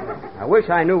 I wish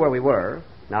I knew where we were.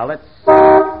 Now, let's...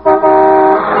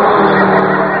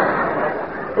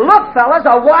 Look, fellas,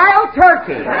 a wild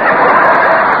turkey.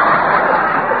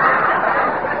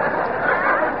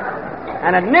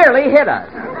 And it nearly hit us.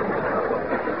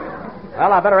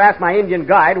 Well, I better ask my Indian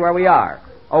guide where we are.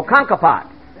 Oh, Conkapat.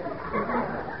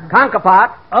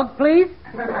 Conkapat. Please?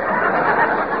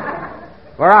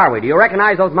 Where are we? Do you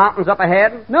recognize those mountains up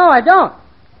ahead? No, I don't.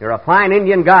 You're a fine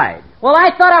Indian guide. Well, I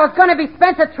thought I was going to be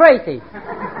Spencer Tracy.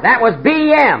 That was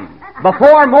B.M.,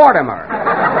 before Mortimer.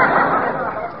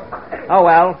 Oh,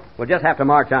 well, we'll just have to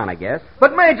march on, I guess.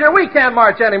 But, Major, we can't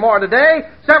march anymore today.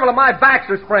 Several of my backs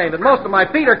are sprained, and most of my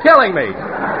feet are killing me.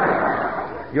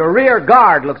 Your rear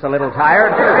guard looks a little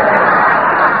tired, too.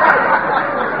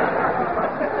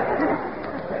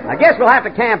 I guess we'll have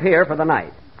to camp here for the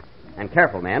night. And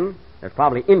careful, men. There's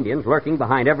probably Indians lurking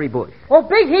behind every bush. Oh,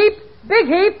 Big Heap! Big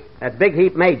Heap! That's Big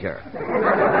Heap Major.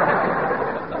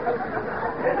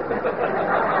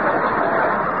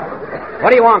 What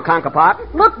do you want,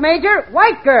 Conkapot? Look, Major,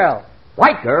 white girl.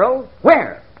 White girl?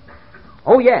 Where?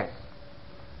 Oh, yes.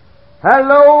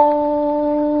 Hello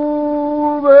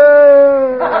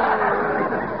there.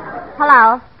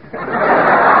 Hello.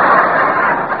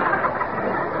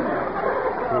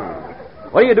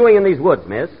 What are you doing in these woods,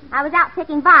 miss? I was out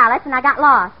picking violets and I got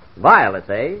lost. Violets,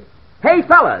 eh? Hey,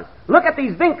 fellas, look at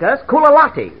these Vincas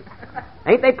Kulalatis.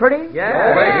 Ain't they pretty?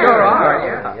 Yeah, they sure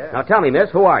are. Yeah. Now tell me, miss,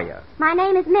 who are you? My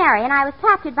name is Mary, and I was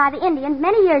captured by the Indians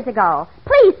many years ago.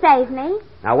 Please save me.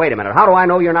 Now, wait a minute. How do I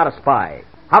know you're not a spy?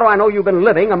 How do I know you've been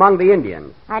living among the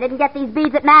Indians? I didn't get these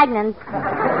beads at Magnan's.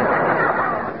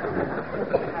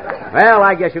 Well,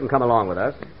 I guess you can come along with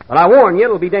us. But I warn you,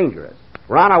 it'll be dangerous.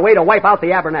 We're on our way to wipe out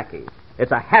the Abenakis.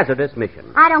 It's a hazardous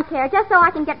mission. I don't care, just so I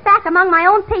can get back among my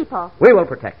own people. We will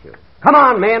protect you. Come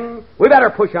on, men. We better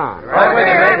push on. Right with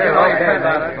you, Major.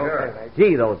 Okay.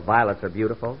 Gee, those violets are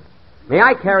beautiful. May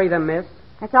I carry them, miss?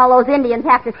 That's all those Indians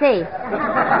have to see.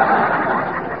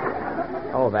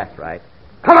 Oh, that's right.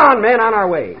 Come on, men, on our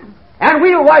way. And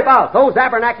we'll wipe out those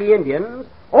Abenaki Indians,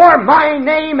 or my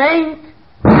name ain't...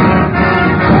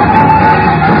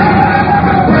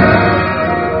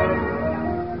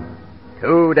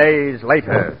 2 days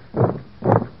later.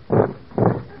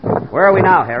 Where are we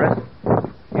now, Harris?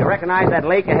 You recognize that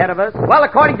lake ahead of us? Well,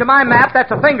 according to my map,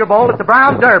 that's a finger bowl at the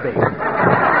Brown Derby.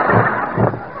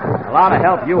 A lot of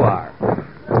help you are.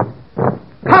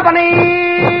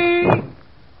 Company!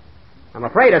 I'm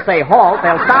afraid to say halt.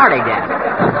 They'll start again.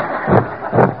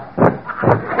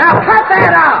 Now cut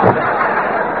that out!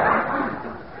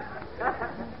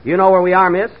 You know where we are,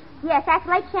 miss? Yes, that's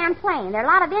Lake Champlain. There are a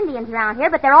lot of Indians around here,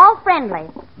 but they're all friendly.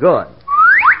 Good.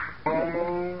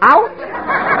 Out!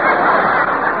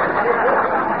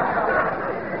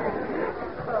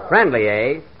 Friendly,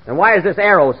 eh? Then why is this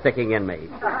arrow sticking in me?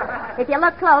 If you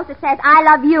look close, it says, I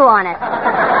love you on it.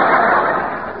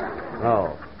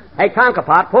 Oh. Hey,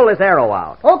 Conkapot, pull this arrow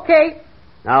out. Okay.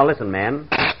 Now, listen, men.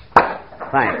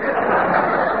 Thanks.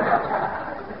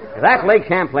 If that's Lake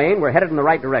Champlain, we're headed in the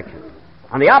right direction.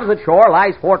 On the opposite shore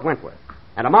lies Fort Wentworth.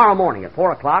 And tomorrow morning at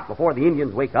 4 o'clock, before the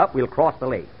Indians wake up, we'll cross the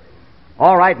lake.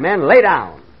 All right, men, lay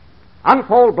down.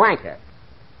 Unfold blanket.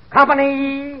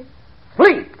 Company,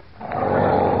 sleep.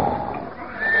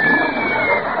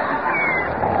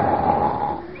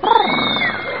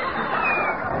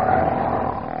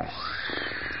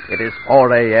 It is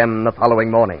 4 a.m. the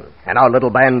following morning, and our little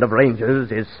band of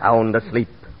Rangers is sound asleep,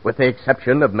 with the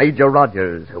exception of Major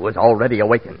Rogers, who was already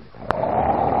awakened.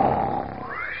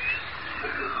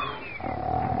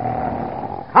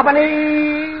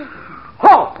 Company,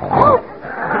 halt!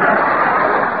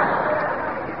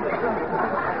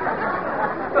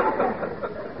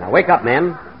 Now wake up,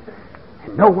 men,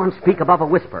 and no one speak above a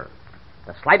whisper.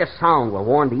 The slightest sound will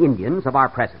warn the Indians of our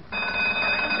presence.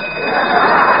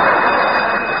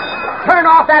 Turn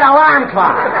off that alarm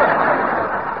clock!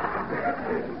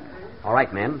 All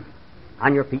right, men,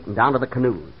 on your feet and down to the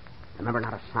canoes. Remember,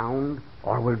 not a sound,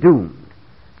 or we're doomed.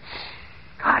 Shh!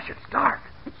 Gosh, it's dark.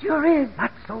 It sure is.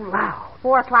 Not so loud.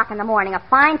 4 o'clock in the morning, a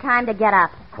fine time to get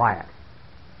up. Quiet.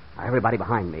 Now, everybody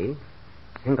behind me,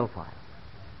 single file.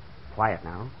 Quiet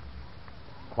now.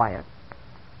 Quiet.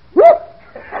 Whoop!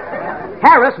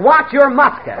 Harris, watch your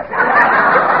musket.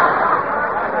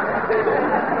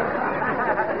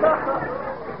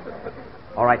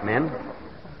 All right, men.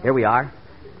 Here we are.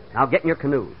 Now get in your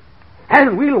canoes.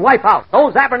 And we'll wipe out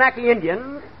those Abenaki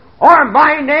Indians, or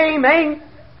my name ain't...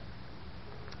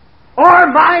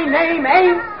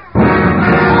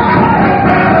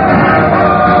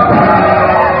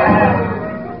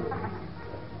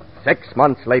 6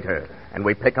 months later, and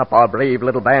we pick up our brave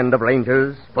little band of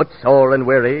Rangers, footsore and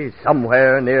weary,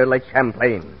 somewhere near Lake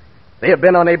Champlain. They have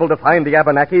been unable to find the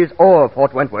Abenakis or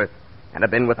Fort Wentworth, and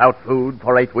have been without food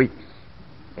for 8 weeks.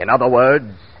 In other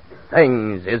words,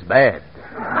 things is bad.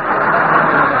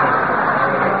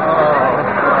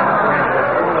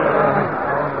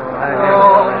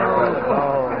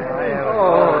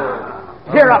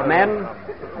 Cheer up, men.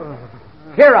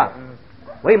 Cheer up.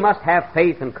 We must have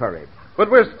faith and courage. But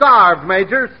we're starved,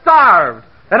 Major, starved.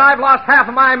 And I've lost half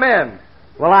of my men.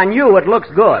 Well, on you, it looks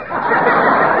good.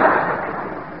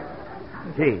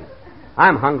 Gee,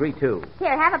 I'm hungry, too.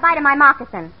 Here, have a bite of my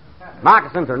moccasin.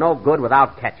 Moccasins are no good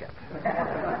without ketchup.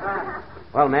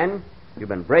 Well, men, you've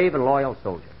been brave and loyal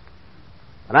soldiers.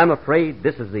 And I'm afraid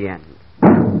this is the end.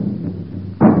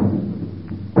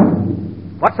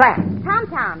 What's that?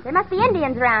 Tom-toms. There must be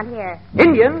Indians around here.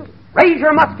 Indians? Raise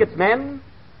your muskets, men.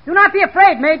 Do not be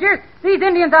afraid, Major. These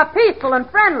Indians are peaceful and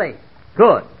friendly.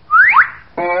 Good.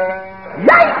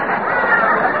 Yikes!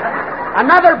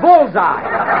 Another bullseye.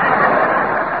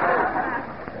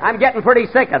 I'm getting pretty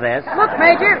sick of this. Look,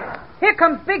 Major. Here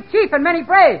comes Big Chief and many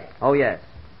braves. Oh, yes.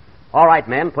 All right,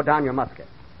 men, put down your muskets.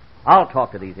 I'll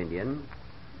talk to these Indians.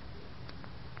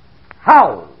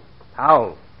 How?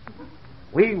 How?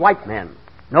 We white men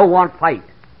no want fight.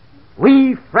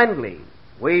 We friendly.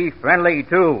 We friendly,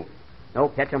 too. No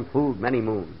catch 'em food many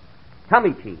moons. Tell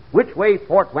me, Chief, which way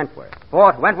Fort Wentworth?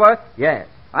 Fort Wentworth? Yes.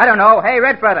 I don't know. Hey,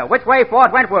 Red Brother, which way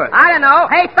Fort Wentworth? I don't know.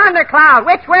 Hey, Thundercloud,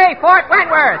 which way Fort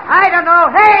Wentworth? I don't know.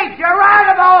 Hey,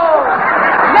 Geronimo!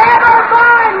 Never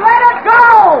mind, let it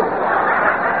go!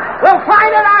 We'll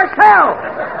find it ourselves.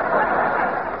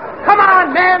 Come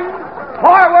on, men.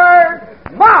 Forward,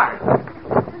 march!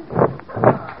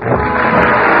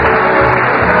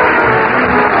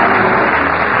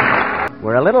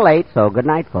 We're a little late, so good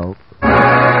night, folks.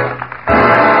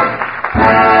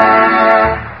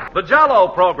 The Jell-O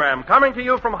program, coming to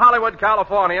you from Hollywood,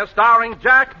 California, starring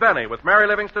Jack Benny with Mary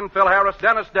Livingston, Phil Harris,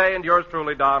 Dennis Day, and yours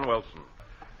truly, Don Wilson.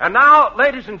 And now,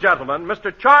 ladies and gentlemen,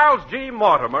 Mr. Charles G.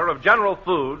 Mortimer of General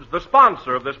Foods, the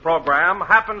sponsor of this program,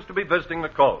 happens to be visiting the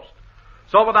coast.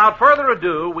 So without further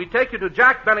ado, we take you to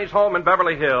Jack Benny's home in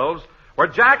Beverly Hills, where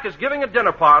Jack is giving a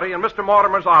dinner party in Mr.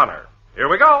 Mortimer's honor. Here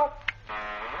we go.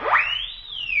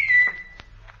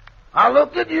 I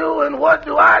look at you, and what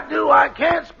do? I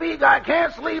can't speak, I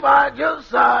can't sleep, I just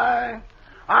sigh.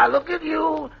 I look at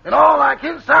you, and all I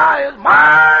can sigh is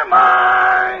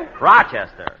my.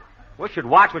 Rochester, we should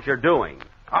watch what you're doing.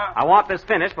 I want this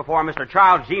finished before Mr.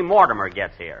 Charles G. Mortimer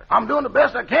gets here. I'm doing the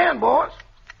best I can, boss.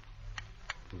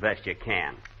 Best you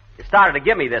can. You started to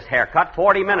give me this haircut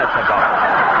 40 minutes ago.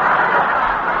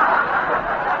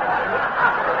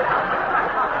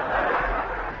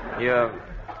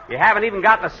 You haven't even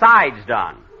got the sides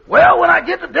done. Well, when I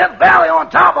get to Death Valley on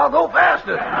top, I'll go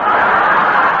faster.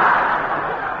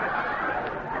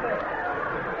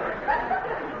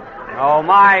 Oh,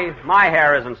 my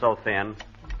hair isn't so thin.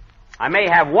 I may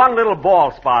have one little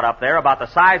bald spot up there about the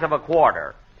size of a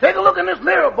quarter. Take a look in this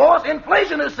mirror, boss.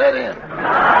 Inflation has set in.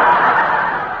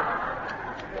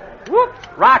 Whoop!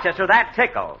 Rochester, that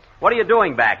tickles. What are you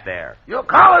doing back there? Your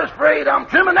collar's frayed. I'm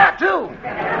trimming that, too.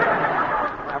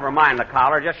 Never mind the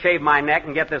collar. Just shave my neck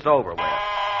and get this over with.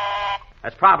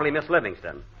 That's probably Miss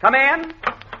Livingston. Come in.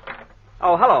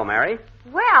 Oh, hello, Mary.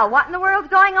 Well, what in the world's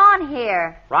going on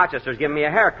here? Rochester's giving me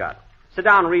a haircut. Sit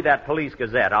down and read that Police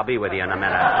Gazette. I'll be with you in a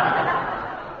minute.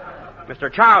 Mr.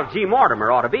 Charles G.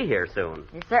 Mortimer ought to be here soon.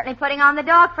 You're certainly putting on the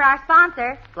dog for our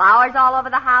sponsor. Flowers all over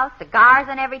the house, cigars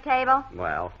on every table.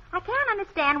 Well, I can't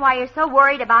understand why you're so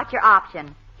worried about your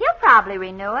option. He'll probably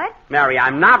renew it. Mary,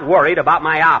 I'm not worried about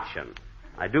my option.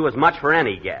 I do as much for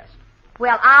any guest.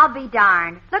 Well, I'll be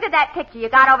darned. Look at that picture you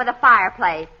got over the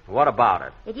fireplace. What about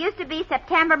it? It used to be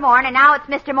September morn, and now it's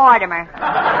Mr. Mortimer.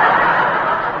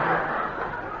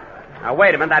 Now,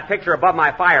 wait a minute. That picture above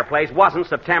my fireplace wasn't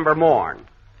September morn.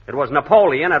 It was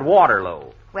Napoleon at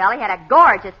Waterloo. Well, he had a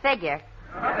gorgeous figure.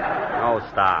 Oh,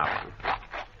 stop.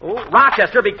 Ooh,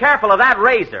 Rochester, be careful of that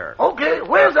razor. Okay,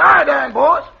 where's the iodine,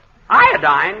 boss?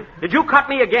 Iodine? Did you cut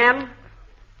me again?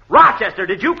 Rochester,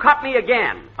 did you cut me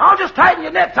again? I'll just tighten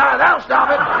your necktie. That'll stop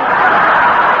it.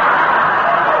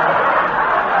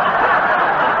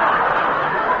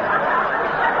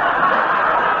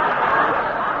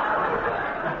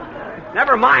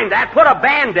 Never mind that. Put a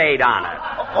Band-Aid on it.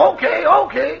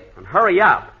 Okay. And hurry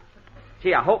up.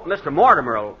 Gee, I hope Mr.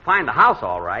 Mortimer will find the house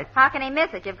all right. How can he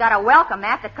miss it? You've got a welcome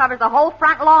mat that covers the whole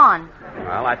front lawn.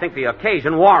 Well, I think the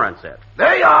occasion warrants it.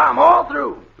 There you are. I'm all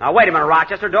through. Now, wait a minute,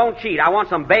 Rochester. Don't cheat. I want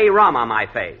some bay rum on my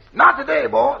face. Not today,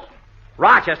 boss.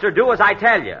 Rochester, do as I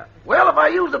tell you. Well, if I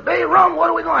use the bay rum, what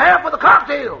are we going to have for the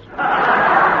cocktails?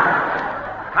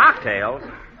 Cocktails?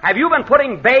 Have you been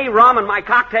putting bay rum in my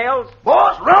cocktails?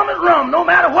 Boss, rum is rum, no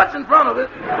matter what's in front of it.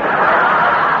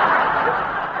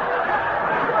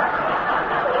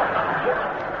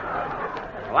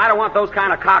 Well, I don't want those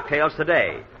kind of cocktails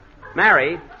today.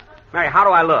 Mary, how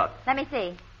do I look? Let me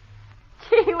see.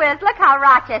 Gee whiz, look how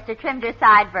Rochester trimmed her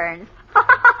sideburns.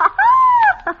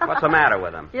 What's the matter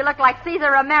with him? You look like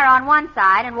Cesar Romero on one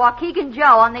side and Waukegan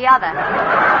Joe on the other.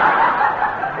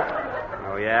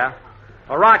 Oh, yeah?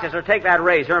 Well, Rochester, take that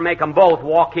razor and make them both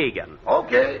Waukegan.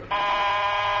 Okay.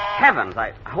 Heavens,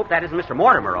 I hope that isn't Mr.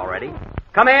 Mortimer already.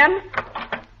 Come in.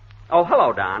 Oh,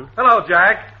 hello, Don. Hello,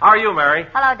 Jack. How are you, Mary?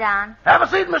 Hello, Don. Have a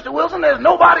seat, Mr. Wilson. There's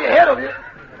nobody ahead of you.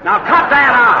 Now, cut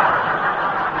that out.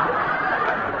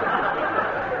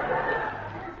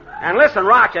 And listen,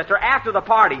 Rochester, after the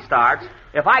party starts,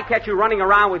 if I catch you running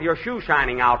around with your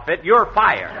shoe-shining outfit, you're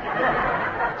fired.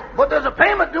 But there's a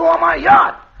payment due on my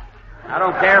yacht. I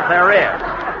don't care if there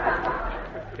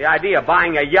is. The idea of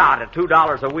buying a yacht at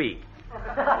 $2 a week.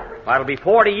 Well, it'll be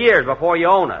 40 years before you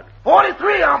own it.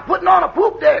 43, I'm putting on a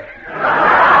poop deck.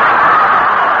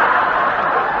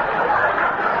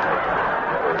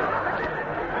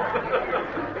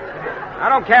 I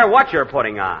don't care what you're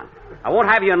putting on. I won't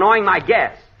have you annoying my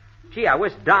guests. Gee, I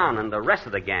wish Don and the rest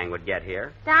of the gang would get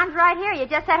here. Don's right here. You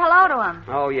just said hello to him.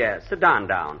 Oh, yes. Sit down,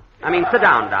 Don. Sit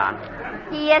down, Don.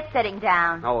 He is sitting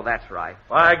down. Oh, that's right.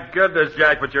 My goodness,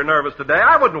 Jack, but you're nervous today.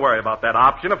 I wouldn't worry about that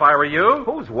option if I were you.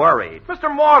 Who's worried?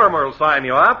 Mr. Mortimer will sign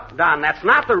you up. Don, that's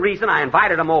not the reason I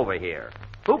invited him over here.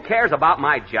 Who cares about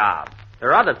my job? There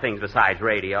are other things besides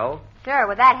radio. Sure,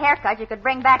 with that haircut, you could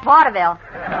bring back vaudeville.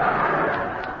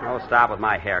 Oh, stop with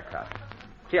my haircut.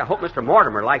 Gee, I hope Mr.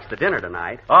 Mortimer likes the dinner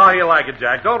tonight. Oh, he'll like it,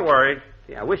 Jack. Don't worry.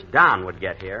 Gee, I wish Don would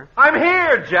get here. I'm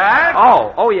here, Jack.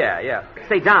 Oh, yeah.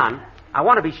 Say, Don, I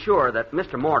want to be sure that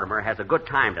Mr. Mortimer has a good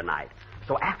time tonight.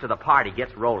 So after the party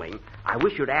gets rolling, I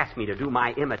wish you'd ask me to do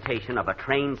my imitation of a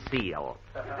trained seal.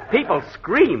 People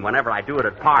scream whenever I do it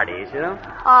at parties, you know?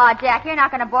 Oh, Jack, you're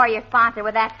not going to bore your sponsor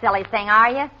with that silly thing,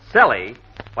 are you? Silly?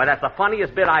 Why, that's the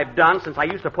funniest bit I've done since I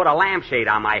used to put a lampshade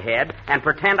on my head and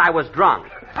pretend I was drunk.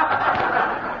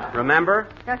 Remember?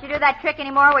 Don't you do that trick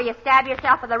anymore where you stab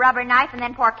yourself with a rubber knife and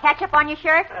then pour ketchup on your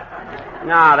shirt?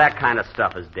 No, that kind of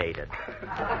stuff is dated.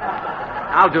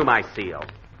 I'll do my seal.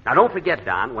 Now, don't forget,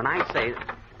 Don, when I say...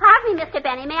 Pardon me, Mr.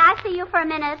 Benny. May I see you for a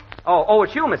minute? Oh,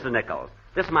 it's you, Mrs. Nichols.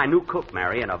 This is my new cook,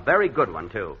 Mary, and a very good one,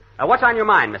 too. What's on your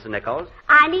mind, Mrs. Nichols?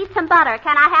 I need some butter.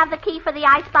 Can I have the key for the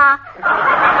icebox?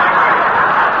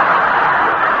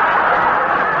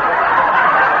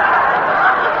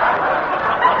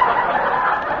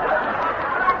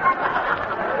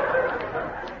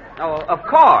 Oh, of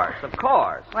course.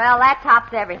 Well, that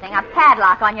tops everything. A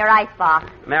padlock on your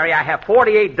icebox. Mary, I have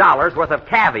 $48 worth of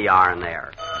caviar in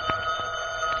there.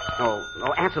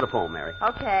 Oh, answer the phone, Mary.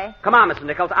 Okay. Come on, Mrs.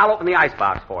 Nichols. I'll open the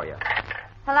icebox for you.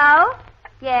 Hello?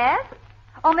 Yes?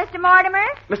 Oh, Mr. Mortimer?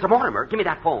 Mr. Mortimer, give me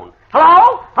that phone.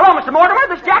 Hello, Mr. Mortimer.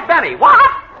 This is Jack Benny. What?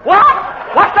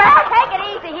 What's that? Take it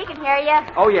easy. He can hear you.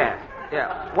 Oh, yeah.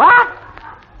 What?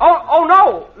 Oh,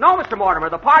 no, Mr. Mortimer.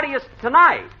 The party is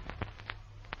tonight.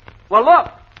 Well,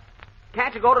 look.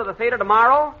 Can't you go to the theater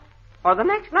tomorrow? Or the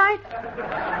next night?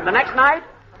 The next night?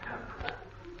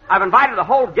 I've invited the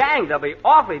whole gang. They'll be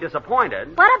awfully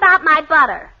disappointed. What about my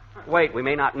butter? Wait, we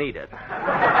may not need it.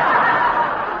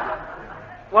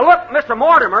 Well, look, Mr.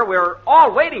 Mortimer, we're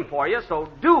all waiting for you, so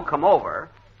do come over.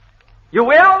 You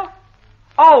will?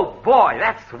 Oh, boy,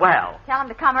 that's swell. Tell him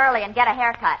to come early and get a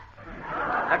haircut.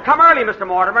 Come early, Mr.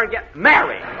 Mortimer, and get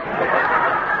married.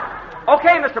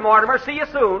 Okay, Mr. Mortimer, see you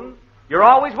soon. You're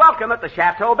always welcome at the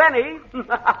Chateau Benny.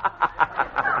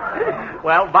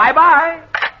 Well, bye-bye.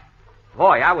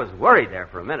 Boy, I was worried there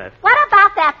for a minute. What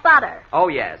about that butter? Oh,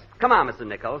 yes. Come on, Mrs.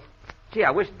 Nichols. Gee,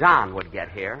 I wish Don would get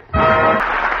here.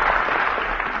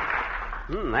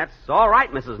 That's all right,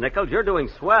 Mrs. Nichols. You're doing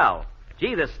swell.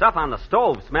 Gee, this stuff on the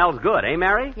stove smells good, eh,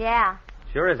 Mary? Yeah.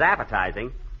 Sure is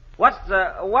appetizing.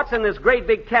 What's in this great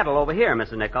big kettle over here,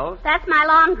 Mrs. Nichols? That's my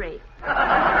laundry.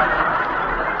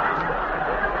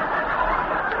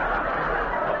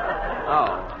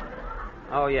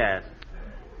 Oh, yes.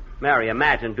 Mary,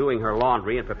 imagine doing her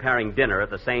laundry and preparing dinner at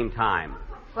the same time.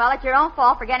 Well, it's your own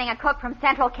fault for getting a cook from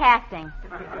Central Casting.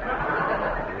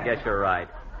 I guess you're right.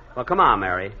 Well, come on,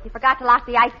 Mary. You forgot to lock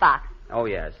the icebox. Oh,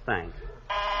 yes, thanks.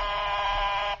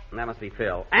 And that must be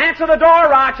Phil. Answer the door,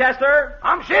 Rochester.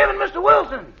 I'm shaving Mr.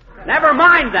 Wilson. Never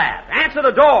mind that. Answer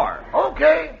the door.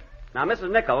 Okay. Now,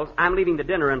 Mrs. Nichols, I'm leaving the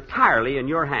dinner entirely in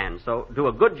your hands, so do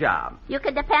a good job. You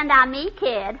can depend on me,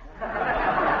 kid.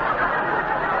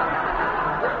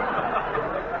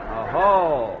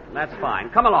 Oh, that's fine.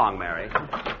 Come along, Mary.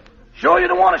 Sure you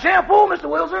don't want a shampoo, Mr.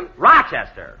 Wilson?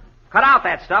 Rochester, cut out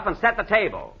that stuff and set the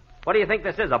table. What do you think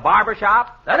this is, a barber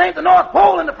shop? That ain't the North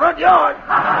Pole in the front yard.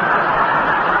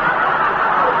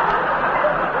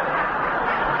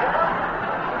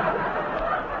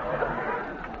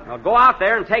 Well, go out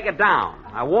there and take it down.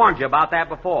 I warned you about that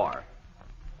before.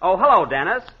 Oh, hello,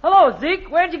 Dennis. Hello, Zeke.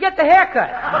 Where'd you get the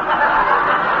haircut?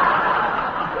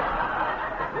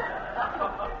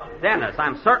 Dennis,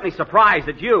 I'm certainly surprised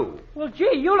at you. Well,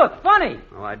 gee, you look funny.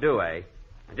 Oh, I do, eh?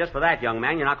 And just for that, young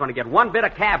man, you're not going to get one bit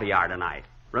of caviar tonight.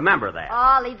 Remember that.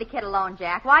 Oh, leave the kid alone,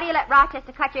 Jack. Why do you let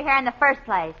Rochester cut your hair in the first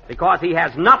place? Because he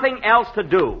has nothing else to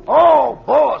do. Oh,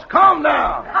 boss, calm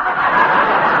down.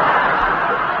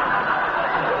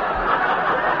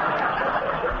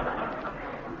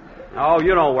 Oh,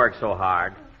 you don't work so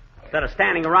hard. Instead of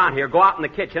standing around here, go out in the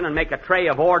kitchen and make a tray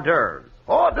of hors d'oeuvres.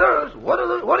 Hors d'oeuvres?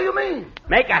 What do you mean?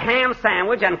 Make a ham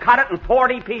sandwich and cut it in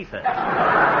 40 pieces.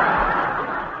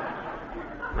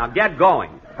 Now get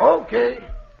going. Okay.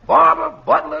 Barber,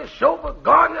 butler, chauffeur,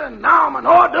 gardener, and now I'm an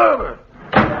hors d'oeuvre.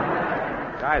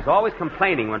 Guy's always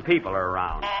complaining when people are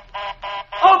around.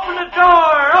 Open the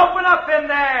door! Open up in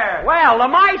there! Well, the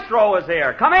maestro is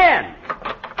here. Come in.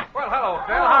 Well, hello,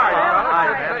 Phil.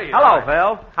 How are you? Hello,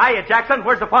 Phil. Hiya, Jackson.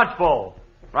 Where's the punch bowl?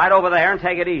 Right over there and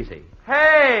take it easy.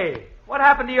 Hey, what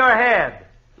happened to your head?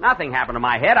 Nothing happened to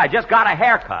my head. I just got a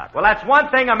haircut. Well, that's one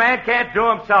thing a man can't do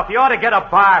himself. You ought to get a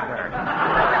barber.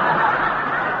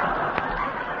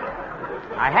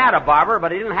 I had a barber,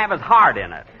 but he didn't have his heart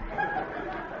in it.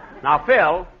 Now,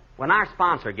 Phil, when our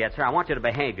sponsor gets here, I want you to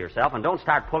behave yourself and don't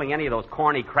start pulling any of those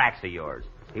corny cracks of yours.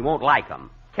 He won't like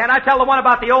them. Can I tell the one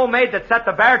about the old maid that set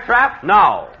the bear trap?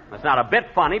 No. It's not a bit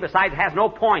funny. Besides, it has no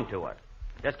point to it.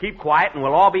 Just keep quiet and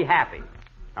we'll all be happy.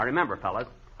 Now, remember, fellas,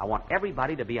 I want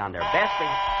everybody to be on their best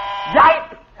thing.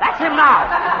 Right! That's him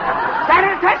now. Stand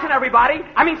at attention, everybody.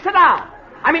 Sit down.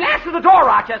 Answer the door,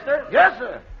 Rochester. Yes,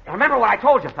 sir. Now, remember what I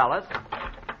told you, fellas.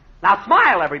 Now,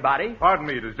 smile, everybody. Pardon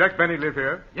me, does Jack Benny live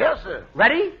here? Yes, sir.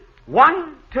 Ready?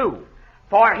 1, 2.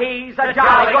 For he's a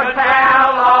jolly good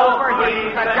fellow, for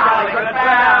he's a jolly good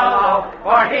fellow,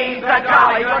 for he's a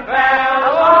jolly good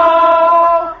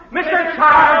fellow, Mr.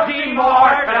 Charles G.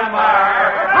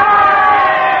 Mortimer.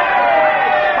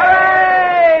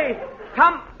 Hooray!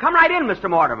 Hooray! Come right in, Mr.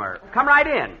 Mortimer. Come right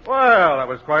in. Well, that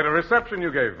was quite a reception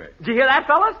you gave me. Did you hear that,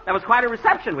 fellas? That was quite a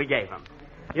reception we gave him.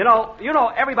 You know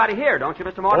everybody here, don't you,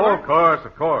 Mr. Mortimer? Oh,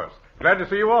 of course. Glad to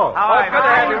see you all. Good to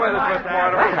have you with us, Mr.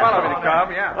 Mortimer. It's well of you to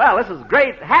come, yeah. Well, this is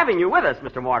great having you with us,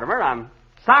 Mr. Mortimer. I'm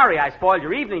sorry I spoiled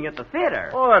your evening at the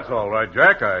theater. Oh, that's all right,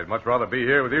 Jack. I'd much rather be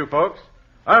here with you folks.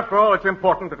 After all, it's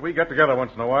important that we get together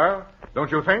once in a while.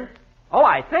 Don't you think? Oh,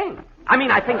 I think so.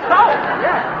 Yeah.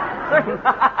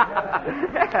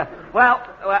 Well,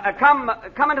 come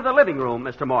into the living room,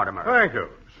 Mr. Mortimer. Thank you.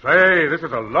 Say, this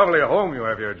is a lovely home you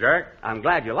have here, Jack. I'm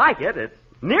glad you like it. It's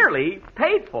nearly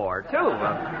paid for, too.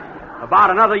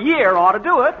 About another year ought to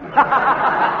do it.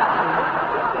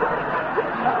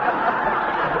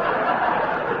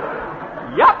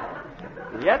 Yup.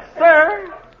 Yes, sir.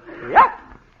 Yep.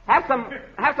 Have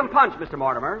some punch, Mr.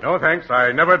 Mortimer. No, thanks.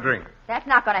 I never drink. That's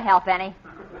not going to help any.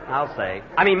 I'll say.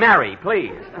 Mary,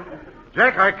 please.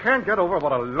 Jack, I can't get over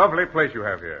what a lovely place you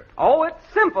have here. Oh, it's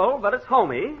simple, but it's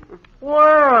homey.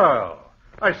 Well,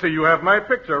 I see you have my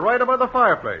picture right above the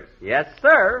fireplace. Yes,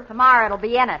 sir. Tomorrow it'll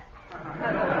be in it.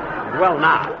 Well,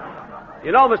 now,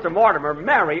 you know, Mr. Mortimer,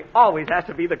 Mary always has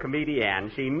to be the comedian.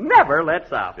 She never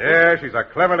lets up. Yeah, she's a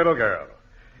clever little girl.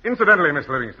 Incidentally, Miss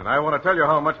Livingston, I want to tell you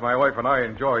how much my wife and I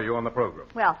enjoy you on the program.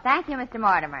 Well, thank you, Mr.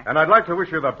 Mortimer. And I'd like to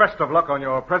wish you the best of luck on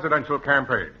your presidential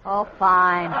campaign. Oh,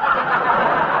 fine.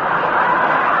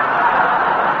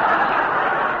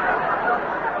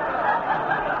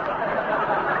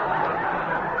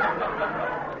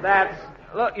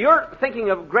 Look, you're thinking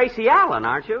of Gracie Allen,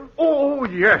 aren't you? Oh,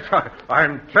 yes.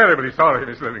 I'm terribly sorry,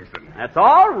 Miss Livingston. That's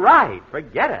all right.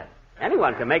 Forget it.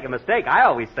 Anyone can make a mistake, I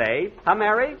always say. Huh,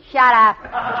 Mary? Shut up.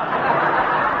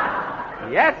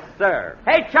 Yes, sir.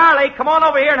 Hey, Charlie, come on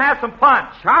over here and have some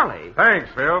punch. Charlie? Thanks,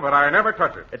 Phil, but I never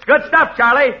touch it. It's good stuff,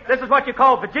 Charlie. This is what you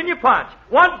call Virginia punch.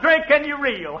 One drink and you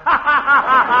reel. Ha, ha, ha,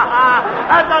 ha, ha.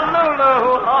 That's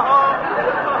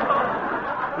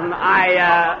a Lulu.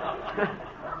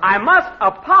 I must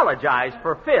apologize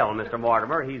for Phil, Mr.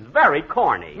 Mortimer. He's very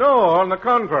corny. No, on the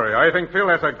contrary. I think Phil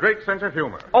has a great sense of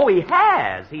humor. Oh, he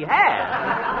has.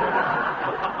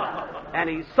 And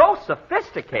he's so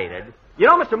sophisticated. You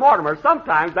know, Mr. Mortimer,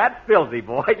 sometimes that filthy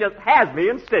boy just has me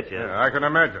in stitches. Yeah, I can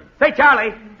imagine. Say,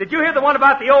 Charlie, did you hear the one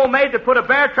about the old maid that put a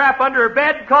bear trap under her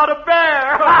bed and caught a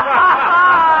bear?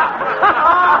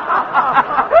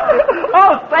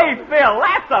 Oh, say, Phil,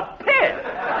 that's a piss.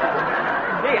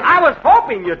 Gee, I was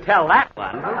hoping you'd tell that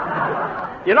one.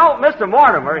 You know, Mr.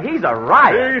 Mortimer, he's a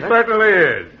riot. He certainly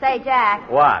is. Say, Jack.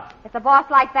 What? If the boss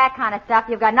likes that kind of stuff,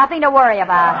 you've got nothing to worry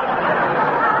about.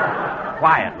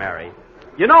 Quiet, Mary.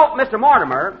 You know, Mr.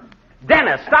 Mortimer,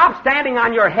 Dennis, stop standing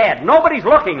on your head. Nobody's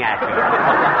looking at you.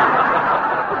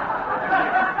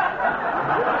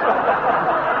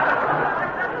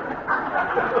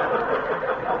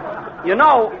 You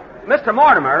know, Mr.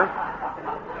 Mortimer,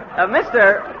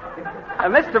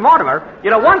 Mr. Mortimer, you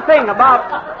know, one thing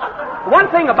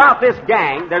about this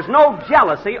gang, there's no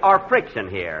jealousy or friction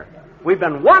here. We've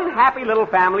been one happy little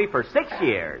family for 6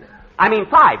 years. I mean,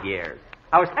 5 years.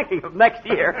 I was thinking of next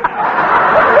year.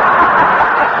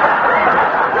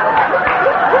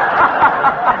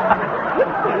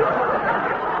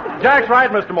 Jack's right,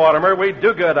 Mr. Mortimer. We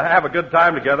do good to have a good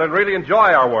time together and really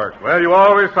enjoy our work. Well, you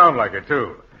always sound like it,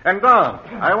 too. And, Don,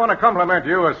 I want to compliment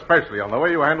you especially on the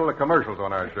way you handle the commercials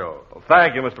on our show. Well,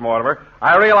 thank you, Mr. Mortimer.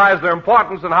 I realize their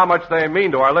importance and how much they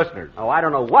mean to our listeners. Oh, I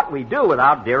don't know what we do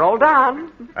without dear old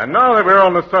Don. And now that we're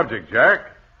on the subject, Jack,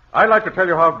 I'd like to tell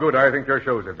you how good I think your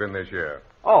shows have been this year.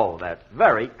 Oh, that's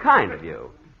very kind of you.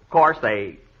 Of course,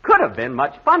 they could have been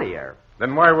much funnier.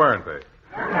 Then why weren't they?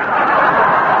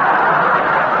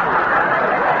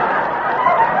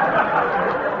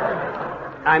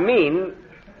 I mean...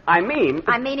 I'm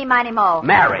meeny, miny, mo.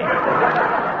 Mary.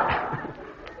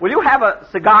 Will you have a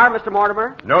cigar, Mr.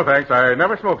 Mortimer? No, thanks. I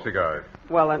never smoke cigars.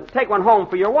 Well, then take one home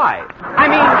for your wife.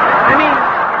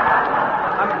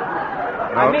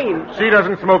 She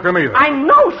doesn't smoke them either. I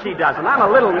know she doesn't. I'm a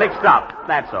little mixed up,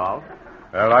 that's all.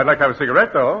 Well, I'd like to have a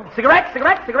cigarette, though. Cigarette?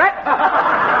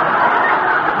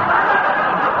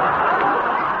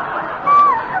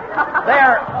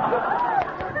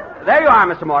 There you are,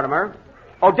 Mr. Mortimer.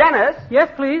 Oh, Dennis. Yes,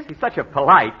 please. He's such a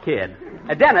polite kid.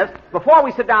 Dennis, before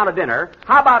we sit down to dinner,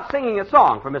 how about singing a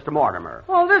song for Mr. Mortimer?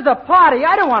 Oh, this is a party.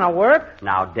 I don't want to work.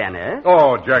 Now, Dennis.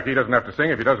 Oh, Jack, he doesn't have to sing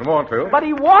if he doesn't want to. But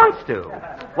he wants to.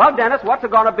 Well, Dennis, what's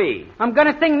it going to be? I'm going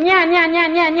to sing nya, nya, nya,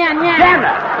 nya, nya, nya.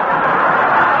 Dennis!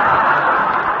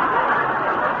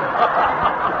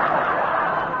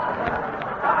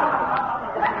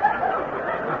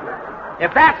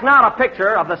 If that's not a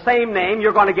picture of the same name,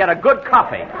 you're going to get a good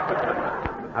cuffing.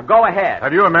 Now, go ahead.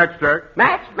 Have you a match, Jack?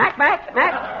 Match?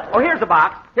 Oh, here's the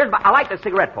box. I like the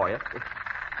cigarette for you.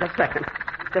 Just a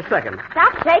second.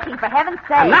 Stop shaking, for heaven's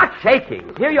sake. I'm not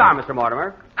shaking. Here you are, Mr.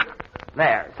 Mortimer.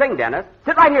 There. Sing, Dennis.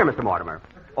 Sit right here, Mr. Mortimer.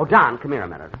 Oh, Don, come here a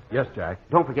minute. Yes, Jack.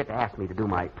 Don't forget to ask me to do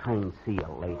my train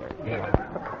seal later.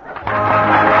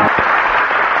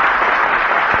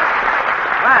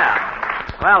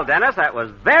 Well, Dennis, that was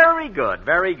very good,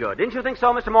 very good. Didn't you think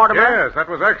so, Mr. Mortimer? Yes, that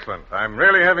was excellent. I'm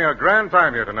really having a grand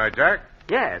time here tonight, Jack.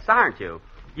 Yes, aren't you?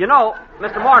 You know,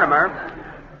 Mr. Mortimer,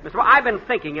 I've been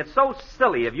thinking it's so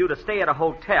silly of you to stay at a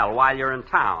hotel while you're in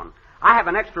town. I have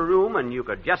an extra room, and you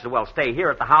could just as well stay here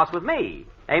at the house with me.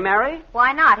 Eh, Mary?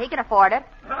 Why not? He can afford it.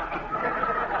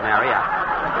 Mary,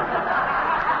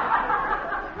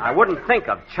 I wouldn't think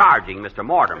of charging Mr.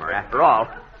 Mortimer. After all,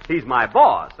 he's my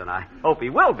boss, and I hope he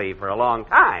will be for a long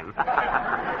time.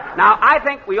 Now, I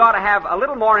think we ought to have a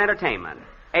little more entertainment.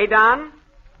 Eh, Don?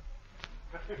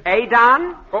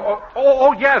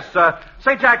 Oh, yes.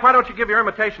 Say, Jack, why don't you give your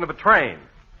imitation of a train?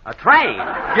 A train?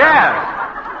 Yes.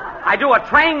 I do a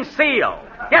train seal.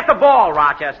 Get the ball,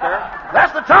 Rochester.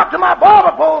 That's the top to my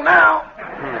barber pole now.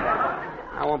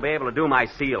 I won't be able to do my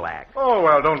seal act. Oh,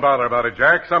 well, don't bother about it,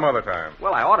 Jack. Some other time.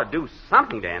 Well, I ought to do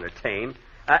something to entertain.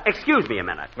 Excuse me a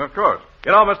minute. Of course.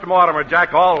 You know, Mr. Mortimer,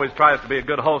 Jack always tries to be a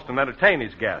good host and entertain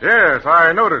his guests. Yes,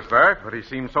 I noticed that, but he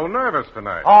seems so nervous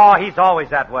tonight. Oh, he's always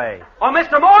that way. Oh,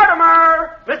 Mr.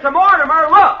 Mortimer! Mr. Mortimer,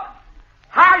 look!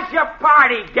 How's your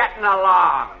party getting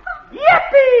along?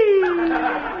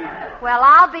 Yippee! Well,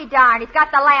 I'll be darned. He's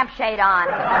got the lampshade on.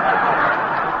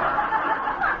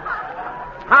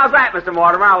 How's that, Mr.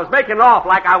 Mortimer? I was making off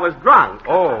like I was drunk.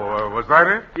 Oh, was that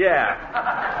it? Yeah.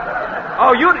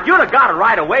 Oh, you'd have got it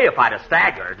right away if I'd have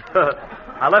staggered.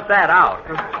 I left that out.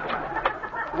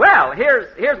 Well,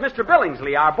 here's Mr.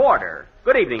 Billingsley, our boarder.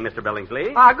 Good evening, Mr.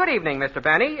 Billingsley. Good evening, Mr.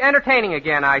 Benny. Entertaining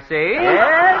again, I see.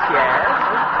 Yes.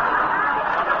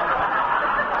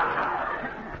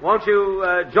 Won't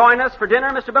you join us for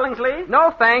dinner, Mr. Billingsley?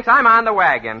 No, thanks. I'm on the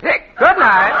wagon. Good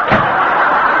night.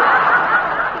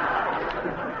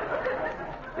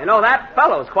 You know, that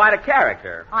fellow's quite a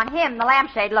character. On him, the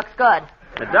lampshade looks good.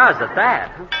 It does at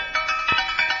that.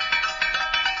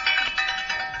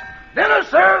 Dinner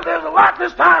served. There's a lot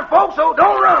this time, folks, so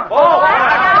don't run.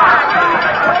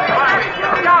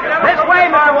 This way,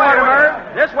 Mr.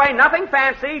 Mortimer. This way, nothing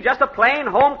fancy, just a plain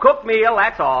home-cooked meal,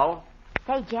 that's all.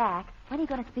 Say, Jack, when are you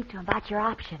going to speak to him about your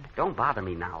option? Don't bother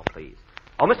me now, please.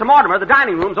 Oh, Mr. Mortimer, the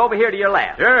dining room's over here to your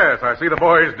left. Yes, I see the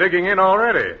boys digging in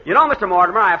already. You know, Mr.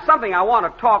 Mortimer, I have something I want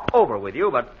to talk over with you,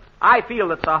 but I feel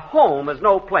that the home is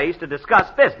no place to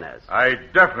discuss business. I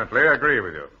definitely agree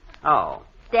with you. Oh.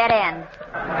 Dead end.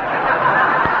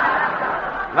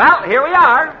 Well, here we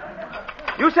are.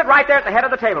 You sit right there at the head of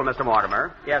the table, Mr.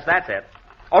 Mortimer. Yes, that's it.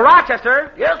 Oh,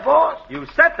 Rochester. Yes, boss? You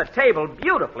set the table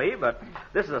beautifully, but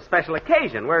this is a special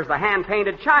occasion. Where's the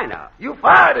hand-painted china? You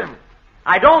fired him.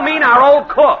 I don't mean our old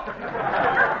cook.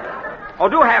 Oh,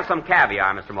 do have some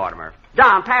caviar, Mr. Mortimer.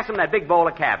 Don, pass him that big bowl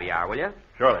of caviar, will you?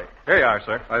 Surely. Here you are,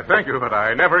 sir. I thank you, but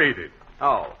I never eat it.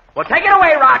 Oh. Well, take it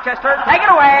away, Rochester. Take it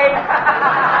away.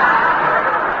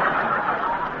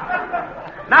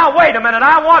 Now, wait a minute.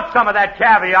 I want some of that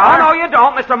caviar. Oh, no, you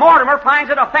don't. Mr. Mortimer finds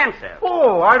it offensive.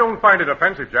 Oh, I don't find it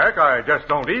offensive, Jack. I just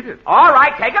don't eat it. All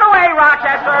right, take it away,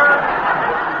 Rochester.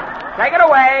 Take it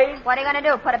away. What are you going to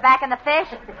do, put it back in the fish?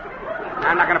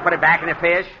 I'm not going to put it back in the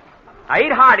fish. Now,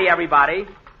 eat hearty, everybody.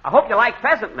 I hope you like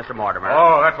pheasant, Mr. Mortimer.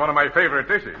 Oh, that's one of my favorite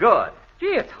dishes. Good. Gee,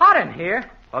 it's hot in here.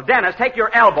 Well, Dennis, take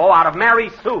your elbow out of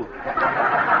Mary's soup.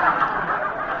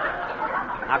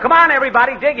 Now, come on,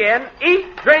 everybody, dig in.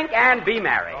 Eat, drink, and be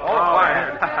merry. Oh, fine.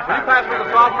 Will you pass me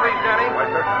the salt, please, Jenny?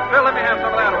 Phil, let me have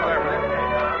some of that over there, will you?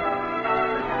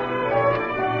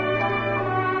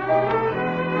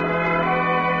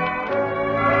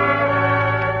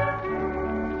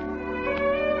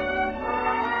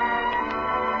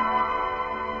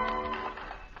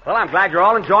 Well, I'm glad you're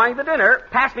all enjoying the dinner.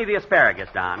 Pass me the asparagus,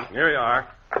 Don. Here you are.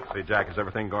 See, Jack, is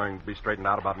everything going to be straightened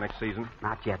out about next season?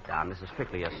 Not yet, Don. This is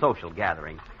strictly a social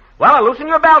gathering. Well, loosen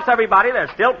your belts, everybody.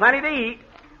 There's still plenty to eat.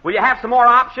 Will you have some more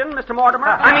option, Mr. Mortimer?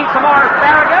 I mean, some more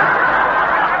asparagus?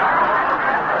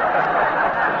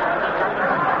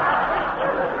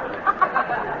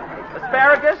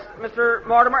 Asparagus, Mr.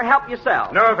 Mortimer, help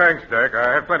yourself. No, thanks, Jack.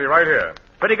 I have plenty right here.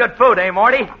 Pretty good food, eh,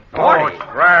 Morty? Oh, it's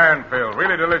grand, Phil.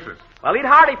 Really delicious. Well, eat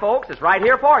hearty, folks. It's right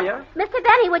here for you. Mr.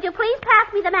 Benny, would you please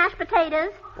pass me the mashed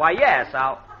potatoes? Why, yes,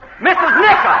 I'll... Mrs.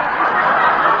 Nichols!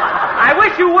 I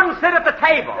wish you wouldn't sit at the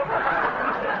table.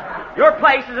 Your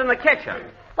place is in the kitchen.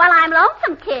 Well, I'm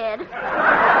lonesome, kid.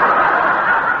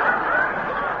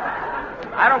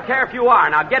 I don't care if you are.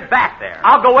 Now, get back there.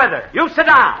 I'll go with her. You sit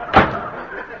down.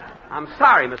 I'm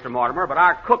sorry, Mr. Mortimer, but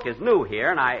our cook is new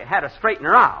here, and I had to straighten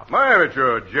her out. My, but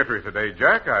you're jittery today,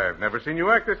 Jack. I've never seen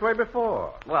you act this way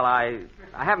before. Well, I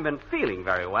haven't been feeling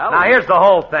very well. Now, here's the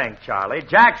whole thing, Charlie.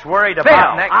 Jack's worried Phil,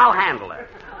 about next... I'll handle it.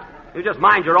 You just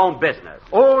mind your own business.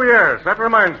 Oh, yes. That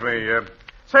reminds me.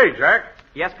 Say, Jack.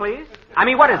 Yes, please? I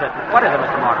mean, what is it? What is it,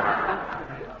 Mr.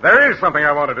 Mortimer? There is something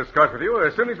I want to discuss with you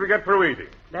as soon as we get through eating.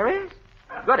 There is?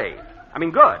 Goody. I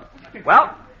mean, good.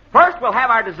 Well, first we'll have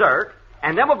our dessert,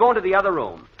 and then we'll go into the other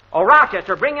room. Oh,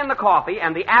 Rochester, bring in the coffee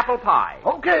and the apple pie.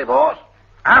 Okay, boss.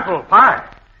 Apple pie.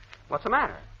 What's the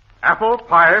matter? Apple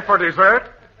pie for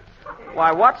dessert?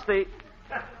 Why, what's the...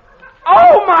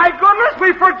 Oh, my goodness,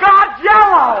 we forgot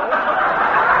Jell-O!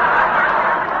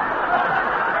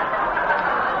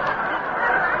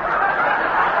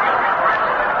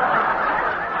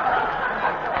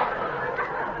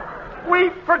 We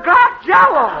forgot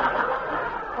Jell-O!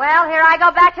 Well, here I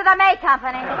go back to the May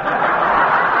Company.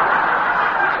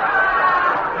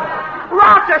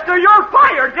 Rochester, you're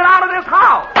fired! Get out of this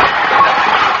house!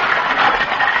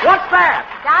 What's that?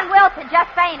 John Wilson just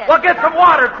fainted. Well, get some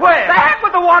water, quick. The heck with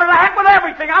the water, the heck with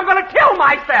everything. I'm going to kill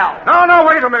myself. No,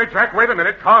 wait a minute, Jack. Wait a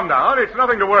minute. Calm down. It's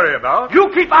nothing to worry about. You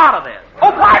keep out of this.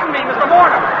 Oh, pardon me, Mr.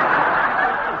 Mortimer.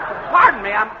 Pardon me,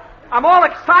 I'm all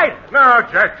excited. No,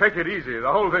 Jack, take it easy.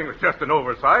 The whole thing was just an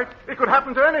oversight. It could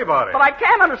happen to anybody. But I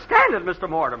can't understand it, Mr.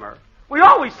 Mortimer. We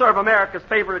always serve America's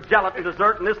favorite gelatin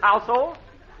dessert in this household.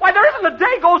 Why, there isn't a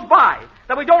day goes by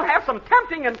that we don't have some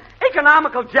tempting and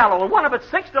economical Jell-O in one of its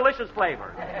 6 delicious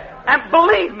flavors. And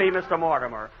believe me, Mr.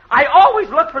 Mortimer, I always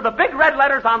look for the big red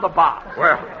letters on the box.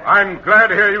 Well, I'm glad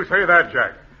to hear you say that,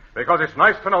 Jack, because it's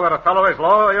nice to know that a fellow as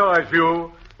loyal as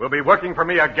you will be working for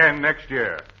me again next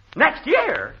year. Next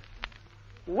year?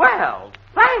 Well,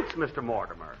 thanks, Mr.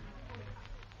 Mortimer.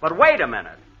 But wait a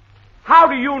minute. How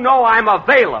do you know I'm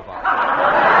available?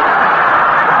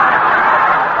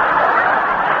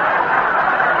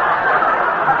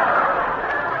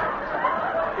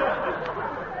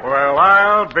 Well,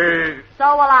 I'll be...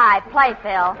 So will I. Play,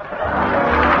 Phil.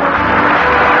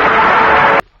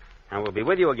 And we'll be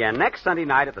with you again next Sunday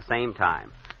night at the same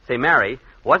time. Say, Mary,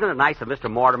 wasn't it nice of Mr.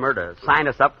 Mortimer to sign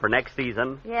us up for next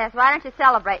season? Yes, why don't you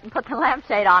celebrate and put the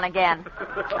lampshade on again?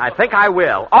 I think I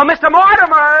will. Oh, Mr.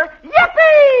 Mortimer!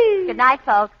 Yippee! Good night,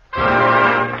 folks.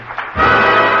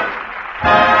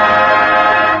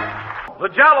 The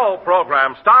Jell-O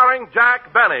program starring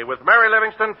Jack Benny with Mary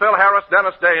Livingston, Phil Harris,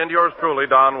 Dennis Day, and yours truly,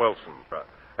 Don Wilson.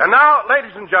 And now,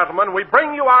 ladies and gentlemen, we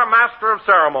bring you our master of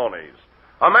ceremonies,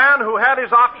 a man who had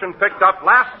his option picked up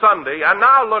last Sunday and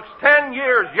now looks 10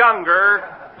 years younger,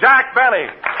 Jack Benny.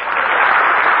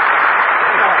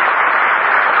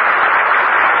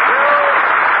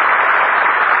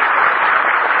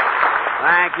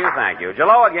 Thank you.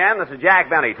 Jell-O again, this is Jack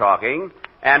Benny talking.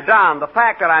 And, Don, the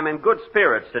fact that I'm in good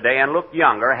spirits today and look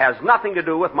younger has nothing to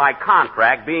do with my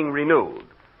contract being renewed.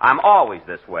 I'm always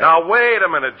this way. Now, wait a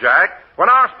minute, Jack. When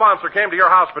our sponsor came to your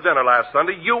house for dinner last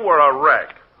Sunday, you were a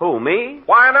wreck. Who, me?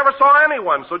 Why, I never saw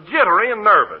anyone so jittery and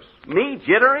nervous. Me,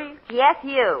 jittery? Yes,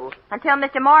 you. Until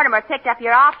Mr. Mortimer picked up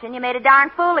your option, you made a darn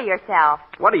fool of yourself.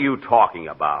 What are you talking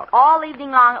about? All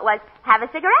evening long it was, have a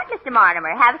cigarette, Mr.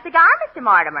 Mortimer. Have a cigar, Mr.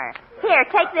 Mortimer. Here,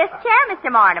 take this chair, Mr.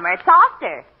 Mortimer. It's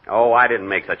softer. Oh, I didn't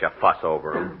make such a fuss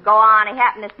over him. Go on. He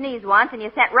happened to sneeze once, and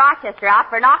you sent Rochester out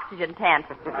for an oxygen tent.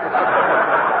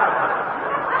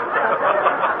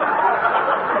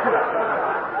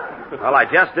 Well, I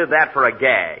just did that for a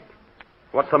gag.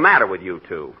 What's the matter with you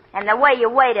two? And the way you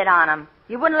waited on him.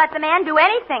 You wouldn't let the man do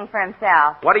anything for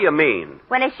himself. What do you mean?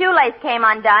 When his shoelace came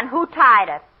undone, who tied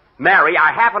it? Mary,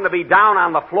 I happened to be down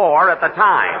on the floor at the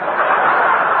time.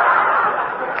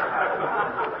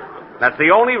 That's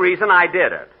the only reason I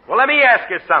did it. Well, let me ask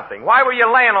you something. Why were you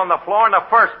laying on the floor in the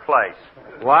first place?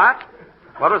 What?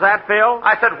 What was that, Phil?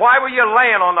 I said, why were you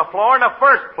laying on the floor in the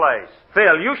first place?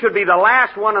 Phil, you should be the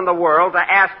last one in the world to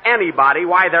ask anybody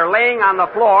why they're laying on the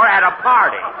floor at a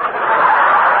party.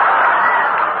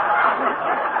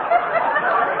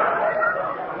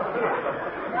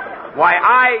 Why,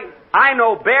 I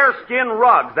know bearskin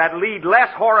rugs that lead less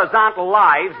horizontal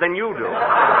lives than you do.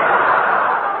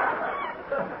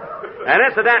 And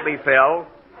incidentally, Phil,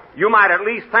 you might at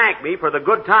least thank me for the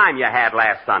good time you had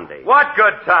last Sunday. What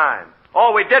good time?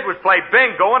 All we did was play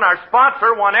bingo, and our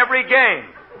sponsor won every game.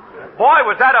 Boy,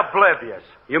 was that oblivious.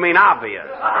 You mean obvious.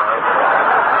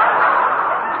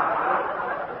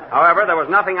 However, there was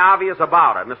nothing obvious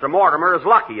about it. Mr. Mortimer is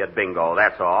lucky at bingo,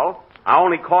 that's all. I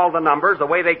only called the numbers the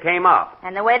way they came up.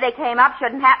 And the way they came up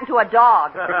shouldn't happen to a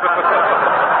dog.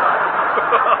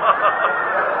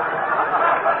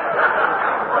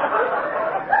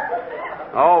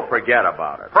 Oh, forget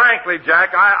about it. Frankly,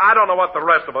 Jack, I don't know what the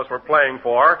rest of us were playing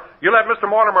for. You let Mr.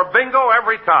 Mortimer bingo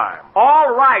every time.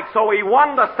 All right, so he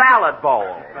won the salad bowl.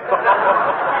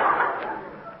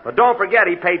 But don't forget,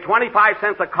 he paid 25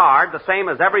 cents a card, the same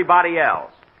as everybody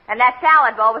else. And that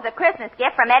salad bowl was a Christmas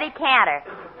gift from Eddie Cantor.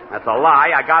 That's a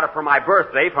lie. I got it for my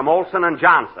birthday from Olson and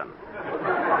Johnson.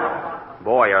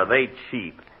 Boy, are they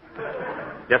cheap.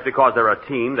 Just because they're a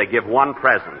team, they give one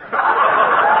present.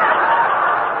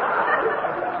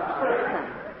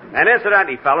 And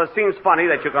incidentally, fellas, it seems funny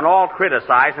that you can all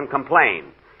criticize and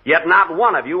complain. Yet not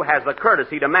one of you has the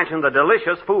courtesy to mention the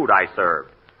delicious food I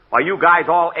served. Why, you guys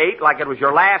all ate like it was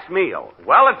your last meal.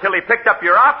 Well, until he picked up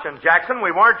your option, Jackson,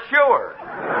 we weren't sure.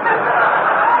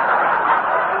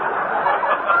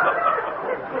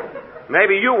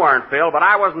 Maybe you weren't, Phil, but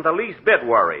I wasn't the least bit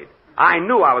worried. I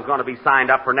knew I was going to be signed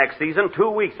up for next season 2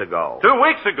 weeks ago. 2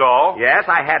 weeks ago? Yes,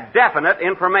 I had definite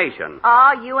information.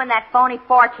 Oh, you and that phony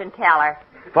fortune teller.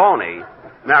 Phony?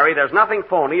 Mary, there's nothing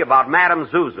phony about Madame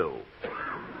Zuzu.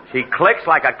 She clicks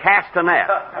like a castanet.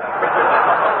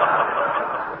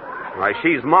 Why,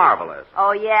 she's marvelous.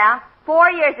 Oh, yeah? 4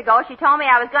 years ago, she told me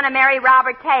I was going to marry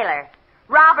Robert Taylor.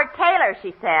 Robert Taylor,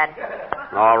 she said.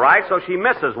 All right, so she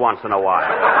misses once in a while.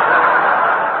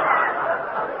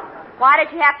 Why did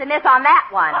she have to miss on that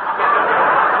one?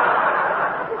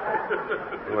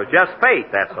 It was just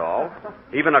fate, that's all.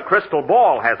 Even a crystal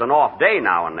ball has an off day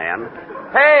now and then.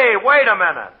 Hey, wait a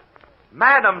minute.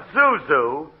 Madame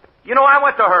Zuzu. You know, I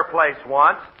went to her place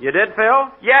once. You did, Phil?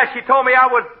 Yeah, she told me I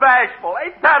was bashful.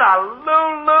 Ain't that a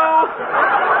Lulu?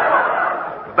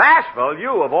 Bashful?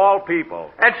 You, of all people.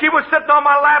 And she was sitting on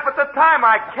my lap at the time.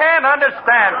 I can't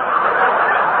understand her.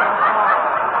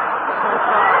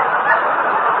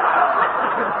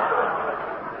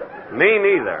 Me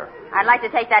neither. I'd like to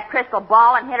take that crystal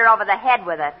ball and hit her over the head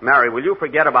with it. Mary, will you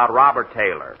forget about Robert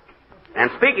Taylor? And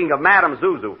speaking of Madame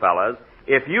Zuzu, fellas,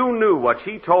 if you knew what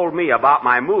she told me about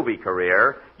my movie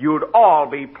career, you'd all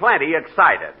be plenty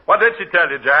excited. What did she tell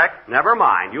you, Jack? Never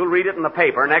mind. You'll read it in the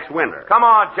paper next winter. Come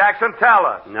on, Jackson, tell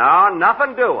us. No,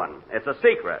 nothing doing. It's a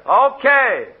secret.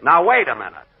 Okay. Now, wait a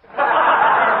minute.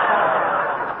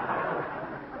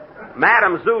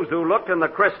 Madame Zuzu looked in the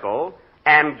crystal,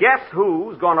 and guess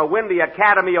who's going to win the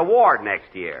Academy Award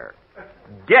next year?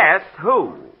 Guess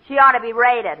who? She ought to be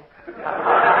rated.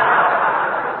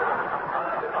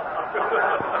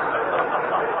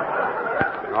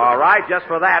 All right, just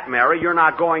for that, Mary, you're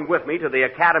not going with me to the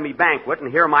Academy banquet and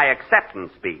hear my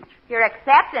acceptance speech. Your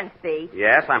acceptance speech?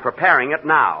 Yes, I'm preparing it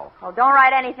now. Well, don't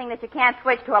write anything that you can't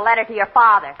switch to a letter to your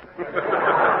father.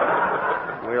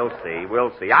 We'll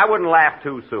see. I wouldn't laugh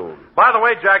too soon. By the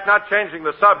way, Jack, not changing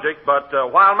the subject, but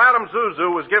while Madame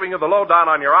Zuzu was giving you the lowdown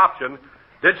on your option,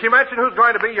 did she mention who's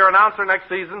going to be your announcer next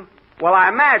season? Well, I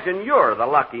imagine you're the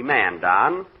lucky man,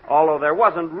 Don, although there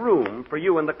wasn't room for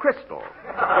you in the crystal.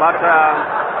 But,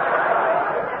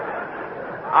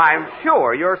 I'm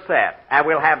sure you're set, and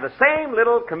we'll have the same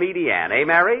little comedienne, eh,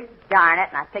 Mary? Darn it,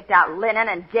 and I picked out linen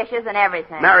and dishes and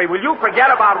everything. Mary, will you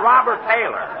forget about Robert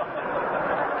Taylor?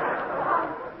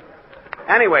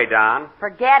 Anyway, Don.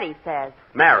 Forget, he says.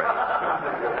 Mary.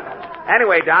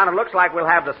 Anyway, Don, it looks like we'll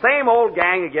have the same old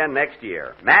gang again next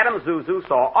year. Madame Zuzu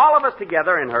saw all of us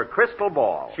together in her crystal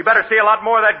ball. She better see a lot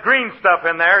more of that green stuff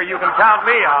in there. You can count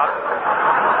me out.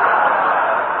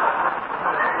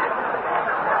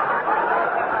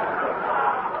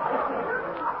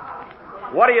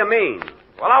 What do you mean?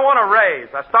 Well, I want a raise.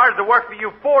 I started to work for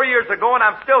you 4 years ago, and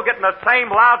I'm still getting the same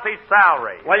lousy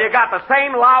salary. Well, you got the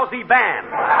same lousy band.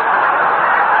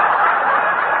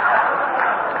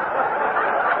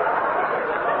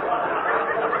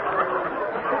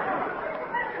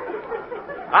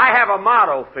 I have a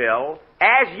motto, Phil.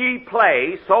 As ye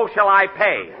play, so shall I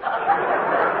pay.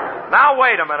 Now,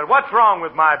 wait a minute. What's wrong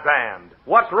with my band?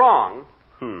 What's wrong?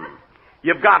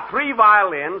 You've got 3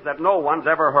 violins that no one's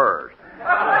ever heard.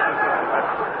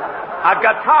 A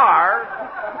guitar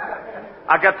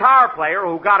player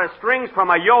who got his strings from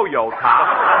a yo-yo top.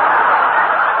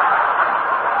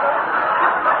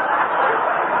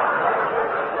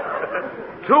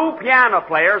 Two piano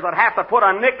players that have to put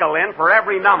a nickel in for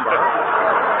every number.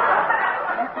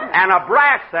 And a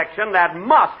brass section that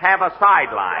must have a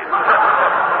sideline.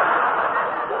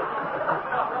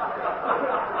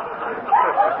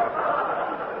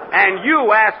 And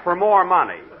you ask for more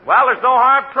money. Well, there's no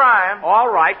harm trying. All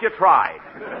right, you tried.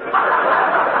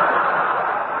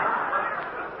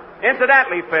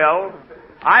 Incidentally, Phil,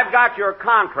 I've got your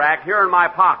contract here in my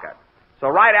pocket. So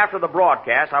right after the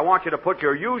broadcast, I want you to put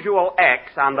your usual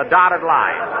X on the dotted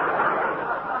line.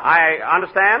 I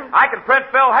understand? I can print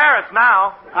Phil Harris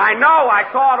now. I know. I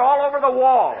saw it all over the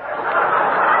wall.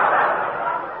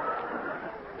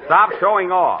 Stop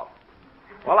showing off.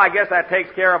 Well, I guess that takes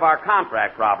care of our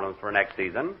contract problems for next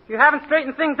season. You haven't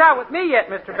straightened things out with me yet,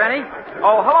 Mr. Benny.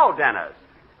 Oh, hello, Dennis.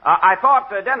 I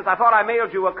thought I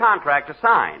mailed you a contract to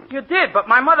sign. You did, but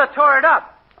my mother tore it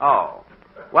up. Oh.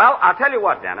 Well, I'll tell you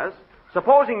what, Dennis.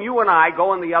 Supposing you and I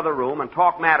go in the other room and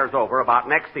talk matters over about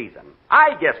next season,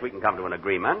 I guess we can come to an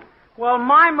agreement. Well,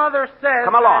 my mother says...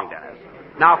 Come along, Dennis.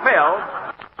 Now, Phil,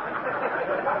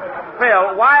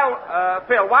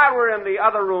 while we're in the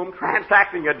other room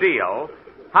transacting a deal,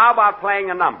 how about playing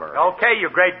a number? Okay, you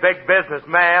great big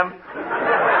businessman.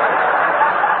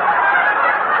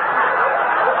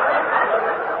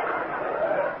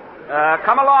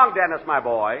 Come along, Dennis, my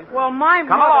boy. Well, my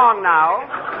Come along now.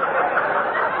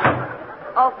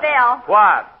 Oh, Phil.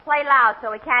 What? Play loud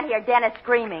so we can't hear Dennis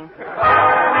screaming.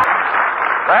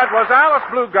 That was Alice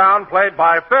Bluegown, played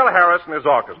by Phil Harris and his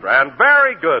orchestra. And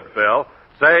very good, Phil.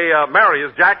 Say, Mary,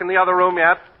 is Jack in the other room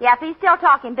yet? Yes, he's still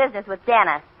talking business with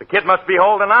Dennis. The kid must be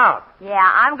holding out. Yeah,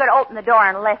 I'm going to open the door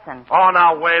and listen. Oh,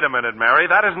 now, wait a minute, Mary.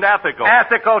 That isn't ethical.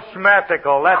 Ethical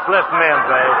schmethical. Let's listen in,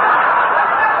 babe.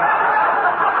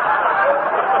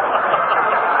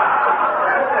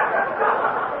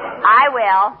 I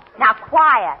will. Now,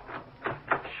 quiet.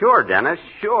 Sure, Dennis,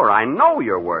 sure. I know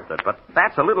you're worth it, but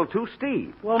that's a little too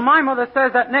steep. Well, my mother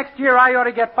says that next year I ought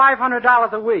to get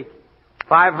 $500 a week.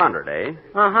 500, eh?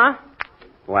 Uh-huh.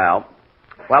 Well,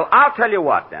 I'll tell you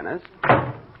what, Dennis.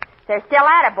 They're still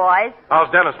at it, boys.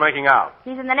 How's Dennis making out?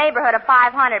 He's in the neighborhood of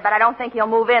 500, but I don't think he'll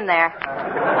move in there.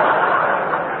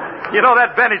 You know,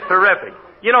 that Benny's terrific.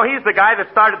 You know, he's the guy that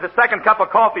started the second cup of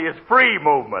coffee is free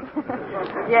movement.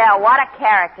 Yeah, what a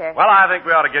character. Well, I think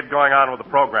we ought to get going on with the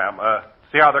program.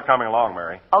 See how they're coming along,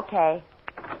 Mary. Okay.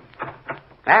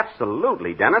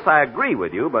 Absolutely, Dennis. I agree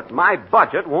with you, but my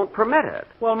budget won't permit it.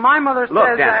 Well, my mother says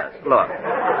Look, Dennis, look.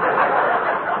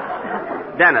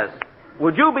 Dennis,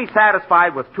 would you be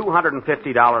satisfied with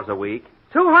 $250 a week?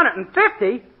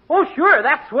 $250? Oh, sure,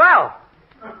 that's swell.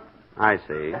 I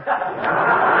see.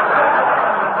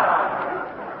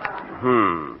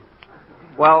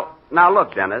 Well, now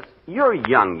look, Dennis, you're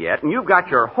young yet, and you've got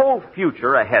your whole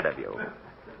future ahead of you.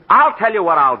 I'll tell you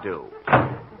what I'll do.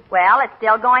 Well, it's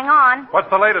still going on. What's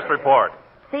the latest report?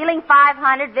 Ceiling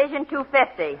 500, vision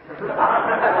 250.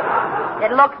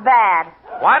 It looks bad.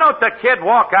 Why don't the kid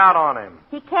walk out on him?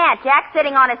 He can't. Jack's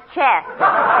sitting on his chest.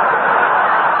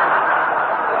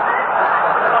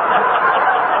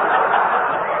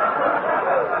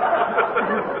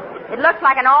 It looks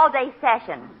like an all-day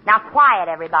session. Now, quiet,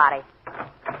 everybody.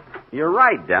 You're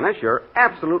right, Dennis. You're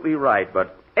absolutely right,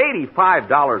 but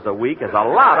 $85 a week is a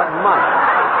lot of money.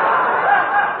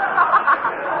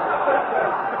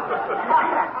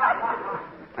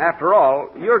 After all,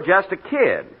 you're just a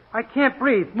kid. I can't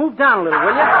breathe. Move down a little,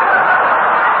 will you?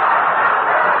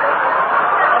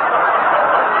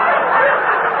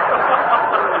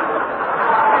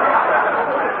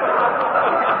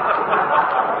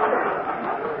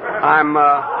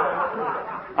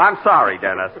 I'm sorry,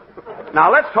 Dennis. Now,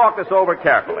 let's talk this over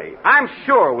carefully. I'm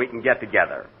sure we can get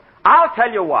together. I'll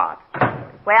tell you what.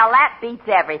 Well, that beats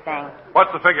everything.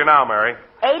 What's the figure now, Mary?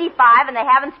 85, and they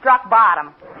haven't struck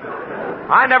bottom.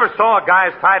 I never saw a guy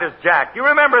as tight as Jack. You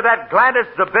remember that Gladys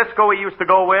Zabisco he used to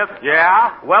go with?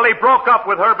 Yeah? Well, he broke up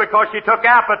with her because she took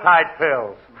appetite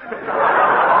pills.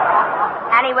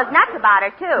 And he was nuts about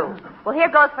her, too. Well, here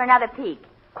goes for another peek.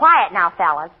 Quiet now,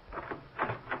 fellas.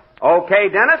 Okay,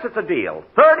 Dennis, it's a deal.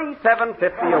 $37.50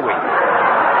 a week.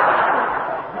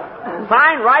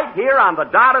 Sign right here on the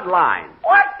dotted line.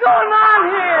 What's going on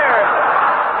here?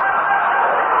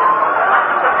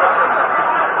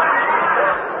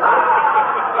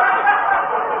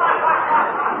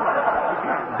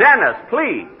 Dennis,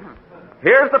 please.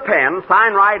 Here's the pen.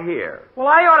 Sign right here. Well,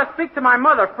 I ought to speak to my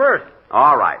mother first.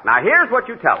 All right. Now, here's what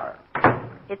you tell her.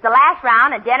 It's the last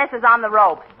round, and Dennis is on the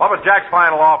ropes. What was Jack's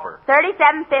final offer?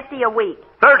 $37.50 a week.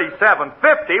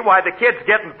 $37.50? Why, the kid's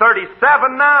getting $37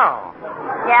 now.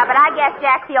 Yeah, but I guess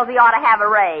Jack feels he ought to have a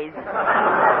raise.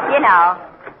 You know.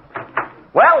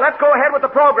 Well, let's go ahead with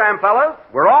the program, fellas.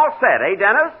 We're all set, eh,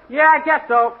 Dennis? Yeah, I guess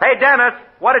so. Hey, Dennis,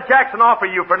 what did Jackson offer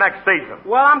you for next season?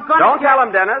 Well, I'm going to... Don't tell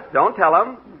him, Dennis. Don't tell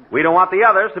him. We don't want the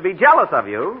others to be jealous of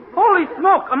you. Holy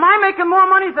smoke. Am I making more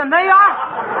money than they are?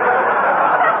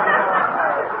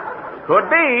 Could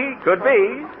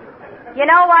be. You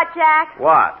know what, Jack?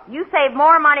 What? You save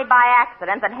more money by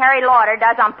accident than Harry Lauder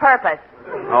does on purpose.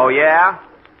 Oh, yeah?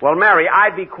 Well, Mary,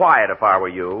 I'd be quiet if I were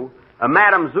you.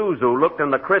 Madame Zuzu looked in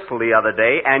the crystal the other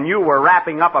day, and you were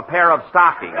wrapping up a pair of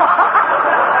stockings.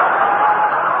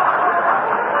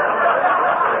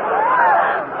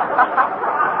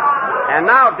 And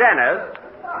now, Dennis,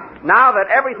 now that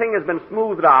everything has been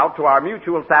smoothed out to our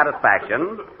mutual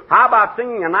satisfaction, how about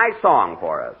singing a nice song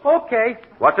for us? Okay.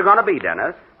 What's it going to be,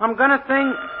 Dennis? I'm going to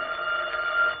sing...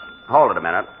 Hold it a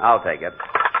minute. I'll take it.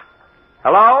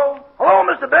 Hello? Hello,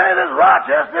 Mr. Benny. This is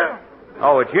Rochester.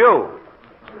 Oh, it's you.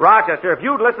 Rochester, if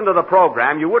you'd listened to the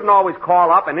program, you wouldn't always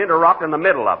call up and interrupt in the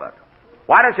middle of it.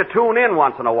 Why don't you tune in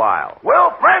once in a while?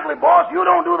 Well, frankly, boss, you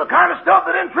don't do the kind of stuff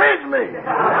that intrigues me.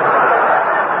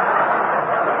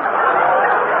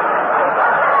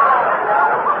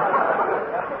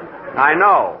 I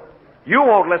know. You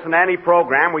won't listen to any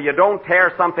program where you don't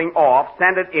tear something off,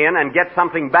 send it in, and get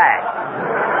something back.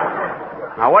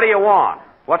 Now, what do you want?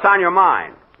 What's on your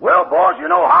mind? Well, boss, you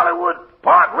know Hollywood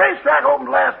Park Racetrack opened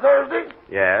last Thursday.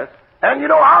 Yes? And you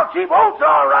know how cheap oats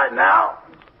are right now.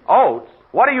 Oats?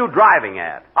 What are you driving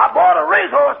at? I bought a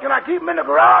racehorse. Can I keep him in the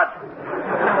garage?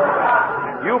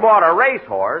 You bought a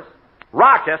racehorse?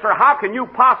 Rochester, how can you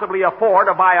possibly afford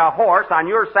to buy a horse on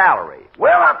your salary?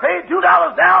 Well, I paid $2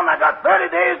 down, and I got 30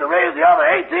 days to raise the other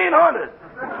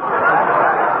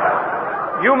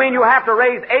 $1,800. You mean you have to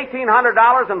raise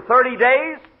 $1,800 in 30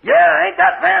 days? Yeah, ain't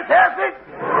that fantastic?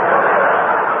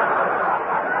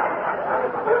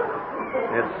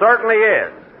 It certainly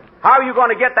is. How are you going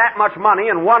to get that much money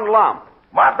in one lump?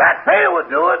 My back pay would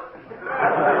do it.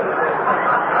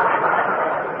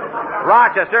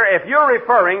 Rochester, if you're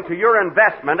referring to your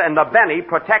investment in the Benny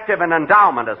Protective and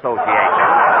Endowment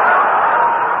Association...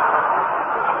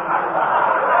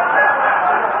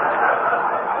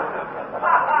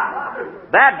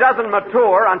 that doesn't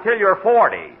mature until you're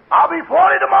 40. I'll be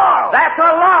 40 tomorrow. That's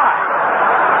a lie.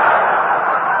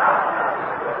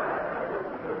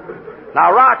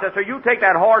 Now, Rochester, you take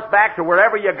that horse back to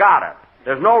wherever you got it.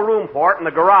 There's no room for it in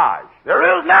the garage. There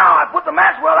is now. I put the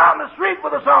Maxwell out in the street for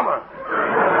the summer.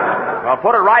 Well,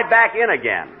 put it right back in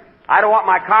again. I don't want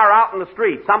my car out in the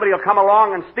street. Somebody will come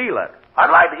along and steal it. I'd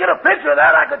like to get a picture of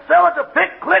that. I could sell it to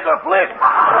Pick, Click, or Flick.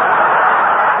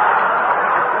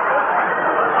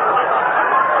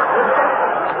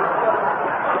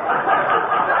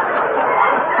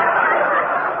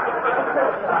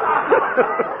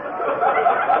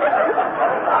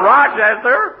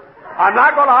 Rochester, I'm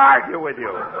not going to argue with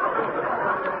you.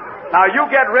 Now, you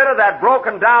get rid of that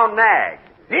broken-down nag.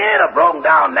 He ain't a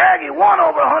broken-down nag. He won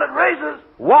over 100 races.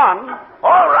 Won?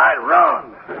 All right,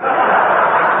 run.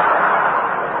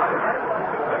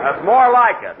 That's more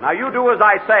like it. Now, you do as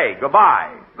I say.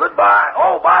 Goodbye. Goodbye.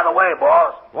 Oh, by the way,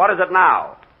 boss. What is it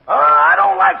now? I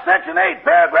don't like Section 8,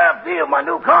 Paragraph D of my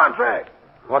new contract.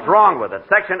 What's wrong with it?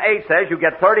 Section 8 says you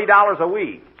get $30 a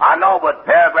week. I know, but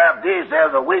Paragraph D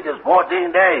says a week is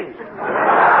 14 days.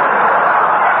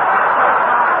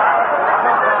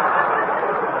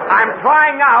 I'm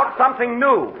trying out something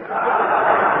new.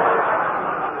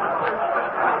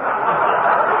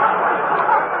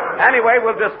 Anyway,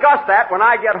 we'll discuss that when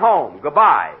I get home.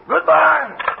 Goodbye.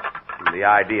 Goodbye. The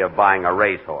idea of buying a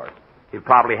racehorse. He'll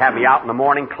probably have me out in the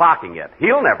morning clocking it.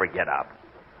 He'll never get up.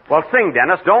 Well, sing,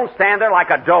 Dennis. Don't stand there like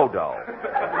a dodo.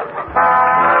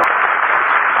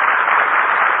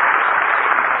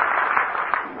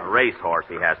 A racehorse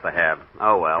he has to have.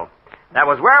 Oh, well. That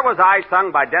was Where Was I,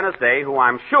 sung by Dennis Day, who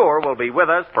I'm sure will be with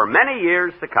us for many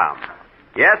years to come.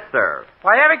 Yes, sir.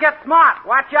 Well, you ever get smart?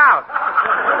 Watch out.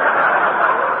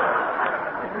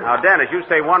 Now, Dennis, you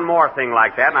say one more thing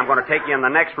like that, and I'm going to take you in the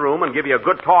next room and give you a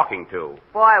good talking to.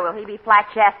 Boy, will he be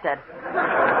flat-chested.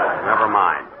 Never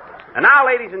mind. And now,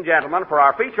 ladies and gentlemen, for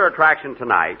our feature attraction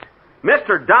tonight,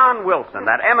 Mr. Don Wilson,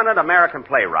 that eminent American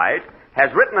playwright,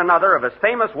 has written another of his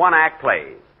famous one-act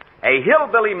plays, a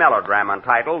hillbilly melodrama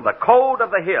entitled The Code of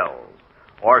the Hills,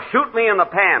 or Shoot Me in the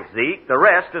Pants, Zeke, the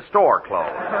rest is store clothes.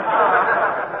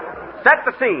 Set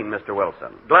the scene, Mr.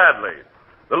 Wilson. Gladly.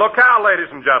 The locale,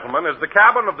 ladies and gentlemen, is the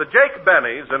cabin of the Jake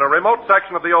Bennies in a remote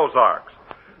section of the Ozarks.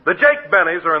 The Jake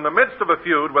Bennies are in the midst of a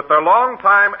feud with their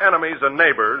longtime enemies and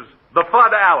neighbors, the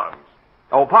Fudd Allens.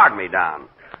 Oh, pardon me, Don.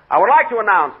 I would like to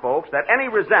announce, folks, that any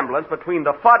resemblance between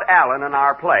the Fudd Allen in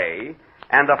our play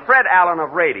and the Fred Allen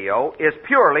of radio is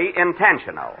purely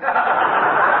intentional.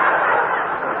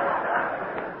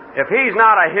 If he's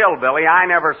not a hillbilly, I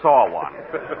never saw one.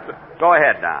 Go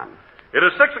ahead, Don. It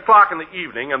is 6 o'clock in the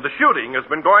evening, and the shooting has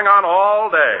been going on all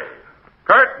day.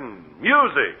 Curtain,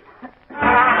 music.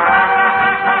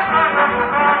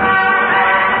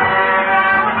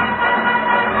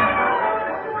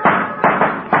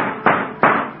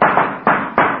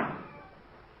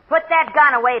 Put that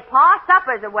gun away, Pa.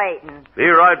 Supper's a-waiting. Be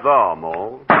right there,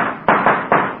 Ma.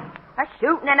 A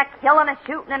shooting and a killing, a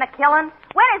shooting and a killing.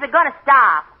 When is it going to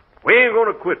stop? We ain't going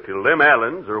to quit till them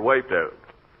Allens are wiped out.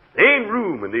 There ain't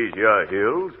room in these yard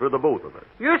hills for the both of us.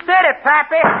 You said it,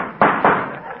 Pappy.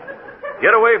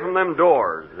 Get away from them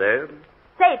doors, Zeb.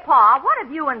 Say, Pa, what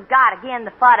have you and got again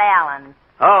the Fudd Allens?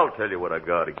 I'll tell you what I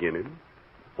got agin him.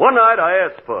 One night I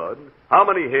asked Fudd how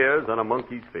many hairs on a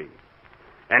monkey's face.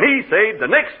 And he said, the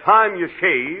next time you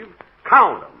shave,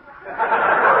 count 'em.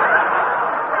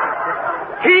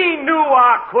 He knew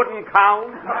I couldn't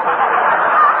count.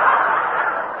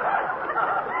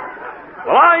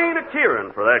 Well, I ain't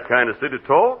a-cheering for that kind of city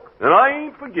talk, and I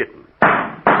ain't forgetting.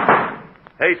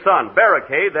 Hey, son,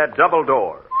 barricade that double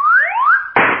door.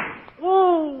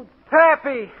 Ooh,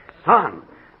 Pappy. Son.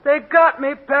 They got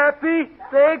me, Pappy.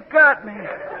 They got me.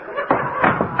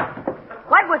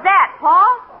 What was that,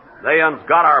 Pa? They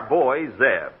got our boy,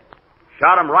 Zeb.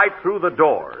 Shot him right through the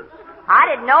doors. I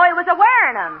didn't know he was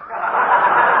a-wearing them.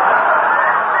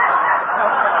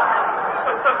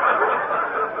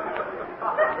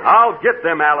 I'll get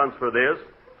them Allens for this.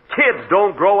 Kids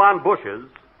don't grow on bushes.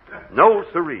 No,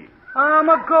 siree. I'm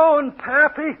a-going,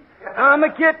 Pappy. I'm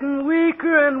a-getting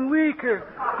weaker and weaker.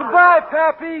 Goodbye,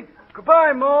 Pappy.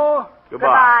 Goodbye, Ma.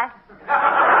 Goodbye.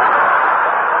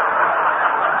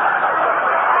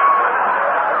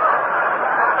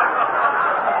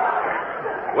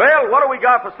 Well, what do we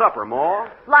got for supper, Ma?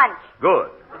 Lunch. Good.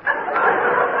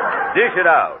 Dish it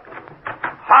out.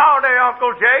 Howdy,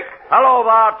 Uncle Jake. Hello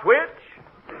there, Twitch.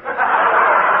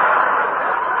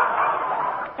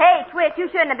 Hey, Twitch, you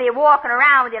shouldn't be walking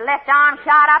around with your left arm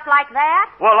shot up like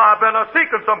that. Well, I've been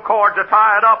seeking some cord to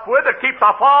tie it up with to keep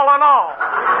the falling off.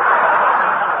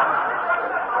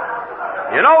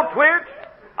 You know, Twitch,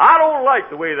 I don't like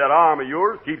the way that arm of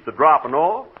yours keeps the dropping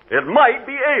off. It might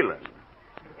be ailing.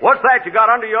 What's that you got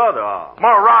under your other arm?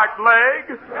 My right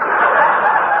leg.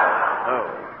 Oh.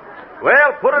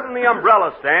 Well, put it in the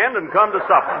umbrella stand and come to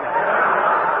supper.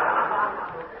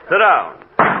 Sit down.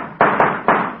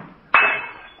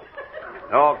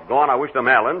 Doggone, I wish them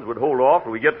Allens would hold off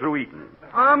till we get through eating.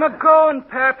 I'm a-going,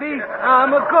 Pappy.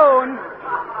 I'm a-going.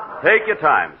 Take your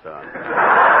time, son.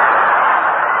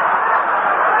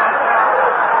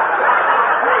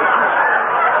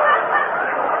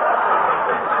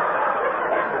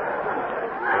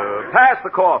 Pass the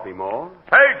coffee, Ma.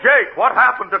 Hey, Jake, what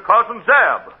happened to Cousin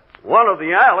Zeb? One of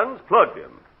the Allens plugged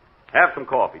him. Have some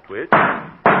coffee, Twitch.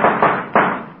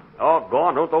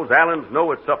 Doggone, don't those Allens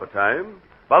know it's supper time?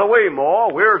 By the way, Ma,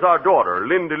 where's our daughter,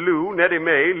 Linda Lou, Nettie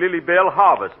Mae, Lily Bell,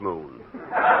 Harvest Moon?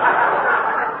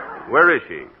 Where is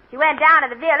she? She went down to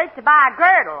the village to buy a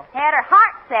girdle. Had her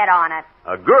heart set on it.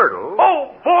 A girdle?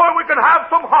 Oh, boy, we can have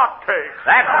some hot cakes.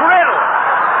 That's griddle.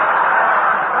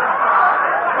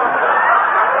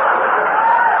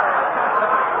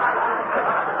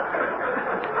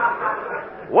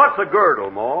 What's a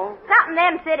girdle, Ma? Something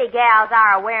them city gals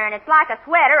are wearing. It's like a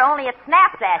sweater, only it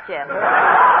snaps at you.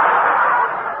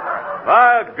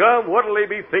 By gum, what'll they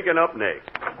be thinking up next?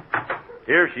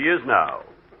 Here she is now.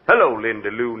 Hello, Linda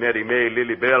Lou, Nettie May,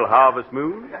 Lily Bell, Harvest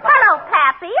Moon. Hello,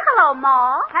 Pappy. Hello,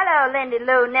 Ma. Hello, Lindy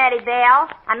Lou, Nettie Bell.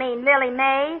 Lily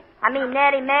May.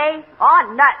 Nettie May. Oh,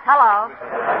 nuts. Hello.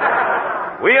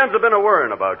 We ain't been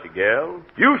a-worrying about you, gal.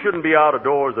 You shouldn't be out of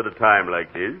doors at a time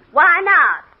like this. Why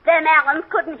not? Them Allens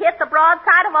couldn't hit the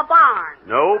broadside of a barn.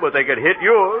 No, but they could hit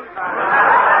yours.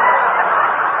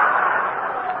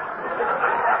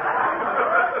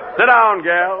 Sit down,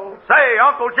 gal. Say,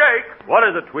 Uncle Jake. What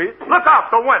is it, Tweet? Look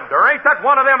out the window. Ain't that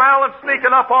one of them Allens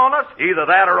sneaking up on us? Either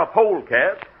that or a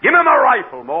polecat. Give him a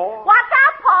rifle, Ma. Watch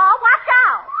out, Paul. Watch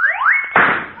out.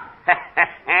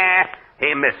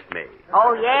 He missed me.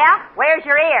 Oh, yeah? Where's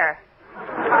your ear?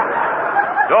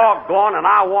 Doggone, and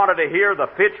I wanted to hear the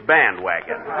Fitch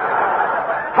bandwagon.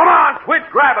 Come on, Twitch,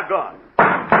 grab a gun.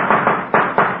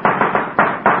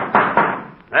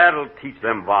 That'll teach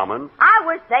them varmints. I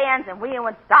wish Zans and we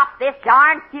would stop this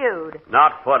darn feud.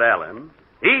 Not Fudd Allen.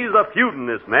 He's a feuding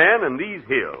this man in these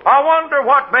hills. I wonder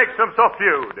what makes him so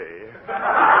feudy.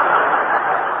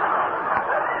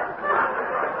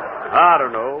 I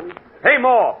don't know. Hey,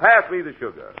 Ma, pass me the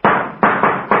sugar.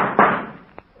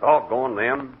 Doggone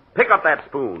them. Pick up that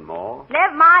spoon, Ma.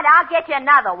 Never mind, I'll get you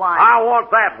another one. I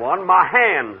want that one. My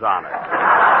hand's on it.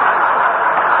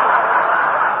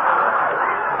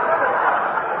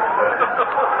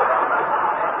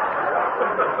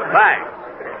 Thanks.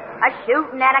 A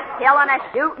shooting and a killing, a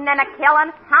shooting and a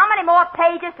killing. How many more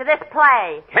pages to this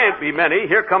play? Can't be many.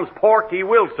 Here comes Porky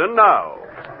Wilson now.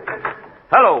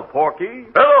 Hello, Porky.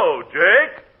 Hello,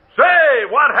 Jake. Say,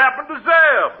 what happened to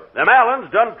Zeb? Them Allens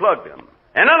done plugged him.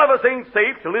 And none of us ain't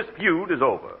safe till this feud is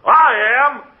over. I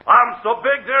am. I'm so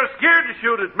big they're scared to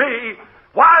shoot at me.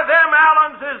 Why, them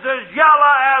Allens is as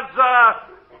yellow as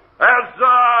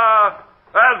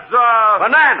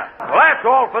banana. Well, that's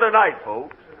all for tonight,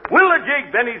 folks. Will the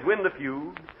Jake Bennies win the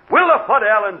feud? Will the Fudd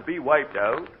Allens be wiped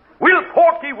out? Will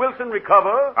Porky Wilson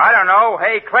recover? I don't know.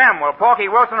 Hey, Clem, will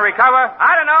Porky Wilson recover?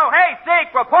 I don't know. Hey,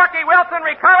 Zeke, will Porky Wilson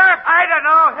recover? I don't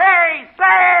know. Hey,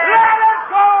 Sam! Let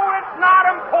it go. It's not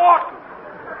important.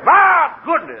 My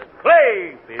goodness,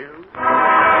 Clayfield.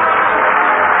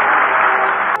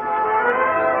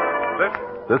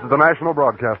 This is the National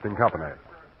Broadcasting Company.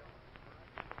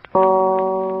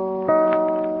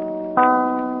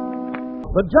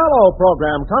 The Jell-O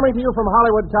program coming to you from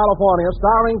Hollywood, California,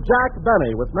 starring Jack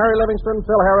Benny with Mary Livingston,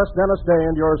 Phil Harris, Dennis Day,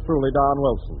 and yours truly, Don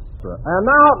Wilson. And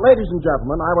now, ladies and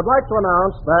gentlemen, I would like to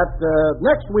announce that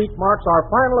next week marks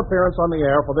our final appearance on the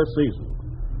air for this season.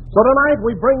 So tonight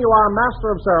we bring you our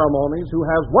master of ceremonies who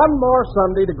has one more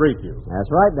Sunday to greet you. That's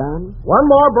right, Don. One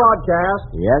more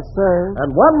broadcast. Yes, sir.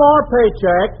 And one more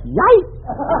paycheck. Yikes!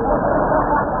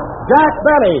 Jack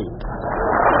Benny.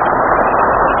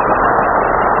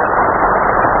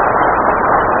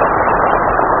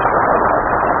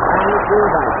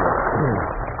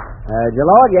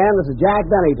 Jell-O again, this is Jack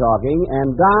Benny talking,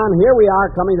 and Don, here we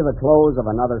are coming to the close of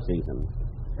another season.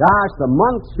 Gosh, the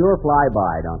months sure fly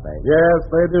by, don't they? Yes,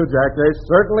 they do, Jack. They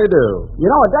certainly do. You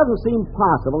know, it doesn't seem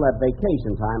possible that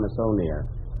vacation time is so near.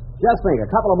 Just think, a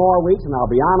couple of more weeks and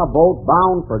I'll be on a boat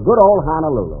bound for good old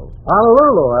Honolulu.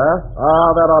 Honolulu, eh? Oh,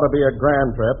 that ought to be a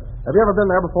grand trip. Have you ever been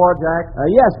there before, Jack?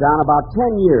 Yes, Don, about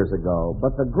 10 years ago,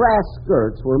 but the grass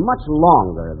skirts were much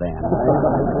longer then.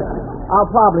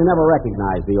 I'll probably never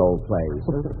recognize the old place.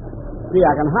 Gee,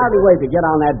 I can hardly wait to get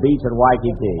on that beach at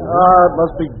Waikiki. Oh, it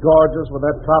must be gorgeous with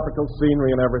that tropical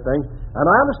scenery and everything. And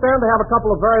I understand they have a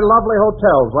couple of very lovely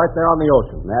hotels right there on the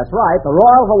ocean. That's right, the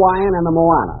Royal Hawaiian and the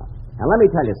Moana. And let me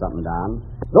tell you something, Don.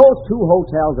 Those two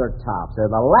hotels are tops. They're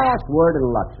the last word in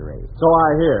luxury. So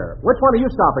I hear. Which one are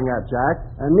you stopping at, Jack?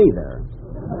 Neither.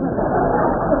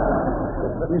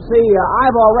 You see,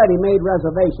 I've already made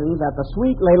reservations at the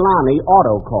Sweet Leilani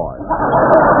Auto Court.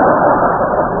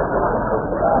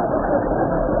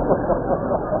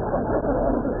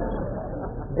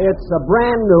 It's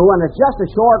brand new, and it's just a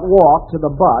short walk to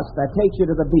the bus that takes you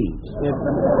to the beach. It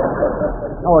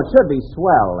should be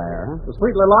swell there. The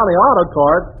Sweet Leilani Auto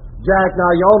Court? Jack, now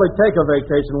you only take a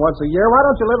vacation once a year. Why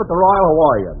don't you live at the Royal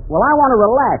Hawaiian? Well, I want to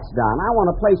relax, Don. I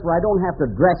want a place where I don't have to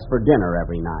dress for dinner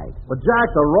every night. But, Jack,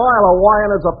 the Royal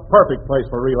Hawaiian is a perfect place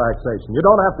for relaxation. You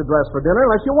don't have to dress for dinner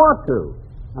unless you want to.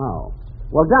 Oh.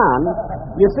 Well, Don,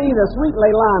 you see, the Sweet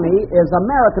Leilani is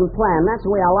American plan. That's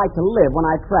the way I like to live when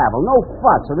I travel. No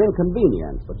fuss or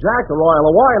inconvenience. But, Jack, the Royal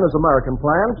Hawaiian is American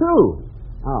plan, too.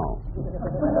 Oh.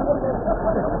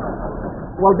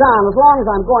 Well, Don, as long as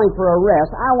I'm going for a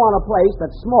rest, I want a place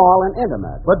that's small and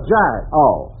intimate. But, Jack...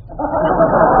 Oh.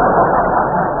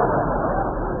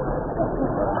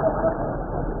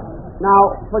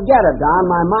 Now, forget it, Don.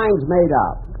 My mind's made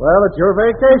up. Well, it's your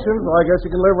vacation, so I guess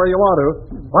you can live where you want to.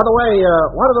 By the way,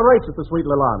 what are the rates at the Sweet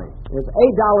Lilani? It's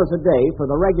 $8 a day for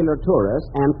the regular tourists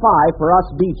and $5 for us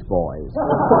beach boys.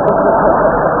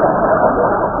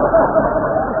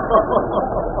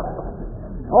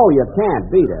 Oh, you can't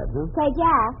beat it, huh? Say,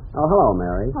 Jack. Oh, hello,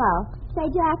 Mary. Hello. Say,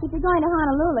 Jack, if you're going to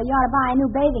Honolulu, you ought to buy a new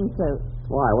bathing suit.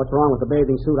 Why? What's wrong with the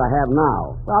bathing suit I have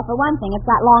now? Well, for one thing, it's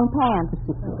got long pants.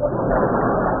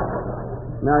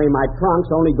 Mary, my trunks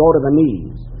only go to the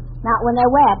knees. Not when they're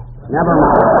wet. Never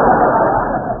mind.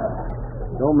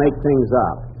 Don't make things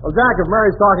up. Well, Jack, if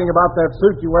Mary's talking about that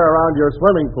suit you wear around your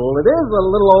swimming pool, it is a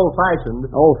little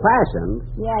old-fashioned. Old-fashioned?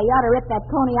 Yeah, you ought to rip that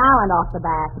Coney Island off the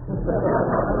back.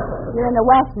 You're in the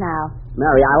West now.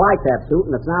 Mary, I like that suit,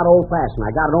 and it's not old-fashioned.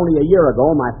 I got it only a year ago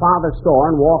in my father's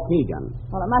store in Waukegan.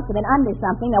 Well, it must have been under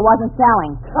something that wasn't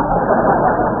selling.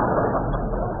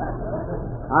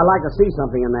 I'd like to see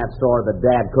something in that store that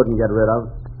Dad couldn't get rid of.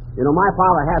 You know, my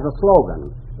father has a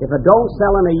slogan. If it don't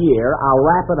sell in a year, I'll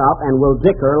wrap it up and we'll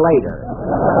dicker later.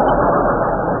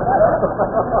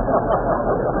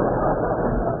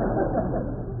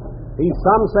 He's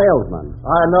some salesman.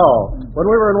 I know. When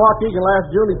we were in Waukegan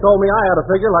last June, he told me I had a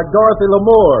figure like Dorothy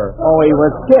Lamour. Oh, he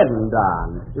was kidding,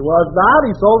 Don. He was not.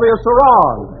 He sold me a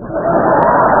sarong.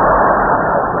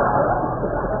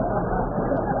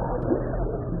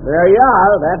 There you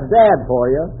are. That's Dad for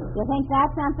you. You think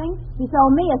that's something? He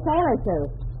sold me a sailor suit.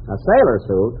 A sailor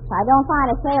suit? If I don't find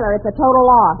a sailor, it's a total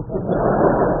loss.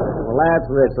 Well, that's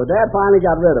rich. So Dad finally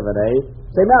got rid of it, eh?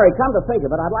 Say, Mary, come to think of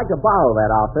it, I'd like to borrow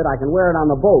that outfit. I can wear it on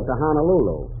the boat to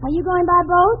Honolulu. Are you going by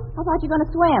boat? I thought you were going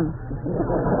to swim.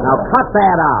 Now, cut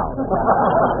that out.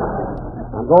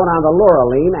 I'm going on the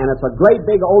Luraline, and it's a great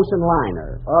big ocean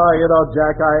liner. Oh, you know,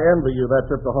 Jack, I envy you that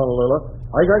trip to Honolulu.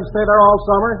 Are you going to stay there all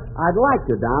summer? I'd like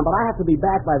to, Don, but I have to be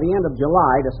back by the end of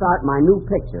July to start my new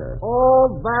picture.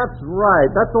 Oh, that's right.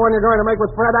 That's the one you're going to make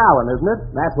with Fred Allen, isn't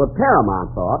it? That's what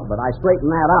Paramount thought, but I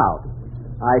straightened that out.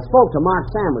 I spoke to Mark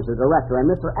Sanders, the director,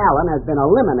 and Mr. Allen has been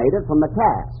eliminated from the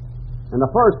cast. In the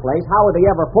first place, how would he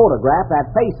ever photograph that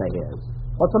face of his?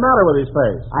 What's the matter with his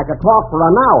face? I could talk for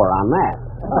an hour on that.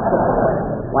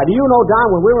 Why, do you know,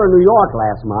 Don, when we were in New York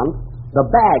last month, the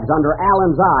bags under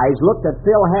Allen's eyes looked at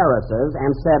Phil Harris's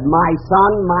and said, "My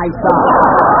son, my son."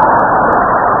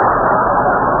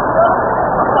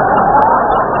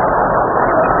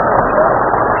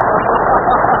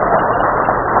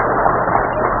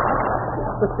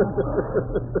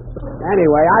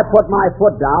 Anyway, I put my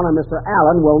foot down, and Mr.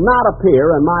 Allen will not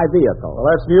appear in my vehicle. Well,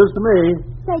 that's news to me.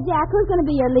 Say, Jack, who's going to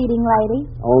be your leading lady?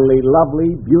 Only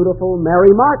lovely, beautiful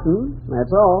Mary Martin.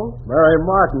 That's all. Mary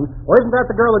Martin? Well, isn't that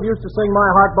the girl that used to sing My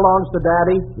Heart Belongs to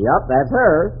Daddy? Yep, that's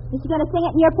her. Is she going to sing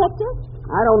it in your picture?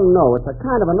 I don't know. It's a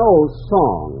kind of an old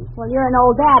song. Well, you're an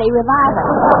old daddy. Revive it.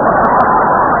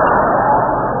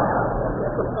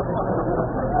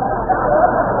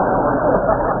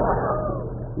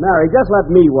 Mary, just let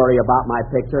me worry about my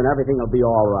picture and everything will be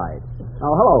all right. Oh,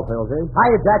 hello, Philzy.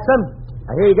 Hiya, Jackson.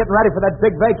 I hear you're getting ready for that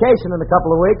big vacation in a couple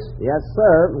of weeks. Yes,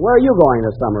 sir. Where are you going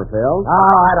this summer, Phil?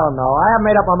 Oh, I don't know. I haven't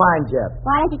made up my mind yet.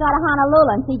 Why don't you go to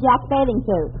Honolulu and see Jack's bathing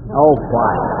suit? Oh,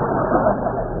 quiet.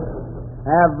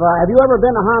 Have you ever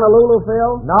been to Honolulu,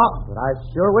 Phil? No, but I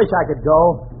sure wish I could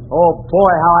go. Oh,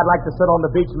 boy, how I'd like to sit on the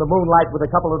beach in the moonlight with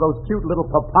a couple of those cute little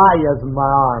papayas in my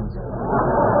arms.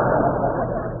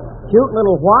 Cute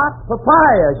little what?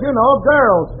 Papayas, you know,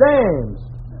 girls, dames.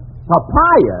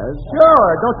 Papayas? Sure.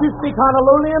 Don't you speak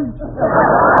Honolulian?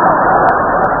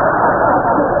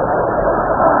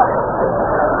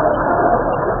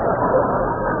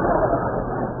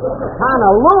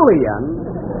 Honolulian?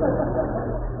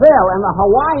 Phil, in the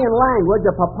Hawaiian language,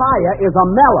 a papaya is a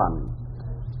melon.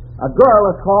 A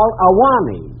girl is called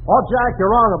Awani. Oh, Jack, you're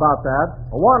wrong about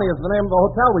that. Awani is the name of the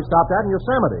hotel we stopped at in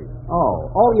Yosemite.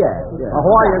 Oh, yes. A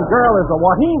Hawaiian girl is a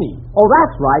wahine. Oh,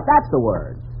 that's right. That's the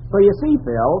word. So you see,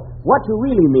 Phil, what you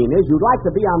really mean is you'd like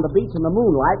to be on the beach in the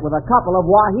moonlight with a couple of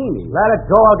wahines. Let it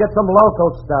go. I'll get some local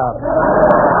stuff.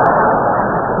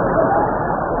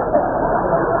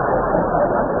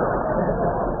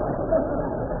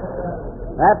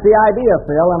 That's the idea,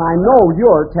 Phil, and I know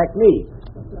your technique.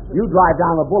 You drive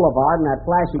down the boulevard in that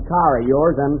flashy car of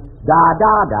yours and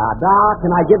da-da-da-da.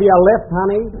 Can I give you a lift,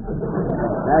 honey?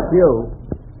 That's you.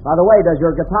 By the way, does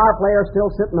your guitar player still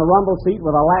sit in the rumble seat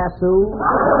with a lasso?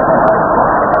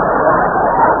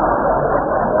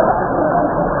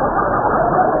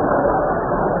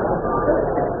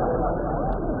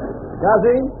 Does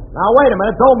he? Now, wait a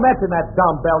minute. Don't mention that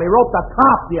dumbbell. He wrote the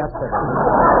cop yesterday.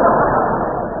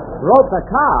 Wrote the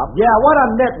cop? Yeah, what a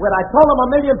nitwit. I told him a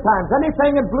million times.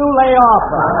 Anything in blue, lay off.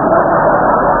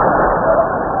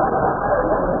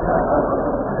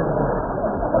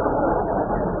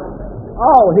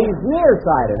 Oh, he's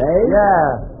nearsighted, eh?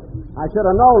 Yeah. I should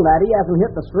have known that. He hasn't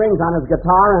hit the strings on his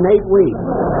guitar in 8 weeks.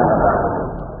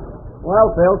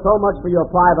 Well, Phil, so much for your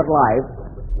private life.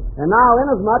 And now,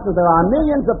 inasmuch as there are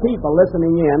millions of people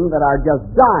listening in that are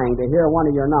just dying to hear one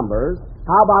of your numbers,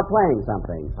 how about playing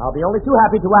something? I'll be only too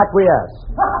happy to acquiesce.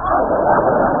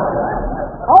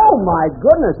 Oh, my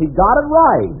goodness, he got it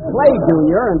right. Play,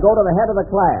 Junior, and go to the head of the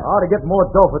class. I ought to get more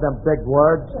dough for them big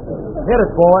words. Hit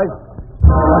it, boys.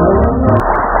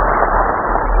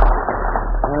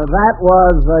 That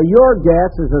was Your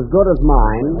Guess Is As Good As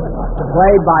Mine,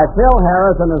 played by Phil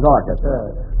Harris and his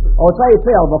orchestra. Oh, say,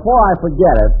 Phil, before I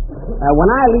forget it, when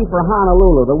I leave for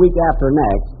Honolulu the week after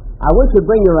next, I wish you'd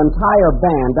bring your entire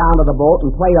band down to the boat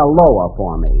and play a loa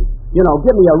for me. You know,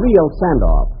 give me a real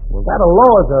send-off. Well, that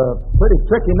loa's a pretty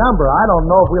tricky number. I don't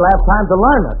know if we'll have time to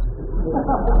learn it.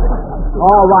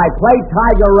 All right, play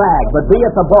Tiger Rag, but be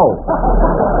at the boat.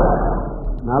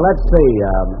 Now, let's see.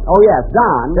 Oh, yes,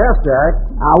 Don. Yes, Jack.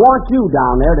 I want you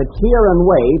down there to cheer and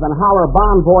wave and holler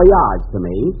Bon Voyage to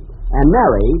me. And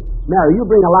Mary, you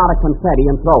bring a lot of confetti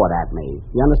and throw it at me.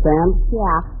 You understand?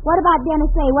 Yeah. What about Dennis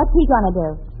A? What's he going to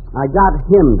do? I got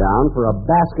him down for a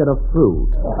basket of fruit.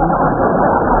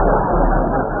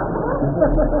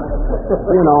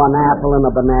 You know, an apple and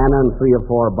a banana and 3 or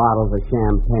 4 bottles of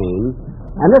champagne.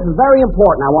 And this is very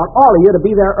important. I want all of you to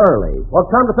be there early. Well,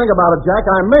 come to think about it, Jack,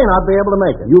 I may not be able to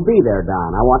make it. You be there,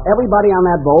 Don. I want everybody on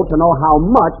that boat to know how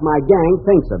much my gang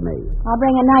thinks of me. I'll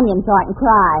bring an onion so I can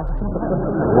cry.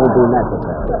 It won't be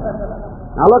necessary.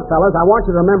 Now, look, fellas, I want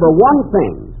you to remember one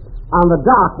thing. On the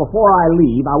dock, before I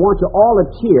leave, I want you all to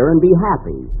cheer and be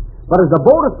happy. But as the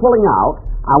boat is pulling out,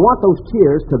 I want those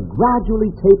cheers to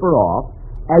gradually taper off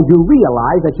as you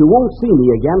realize that you won't see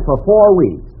me again for 4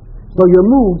 weeks. So your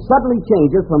mood suddenly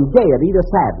changes from gaiety to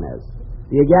sadness.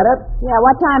 Do you get it? Yeah,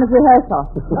 what time is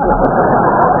rehearsal?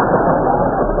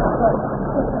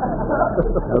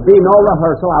 There'll be no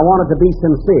rehearsal. I want it to be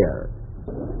sincere.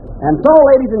 And so,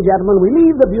 ladies and gentlemen, we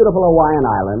leave the beautiful Hawaiian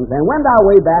Islands and wend our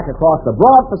way back across the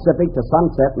broad Pacific to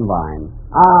Sunset and Vine.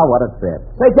 Ah, what a trip.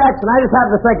 Say, Jackson, I just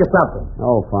happened to think of something.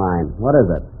 Oh, fine. What is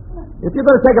it? If you're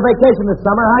going to take a vacation this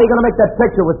summer, how are you going to make that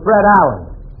picture with Fred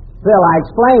Allen? Phil, I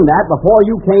explained that before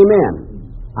you came in.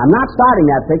 I'm not starting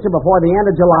that picture before the end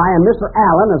of July, and Mr.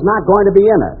 Allen is not going to be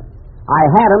in it. I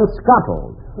had him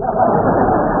scuttled.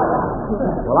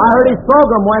 Well, I heard his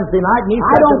program Wednesday night, and he said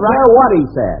I don't care what he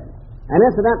said. And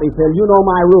incidentally, Phil, you know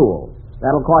my rule.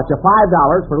 That'll cost you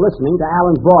 $5 for listening to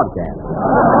Allen's broadcast.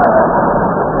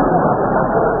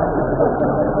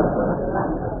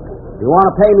 You want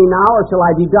to pay me now, or shall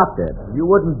I deduct it? You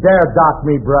wouldn't dare dock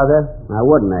me, brother. I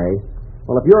wouldn't, eh?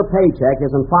 Well, if your paycheck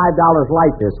isn't $5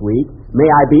 light this week, may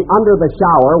I be under the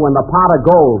shower when the pot of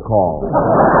gold calls.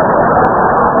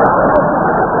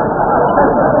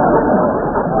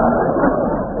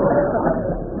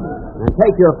 And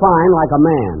take your fine like a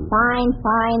man.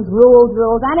 Fines, rules.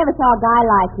 I never saw a guy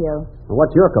like you. And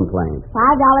what's your complaint? $5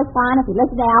 fine if you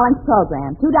listen to Alan's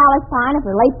program. $2 fine if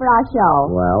you're late for our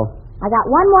show. Well? I got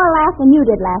one more laugh than you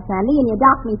did last Sunday, and you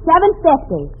docked me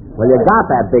 $7.50. Well, you got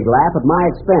that big laugh at my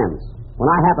expense. When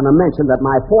I happened to mention that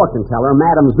my fortune teller,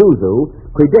 Madame Zuzu,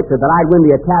 predicted that I'd win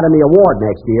the Academy Award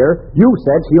next year, you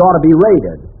said she ought to be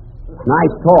rated.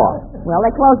 Nice talk. Well,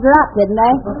 they closed her up, didn't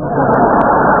they?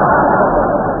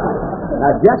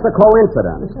 That's just a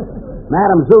coincidence.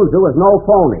 Madame Zuzu is no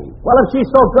phony. Well, if she's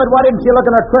so good, why didn't she look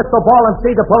in her crystal ball and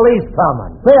see the police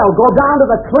coming? Phil, go down to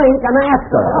the clink and ask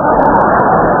her.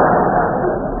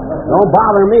 Don't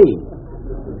bother me.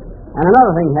 And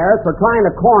another thing, Harris, for trying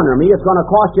to corner me, it's going to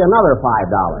cost you another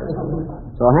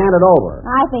 $5. So hand it over.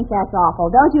 I think that's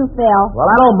awful. Don't you, Phil? Well,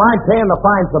 I don't mind paying the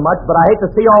fine so much, but I hate to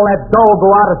see all that dough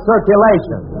go out of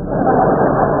circulation.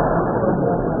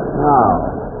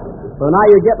 Oh. So now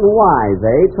you're getting wise,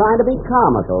 eh? Trying to be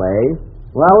comical, eh?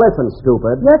 Well, listen,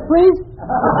 stupid. Yes, please?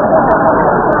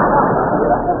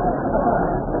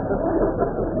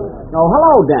 Oh,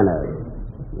 hello, Dennis.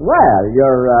 Well,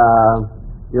 you're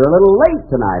a little late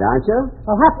tonight, aren't you?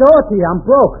 I'll have to owe it to you. I'm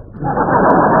broke.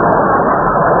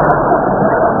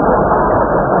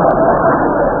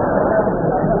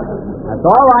 That's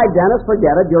all right, Dennis.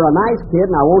 Forget it. You're a nice kid,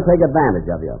 and I won't take advantage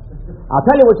of you. I'll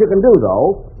tell you what you can do,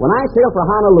 though. When I sail for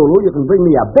Honolulu, you can bring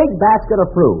me a big basket of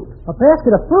fruit. A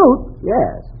basket of fruit?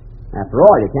 Yes. After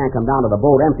all, you can't come down to the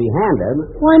boat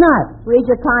empty-handed. Why not? Read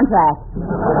your contract.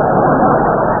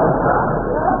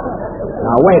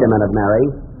 Now, wait a minute,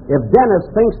 Mary. If Dennis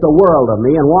thinks the world of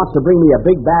me and wants to bring me a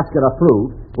big basket of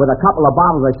fruit with a couple of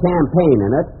bottles of champagne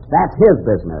in it, that's his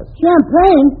business.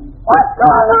 Champagne? What's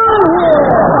going on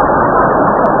here?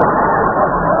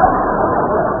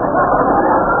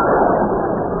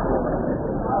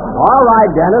 All right,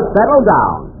 Dennis, settle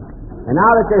down. And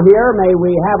now that you're here, may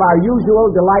we have our usual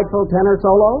delightful tenor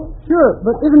solo? Sure,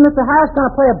 but isn't Mr. Harris going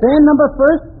to play a band number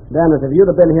first? Dennis, if you'd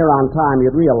have been here on time,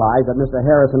 you'd realize that Mr.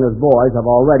 Harris and his boys have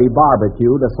already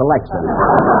barbecued a selection.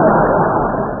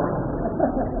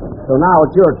 So now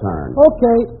it's your turn.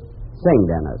 Okay. Sing,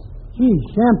 Dennis. Gee,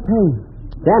 champagne.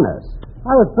 Dennis.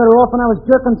 I was better off when I was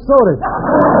jerking sodas.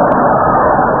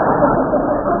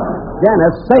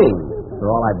 Dennis, sing. For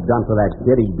all I've done for that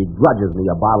kid, he begrudges me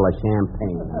a bottle of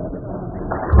champagne.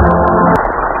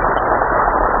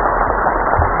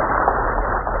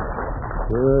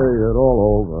 Say it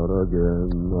all over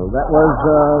again. Well, that was,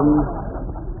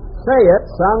 Say It,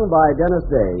 sung by Dennis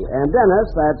Day. And Dennis,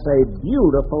 that's a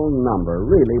beautiful number.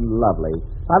 Really lovely.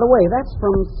 By the way, that's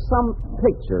from some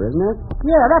picture, isn't it?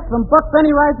 Yeah, that's from Buck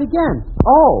Benny Rides Again.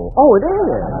 Oh, it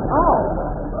is.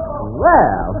 Oh.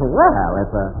 Well,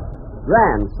 it's a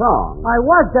grand song. I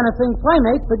was going to sing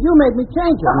Playmates, but you made me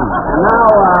change it.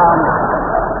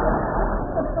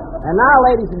 And now,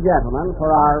 ladies and gentlemen,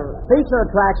 for our feature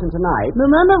attraction tonight...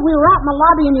 Remember, we were out in the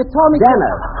lobby and you told me...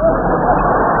 Dennis.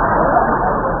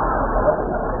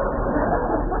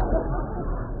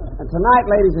 And tonight,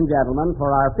 ladies and gentlemen, for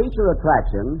our feature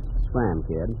attraction... Scram,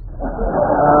 kid.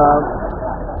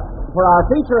 For our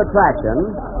feature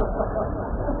attraction...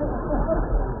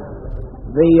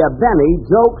 The Benny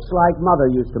Jokes Like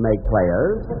Mother Used to Make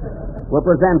players will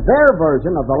present their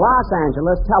version of the Los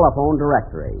Angeles telephone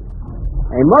directory.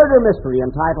 A murder mystery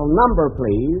entitled Number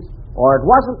Please, or It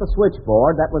Wasn't the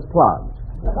Switchboard That Was Plugged.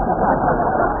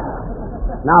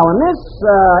 Now, in this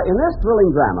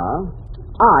thrilling drama,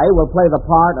 I will play the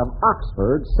part of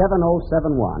Oxford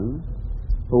 7071,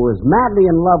 who is madly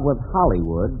in love with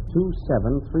Hollywood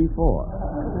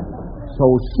 2734.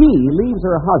 So she leaves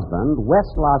her husband,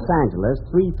 West Los Angeles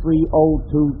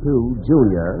 33022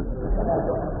 Jr.,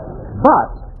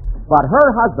 but her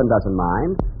husband doesn't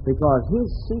mind because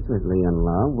he's secretly in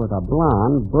love with a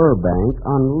blonde Burbank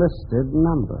unlisted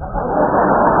number.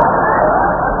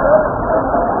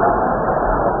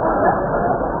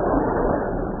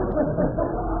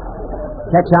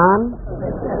 Catch on?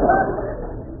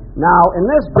 Now, in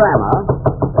this drama,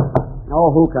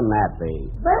 who can that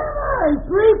be? Hey,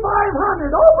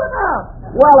 3,500, open up.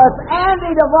 Well, it's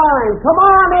Andy Devine. Come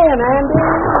on in, Andy.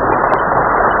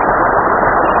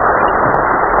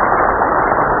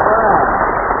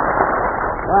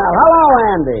 Well, hello,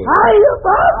 Andy. How you,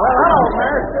 Bob? Well, hello,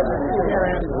 Mary. Good to see you here,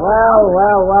 Andy.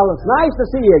 Well, it's nice to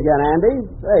see you again, Andy.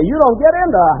 Hey, you don't get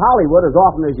into Hollywood as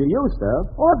often as you used to.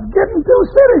 Oh, it's getting too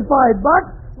cityfied,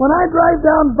 Buck. When I drive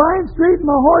down Vine Street in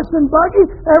my horse and buggy,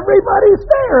 everybody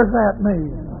stares at me.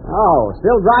 Oh,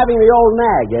 still driving the old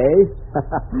nag, eh?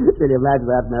 Can you imagine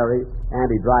that, Mary?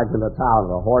 Andy drives into town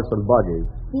with a horse and buggy.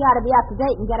 He ought to be up to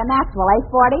date and get a Maxwell, eh,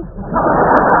 Sporty?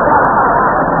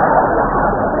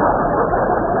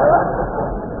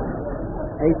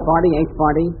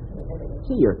 840.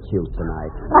 Gee, you're cute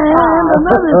tonight. And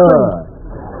another thing.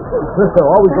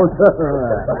 Always goes...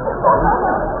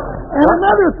 And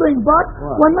another thing,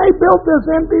 Buck, when they built this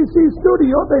NBC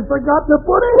studio, they forgot to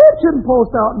put a hitching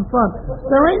post out in front.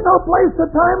 There ain't no place to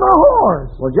tie my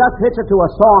horse. Well, just hitch it to a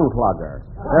song plugger.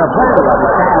 There are plenty of them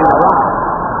standing around.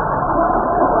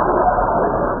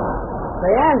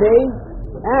 Say,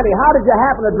 Andy, how did you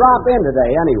happen to drop in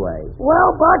today, anyway?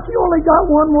 Well, Buck, you only got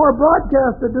one more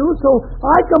broadcast to do, so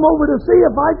I come over to see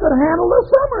if I could handle the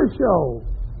summer show.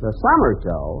 The summer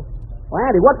show? Well,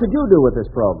 Andy, what could you do with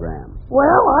this program?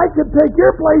 Well, I could take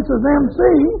your place as MC.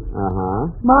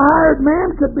 Uh-huh. My hired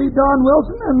man could be Don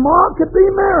Wilson, and Ma could be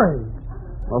Mary.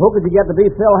 Well, who could you get to be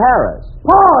Phil Harris?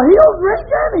 Oh, he'll drink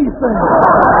anything.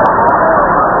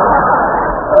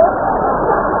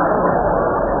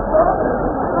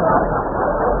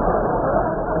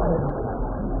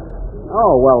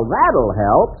 Oh, well, that'll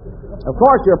help. Of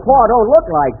course, your paw don't look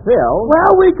like Phil.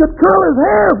 Well, we could curl his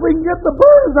hair if we can get the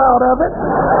burrs out of it.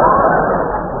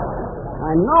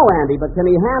 I know, Andy, but can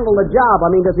he handle the job?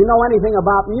 I mean, does he know anything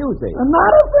about music?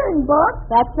 Not a thing, Buck.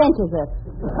 That cinches it.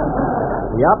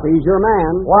 Yep, he's your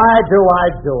man. Why do I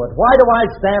do it? Why do I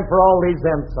stand for all these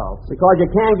insults? Because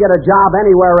you can't get a job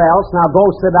anywhere else. Now go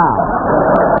sit down.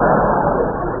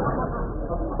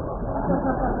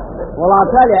 Well,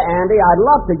 I'll tell you, Andy, I'd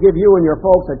love to give you and your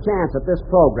folks a chance at this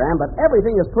program, but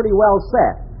everything is pretty well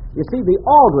set. You see, the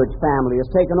Aldrich family has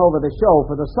taken over the show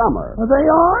for the summer. They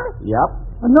are? Yep.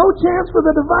 No chance for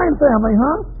the Devine family,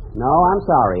 huh? No, I'm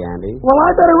sorry, Andy. Well,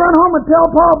 I better run home and tell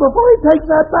Paul before he takes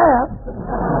that bath.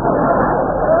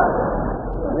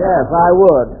 Yes, I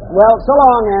would. Well, so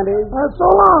long, Andy. So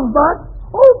long, Buck.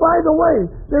 Oh, by the way,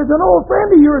 there's an old friend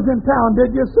of yours in town.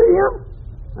 Did you see him?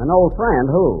 An old friend?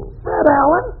 Who? Fred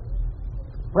Allen.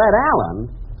 Fred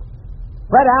Allen?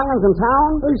 Fred Allen's in town?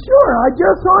 Sure, I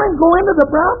just saw him go into the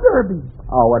Brown Derby.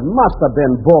 Oh, it must have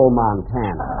been Bull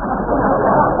Montana.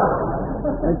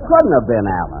 It couldn't have been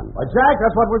Allen. Well, Jack,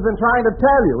 that's what we've been trying to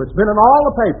tell you. It's been in all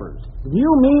the papers. Do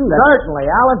you mean that... Certainly.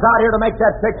 Allen's out here to make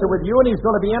that picture with you, and he's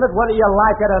going to be in it whether you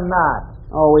like it or not.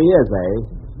 Oh, he is, eh?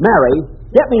 Mary,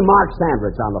 get me Mark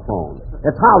Sandrich on the phone.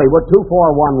 It's Hollywood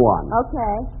 2411.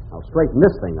 Okay. I'll straighten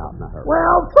this thing out in a hurry.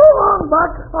 Well, so long,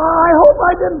 Buck. I hope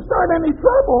I didn't start any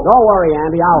trouble. Don't worry,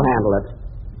 Andy. I'll handle it.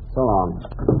 So long.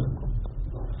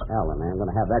 Allen, I'm going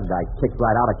to have that guy kicked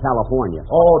right out of California.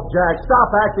 Oh, Jack,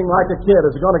 stop acting like a kid.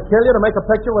 Is he going to kill you to make a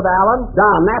picture with Allen?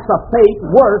 Don, that's a fate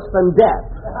worse than death.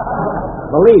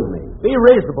 Believe me. Be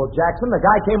reasonable, Jackson. The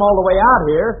guy came all the way out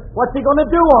here. What's he going to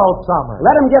do all summer?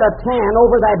 Let him get a tan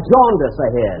over that jaundice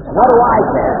of his. What do I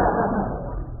care?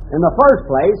 In the first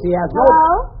place, he has no...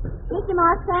 Hello? Mr.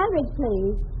 Mark Sandridge,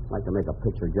 please. I'd like to make a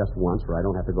picture just once where I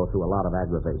don't have to go through a lot of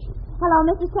aggravation. Hello,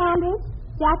 Mr. Sandridge.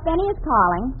 Jack Benny is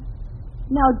calling.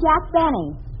 No, Jack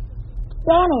Benny.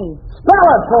 Benny. Spell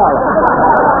it for him.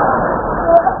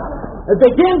 It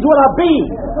begins with a B.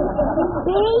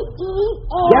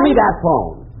 B-E-N. Give me that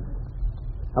phone.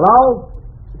 Hello?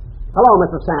 Hello,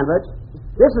 Mr. Sandrich.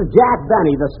 This is Jack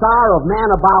Benny, the star of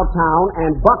Man About Town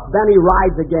and Buck Benny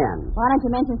Rides Again. Why don't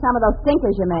you mention some of those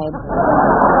stinkers you made?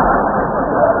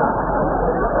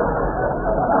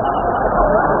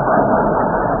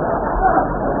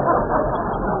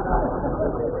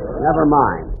 Never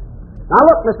mind. Now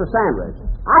look, Mr. Sandrich,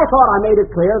 I thought I made it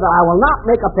clear that I will not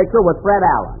make a picture with Fred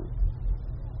Allen.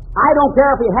 I don't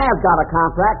care if he has got a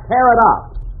contract, tear it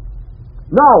up.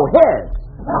 No, his.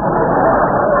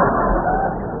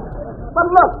 But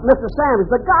look, Mr. Sandrich,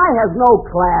 the guy has no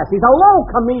class. He's a low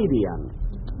comedian.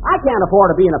 I can't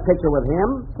afford to be in a picture with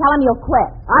him. Tell him you'll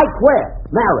quit. I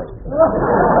quit. Married.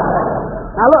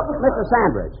 Now look, Mr.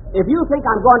 Sandrich, if you think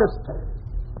I'm going to...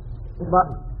 But...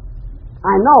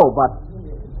 I know, but...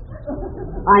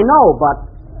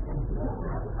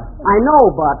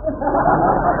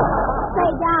 Say,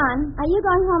 Don, are you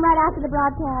going home right after the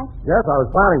broadcast? Yes, I was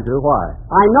planning to. Why?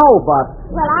 I know, but...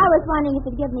 Well, I was wondering if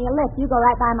you'd give me a lift. You go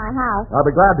right by my house. I'll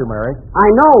be glad to, Mary. I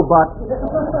know, but...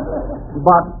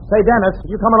 Say, Dennis,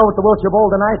 you coming over to Wilshire Bowl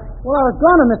tonight? Well, I was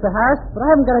going to, Mr. Harris, but I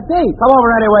haven't got a date. Come over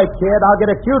anyway, kid. I'll get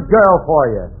a cute girl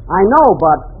for you. I know,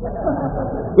 but...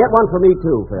 Get one for me,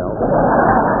 too, Phil.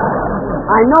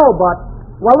 I know, but...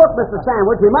 Well, look, Mr.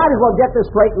 Sandwich, we might as well get this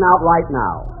straightened out right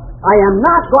now. I am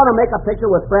not going to make a picture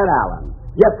with Fred Allen.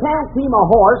 You can't team a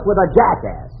horse with a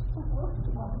jackass.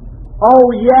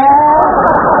 Oh, yeah?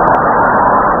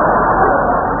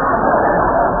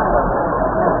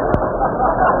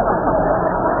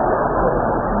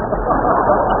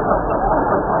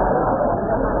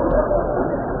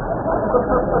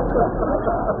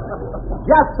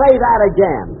 Just say that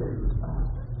again.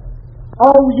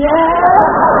 Oh,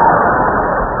 yeah?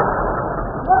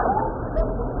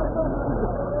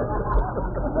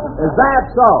 Is that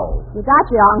so? You got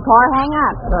your encore. Hang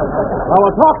up. Well,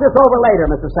 we'll talk this over later,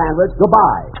 Mr. Sandwich.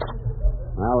 Goodbye.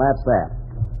 Well, that's that.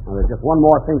 Well, there's just one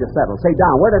more thing to settle. Say,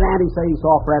 Don, where did Andy say he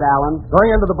saw Fred Allen?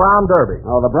 Going into the Brown Derby.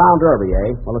 Oh, the Brown Derby,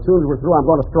 eh? Well, as soon as we're through, I'm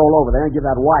going to stroll over there and give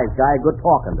that wise guy a good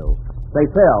talking to. Say,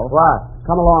 Phil. What?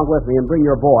 Come along with me and bring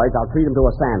your boys. I'll treat them to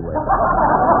a sandwich.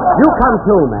 You come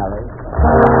too, Mary.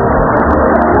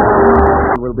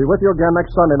 We'll be with you again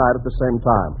next Sunday night at the same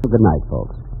time. Good night,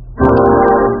 folks.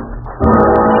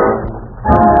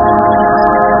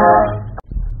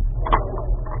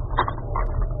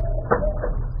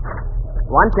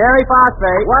 One cherry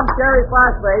phosphate. One cherry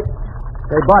phosphate.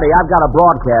 Say, buddy, I've got a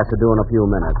broadcast to do in a few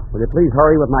minutes. Will you please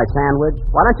hurry with my sandwich?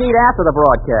 Why don't you eat after the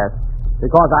broadcast?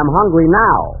 Because I'm hungry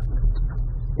now.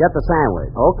 Get the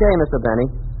sandwich. Okay, Mr. Benny.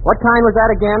 What kind was that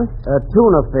again?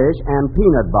 Tuna fish and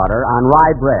peanut butter on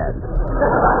rye bread.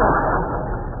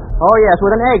 Oh, yes,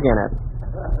 with an egg in it.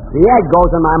 The egg goes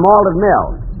in my malted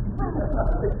milk.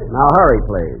 Now hurry,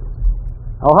 please.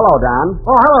 Oh, hello, Don.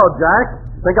 Oh, hello, Jack.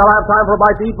 Think I'll have time for a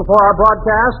bite to eat before our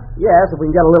broadcast? Yes, if we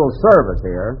can get a little service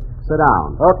here. Sit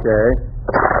down. Okay.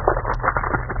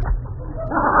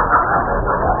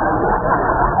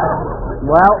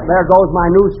 Well, there goes my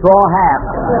new straw hat.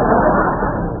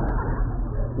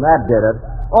 That did it.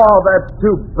 Oh, that's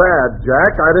too bad,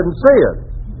 Jack. I didn't see it.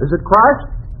 Is it crushed?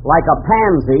 Like a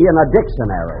pansy in a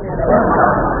dictionary.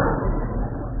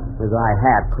 Is my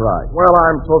hat crushed? Well,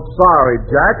 I'm so sorry,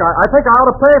 Jack. I think I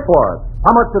ought to pay for it.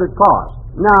 How much did it cost?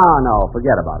 No,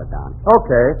 forget about it, Don.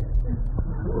 Okay.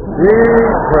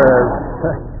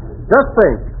 Just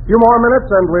think. A few more minutes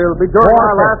and we'll be doing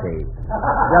our last...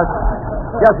 Just...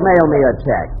 Just mail me a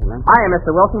check. Hiya,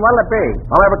 Mr. Wilson. What'll it be?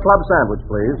 I'll have a club sandwich,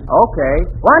 please. Okay.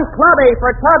 One clubby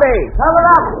for Tubby. Cover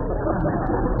up.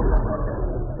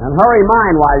 And hurry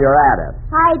mine while you're at it.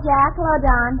 Hi, Jack. Hello,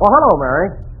 Don. Oh, hello, Mary.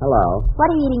 Hello.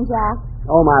 What are you eating, Jack?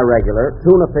 Oh, my regular.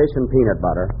 Tuna fish and peanut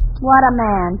butter. What a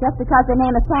man. Just because they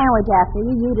name a sandwich after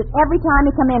you, you eat it every time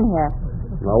you come in here.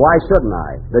 Well, why shouldn't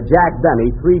I? The Jack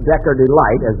Benny 3-Decker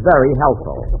Delight is very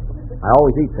healthful. I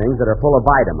always eat things that are full of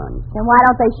vitamins. Then why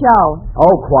don't they show?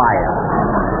 Oh, quiet.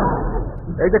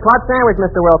 Here's your club sandwich,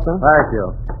 Mr. Wilson. Thank you.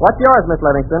 What's yours, Miss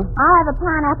Livingston? I'll have a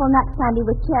pineapple nut sundae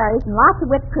with cherries and lots of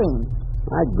whipped cream.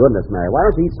 My goodness, Mary, why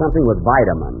don't you eat something with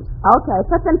vitamins? Okay,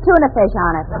 put some tuna fish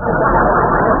on it.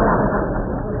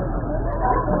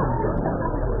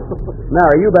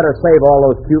 Mary, you better save all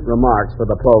those cute remarks for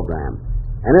the program.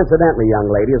 And incidentally, young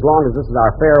lady, as long as this is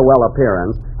our farewell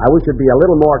appearance, I wish you'd be a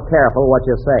little more careful what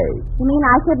you say. You mean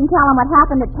I shouldn't tell them what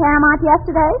happened at Paramount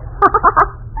yesterday?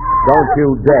 Don't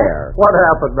you dare. What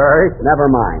happened, Mary? Never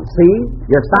mind. See?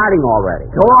 You're starting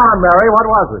already. Go on, Mary. What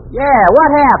was it? Yeah, what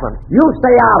happened? You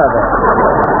stay out of it.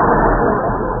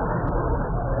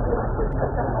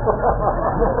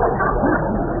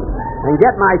 And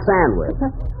get my sandwich.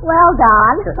 Well,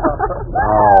 Don.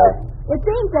 Oh. It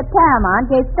seems that Paramount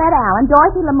gave Fed Allen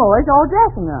Dorothy Lamour's old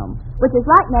dressing room, which is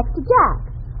right next to Jack.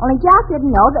 Only Jack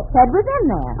didn't know that Fed was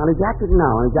in there. Only Jack didn't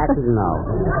know.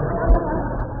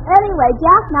 Anyway,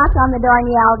 Jack knocked on the door and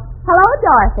yelled, "Hello,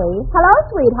 Dorothy. Hello,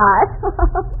 sweetheart."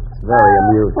 It's very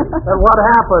amusing. And what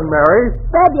happened, Mary?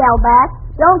 Fed yelled back,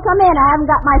 "Don't come in. I haven't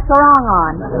got my sarong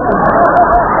on."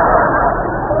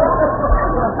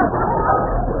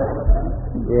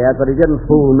 Yes, but he didn't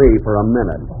fool me for a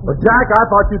minute. But, Jack, I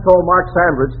thought you told Mark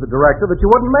Sandridge, the director, that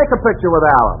you wouldn't make a picture with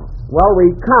Alan. Well,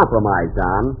 we compromised,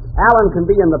 Don. Alan can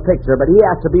be in the picture, but he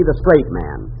has to be the straight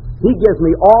man. He gives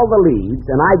me all the leads,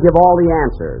 and I give all the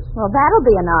answers. Well, that'll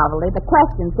be a novelty. The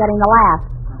questions getting the laugh.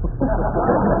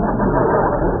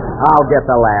 I'll get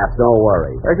the laugh, don't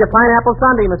worry. There's your pineapple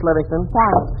sundae, Miss Livingston.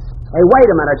 Thanks. Hey, wait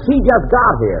a minute. She just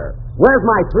got here. Where's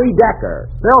my 3-decker?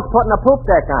 Bill's putting a poop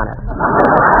deck on it.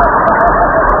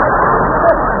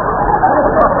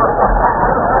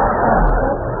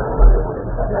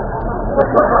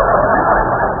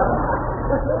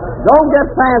 Don't get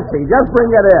fancy. Just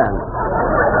bring it in.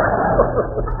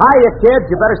 Hiya, kids.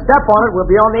 You better step on it. We'll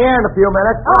be on the air in a few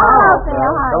minutes. Oh, hello,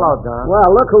 Phil. Hi. Hello, Don. Well,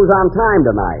 look who's on time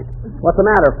tonight. What's the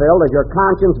matter, Phil? Does your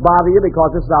conscience bother you because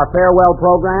this is our farewell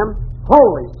program?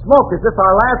 Holy smoke. Is this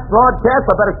our last broadcast?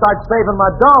 I better start saving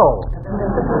my dough.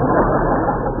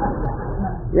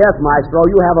 Yes, Maestro.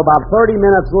 You have about 30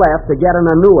 minutes left to get an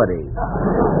annuity.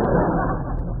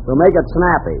 So make it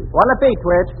snappy. What'll it be,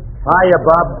 Twitch? Hiya,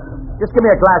 Bub. Just give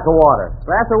me a glass of water.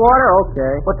 Glass of water?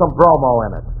 Okay. Put some bromo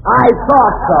in it. I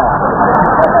thought so.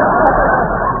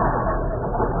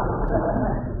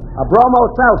 A bromo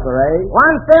seltzer, eh?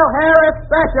 One Phil Harris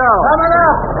special. Coming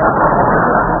up.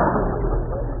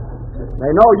 They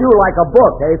know you like a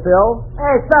book, eh, Phil?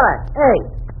 Hey, fella. Hey,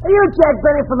 are you Jack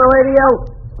Benny from the radio?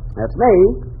 That's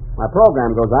me. My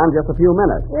program goes on just a few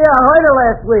minutes. Yeah, I heard it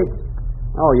last week.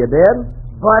 Oh, you did?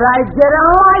 But I didn't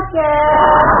like it.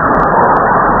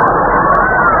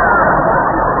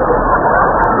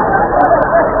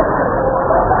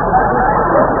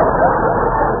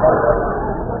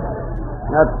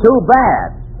 That's too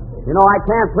bad. You know, I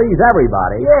can't please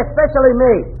everybody. Yeah, especially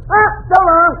me. So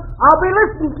long. I'll be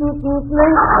listening.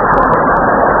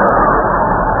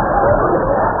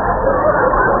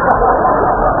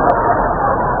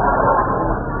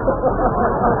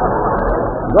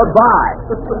 Goodbye.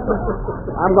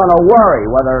 I'm going to worry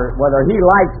whether he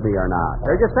likes me or not.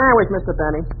 There's your sandwich, Mr.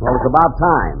 Benny. Well, it's about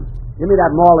time. Give me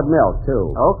that malted milk,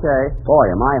 too. Okay.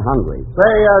 Boy, am I hungry.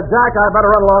 Say, Jack, I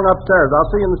better run along upstairs. I'll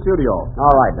see you in the studio.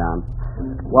 All right, Don.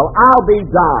 Well, I'll be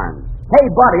darned. Hey,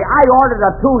 buddy, I ordered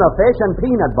a tuna fish and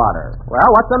peanut butter. Well,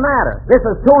 what's the matter? This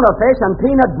is tuna fish and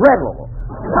peanut brittle.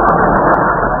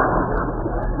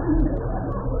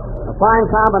 A fine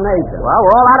combination. Well,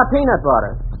 we're all out of peanut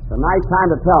butter. It's a nice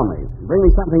time to tell me. Bring me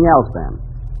something else, then.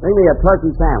 Bring me a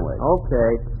turkey sandwich.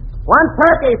 Okay. One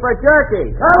turkey for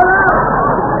jerky. Coming up!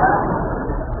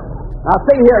 Now,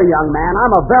 see here, young man. I'm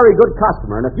a very good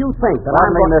customer, and if you think that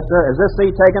mister, is this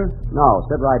seat taken? No,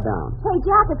 sit right down. Hey,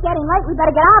 Jack, it's getting late. We better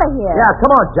get out of here. Yeah,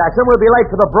 come on, Jackson. We'll be late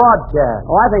for the broadcast.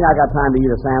 Oh, I think I got time to eat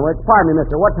a sandwich. Pardon me,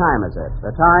 mister. What time is it? The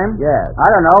time? Yes. I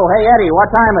don't know. Hey, Eddie, what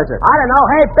time is it? I don't know.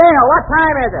 Hey, Bill, what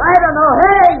time is it? I don't know.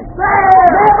 Hey, say!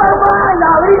 Never mind.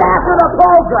 I'll eat after the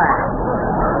program.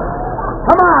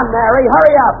 Come on, Mary.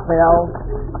 Hurry up, Phil.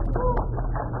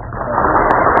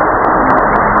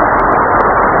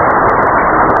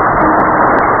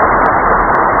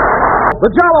 The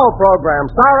Jell-O program,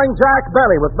 starring Jack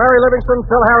Benny with Mary Livingston,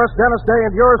 Phil Harris, Dennis Day,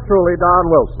 and yours truly,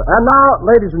 Don Wilson. And now,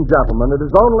 ladies and gentlemen, it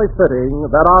is only fitting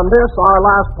that on this, our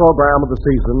last program of the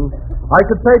season, I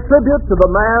could pay tribute to the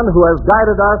man who has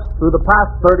guided us through the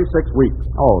past 36 weeks.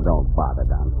 Oh, don't bother,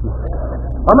 Don.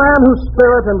 A man whose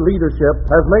spirit and leadership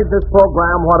has made this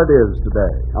program what it is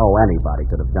today. Oh, anybody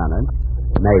could have done it.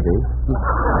 Maybe.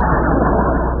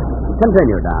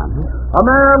 Continue, Don. A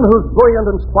man whose brilliant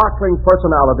and sparkling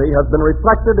personality has been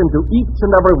reflected into each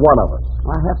and every one of us.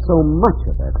 I have so much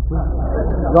of it.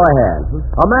 Go ahead.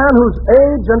 A man whose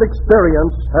age and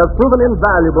experience has proven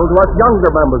invaluable to us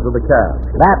younger members of the cast.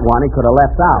 That one he could have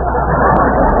left out.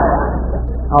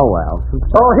 Oh, well.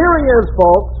 So here he is,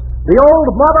 folks, the old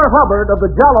Mother Hubbard of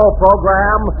the Jell-O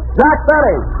program, Jack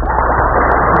Benny.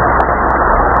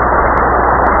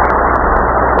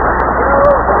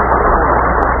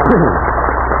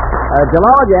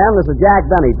 Hello again. This is Jack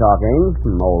Benny talking.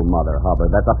 Old Mother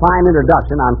Hubbard. That's a fine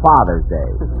introduction on Father's Day.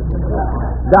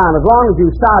 Don, as long as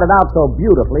you started out so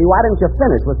beautifully, why didn't you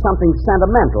finish with something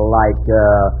sentimental like,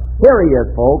 here he is,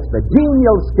 folks, the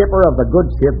genial skipper of the good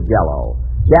ship Jell-O,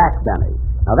 Jack Benny.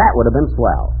 Now, that would have been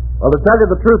swell. Well, to tell you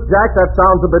the truth, Jack, that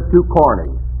sounds a bit too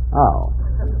corny. Oh.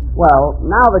 Well,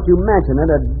 now that you mention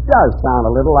it, it does sound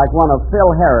a little like one of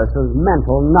Phil Harris's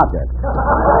mental nuggets.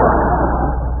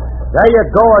 There you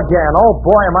go again. Oh,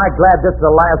 boy, am I glad this is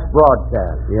the last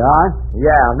broadcast. You are?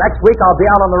 Yeah. Next week I'll be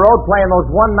out on the road playing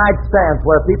those one-night stands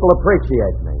where people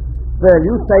appreciate me. Phil,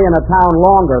 you stay in a town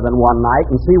longer than one night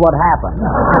and see what happens.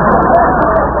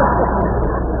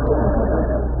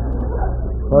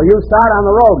 So you start on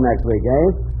the road next week,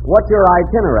 eh? What's your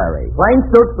itinerary? Plain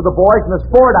suits for the boys and a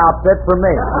sport outfit for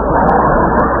me.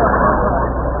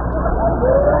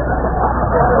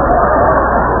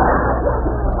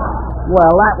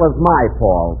 Well, that was my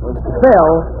fault.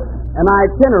 Phil, an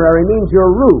itinerary means your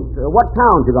route. What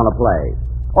towns you going to play?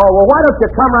 Oh, well, why don't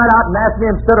you come right out and ask me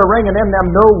instead of ringing in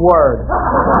them new words?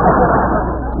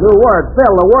 New words?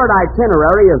 Phil, the word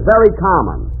itinerary is very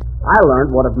common. I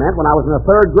learned what it meant when I was in the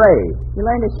 3rd grade. You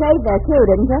learned to shave there, too,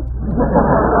 didn't you?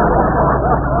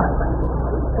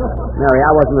 Mary,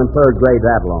 I wasn't in 3rd grade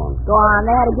that long. Go on,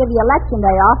 they had to give you election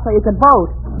day off so you could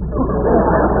vote.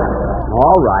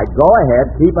 All right, go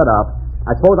ahead, keep it up.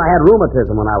 I suppose I had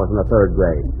rheumatism when I was in the 3rd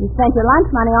grade. You spent your lunch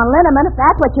money on liniment, if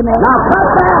that's what you mean. Now, cut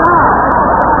that out!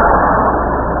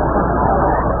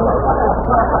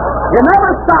 You never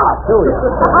stop, do you?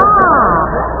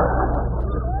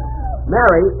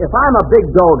 Mary, if I'm a big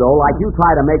dodo like you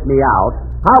try to make me out,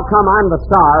 how come I'm the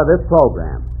star of this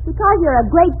program? Because you're a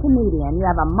great comedian. You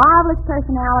have a marvelous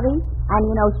personality, and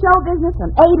you know show business from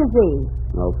A to Z.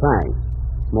 No, thanks.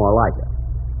 It's more like it.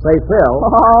 Say, Phil.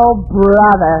 Oh,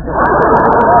 brother.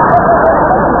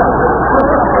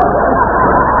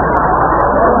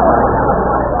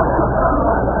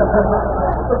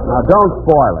 Now, don't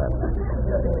spoil it.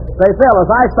 Say, Phil, as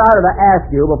I started to ask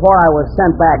you before I was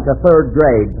sent back to 3rd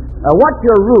grade, what's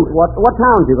your route? What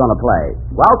towns you going to play?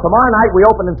 Well, tomorrow night we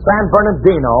open in San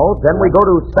Bernardino, then we go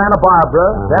to Santa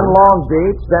Barbara, then Long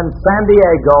Beach, then San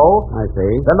Diego. I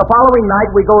see. Then the following night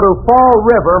we go to Fall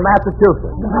River,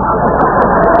 Massachusetts.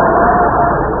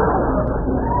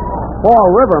 Fall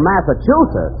River,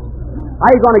 Massachusetts? How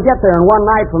are you going to get there in one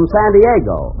night from San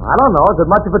Diego? I don't know. Is it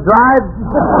much of a drive?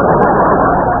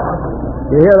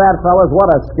 You hear that, fellas? What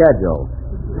a schedule.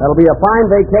 That'll be a fine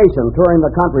vacation touring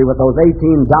the country with those 18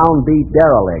 downbeat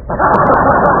derelicts.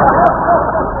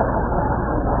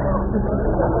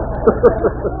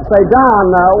 Say, Don,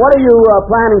 what are you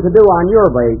planning to do on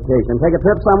your vacation? Take a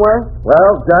trip somewhere?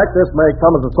 Well, Jack, this may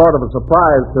come as a sort of a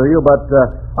surprise to you, but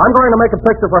I'm going to make a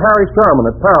picture for Harry Sherman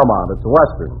at Paramount. It's a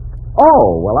Western.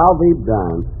 Oh, well, I'll be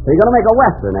darned. So you're going to make a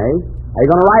Western, eh? Are you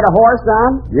going to ride a horse,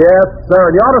 Don? Yes, sir.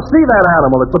 And you ought to see that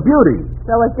animal. It's a beauty.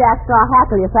 So is Jack's straw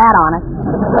hat till you sat on it.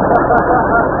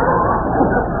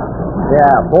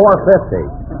 Yeah,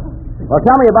 $4.50. Well,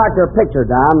 tell me about your picture,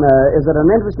 Don. Is it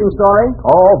an interesting story?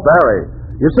 Oh, very.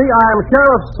 You see, I'm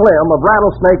Sheriff Slim of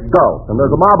Rattlesnake Gulch, and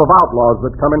there's a mob of outlaws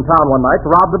that come in town one night to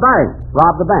rob the bank.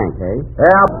 Rob the bank, eh?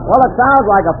 Yeah. Well, it sounds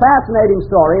like a fascinating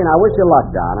story, and I wish you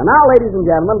luck, Don. And now, ladies and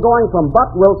gentlemen, going from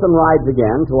Buck Wilson Rides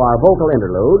Again to our vocal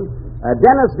interlude,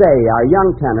 Dennis Day, our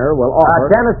young tenor, will offer...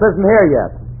 Dennis isn't here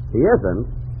yet. He isn't?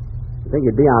 I think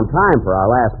he'd be on time for our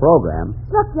last program.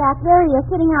 Look, Jack, there he is,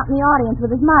 sitting out in the audience with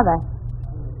his mother.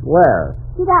 Where?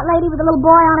 See that lady with the little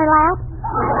boy on her lap?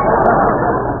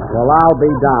 Well, I'll be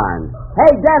darned.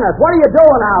 Hey, Dennis, what are you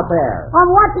doing out there?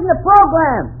 I'm watching the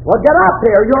program. Well, get up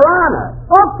here. You're on it.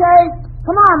 Okay.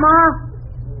 Come on, Ma.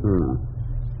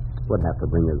 Would have to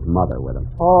bring his mother with him.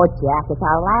 Oh, Jack, it's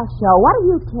our last show. What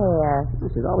do you care?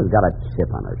 She's always got a chip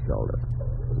on her shoulder.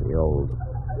 The old...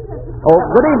 Oh,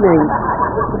 good evening.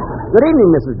 Good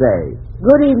evening, Mrs. Day.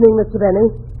 Good evening, Mr.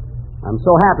 Benny. I'm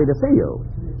so happy to see you.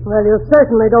 Well, you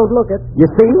certainly don't look it. You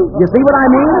see? You see what I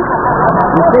mean?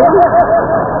 You see?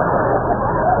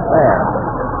 There.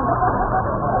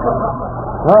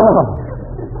 Oh.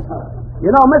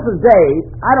 You know, Mrs.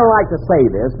 Day, I don't like to say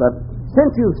this, but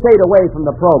since you've stayed away from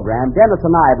the program, Dennis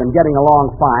and I have been getting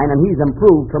along fine, and he's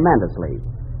improved tremendously.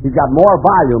 He's got more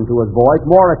volume to his voice,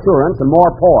 more assurance, and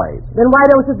more poise. Then why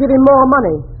don't you give him more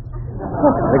money?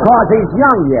 Because he's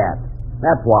young yet.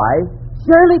 That's why.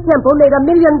 Shirley Temple made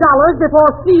 $1 million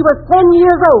before she was 10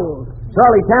 years old.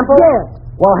 Shirley Temple? Yes.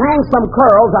 Well, hang some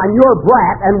curls on your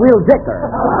brat and we'll dick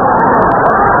her.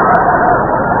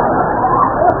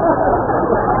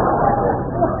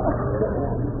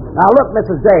 Now, look,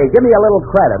 Mrs. Day, give me a little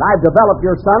credit. I've developed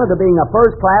your son into being a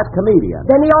first-class comedian.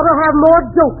 Then he ought to have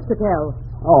more jokes to tell.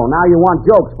 Oh, now you want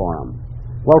jokes for him.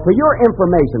 Well, for your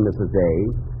information, Mrs. Day,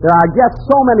 there are just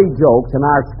so many jokes in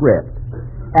our script.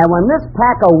 And when this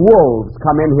pack of wolves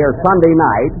come in here Sunday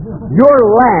night,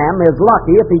 your lamb is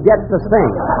lucky if he gets to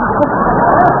sing.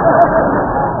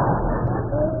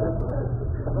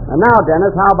 And now,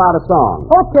 Dennis, how about a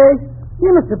song? Okay. Gee,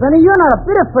 Mr. Benny, you're not a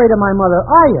bit afraid of my mother,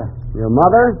 are you? Your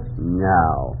mother?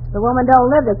 No. The woman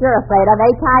don't live that you're afraid of,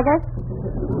 eh, Tiger?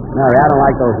 Mary, I don't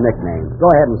like those nicknames.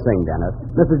 Go ahead and sing, Dennis.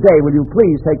 Mrs. Day, will you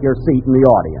please take your seat in the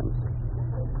audience?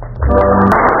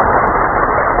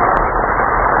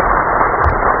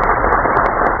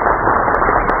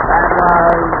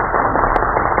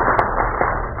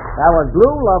 That was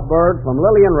Blue Lovebird from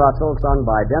Lillian Russell, sung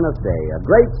by Dennis Day. A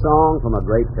great song from a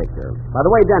great picture. By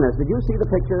the way, Dennis, did you see the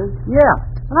picture? Yeah.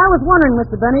 And I was wondering,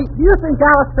 Mr. Benny, do you think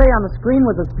Alice Faye on the screen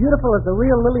was as beautiful as the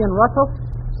real Lillian Russell?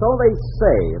 So they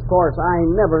say. Of course, I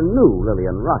never knew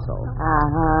Lillian Russell.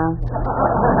 Uh-huh.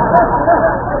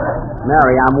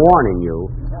 Mary, I'm warning you.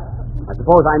 I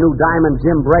suppose I knew Diamond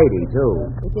Jim Brady,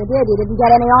 too. If you did, you didn't get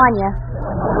any on you.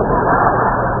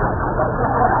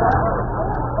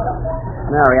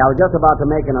 Mary, I was just about to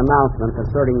make an announcement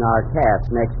concerning our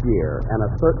cast next year, and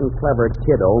a certain clever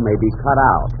kiddo may be cut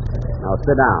out. Now,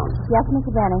 sit down. Yes,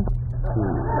 Mr. Benny.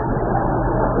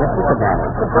 Yes, Mr. Benny.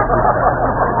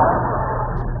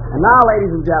 And now,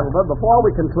 ladies and gentlemen, before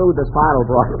we conclude this final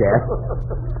broadcast,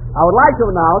 I would like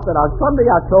to announce that on Sunday,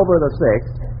 October the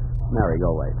 6th, Mary,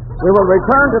 go away, we will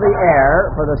return to the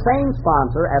air for the same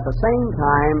sponsor at the same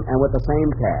time and with the same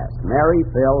cast. Mary,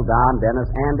 Phil, Don, Dennis,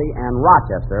 Andy, and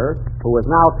Rochester, who is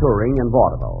now touring in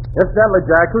vaudeville. Incidentally,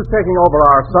 Jack, who's taking over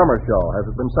our summer show? Has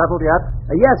it been settled yet?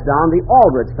 Yes, Don, the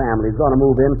Aldrich family is going to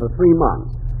move in for 3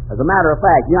 months. As a matter of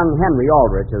fact, young Henry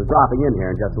Aldrich is dropping in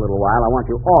here in just a little while. I want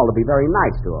you all to be very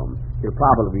nice to him. He'll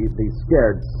probably be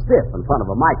scared stiff in front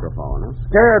of a microphone. Huh?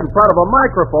 Scared in front of a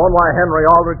microphone? Why, Henry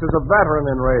Aldrich is a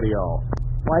veteran in radio.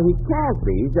 Why, he can't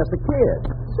be. He's just a kid.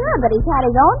 Sure, but he's had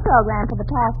his own program for the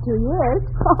past 2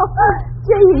 years.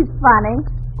 Gee, he's funny.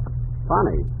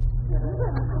 Funny?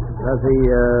 Does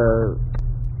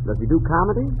he do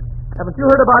comedy? Haven't you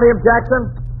heard about him,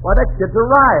 Jackson? Why, that kid's a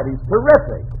riot. He's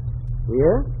terrific. He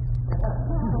is?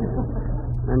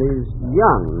 And he's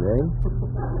young, eh?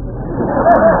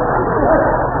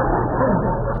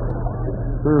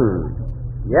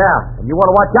 Yeah, and you want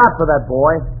to watch out for that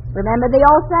boy. Remember the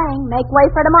old saying, make way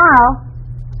for tomorrow.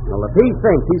 Well, if he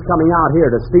thinks he's coming out here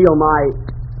to steal my...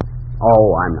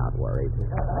 Oh, I'm not worried.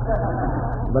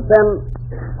 But then,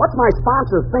 what's my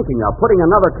sponsor thinking of, putting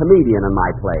another comedian in my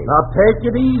place? Now, take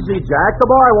it easy, Jack. The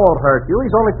boy won't hurt you.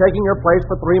 He's only taking your place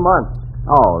for 3 months.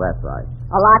 Oh, that's right.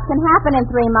 A lot can happen in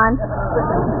 3 months.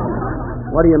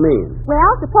 What do you mean?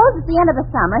 Well, suppose at the end of the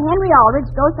summer, Henry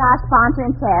Aldrich goes to our sponsor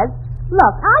and says,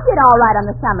 look, I did all right on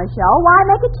the summer show. Why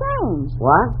make a change?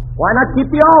 What? Why not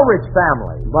keep the Aldrich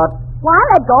family? But... why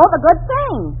let go of a good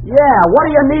thing? Yeah, what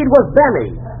do you need with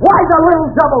Benny? Why the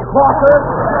little double-crosser?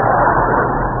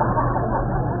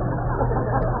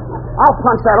 I'll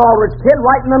punch that Aldrich kid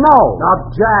right in the nose. Now,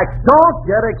 Jack, don't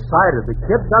get excited. The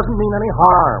kid doesn't mean any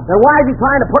harm. Then why is he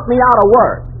trying to put me out of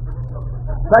work?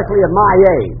 Especially at my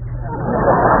age.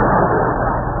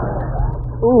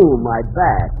 Ooh, my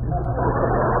back.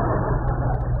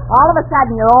 All of a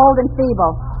sudden, you're old and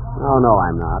feeble. Oh, no,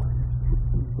 I'm not.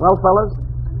 Well, fellas,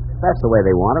 that's the way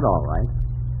they want it, all right.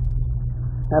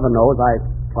 Heaven knows I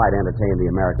try to entertain the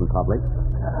American public.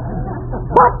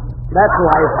 What? That's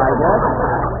life, I guess.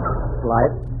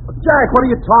 Life. Jack, what are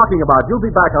you talking about? You'll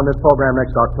be back on this program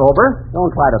next October.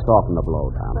 Don't try to soften the blow,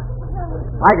 Tom.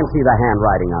 I can see the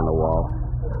handwriting on the wall.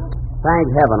 Thank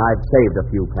heaven I've saved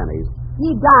a few pennies.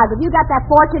 Ye gods, have you got that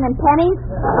fortune in pennies?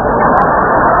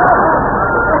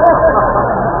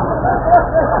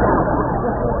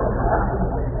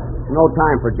 No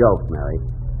time for jokes, Mary.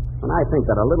 When I think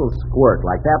that a little squirt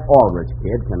like that Aldrich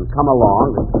kid can come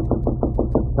along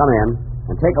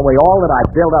and take away all that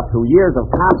I've built up through years of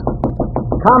constant...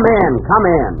 Come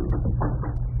in.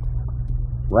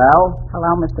 Well?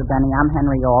 Hello, Mr. Benny. I'm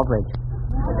Henry Aldrich.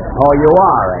 Oh, you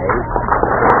are, eh?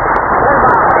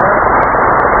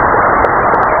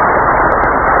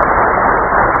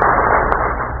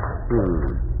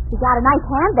 He got a nice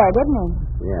hand there, didn't he?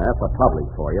 Yeah, that's the public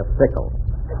for you. Fickle.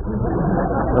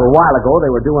 A little while ago, they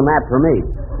were doing that for me.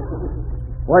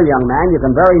 Well, young man, you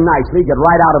can very nicely get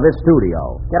right out of this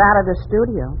studio. Get out of the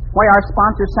studio? Why, our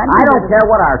sponsor sent me. I don't care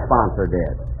what our sponsor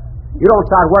did. You don't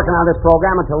start working on this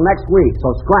program until next week,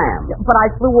 so scram. Yeah, but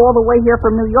I flew all the way here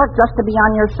from New York just to be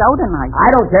on your show tonight. I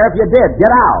don't care if you did.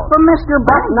 Get out. For Mr.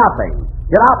 Benny? Nothing.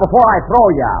 Get out before I throw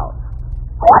you out.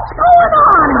 What's going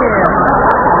on here?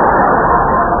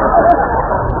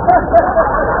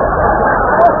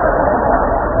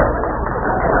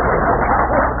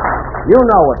 You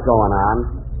know what's going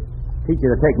on. Teach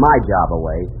you to take my job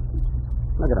away.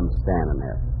 Look at him standing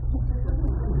there.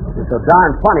 You're so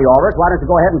darn funny, Aldrich. Why don't you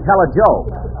go ahead and tell a joke?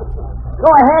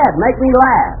 Go ahead. Make me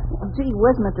laugh. Gee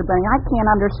whiz, Mr. Benny, I can't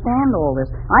understand all this.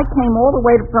 I came all the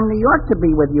way from New York to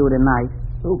be with you tonight.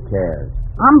 Who cares?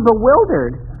 I'm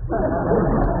bewildered.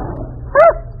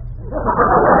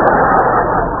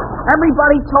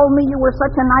 Everybody told me you were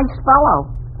such a nice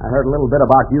fellow. I heard a little bit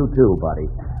about you, too, buddy.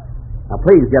 Now,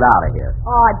 please get out of here.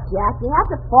 Oh, Jack, you have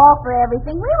to fall for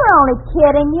everything. We were only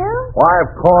kidding you. Why,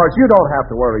 of course. You don't have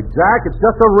to worry, Jack. It's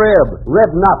just a rib.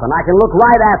 Rib nothing. I can look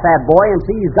right at that boy and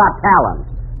see he's got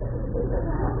talent.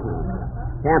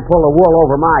 Can't pull the wool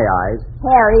over my eyes.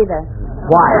 Hair either.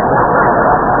 Quiet.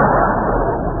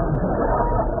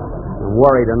 I'm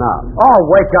worried enough. Oh,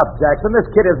 wake up, Jackson. This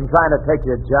kid isn't trying to take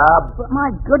your job. But my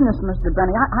goodness, Mr.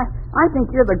 Benny, I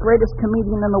think you're the greatest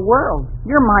comedian in the world.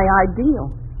 You're my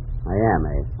ideal. I am,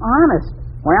 eh? Honest.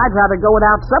 Why, I'd rather go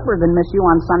without supper than miss you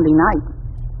on Sunday night.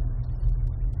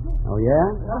 Oh,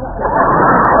 yeah?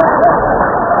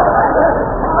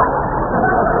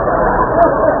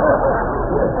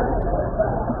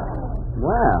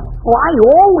 Well. Oh, I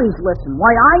always listen. Why,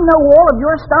 I know all of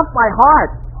your stuff by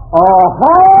heart.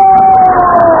 Oh-ho!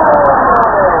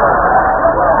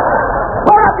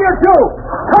 Put up your juke!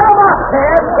 Come up,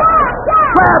 kid!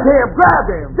 Grab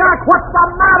him! Jack, what's the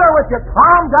matter with you?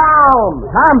 Calm down!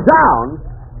 Calm down?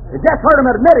 You just heard him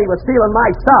admit he was stealing my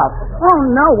stuff. Oh,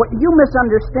 no. You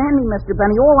misunderstand me, Mr.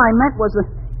 Benny. All I meant was that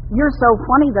you're so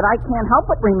funny that I can't help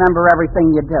but remember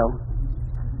everything you do.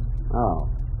 Oh.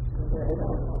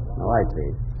 Oh, I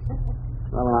see.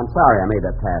 Well, I'm sorry I made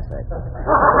that pass, eh?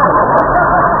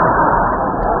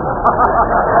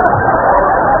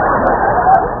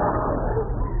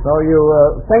 So you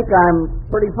think I'm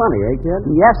pretty funny, eh,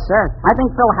 kid? Yes, sir. I think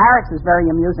Phil Harris is very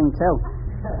amusing, too.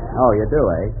 Oh, you do,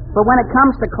 eh? But when it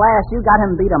comes to class, you got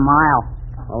him beat a mile.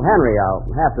 Well, Henry, I'll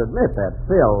have to admit that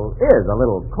Phil is a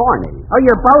little corny. Oh,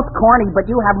 you're both corny, but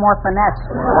you have more finesse.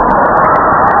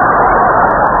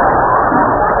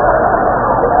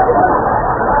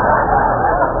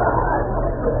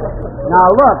 Now,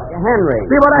 look, Henry.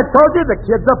 See what I told you? The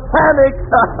kid's a panic.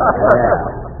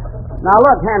 Yeah. Now,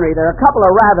 look, Henry, there are a couple of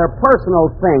rather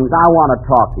personal things I want to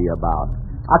talk to you about.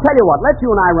 I'll tell you what, let you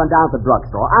and I run down to the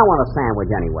drugstore. I want a sandwich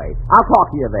anyway. I'll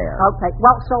talk to you there. Okay.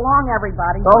 Well, so long,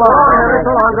 everybody. So long, Henry.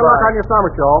 So long. Good luck on your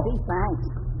summer show. Gee, thanks.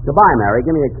 Goodbye, Mary.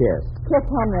 Give me a kiss. Kiss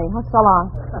Henry. So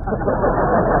long.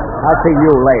 I'll see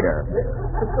you later.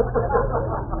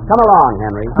 Come along,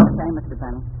 Henry. Okay, Mr.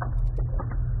 Benny.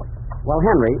 Well,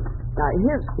 Henry, now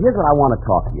here's what I want to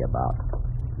talk to you about.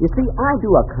 You see, I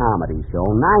do a comedy show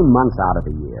 9 months out of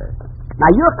the year. Now,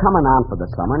 you're coming on for the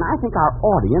summer, and I think our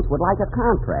audience would like a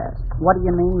contrast. What do you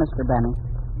mean, Mr. Benny?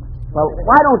 Well,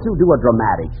 why don't you do a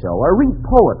dramatic show or read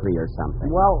poetry or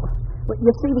something? Well, you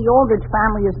see, the Aldrich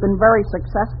family has been very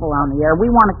successful on the air.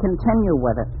 We want to continue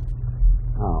with it.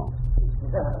 Oh.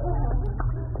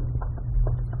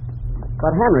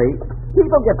 But, Henry,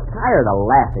 people get tired of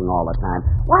laughing all the time.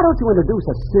 Why don't you introduce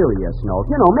a serious note?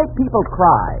 You know, make people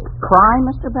cry. Cry,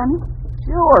 Mr. Benny?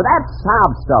 Sure, that sob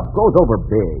stuff goes over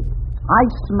big. I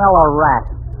smell a rat.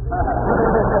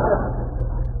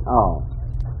 Oh.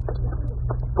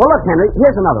 Well, look, Henry,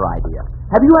 here's another idea.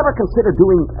 Have you ever considered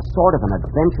doing a sort of an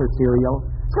adventure serial?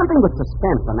 Something with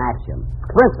suspense and action.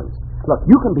 For instance, look,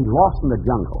 you can be lost in the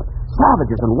jungle.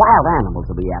 Savages and wild animals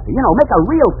will be after you. You know, make a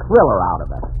real thriller out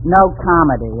of it. No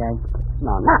comedy, eh?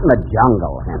 No, not in the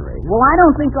jungle, Henry. Well, I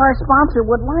don't think our sponsor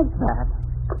would like that.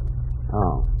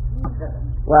 Oh.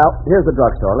 Well, here's the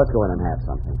drugstore. Let's go in and have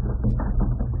something.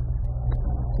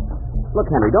 Look,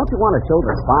 Henry, don't you want to show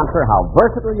the sponsor how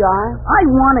versatile you are? I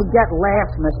want to get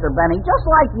laughs, Mr. Benny, just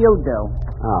like you do.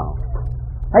 Oh.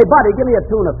 Hey, buddy, give me a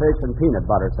tuna fish and peanut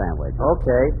butter sandwich.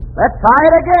 Okay. Let's try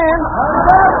it again.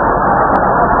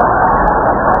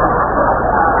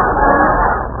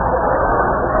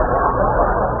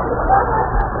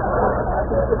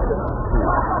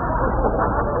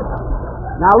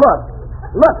 Now,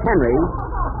 look, Henry.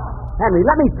 Henry,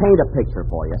 let me paint a picture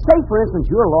for you. Say, for instance,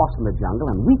 you're lost in the jungle,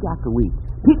 and week after week,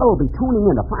 people will be tuning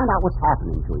in to find out what's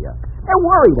happening to you. They're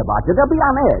worried about you. They'll be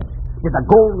on edge. Did the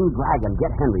golden dragon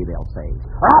get Henry, they'll say?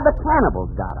 Or have the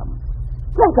cannibals got him?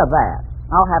 Think of that.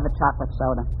 I'll have a chocolate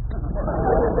soda.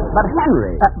 But,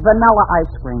 Henry... vanilla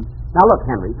ice cream. Now, look,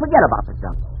 Henry, forget about the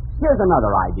jungle. Here's another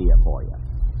idea for you.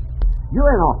 You're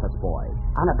an office boy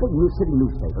on a big city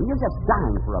newspaper. You're just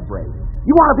dying for a break.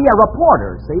 You want to be a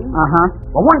reporter, see?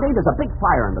 Uh-huh. Well, one day there's a big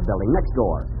fire in the building next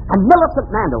door. And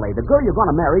Millicent Mandalay, the girl you're going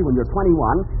to marry when you're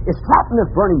 21, is trapped in this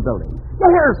burning building. You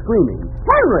hear her screaming,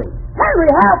 "Henry!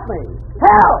 Henry, help me!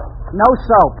 Help!" No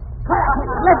soap.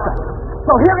 Listen.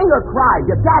 So hearing her cry,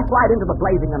 you dash right into the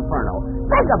blazing inferno.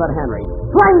 Think of it, Henry.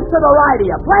 Flames to the right of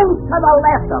you. Flames to the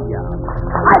left of you.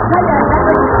 I tell you,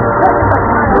 Henry,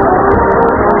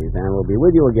 and we'll be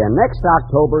with you again next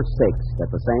October 6th at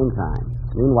the same time.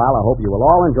 Meanwhile, I hope you will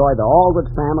all enjoy The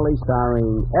Aldrich Family starring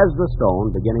Ezra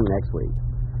Stone beginning next week.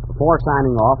 Before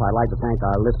signing off, I'd like to thank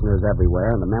our listeners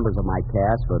everywhere and the members of my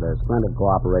cast for their splendid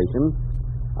cooperation.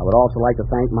 I would also like to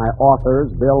thank my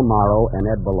authors, Bill Morrow and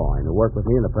Ed Boulogne, who worked with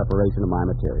me in the preparation of my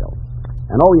material.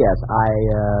 And oh yes, I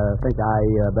think I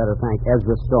better thank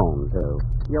Ezra Stone, too.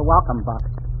 You're welcome, Buck.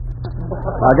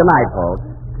 Good night, folks.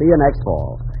 See you next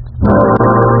fall.